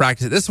to kind of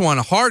practice it. This one,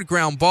 a hard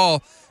ground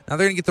ball. Now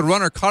they're going to get the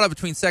runner caught up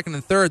between second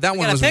and third. That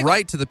one was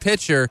right to the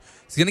pitcher.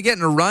 He's going to get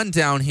in a run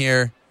down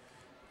here,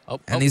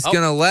 and he's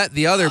going to let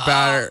the other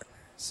batter.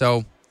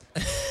 So,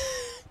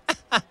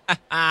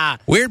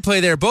 weird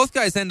play there. Both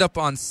guys end up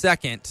on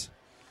second.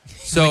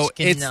 So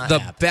it's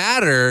the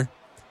batter,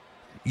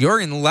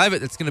 Jordan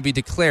Levitt, that's going to be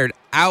declared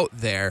out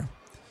there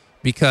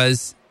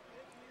because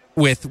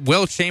with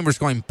Will Chambers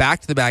going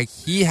back to the bag,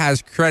 he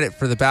has credit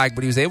for the bag,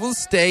 but he was able to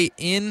stay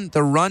in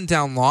the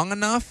rundown long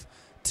enough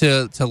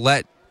to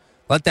let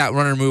that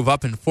runner move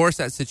up and force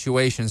that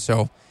situation.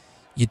 So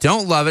you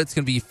don't love it. It's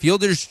going to be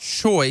fielder's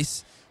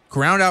choice.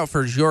 Ground out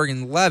for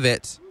Jorgen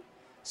Levitt.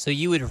 So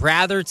you would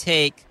rather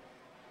take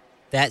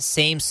that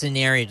same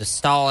scenario to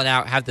stall it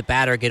out, have the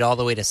batter get all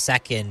the way to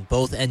second,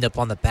 both end up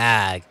on the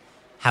bag,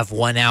 have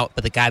one out,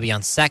 but the guy be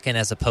on second,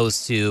 as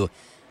opposed to,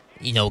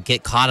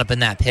 get caught up in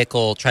that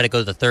pickle, try to go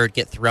to the third,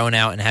 get thrown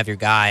out, and have your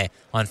guy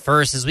on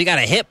first. As we got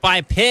a hit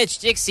by pitch,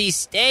 Dixie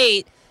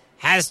State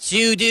has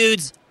two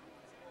dudes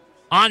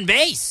on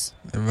base.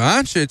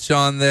 Ivancic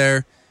on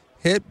there,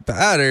 hit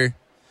batter.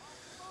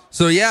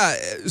 So, yeah,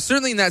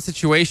 certainly in that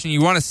situation,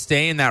 you want to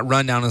stay in that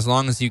rundown as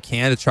long as you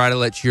can to try to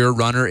let your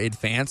runner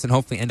advance and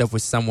hopefully end up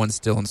with someone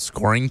still in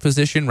scoring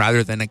position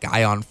rather than a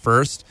guy on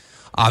first.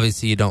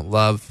 Obviously, you don't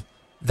love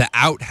the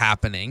out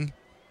happening,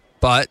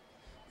 but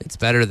it's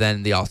better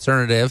than the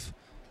alternative.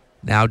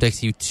 Now,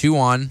 Dixie, 2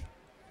 on,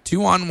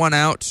 1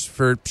 out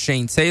for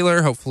Shane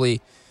Taylor.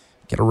 Hopefully,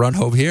 get a run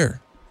home here.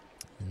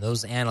 And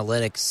those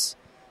analytics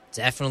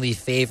definitely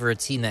favor a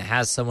team that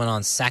has someone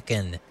on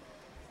second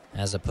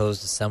as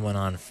opposed to someone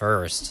on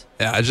first.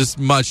 Yeah, just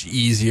much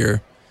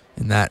easier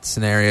in that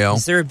scenario.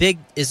 Is there a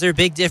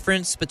big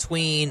difference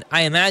between,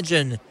 I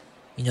imagine,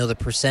 the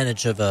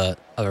percentage of a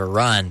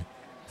run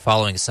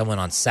following someone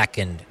on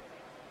second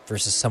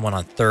versus someone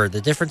on third?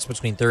 The difference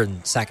between third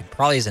and second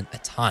probably isn't a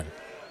ton.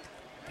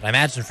 But I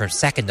imagine from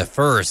second to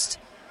first,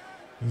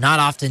 not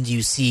often do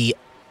you see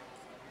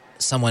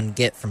someone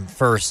get from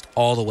first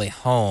all the way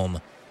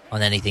home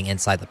on anything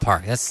inside the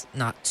park. That's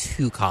not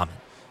too common.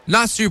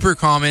 Not super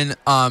common.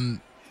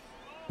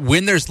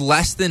 When there's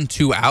less than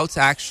 2 outs,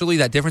 actually,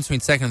 that difference between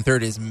second and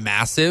third is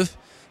massive.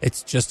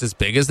 It's just as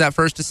big as that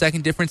first to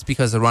second difference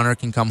because the runner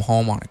can come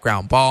home on a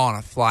ground ball, on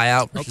a fly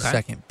out versus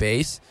second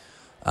base.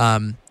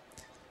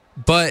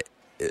 But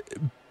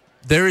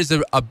there is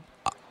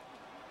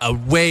a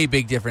way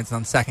big difference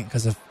on second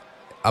because if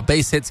a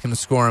base hit's going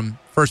to score him,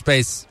 first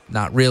base,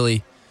 not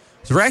really.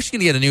 So we're actually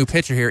going to get a new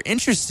pitcher here.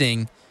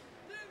 Interesting.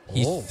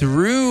 He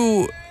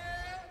threw...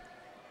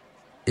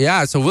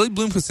 Yeah, so Willie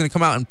Bloomquist's going to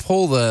come out and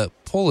pull the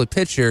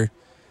pitcher.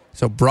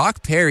 So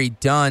Brock Perry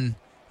done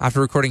after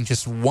recording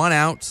just 1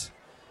 out,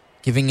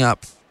 giving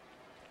up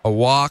a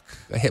walk,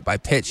 a hit by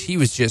pitch. He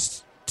was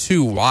just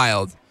too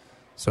wild.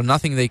 So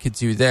nothing they could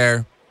do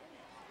there.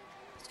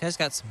 This guy's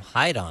got some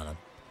height on him.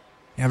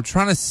 Yeah, I'm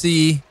trying to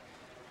see.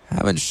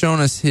 Haven't shown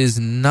us his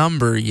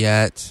number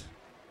yet.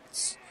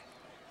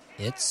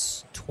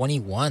 It's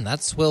 21.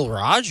 That's Will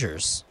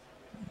Rogers.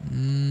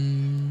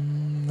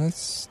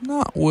 That's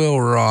not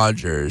Will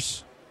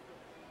Rogers.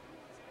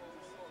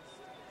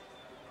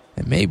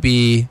 It may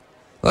be.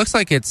 Looks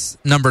like it's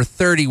number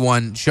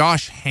 31,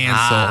 Josh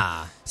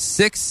Hansel.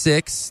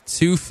 6'6",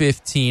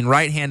 215,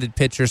 right-handed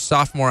pitcher,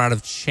 sophomore out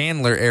of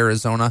Chandler,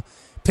 Arizona.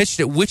 Pitched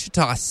at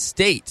Wichita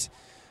State.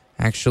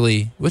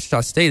 Actually,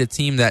 Wichita State, a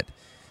team that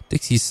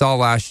Dixie saw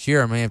last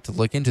year. I may have to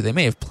look into. They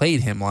may have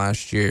played him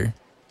last year.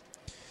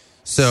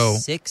 So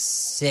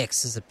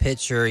 6'6" is a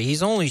pitcher.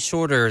 He's only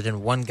shorter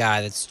than one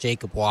guy. That's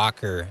Jacob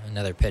Walker,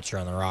 another pitcher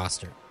on the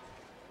roster.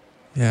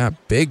 Yeah,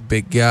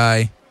 big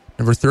guy.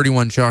 Number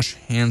 31, Josh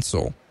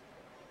Hansel.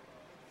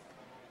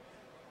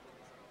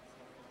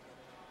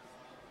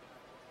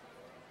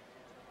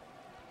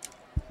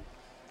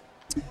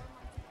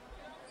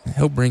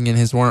 He'll bring in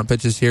his warm-up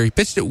pitches here. He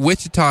pitched at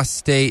Wichita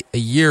State a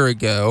year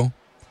ago.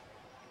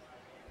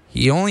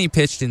 He only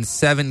pitched in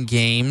 7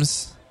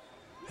 games.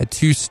 Had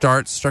 2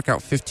 starts, struck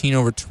out 15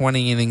 over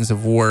 20 innings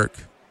of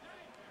work.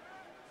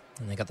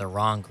 And they got the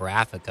wrong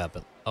graphic up.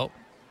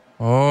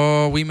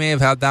 Oh, we may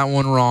have had that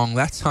one wrong.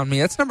 That's on me.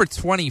 That's number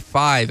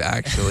 25,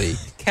 actually.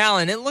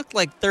 Callan, it looked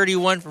like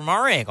 31 from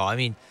our angle. I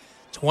mean,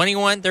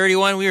 21,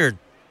 31, we were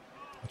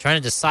trying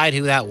to decide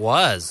who that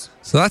was.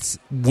 So that's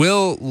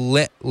Will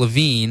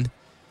Levine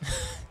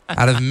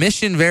out of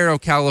Mission Vero,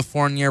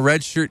 California,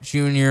 redshirt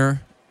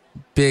junior,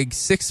 big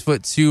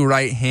 6'2"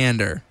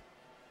 right-hander.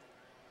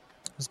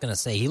 I was going to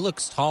say, he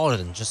looks taller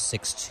than just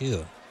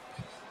 6'2".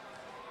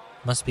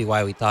 Must be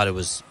why we thought it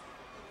was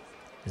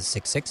the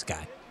 6'6"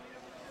 guy.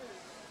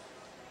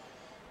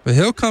 But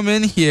he'll come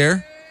in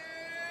here.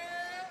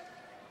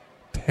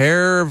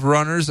 Pair of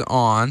runners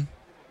on.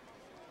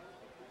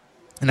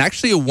 And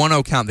actually a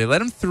 1-0 count. They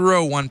let him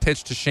throw 1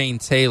 pitch to Shane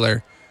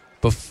Taylor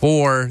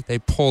before they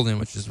pulled him,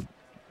 which is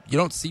you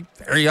don't see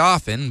very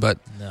often. But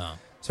no.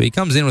 So he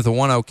comes in with a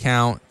 1-0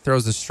 count,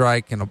 throws a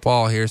strike and a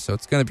ball here, so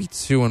it's going to be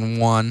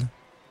 2-1.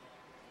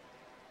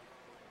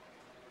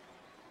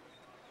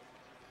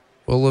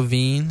 Will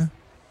Levine,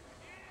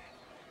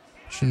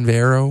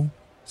 Shinvero,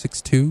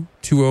 6'2",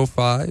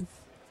 205.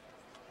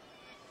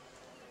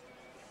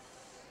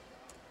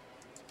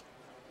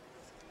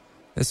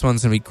 This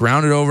one's going to be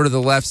grounded over to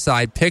the left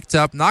side, picked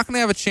up. Not going to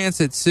have a chance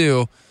at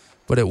 2,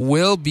 but it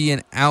will be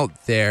an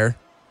out there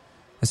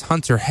as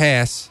Hunter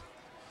Hess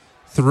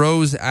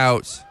throws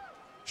out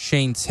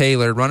Shane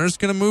Taylor. Runner's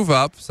going to move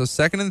up, so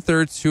second and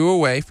third, 2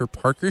 away for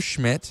Parker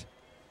Schmidt.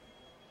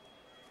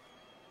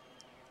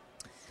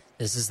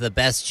 This is the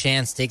best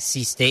chance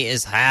Dixie State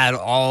has had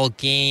all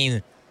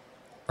game.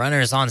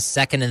 Runners on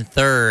second and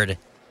third.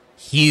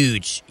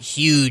 Huge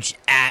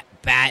at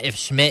bat. If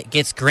Schmidt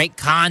gets great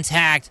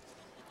contact,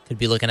 could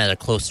be looking at a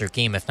closer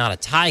game, if not a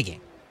tie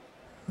game.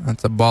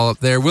 That's a ball up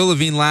there. Will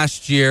Levine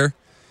last year,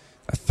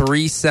 a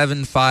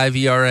 3.75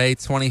 ERA,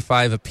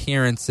 25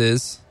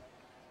 appearances,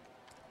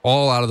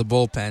 all out of the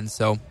bullpen.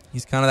 So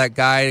he's kind of that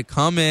guy to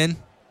come in,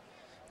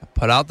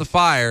 put out the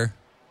fire.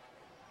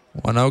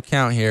 1-0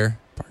 count here.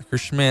 Parker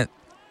Schmidt,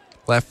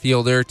 left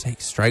fielder,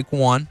 takes strike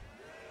one.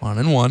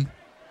 1-1.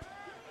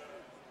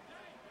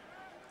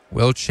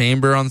 Will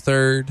Chamber on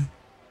third.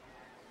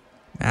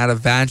 Matt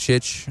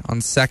Ivancic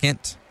on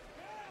second.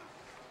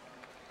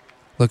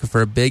 Looking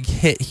for a big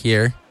hit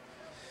here.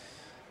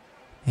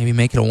 Maybe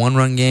make it a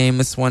one-run game.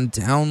 This one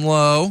down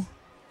low.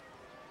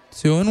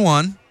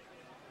 2-1.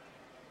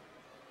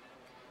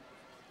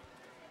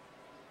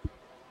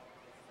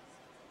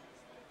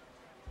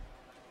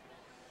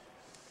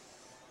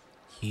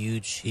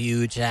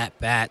 Huge at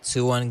bat.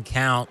 2-1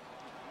 count.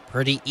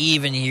 Pretty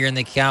even here in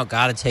the count.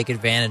 Got to take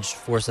advantage.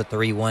 Force a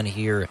 3-1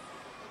 here.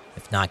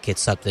 If not, get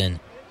something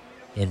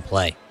in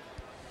play.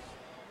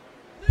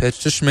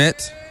 Pitch to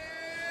Schmidt.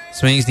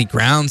 Swings and he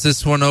grounds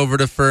this one over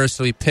to first.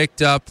 So he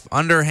picked up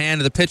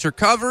underhand of the pitcher,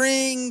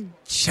 covering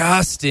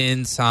just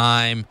in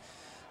time.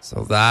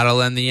 So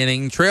that'll end the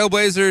inning.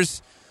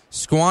 Trailblazers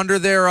squander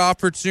their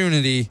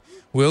opportunity.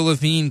 Will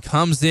Levine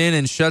comes in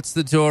and shuts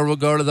the door. We'll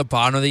go to the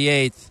bottom of the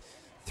eighth.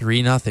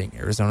 3-0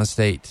 Arizona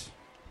State.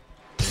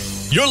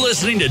 You're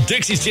listening to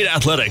Dixie State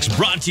Athletics,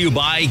 brought to you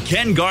by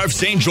Ken Garff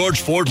St.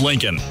 George Ford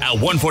Lincoln at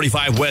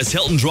 145 West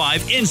Hilton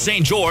Drive in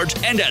St. George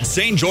and at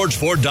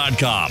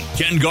stgeorgeford.com.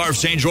 Ken Garff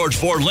St. George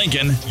Ford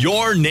Lincoln,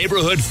 your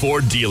neighborhood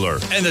Ford dealer,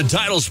 and the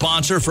title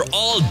sponsor for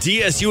all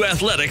DSU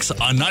athletics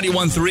on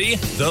 91.3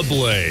 The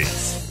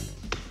Blaze.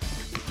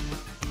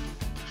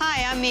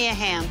 Hi, I'm Mia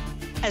Hamm.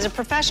 As a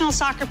professional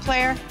soccer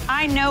player,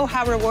 I know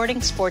how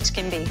rewarding sports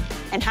can be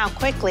and how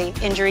quickly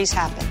injuries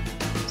happen.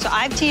 So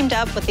I've teamed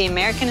up with the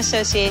American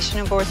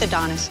Association of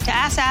Orthodontists to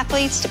ask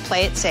athletes to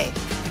play it safe.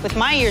 With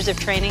my years of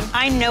training,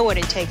 I know what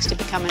it takes to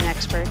become an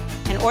expert,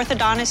 and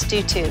orthodontists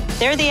do too.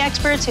 They're the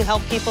experts who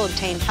help people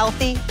obtain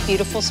healthy,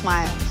 beautiful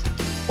smiles.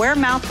 Wear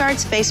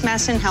mouthguards, face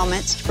masks, and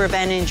helmets to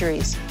prevent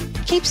injuries.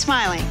 Keep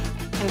smiling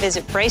and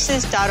visit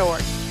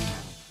braces.org.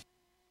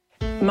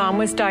 Mom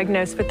was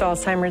diagnosed with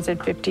Alzheimer's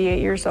at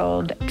 58 years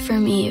old. For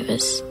me, it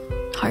was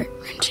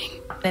heart-wrenching.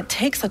 It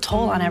takes a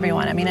toll on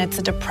everyone. I mean, it's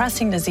a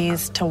depressing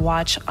disease to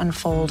watch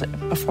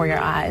unfold before your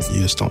eyes.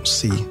 You just don't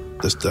see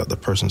the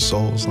person's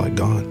soul is like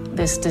gone.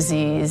 This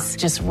disease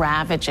just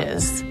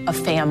ravages a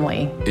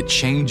family. It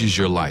changes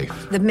your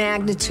life. The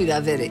magnitude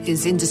of it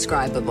is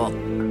indescribable.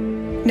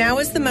 Now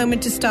is the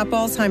moment to stop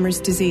Alzheimer's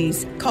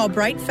disease. Call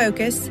Bright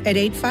Focus at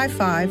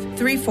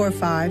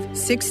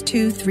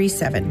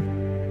 855-345-6237.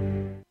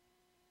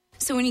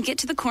 So when you get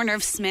to the corner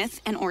of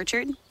Smith and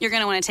Orchard, you're going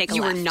to want to take a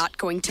left. You are not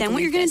going to. Then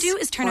what you're going to do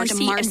is turn onto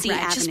Marcy and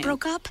Avenue. Just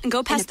broke up and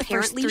go past the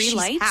first 3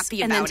 lights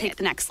and then take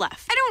the next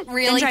left. I don't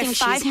really then drive think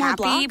 5 she's more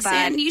happy, blocks but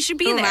and you should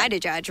be who there. am I to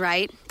judge,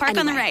 right? Park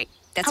on the right.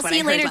 That's I'll what see I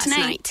you heard later last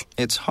tonight. night.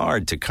 It's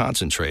hard to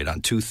concentrate on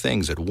two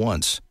things at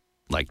once,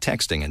 like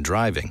texting and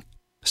driving.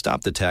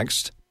 Stop the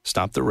text,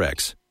 stop the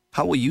wrecks.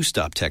 How will you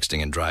stop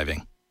texting and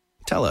driving?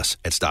 Tell us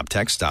at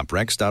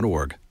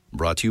stoptextstopwrecks.org.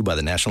 Brought to you by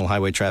the National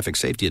Highway Traffic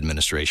Safety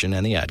Administration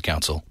and the Ad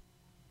Council.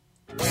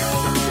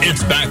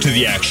 It's back to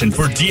the action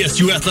for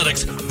DSU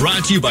Athletics,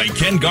 brought to you by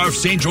Ken Garff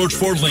St. George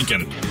Ford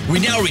Lincoln. We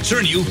now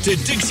return you to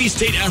Dixie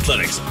State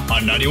Athletics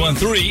on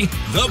 91.3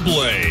 The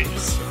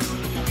Blaze.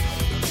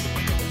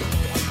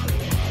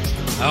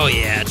 Oh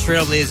yeah,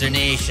 Trailblazer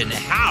Nation,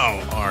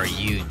 how are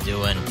you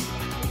doing?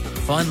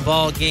 Fun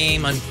ball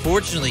game.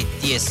 Unfortunately,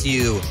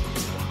 DSU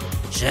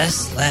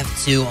just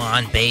left 2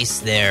 on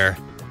base there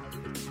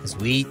as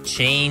we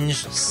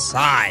change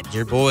sides.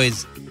 Your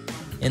boys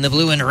in the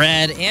blue and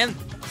red and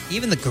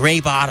even the gray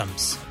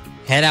bottoms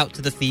head out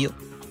to the field.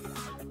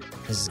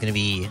 This is going to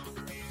be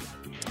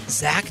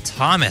Zach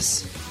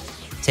Thomas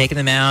taking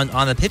the mound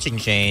on the pitching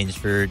change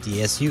for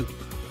DSU.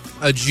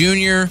 A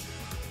junior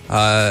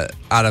out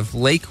of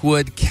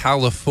Lakewood,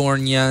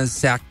 California,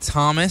 Zach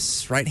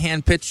Thomas,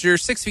 right-hand pitcher,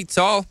 6 feet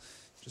tall,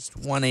 just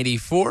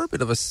 184,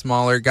 bit of a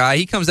smaller guy.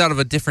 He comes out of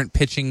a different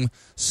pitching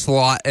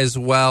slot as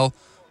well.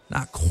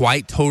 Not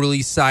quite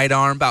totally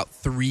sidearm, about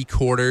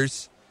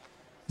 3/4.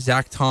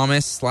 Zach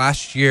Thomas,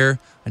 last year,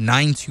 a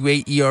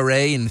 9.28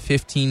 ERA and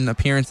 15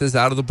 appearances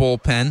out of the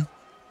bullpen.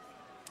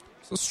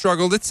 So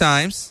struggled at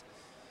times.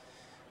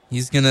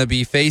 He's going to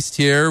be faced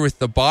here with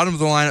the bottom of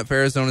the lineup for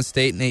Arizona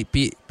State. Nate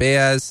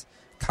Baez,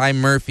 Kai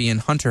Murphy,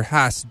 and Hunter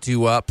Haas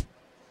due up.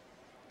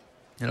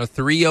 In a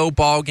 3-0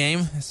 ball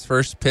game, his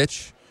first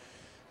pitch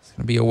is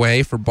going to be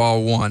away for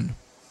ball 1.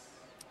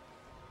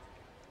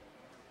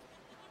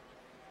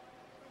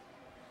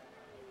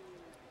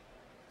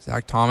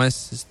 Zach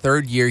Thomas, his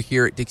 3rd year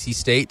here at Dixie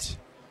State.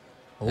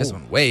 This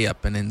one way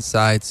up and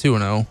inside,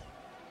 2-0.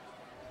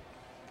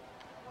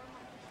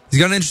 He's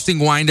got an interesting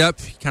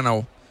windup. He kind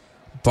of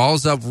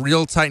balls up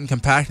real tight and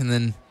compact and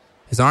then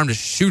His arm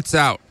just shoots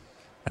out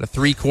at a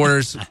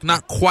 3/4.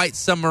 Not quite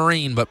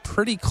submarine, but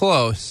pretty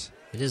close.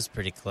 It is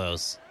pretty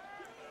close.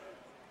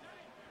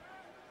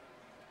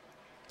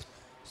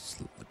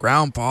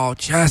 Ground ball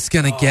just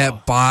going to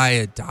get by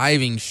a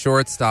diving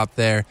shortstop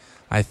there.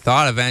 I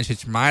thought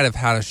Ivancic might have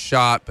had a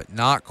shot, but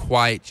not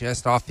quite,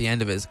 just off the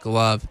end of his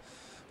glove.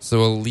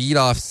 So a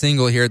leadoff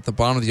single here at the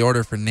bottom of the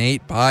order for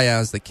Nate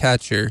Baez, the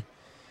catcher.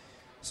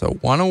 So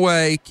one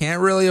away. Can't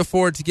really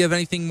afford to give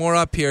anything more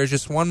up here.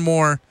 Just one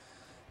more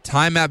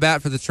time at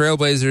bat for the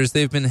Trailblazers.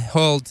 They've been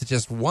held to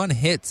just one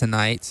hit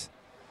tonight.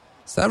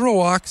 Several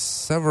walks,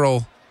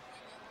 several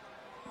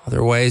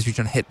other ways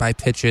reaching hit by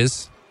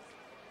pitches.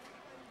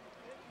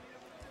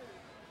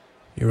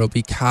 Here will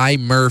be Kai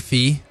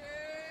Murphy.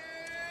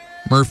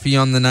 Murphy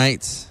on the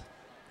night.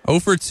 0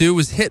 for 2,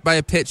 was hit by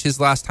a pitch his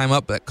last time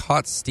up, but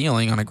caught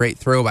stealing on a great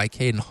throw by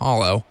Caden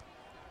Hollow.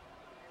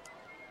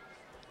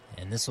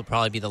 And this will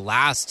probably be the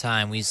last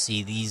time we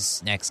see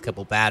these next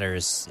couple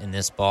batters in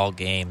this ball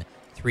game.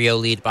 3-0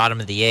 lead, bottom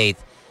of the 8th.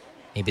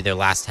 Maybe their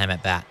last time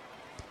at bat.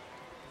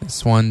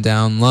 This one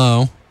down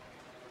low.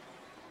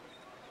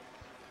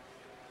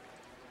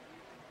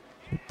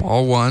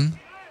 Ball 1.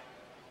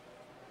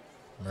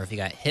 Murphy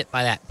got hit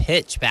by that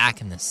pitch back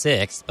in the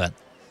 6th, but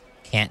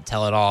can't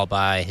tell it all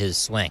by his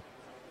swing.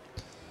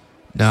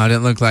 No, it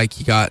didn't look like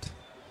he got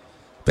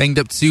banged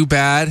up too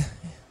bad.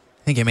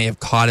 I think it may have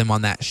caught him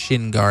on that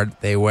shin guard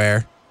they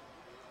wear.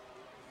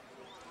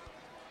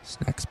 This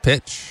next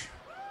pitch.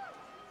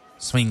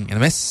 Swing and a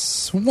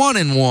miss.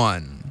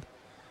 1-1.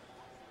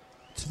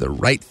 To the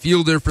right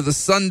fielder for the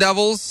Sun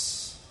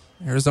Devils.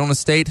 Arizona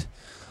State.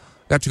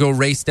 Got to go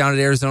race down at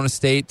Arizona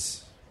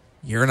State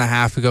a year and a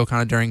half ago,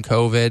 kind of during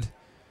COVID.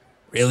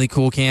 Really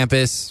cool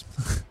campus.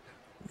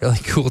 Really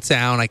cool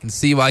town. I can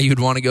see why you'd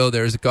want to go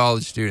there as a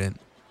college student.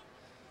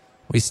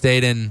 We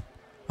stayed in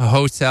a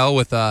hotel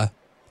with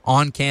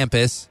on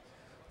campus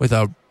with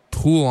a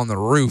pool on the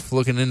roof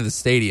looking into the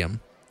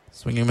stadium.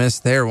 Swing and miss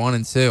there, 1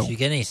 and 2. Did you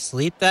get any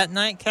sleep that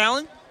night,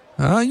 Callan?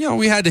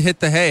 We had to hit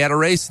the hay at a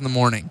race in the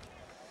morning.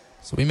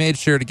 So we made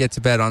sure to get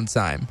to bed on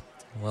time.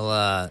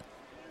 Well,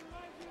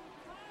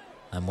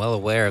 I'm well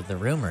aware of the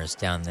rumors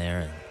down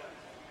there.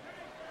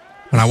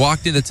 When I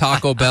walked into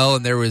Taco Bell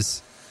and there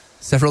was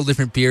several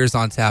different beers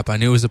on tap, I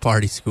knew it was a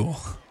party school.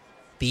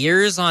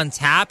 Beers on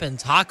tap and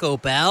Taco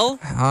Bell?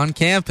 On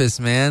campus,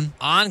 man.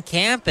 On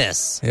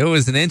campus. It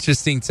was an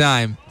interesting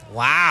time.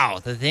 Wow,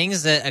 the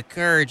things that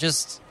occur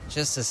just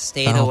a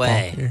state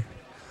away.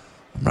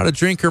 I'm not a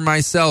drinker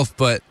myself,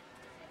 but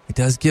it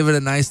does give it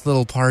a nice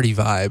little party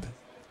vibe.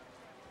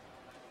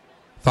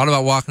 Thought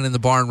about walking in the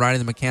bar and riding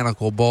the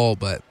mechanical bull,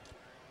 but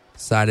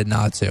decided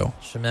not to.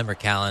 Just remember,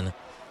 Callan,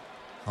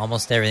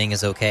 almost everything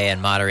is okay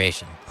in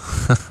moderation.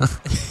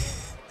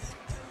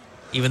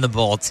 Even the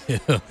bull, too.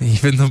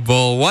 Even the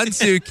bull.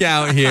 1-2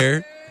 count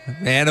here.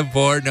 Man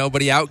aboard,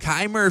 nobody out.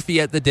 Kai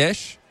Murphy at the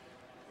dish.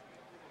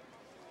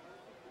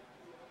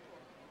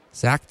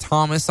 Zach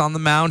Thomas on the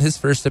mound, his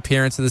first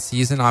appearance of the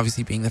season,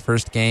 obviously being the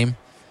first game.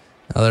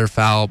 Another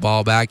foul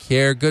ball back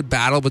here. Good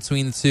battle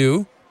between the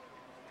two.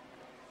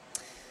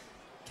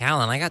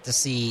 Callan, I got to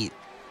see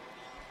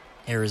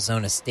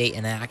Arizona State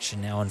in action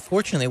now.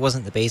 Unfortunately, it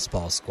wasn't the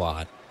baseball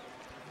squad,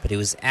 but it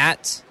was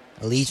at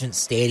Allegiant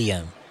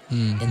Stadium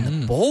in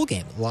the bowl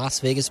game, the Las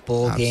Vegas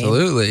bowl game.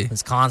 Absolutely.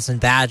 Wisconsin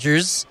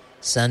Badgers,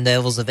 Sun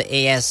Devils of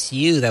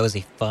ASU. That was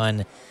a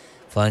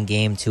fun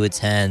game to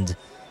attend.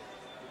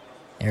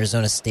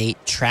 Arizona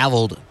State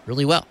traveled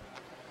really well.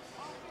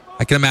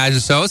 I can imagine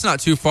so. It's not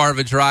too far of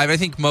a drive. I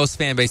think most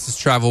fan bases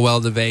travel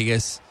well to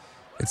Vegas.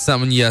 It's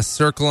something you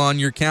circle on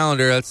your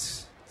calendar.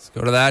 Let's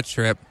go to that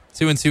trip.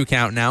 2-2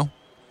 count now.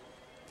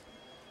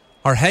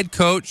 Our head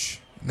coach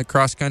in the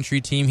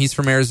cross-country team, he's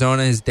from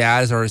Arizona. His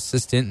dad is our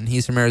assistant, and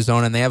he's from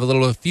Arizona, and they have a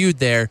little feud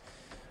there.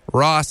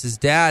 Ross, his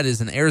dad,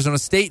 is an Arizona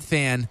State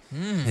fan.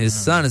 His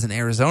son is an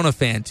Arizona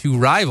fan. Two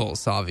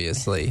rivals,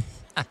 obviously.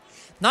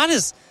 Not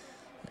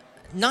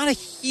a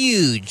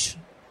huge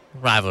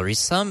rivalry.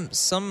 Some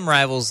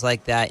rivals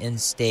like that in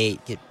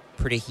state get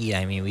pretty heated.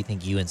 I mean, we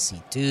think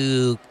UNC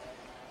Duke.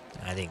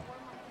 I think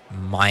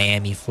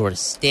Miami, Florida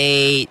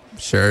State.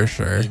 Sure.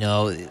 You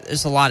know,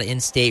 there's a lot of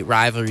in-state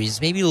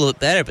rivalries. Maybe a little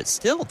better, but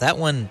still, that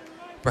one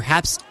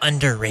perhaps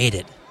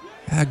underrated.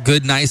 Yeah,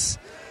 good, nice,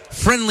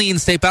 friendly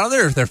in-state battle.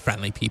 They're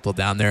friendly people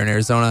down there in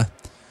Arizona.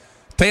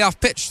 Payoff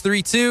pitch,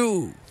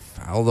 3-2.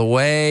 Fouled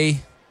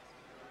away.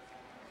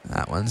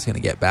 That one's going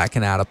to get back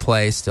and out of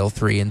play. Still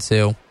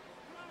 3-2.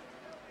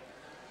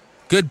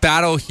 Good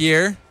battle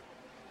here.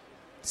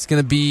 It's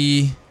going to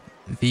be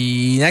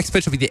the next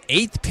pitch will be the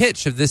 8th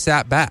pitch of this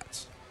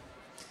at-bat.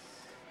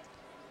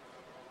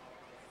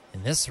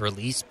 And this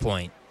release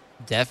point,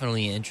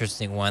 definitely an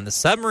interesting one. The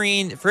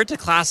submarine, for it to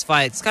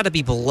classify, it's got to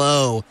be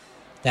below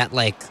that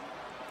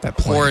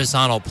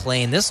horizontal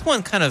plane. This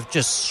one kind of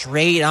just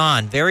straight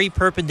on, very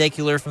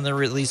perpendicular from the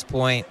release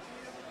point.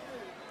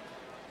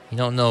 You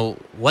don't know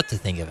what to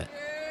think of it.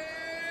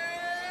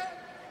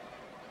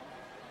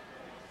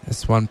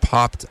 This one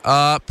popped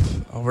up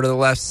over to the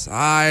left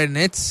side, and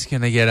it's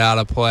going to get out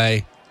of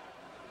play.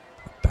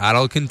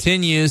 battle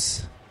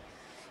continues.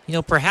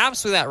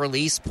 Perhaps with that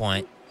release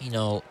point,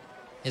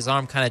 his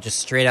arm kind of just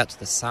straight out to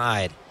the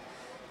side.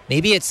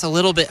 Maybe it's a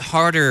little bit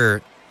harder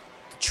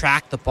to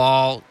track the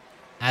ball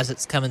as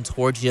it's coming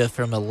towards you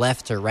from a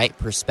left or right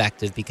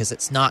perspective because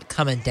it's not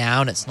coming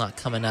down, it's not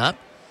coming up.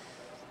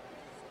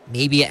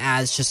 Maybe it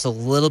adds just a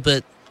little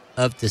bit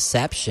of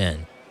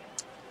deception.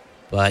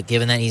 But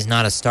given that he's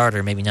not a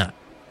starter, maybe not.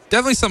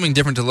 Definitely something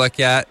different to look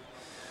at.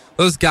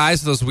 Those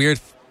guys with those weird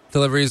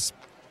deliveries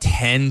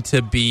tend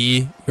to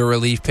be your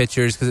relief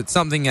pitchers because it's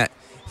something that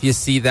if you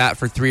see that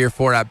for 3 or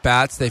 4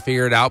 at-bats, they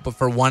figure it out. But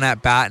for one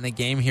at-bat in a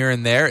game here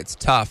and there, it's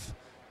tough.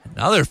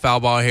 Another foul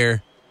ball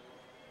here.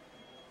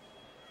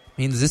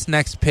 Means this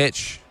next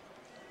pitch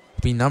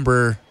will be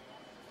number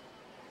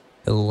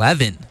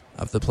 11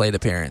 of the plate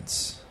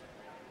appearance.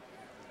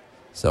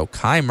 So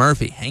Kai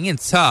Murphy hanging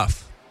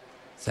tough.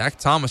 Zach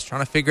Thomas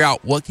trying to figure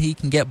out what he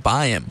can get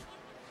by him.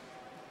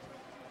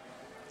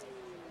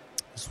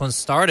 This one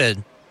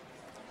started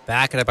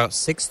back at about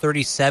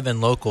 6:37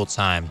 local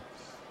time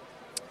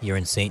here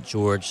in St.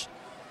 George.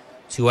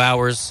 2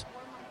 hours,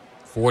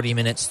 40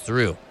 minutes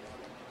through.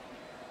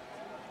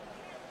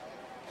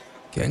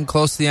 Getting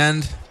close to the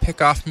end.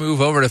 Pickoff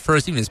move over to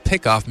first. Even his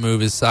pickoff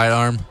move is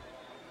sidearm.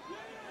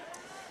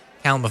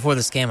 Callan, before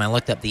this game, I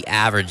looked up the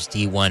average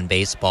D1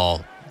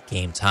 baseball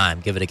game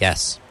time. Give it a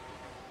guess.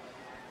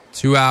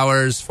 2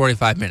 hours,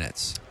 45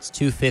 minutes. It's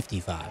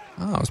 2:55.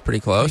 Oh, it was pretty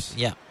close.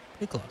 Yeah,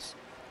 pretty close.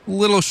 A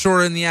little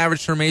shorter than the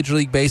average for Major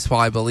League Baseball,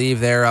 I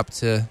believe. They're up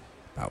to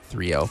about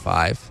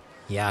 3:05.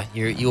 Yeah,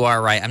 you are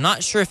right. I'm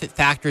not sure if it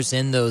factors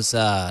in those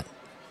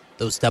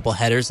double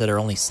headers that are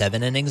only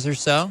 7 innings or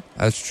so.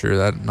 That's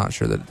true. I'm not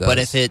sure that it does.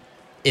 But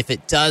if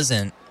it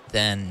doesn't,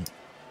 then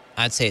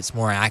I'd say it's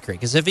more accurate.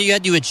 Because if you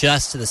had to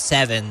adjust to the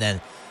 7,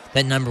 then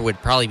that number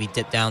would probably be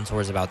dipped down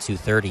towards about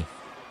 230.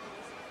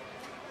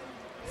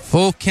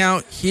 Full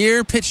count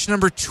here. Pitch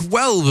number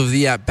 12 of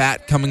the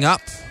at-bat coming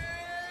up.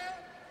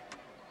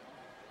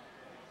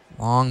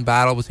 Long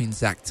battle between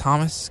Zach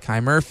Thomas, Kai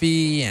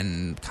Murphy,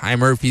 and Kai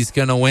Murphy's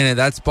going to win it.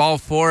 That's ball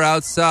 4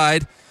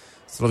 outside.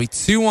 So it'll be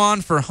 2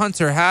 on for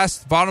Hunter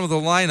Haas, bottom of the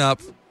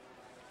lineup.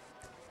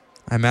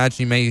 I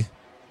imagine you maybe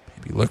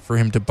look for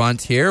him to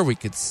bunt here. We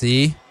could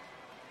see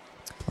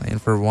playing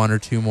for 1 or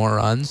 2 more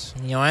runs.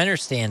 I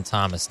understand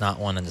Thomas not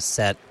wanting to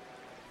set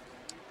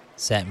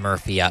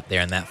Murphy up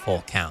there in that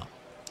full count.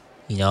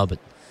 But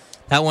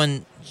that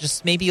one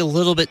just maybe a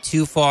little bit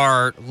too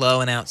far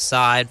low and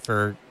outside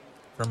for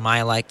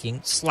my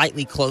liking.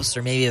 Slightly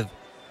closer, maybe have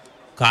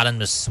got him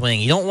to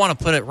swing. You don't want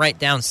to put it right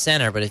down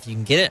center, but if you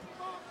can get it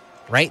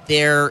right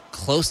there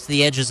close to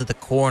the edges of the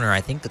corner, I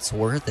think it's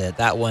worth it.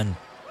 That one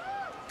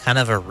kind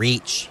of a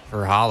reach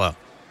for Hollow.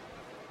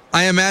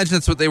 I imagine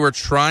that's what they were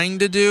trying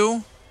to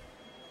do,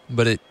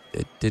 but it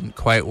didn't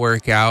quite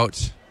work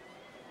out.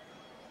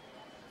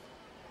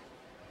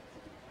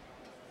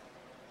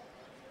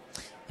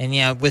 And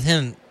yeah, with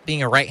him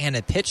being a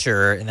right-handed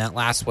pitcher and that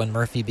last one,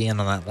 Murphy being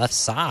on that left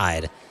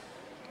side,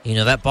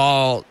 that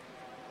ball,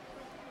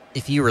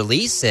 if you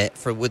release it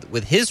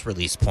with his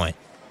release point,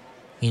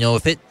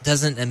 if it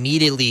doesn't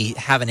immediately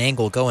have an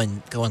angle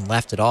going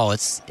left at all,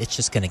 it's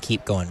just going to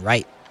keep going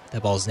right.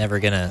 That ball's never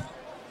gonna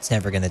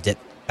dip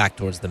back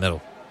towards the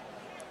middle.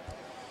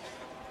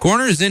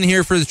 Corner's in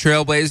here for the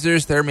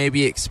Trailblazers. They're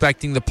maybe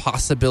expecting the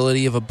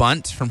possibility of a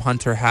bunt from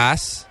Hunter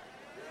Haas.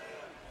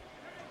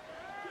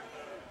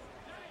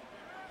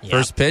 Yep.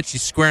 First pitch,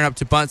 he's squaring up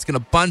to bunt. It's going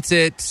to bunt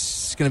it.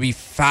 It's going to be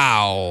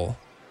foul.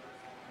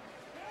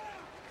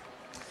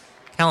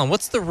 Callan,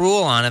 what's the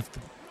rule on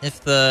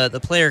if the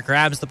player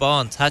grabs the ball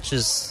and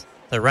touches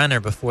the runner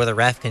before the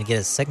ref can get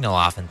his signal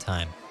off in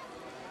time?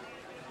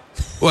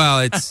 Well,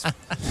 it's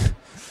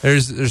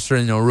there's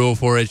certainly no rule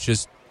for it. It's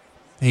just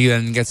he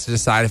then gets to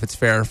decide if it's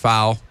fair or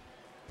foul.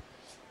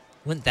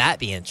 Wouldn't that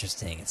be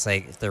interesting? It's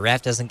like if the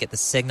ref doesn't get the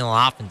signal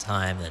off in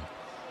time, then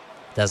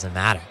it doesn't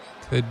matter.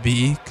 Could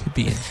be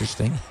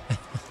interesting.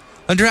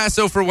 Hunter Haas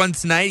 0 for 1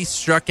 tonight. He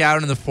struck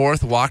out in the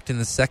 4th, walked in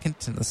the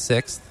 2nd and the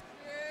 6th.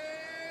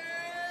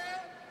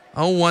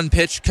 0-1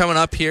 pitch coming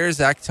up here.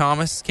 Zach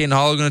Thomas, Caden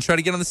Hollow going to try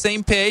to get on the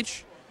same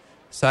page.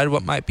 Decide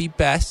what might be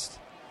best.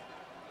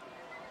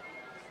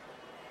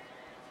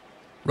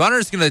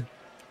 Runner's going to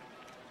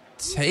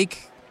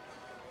take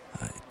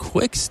a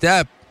quick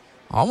step.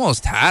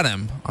 Almost had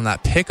him on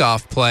that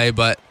pickoff play,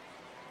 but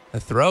the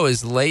throw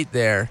is late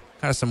there.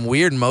 Kind of some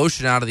weird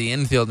motion out of the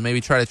infield to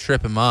maybe try to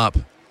trip him up.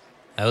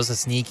 That was a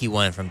sneaky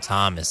one from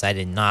Thomas. I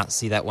did not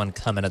see that one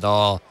coming at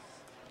all.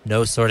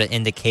 No sort of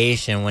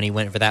indication when he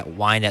went for that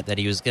windup that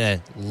he was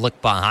going to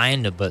look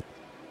behind him, but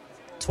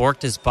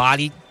torqued his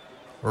body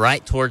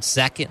right towards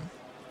second,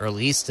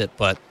 released it,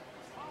 but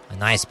a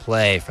nice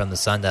play from the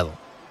Sun Devil.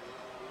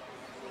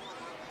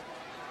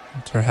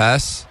 Hunter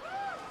Haas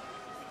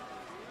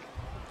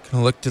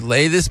going to look to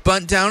lay this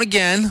bunt down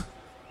again.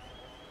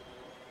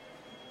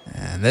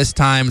 And this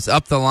time it's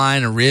up the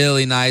line, a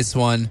really nice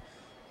one.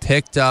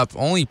 Picked up,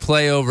 only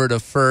play over to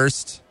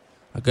first.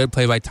 A good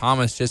play by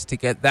Thomas just to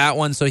get that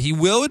one. So he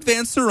will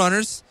advance the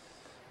runners.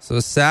 So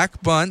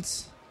sack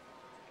bunts.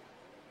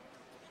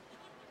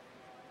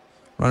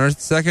 Runners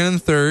at second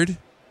and third.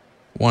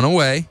 One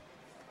away.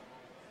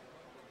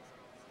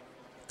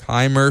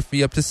 Kai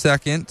Murphy up to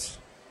second.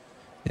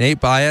 Nate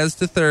Baez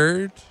to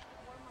third.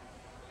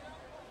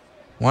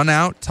 One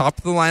out. Top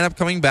of the lineup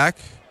coming back.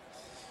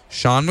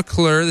 Sean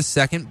McClure, the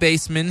second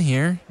baseman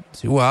here.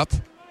 2 up.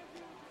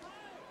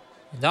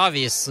 And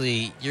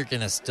obviously, you're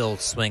going to still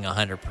swing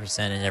 100%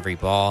 in every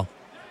ball.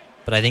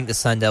 But I think the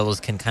Sun Devils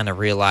can kind of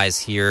realize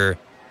here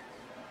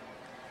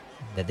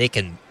that they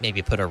can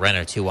maybe put a run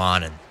or 2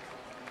 on, and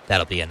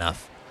that'll be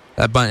enough.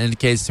 That bunt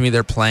indicates to me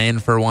they're playing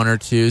for 1 or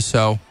 2,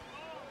 so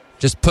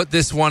just put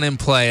this one in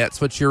play. That's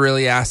what you're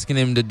really asking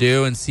him to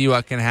do and see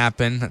what can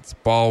happen. That's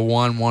ball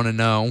 1,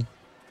 1-0.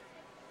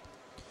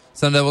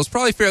 Sun Devils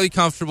probably fairly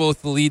comfortable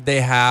with the lead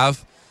they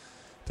have,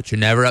 but you're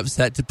never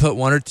upset to put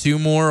 1 or 2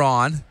 more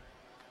on.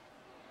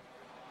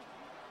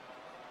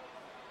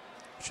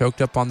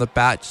 Choked up on the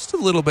bat just a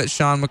little bit,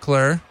 Sean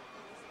McClure.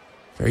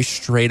 Very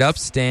straight up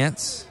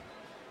stance.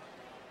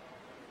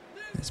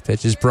 This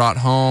pitch is brought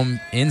home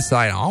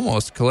inside,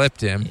 almost clipped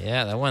him.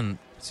 Yeah, that one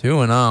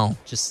 2-0.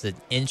 just an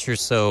inch or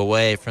so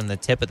away from the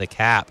tip of the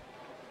cap.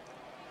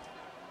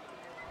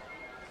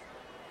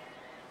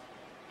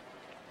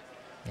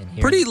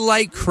 Pretty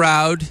light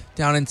crowd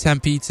down in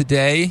Tempe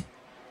today.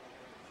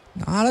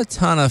 Not a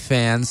ton of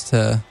fans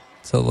to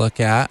look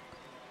at.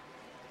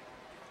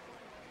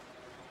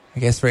 I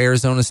guess for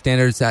Arizona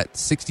standards at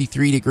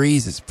 63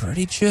 degrees, it's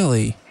pretty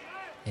chilly.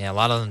 Yeah, a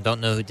lot of them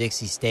don't know who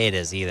Dixie State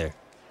is either.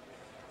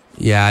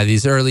 Yeah,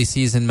 these early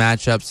season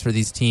matchups for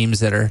these teams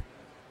that are,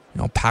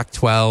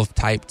 Pac-12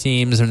 type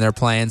teams, and they're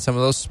playing some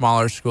of those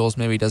smaller schools,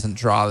 maybe doesn't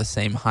draw the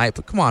same hype.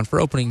 But come on, for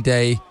opening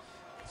day,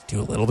 do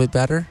a little bit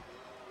better.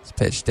 It's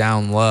pitched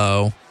down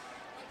low.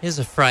 It is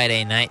a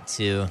Friday night,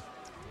 too.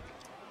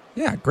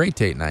 Yeah, great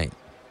date night.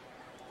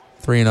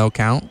 3-0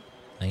 count.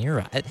 No, you're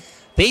right.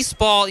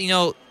 Baseball,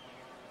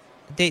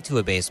 date to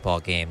a baseball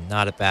game,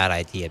 not a bad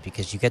idea,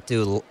 because you get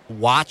to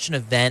watch an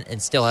event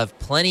and still have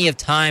plenty of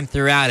time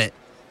throughout it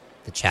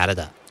to chat it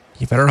up.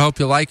 You better hope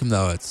you like them,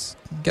 though. It's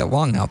get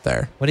long out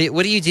there. What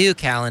do you do,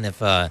 Callan,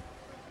 if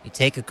you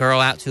take a girl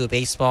out to a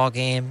baseball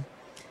game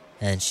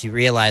and she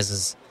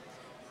realizes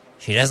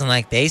she doesn't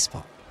like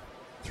baseball?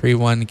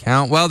 3-1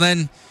 count. Well,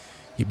 then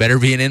you better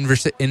be an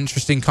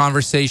interesting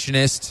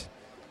conversationist.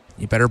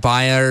 You better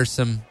buy her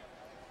some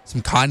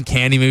cotton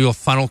candy, maybe a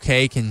funnel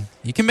cake, and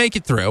you can make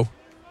it through.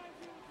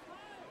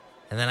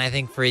 And then I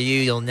think for you,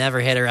 you'll never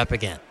hit her up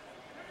again.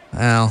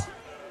 Well,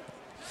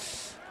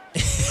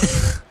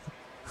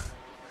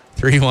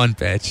 3-1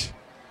 pitch.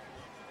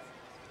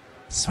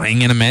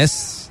 Swing and a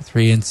miss.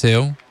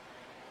 3-2.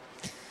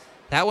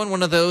 That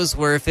one of those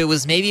where if it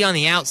was maybe on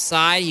the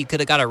outside, you could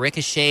have got a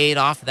ricochet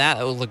off of that.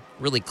 That would look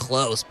really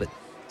close. But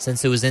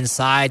since it was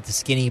inside the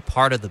skinny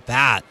part of the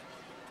bat,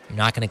 you're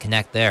not going to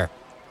connect there.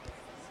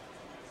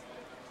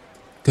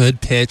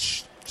 Good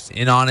pitch. Just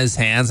in on his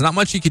hands. Not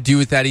much you could do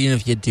with that, even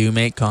if you do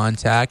make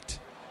contact.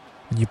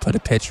 You put a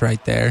pitch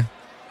right there.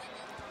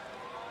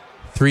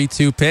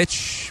 3-2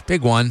 pitch.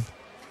 Big one.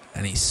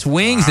 And he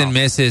swings and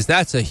misses.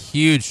 That's a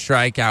huge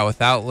strikeout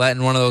without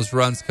letting one of those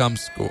runs come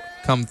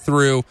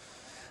through.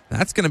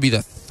 That's going to be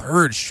the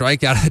third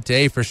strikeout of the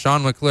day for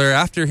Sean McClure.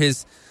 After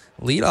his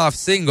leadoff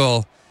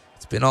single,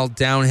 it's been all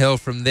downhill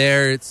from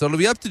there. So it'll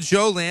be up to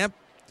Joe Lamp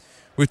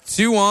with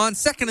 2 on,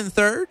 second and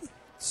third,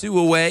 2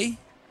 away.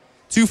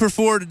 2 for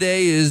 4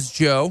 today is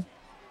Joe.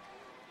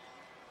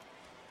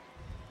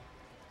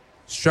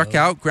 Struck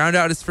out, ground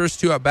out his first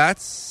 2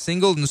 at-bats,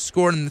 singled and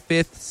scored in the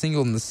 5th,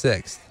 singled in the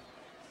 6th.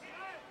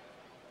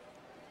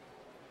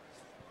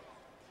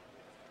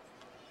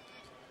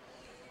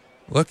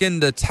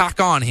 Looking to tack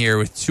on here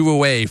with 2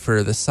 away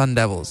for the Sun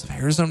Devils of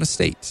Arizona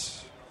State.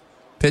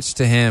 Pitch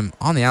to him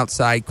on the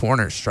outside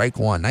corner, strike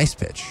 1. Nice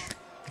pitch.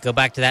 Go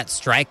back to that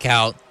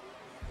strikeout.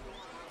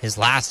 His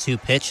last 2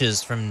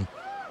 pitches from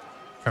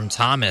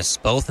Thomas,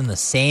 both in the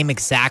same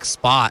exact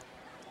spot.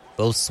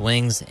 Both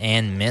swings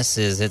and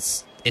misses.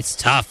 It's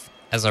tough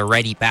as a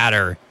righty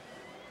batter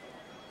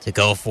to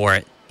go for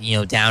it.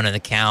 Down in the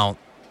count,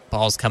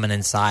 ball's coming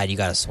inside, you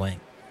got to swing.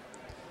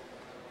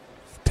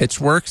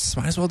 Pitch works,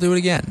 might as well do it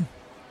again.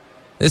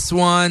 This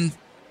one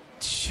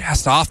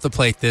just off the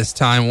plate this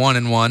time,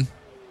 1-1.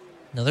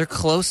 Another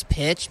close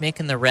pitch,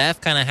 making the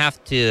ref kind of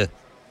have to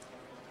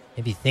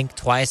maybe think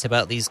twice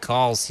about these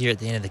calls here at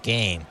the end of the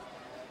game.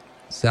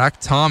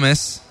 Zach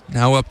Thomas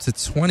now up to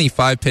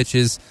 25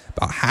 pitches,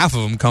 about half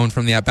of them coming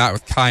from the at-bat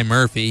with Kai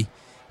Murphy.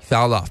 He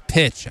fouled off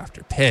pitch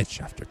after pitch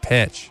after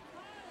pitch.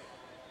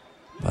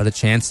 But a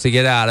chance to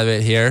get out of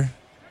it here.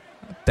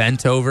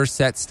 Bent over,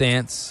 set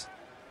stance.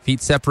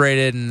 Feet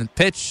separated, and the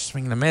pitch,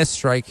 swing and a miss,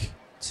 strike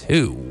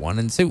 2,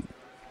 1-2.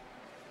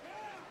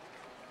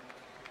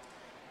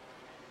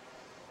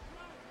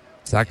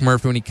 Zach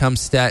Murphy, when he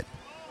comes set,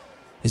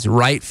 his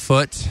right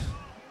foot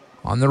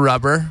on the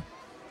rubber,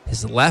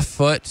 his left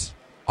foot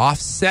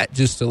offset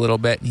just a little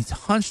bit, and he's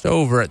hunched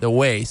over at the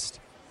waist.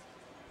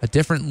 A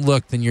different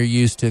look than you're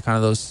used to, kind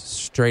of those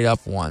straight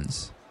up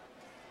ones.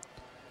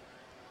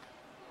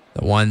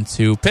 The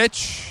 1-2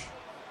 pitch.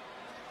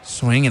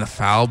 Swing and a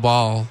foul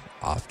ball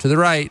off to the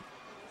right.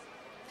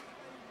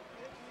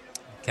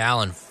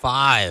 McAllen,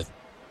 5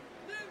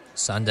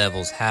 Sun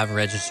Devils have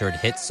registered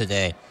hits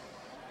today.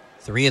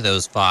 3 of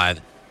those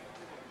 5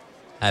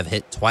 have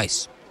hit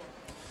twice.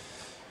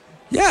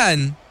 Yeah,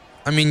 and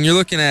I mean, you're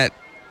looking at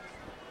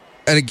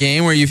a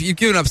game where you've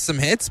given up some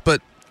hits,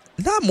 but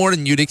not more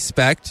than you'd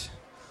expect.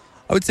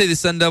 I would say the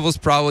Sun Devils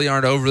probably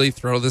aren't overly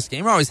thrilled this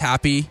game. We're always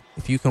happy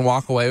if you can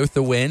walk away with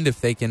the win, if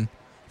they can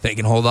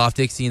hold off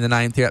Dixie in the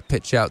 9th here at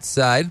pitch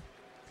outside.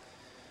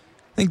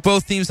 I think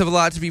both teams have a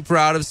lot to be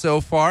proud of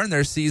so far in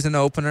their season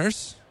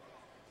openers,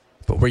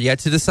 but we're yet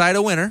to decide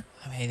a winner.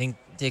 I mean, I think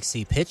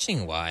Dixie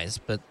pitching-wise,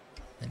 but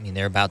I mean,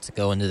 they're about to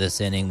go into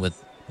this inning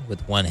with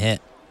 1 hit.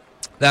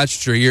 That's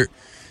true. You're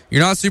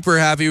not super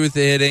happy with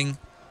the hitting.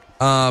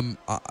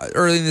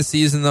 Early in the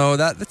season, though,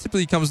 that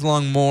typically comes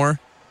along more.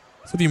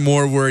 So be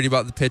more worried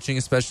about the pitching,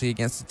 especially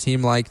against a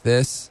team like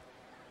this.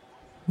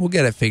 We'll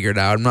get it figured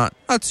out. I'm not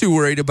too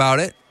worried about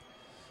it.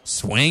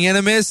 Swing and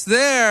a miss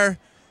there.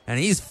 And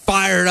he's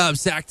fired up.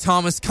 Zach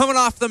Thomas coming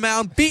off the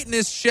mound, beating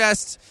his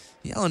chest,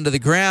 yelling to the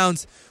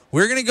ground.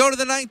 We're going to go to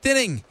the 9th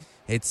inning.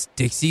 It's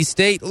Dixie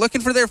State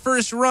looking for their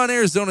first run.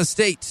 Arizona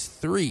State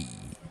 3.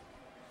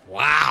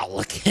 Wow,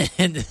 look at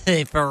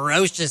the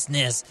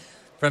ferociousness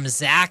from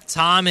Zach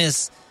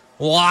Thomas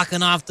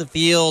walking off the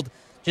field,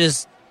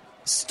 just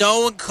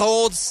stone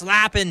cold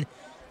slapping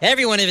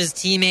every one of his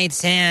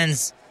teammates'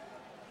 hands.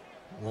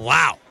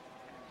 Wow.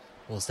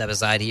 We'll step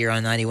aside here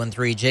on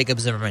 91.3. Jacob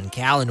Zimmerman,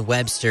 Callan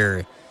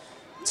Webster,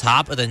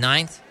 top of the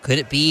 9th. Could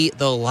it be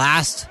the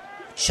last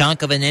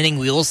chunk of an inning?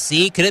 We'll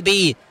see. Could it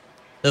be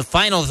the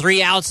final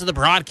 3 outs of the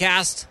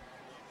broadcast?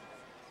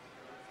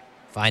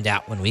 Find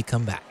out when we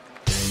come back.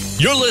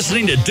 You're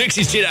listening to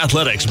Dixie State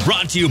Athletics,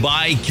 brought to you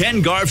by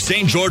Ken Garff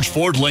St. George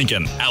Ford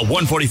Lincoln at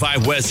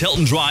 145 West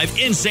Hilton Drive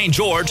in St.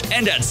 George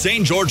and at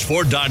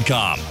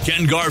stgeorgeford.com.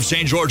 Ken Garff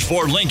St. George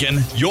Ford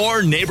Lincoln,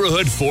 your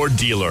neighborhood Ford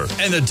dealer,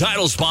 and the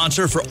title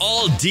sponsor for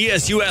all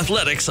DSU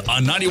athletics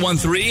on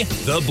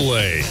 91.3 The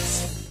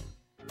Blaze.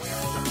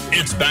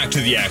 It's back to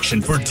the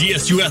action for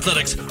DSU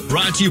Athletics,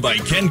 brought to you by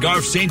Ken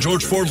Garff St.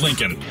 George Ford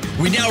Lincoln.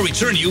 We now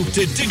return you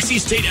to Dixie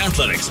State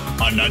Athletics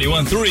on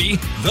 91.3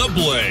 The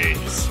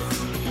Blaze.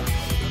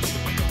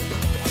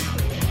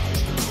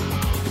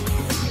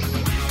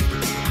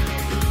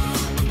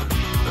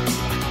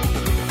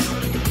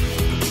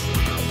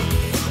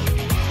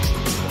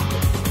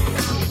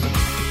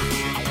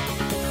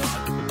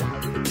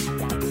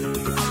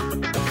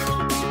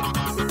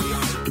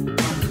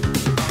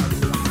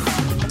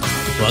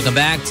 Welcome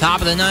back,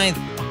 top of the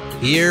 9th.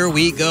 Here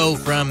we go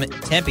from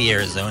Tempe,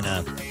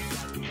 Arizona.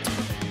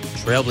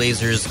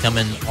 Trailblazers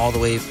coming all the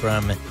way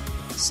from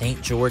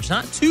St. George,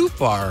 not too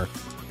far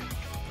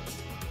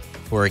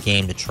for a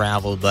game to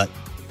travel, but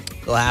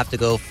they'll have to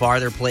go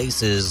farther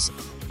places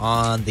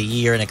on the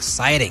year. An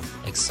exciting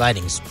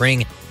spring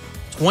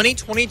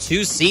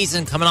 2022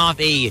 season, coming off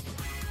a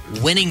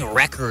winning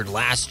record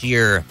last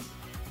year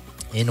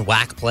in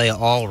WAC play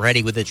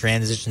already with the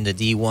transition to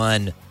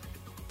D1.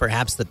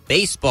 Perhaps the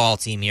baseball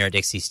team here at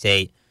Dixie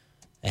State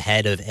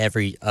ahead of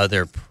every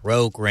other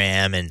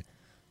program, and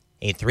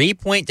a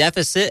 3-point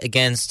deficit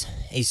against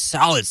a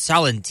solid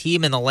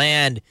team in the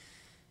land,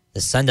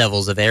 the Sun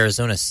Devils of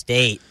Arizona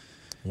State.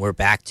 We're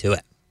back to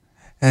it.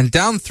 And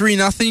down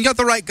 3-0. You got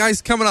the right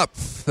guys coming up.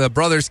 The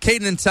brothers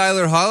Caden and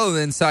Tyler Hollow,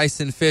 then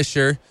Tyson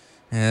Fisher.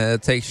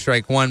 Take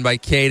strike 1 by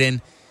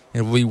Caden.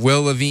 It will be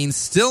Will Levine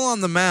still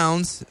on the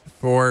mounds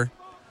for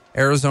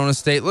Arizona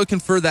State, looking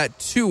for that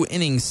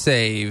 2-inning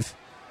save.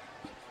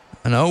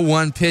 An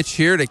 0-1 pitch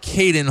here to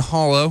Caden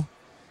Hollow.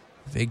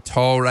 Big,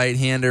 tall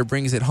right-hander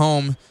brings it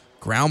home.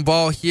 Ground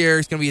ball here.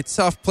 It's going to be a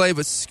tough play,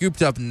 but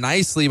scooped up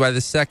nicely by the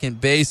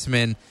second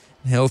baseman.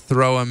 He'll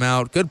throw him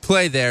out. Good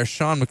play there,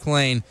 Sean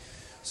McLean.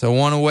 So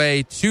 1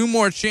 away. 2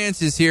 more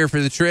chances here for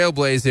the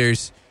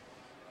Trailblazers.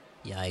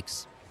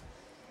 Yikes.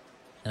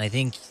 And I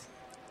think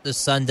the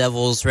Sun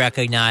Devils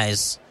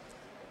recognize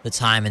the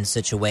time and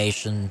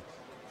situation.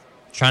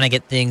 Trying to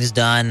get things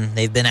done.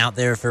 They've been out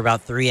there for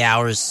about 3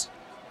 hours.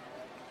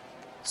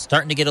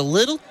 Starting to get a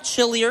little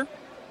chillier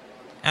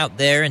out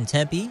there in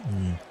Tempe.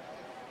 And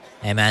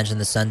I imagine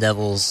the Sun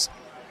Devils,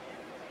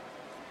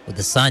 with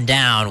the sun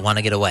down, want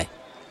to get away.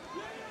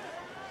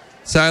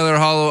 Tyler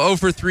Hollow 0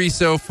 for 3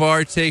 so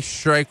far. Takes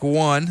strike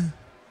 1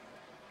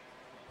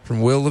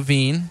 from Will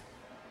Levine.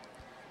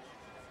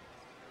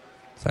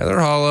 Tyler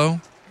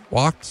Hollow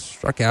walked,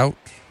 struck out,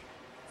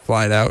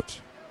 flied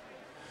out.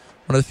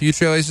 One of the few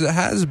Trailblazers that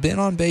has been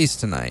on base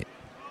tonight.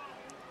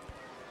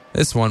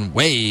 This one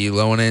way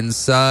low and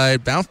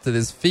inside. Bounced at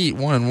his feet.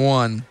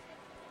 1-1.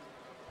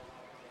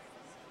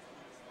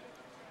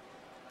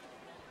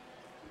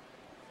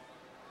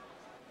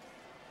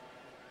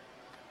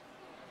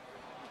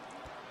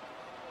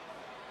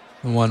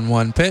 The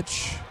 1-1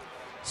 pitch.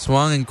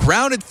 Swung and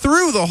grounded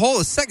through the hole.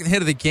 The second hit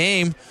of the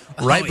game.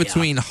 Right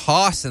between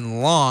Haas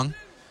and Long.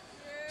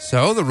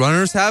 So the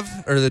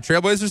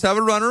Trailblazers have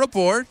a runner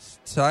aboard.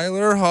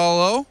 Tyler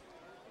Hollow.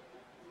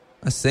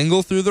 A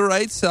single through the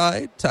right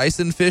side.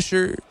 Tyson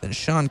Fisher and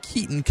Sean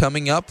Keaton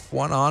coming up.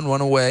 1 on, 1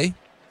 away.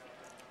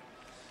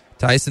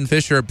 Tyson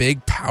Fisher, a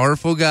big,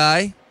 powerful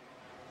guy.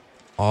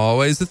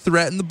 Always a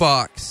threat in the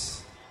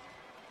box.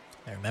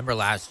 I remember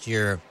last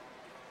year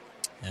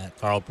at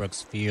Carl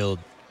Brooks Field,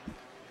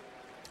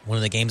 one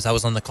of the games I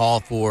was on the call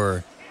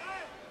for,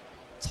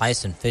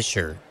 Tyson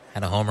Fisher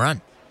had a home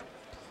run.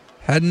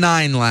 Had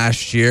 9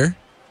 last year.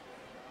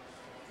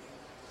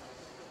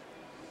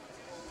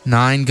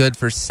 9 good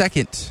for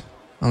second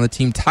on the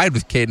team, tied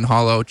with Caden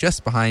Hollow,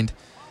 just behind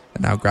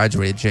the now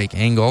graduated Jake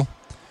Engel.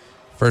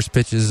 First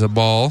pitch is a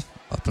ball,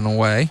 up and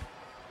away.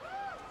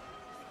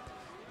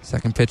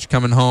 Second pitch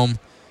coming home.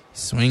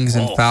 Swings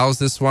and fouls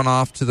this one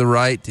off to the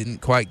right. Didn't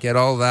quite get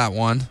all that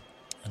one.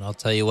 And I'll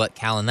tell you what,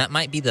 Callan, that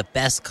might be the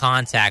best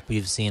contact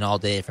we've seen all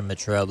day from the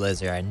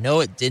Trailblazer. I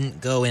know it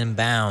didn't go in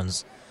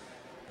bounds,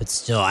 but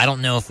still, I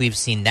don't know if we've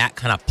seen that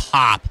kind of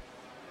pop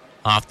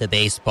off the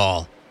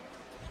baseball.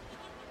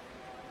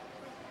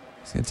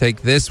 He's going to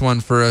take this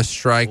one for a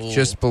strike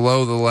just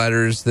below the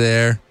letters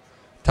there.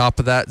 Top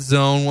of that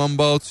zone, 1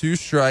 ball, 2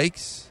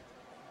 strikes.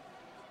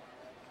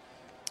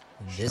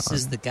 This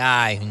is the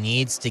guy who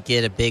needs to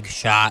get a big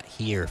shot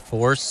here.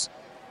 Force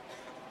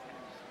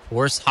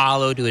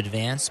Hollow to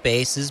advance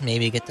bases,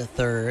 maybe get to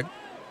third.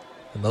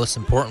 But most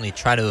importantly,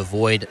 try to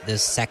avoid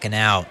this second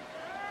out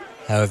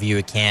however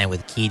you can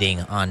with Keating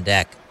on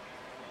deck.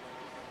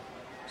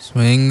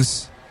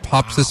 Swings,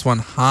 pops this one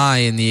high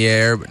in the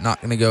air, but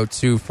not going to go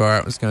too far.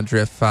 It was going to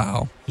drift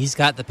foul. He's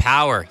got the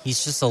power.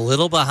 He's just a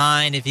little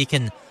behind. If he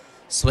can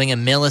swing a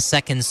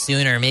millisecond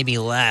sooner, maybe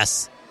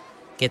less,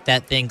 get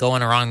that thing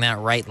going along that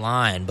right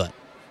line. But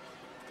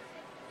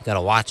you got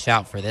to watch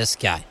out for this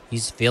guy.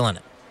 He's feeling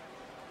it.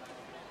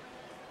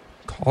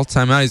 Call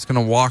timeout. He's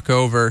going to walk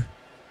over,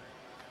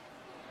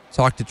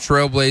 talk to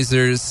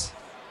Trailblazers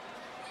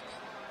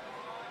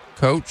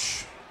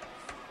coach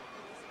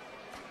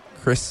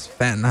Chris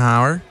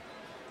Fentenhauer.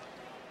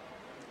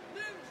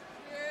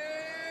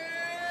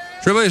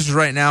 Trailblazers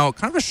right now,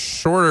 kind of a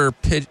shorter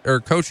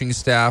coaching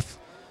staff.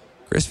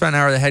 Chris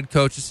Fentenhauer, the head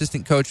coach,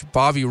 assistant coach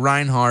Bobby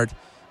Reinhardt,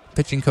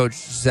 pitching coach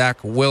Zach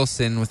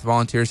Wilson with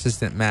volunteer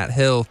assistant Matt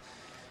Hill.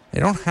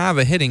 They don't have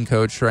a hitting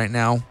coach right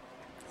now,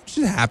 which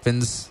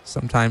happens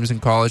sometimes in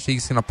college.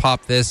 He's going to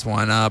pop this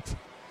one up.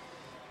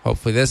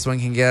 Hopefully this one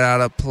can get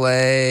out of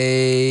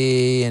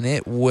play, and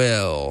it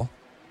will.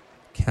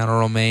 Counter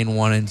remain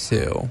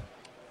 1-2.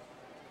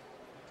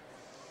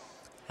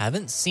 I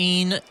don't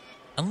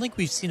think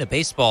we've seen a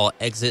baseball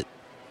exit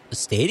the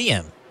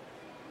stadium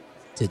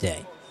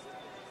today.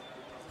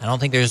 I don't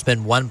think there's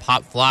been one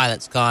pop fly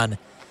that's gone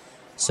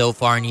so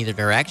far in either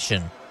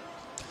direction.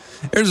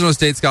 Arizona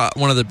State's got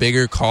one of the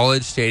bigger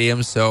college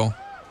stadiums, so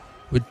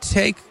would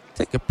take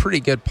a pretty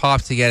good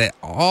pop to get it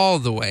all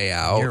the way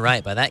out. You're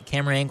right. By that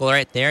camera angle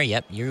right there,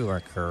 yep, you are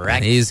correct.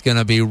 And he's going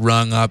to be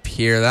rung up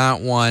here.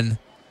 That one,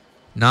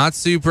 not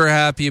super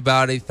happy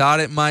about it. He thought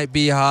it might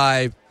be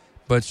high,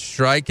 but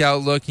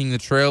strikeout looking. The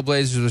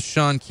Trailblazers with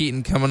Sean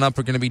Keaton coming up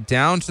are going to be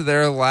down to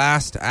their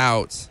last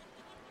out.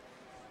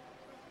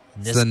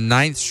 It's the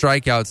 9th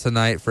strikeout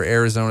tonight for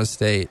Arizona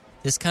State.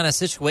 This kind of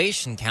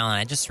situation, Callan,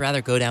 I'd just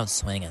rather go down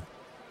swinging.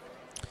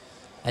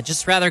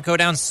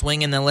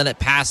 Than let it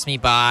pass me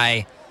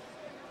by,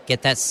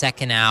 get that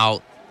second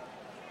out,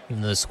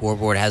 even though the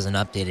scoreboard hasn't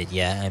updated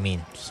yet. I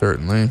mean,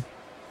 certainly.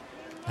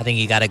 I think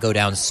you got to go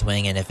down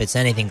swinging if it's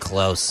anything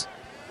close.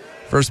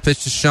 First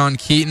pitch to Sean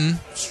Keaton.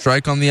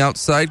 Strike on the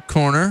outside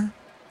corner.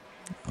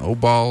 0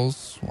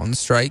 balls, 1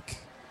 strike.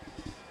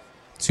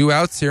 2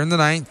 outs here in the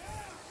 9th.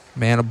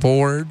 Man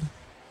aboard.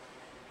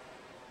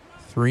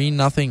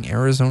 3-0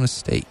 Arizona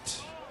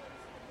State.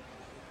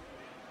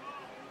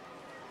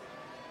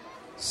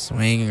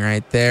 Swing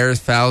right there.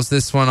 Fouls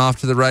this one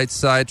off to the right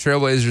side.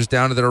 Trailblazers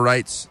down to their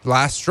right.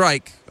 Last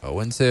strike.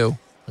 0-2.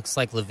 Looks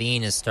like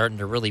Levine is starting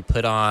to really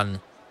put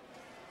on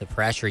the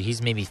pressure.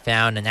 He's maybe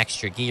found an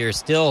extra gear.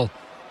 Still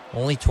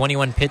only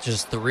 21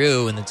 pitches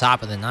through in the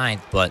top of the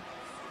 9th, but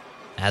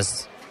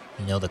as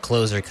you know, the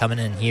closer coming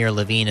in here,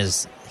 Levine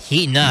is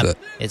heating up,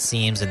 it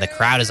seems, and the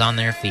crowd is on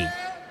their feet.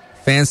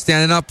 Fans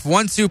standing up.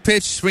 1-2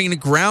 pitch, swinging a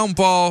ground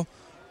ball.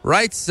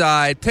 Right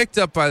side, picked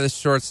up by the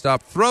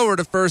shortstop. Thrower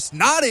to first,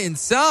 not in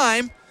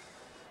time.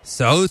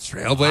 So the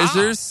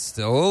Trailblazers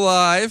still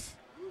alive.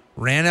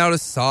 Ran out a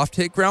soft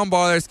hit ground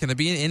ball. There's going to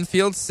be an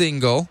infield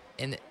single.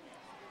 And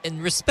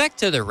in respect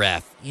to the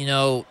ref, you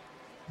know,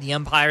 the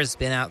umpire's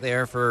been out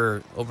there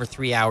for over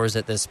 3 hours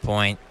at this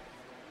point.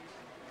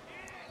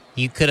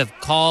 You could have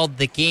called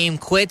the game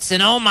quits,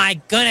 and oh my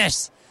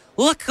goodness,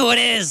 look who it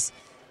is.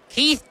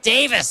 Keith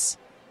Davis,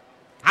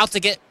 out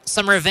to get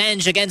some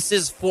revenge against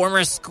his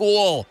former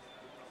school.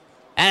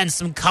 And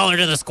some color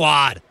to the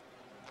squad.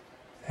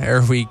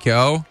 There we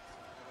go.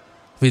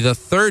 Be the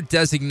 3rd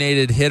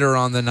designated hitter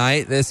on the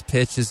night. This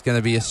pitch is going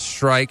to be a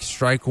strike.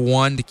 Strike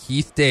 1 to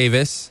Keith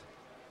Davis.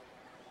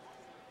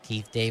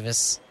 Keith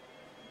Davis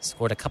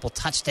scored a couple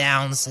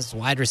touchdowns as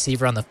wide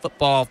receiver on the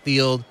football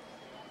field.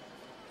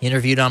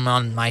 Interviewed him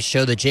on my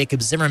show, the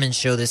Jacob Zimmerman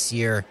Show, this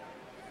year.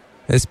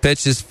 This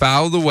pitch is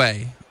fouled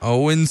away.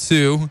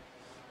 0-2.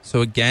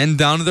 So again,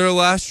 down to their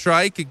last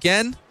strike.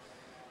 Again,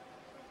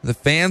 the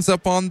fans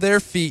up on their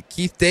feet.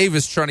 Keith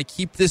Davis trying to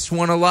keep this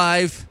one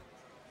alive.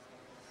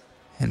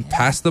 and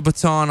pass the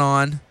baton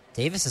on.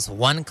 Davis is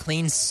one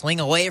clean swing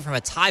away from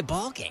a tie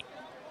ball game.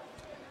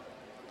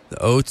 The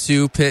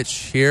 0-2 pitch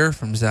here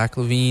from Zach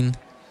Levine.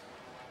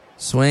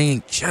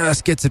 Swing,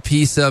 just gets a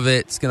piece of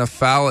it. It's going to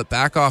foul it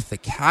back off the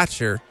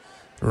catcher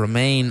to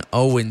remain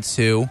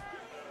 0-2.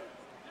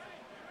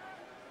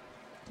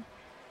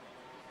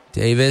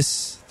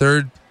 Davis,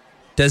 third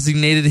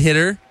designated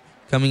hitter,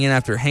 coming in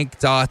after Hank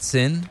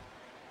Dotson.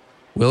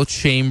 Will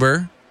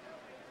Chamber.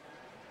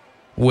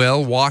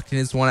 Will walked in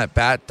his one at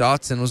bat.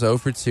 Dotson was 0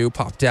 for 2,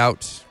 popped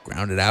out,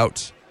 grounded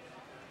out.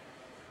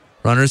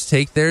 Runners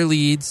take their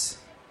leads.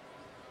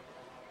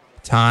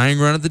 Tying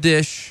run at the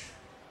dish.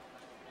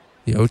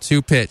 The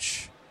 0-2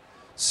 pitch.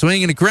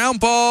 Swing and a ground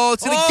ball.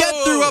 It's going to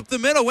get through up the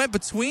middle. Went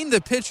between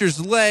the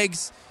pitcher's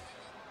legs.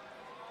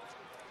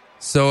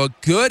 So a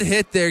good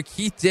hit there.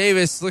 Keith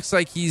Davis looks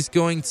like he's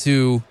going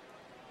to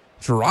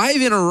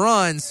drive in a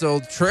run. So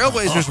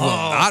Trailblazers will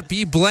not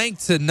be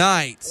blanked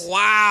tonight.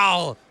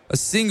 Wow. A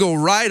single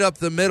right up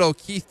the middle.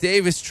 Keith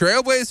Davis.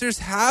 Trailblazers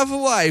have a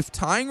life.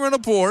 Tying run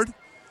aboard.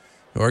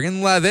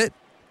 Jorgen Levitt.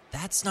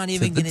 That's not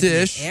even going to be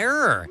an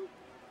error.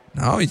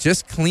 No, he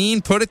just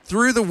clean put it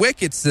through the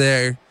wickets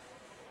there.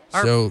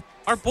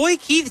 Our boy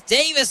Keith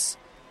Davis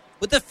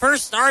with the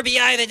first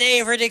RBI of the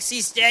day for Dixie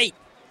State.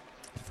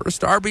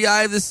 First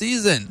RBI of the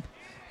season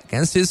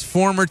against his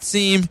former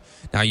team.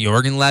 Now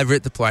Jorgen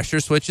Levitt, the pressure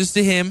switches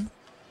to him.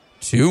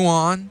 2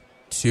 on,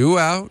 2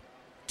 out,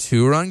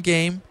 2-run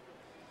game.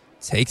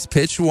 Takes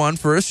pitch 1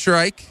 for a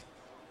strike.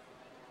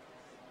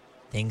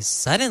 Things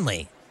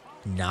suddenly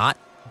not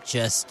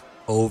just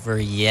over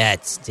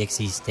yet.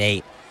 Dixie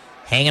State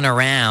hanging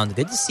around.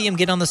 Good to see him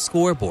get on the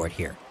scoreboard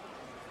here.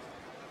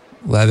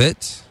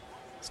 Levitt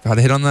has got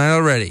a hit on that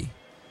already.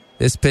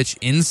 This pitch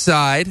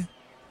inside.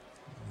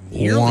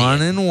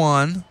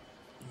 1-1.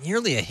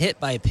 Nearly a hit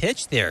by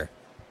pitch there.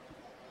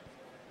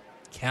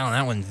 Count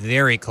that one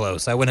very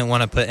close. I wouldn't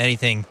want to put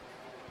anything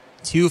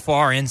too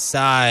far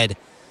inside,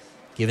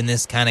 given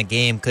this kind of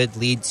game could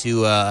lead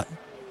to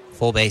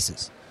full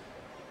bases.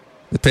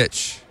 The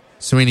pitch.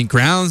 Sweeney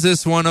grounds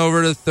this one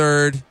over to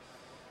third.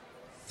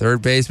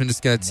 Third baseman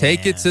just going to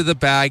take it to the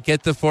bag,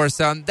 get the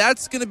force out. And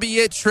that's going to be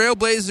it.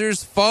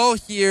 Trailblazers fall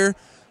here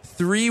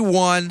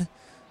 3-1.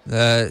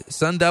 The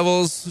Sun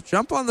Devils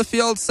jump on the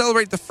field,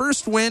 celebrate the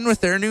first win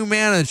with their new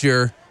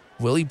manager,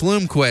 Willie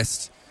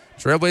Bloomquist.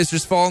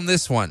 Trailblazers fall in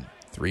this one,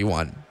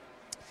 3-1.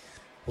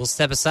 We'll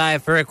step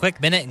aside for a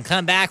quick minute and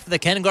come back for the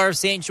Ken Garff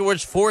St.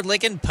 George Ford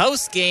Lincoln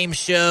post-game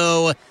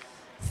show.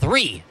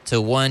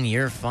 3-1,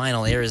 your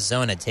final.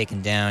 Arizona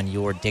taking down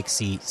your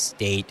Dixie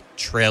State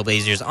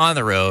Trailblazers on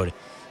the road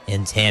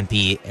in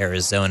Tempe,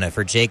 Arizona.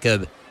 For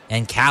Jacob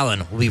and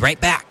Callan, we'll be right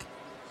back.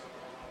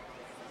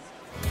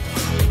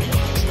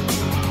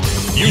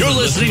 You're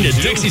listening to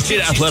Dixie State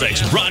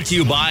Athletics, brought to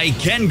you by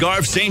Ken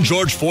Garff St.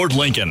 George Ford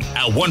Lincoln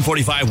at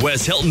 145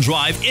 West Hilton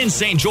Drive in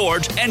St.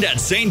 George and at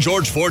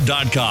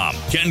stgeorgeford.com.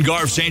 Ken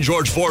Garff St.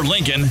 George Ford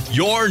Lincoln,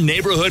 your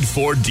neighborhood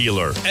Ford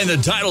dealer, and the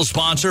title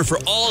sponsor for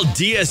all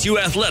DSU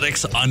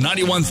athletics on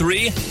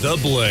 91.3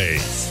 The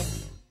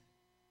Blaze.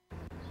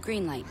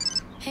 Green light.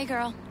 Hey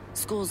girl,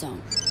 school zone.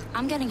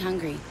 I'm getting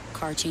hungry.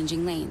 Car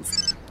changing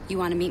lanes. You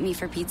want to meet me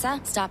for pizza?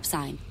 Stop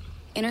sign.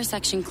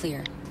 Intersection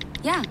clear.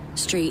 Yeah,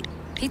 street.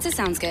 Pizza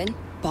sounds good.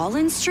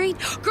 Ballin Street?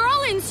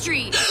 Girlin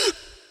Street!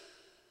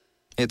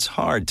 It's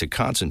hard to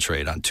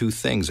concentrate on two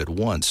things at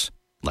once,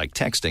 like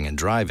texting and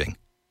driving.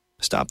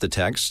 Stop the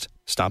text,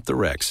 stop the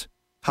wrecks.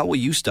 How will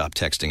you stop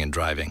texting and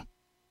driving?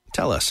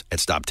 Tell us at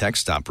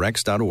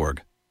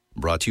stoptextstoprex.org.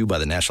 Brought to you by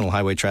the National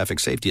Highway Traffic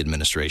Safety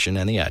Administration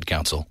and the Ad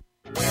Council.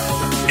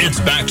 It's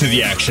back to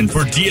the action for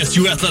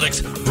DSU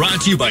Athletics,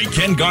 brought to you by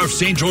Ken Garff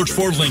St. George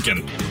Ford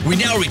Lincoln. We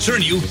now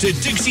return you to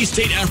Dixie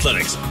State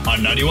Athletics on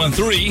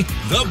 91.3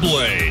 The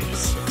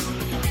Blaze.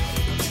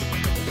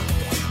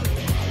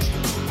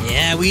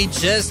 Yeah, we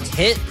just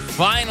hit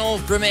final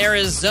from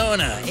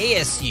Arizona.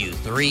 ASU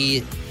 3,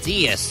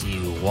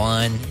 DSU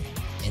 1.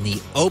 In the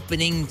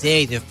opening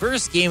day, the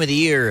first game of the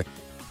year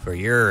for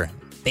your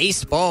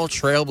baseball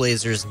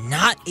Trailblazers.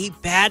 Not a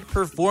bad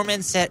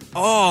performance at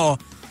all.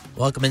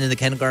 Welcome into the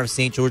Ken Garff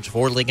St. George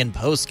Ford Lincoln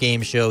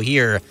post-game show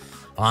here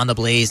on The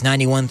Blaze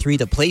 91.3,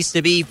 the place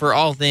to be for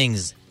all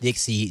things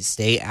Dixie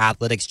State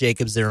Athletics.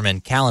 Jacob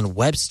Zimmerman, Callan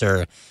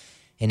Webster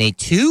in a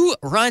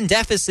 2-run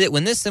deficit.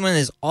 When this one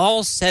is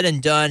all said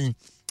and done,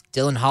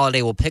 Dylan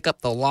Holiday will pick up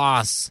the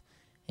loss,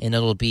 and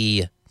it'll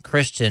be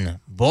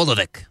Christian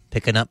Bolovic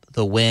picking up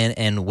the win,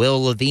 and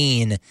Will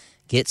Levine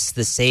gets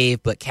the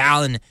save. But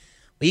Callan,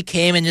 we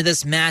came into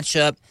this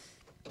matchup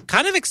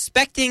kind of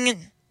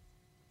expecting,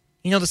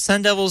 the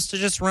Sun Devils to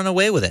just run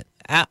away with it.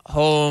 At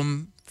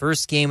home,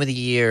 first game of the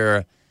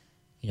year,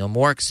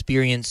 more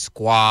experienced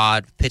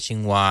squad,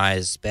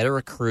 pitching-wise, better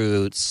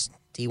recruits,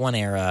 D1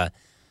 era.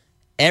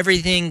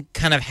 Everything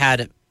kind of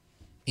had,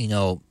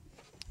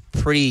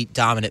 pretty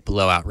dominant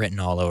blowout written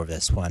all over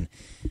this one.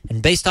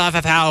 And based off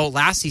of how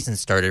last season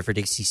started for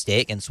Dixie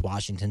State against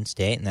Washington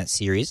State in that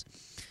series,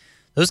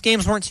 those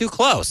games weren't too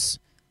close.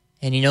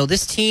 And,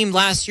 this team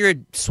last year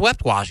had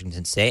swept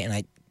Washington State, and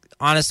I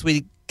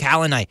honestly,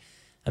 Callan, I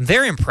I'm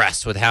very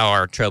impressed with how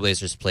our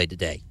Trailblazers played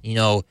today.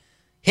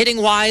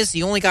 Hitting-wise,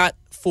 you only got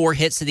 4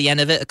 hits at the end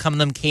of it. A couple of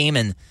them came,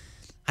 and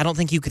I don't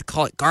think you could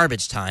call it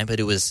garbage time, but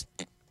it was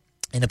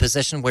in a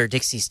position where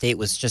Dixie State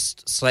was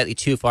just slightly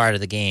too far out of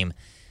the game.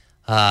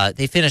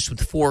 They finished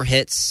with 4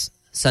 hits.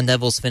 Sun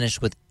Devils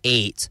finished with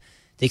 8.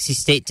 Dixie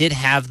State did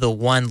have the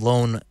one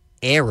lone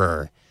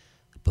error,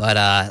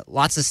 but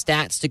lots of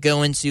stats to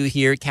go into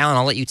here. Callan,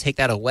 I'll let you take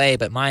that away,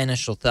 but my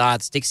initial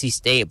thoughts, Dixie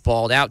State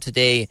balled out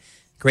today.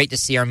 Great to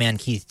see our man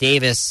Keith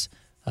Davis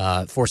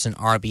force an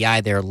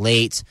RBI there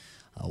late.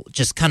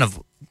 Just kind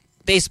of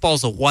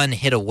baseball's a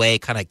one-hit away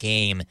kind of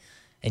game,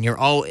 and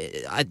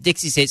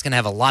Dixie State's going to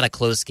have a lot of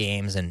close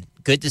games, and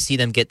good to see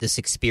them get this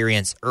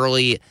experience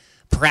early.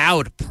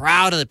 Proud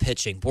of the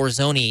pitching.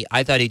 Borzoni,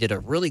 I thought he did a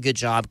really good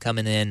job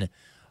coming in.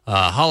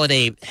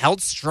 Holiday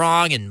held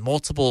strong in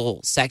multiple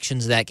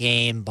sections of that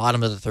game,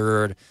 bottom of the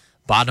 3rd,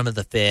 bottom of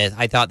the 5th.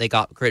 I thought they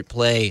got great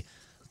play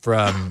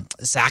from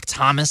Zach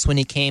Thomas when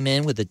he came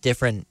in with a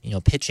different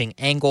pitching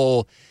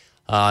angle.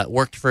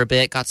 Worked for a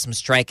bit, got some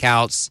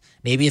strikeouts.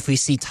 Maybe if we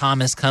see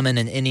Thomas come in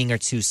an inning or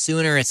 2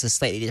 sooner, it's a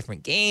slightly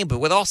different game. But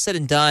with all said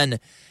and done,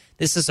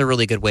 this is a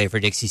really good way for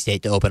Dixie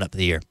State to open up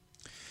the year.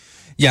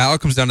 Yeah, it all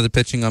comes down to the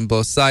pitching on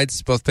both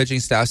sides. Both pitching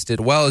staffs did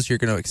well, as you're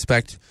going to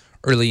expect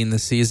early in the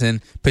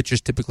season.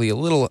 Pitchers typically a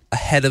little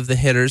ahead of the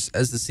hitters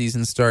as the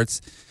season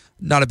starts.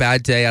 Not a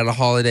bad day out of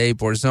Holiday.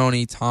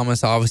 Borzoni,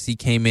 Thomas obviously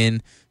came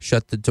in,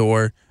 shut the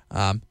door.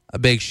 A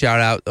big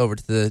shout-out over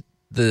to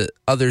the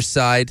other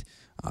side.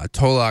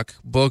 Tolak,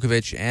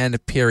 Bokovic,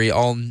 and Peary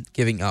all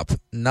giving up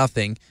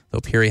nothing,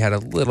 though Peary had a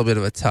little bit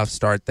of a tough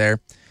start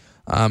there.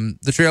 The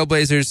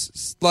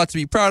Trailblazers, a lot to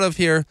be proud of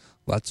here,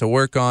 a lot to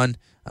work on.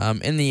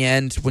 In the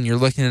end, when you're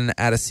looking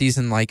at a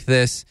season like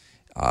this,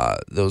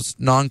 those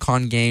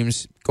non-con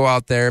games, go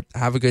out there,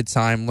 have a good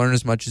time, learn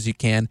as much as you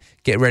can,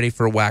 get ready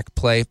for WAC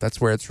play.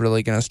 That's where it's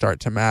really going to start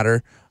to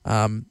matter.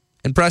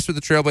 Impressed with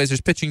the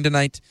Trailblazers pitching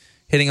tonight.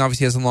 Hitting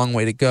obviously has a long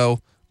way to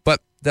go,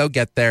 but they'll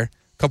get there.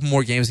 Couple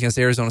more games against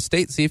Arizona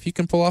State. See if you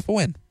can pull off a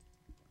win.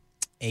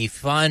 A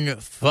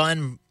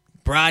fun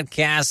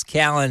broadcast,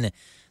 Callan.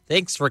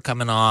 Thanks for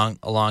coming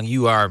along.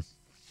 You are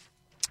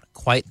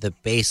quite the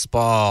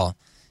baseball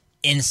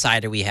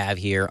insider we have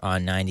here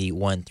on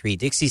 91.3.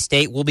 Dixie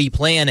State will be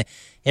playing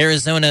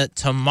Arizona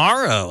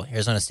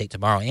State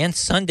tomorrow, and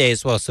Sunday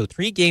as well. So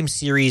 3-game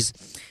series,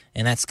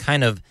 and that's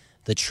kind of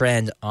the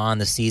trend on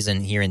the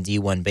season here in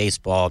D1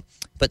 baseball.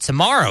 But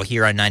tomorrow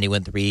here on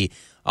 91.3,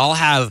 I'll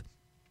have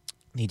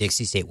the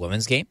Dixie State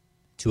women's game,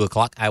 2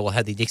 o'clock. I will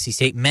have the Dixie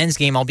State men's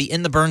game. I'll be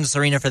in the Burns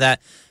Arena for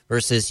that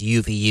versus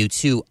UVU.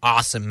 2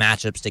 awesome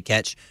matchups to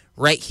catch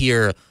right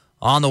here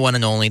on the one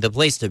and only, the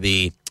place to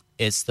be.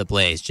 It's the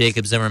Blaze.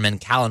 Jacob Zimmerman,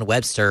 Callan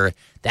Webster.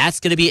 That's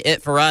going to be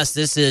it for us.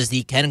 This is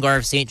the Ken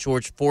Garff St.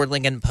 George Ford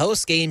Lincoln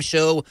post-game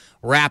show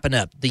wrapping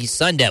up. The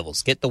Sun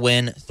Devils get the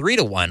win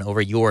 3-1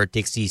 over your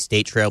Dixie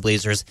State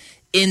Trailblazers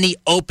in the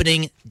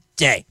opening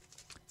day.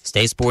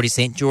 Stay sporty,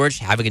 St. George.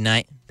 Have a good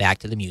night. Back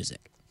to the music.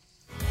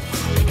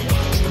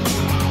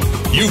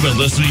 You've been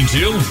listening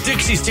to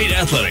Dixie State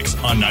Athletics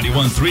on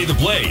 91.3 The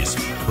Blaze.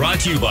 Brought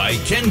to you by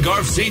Ken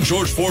Garff St.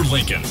 George Ford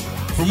Lincoln.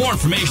 For more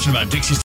information about Dixie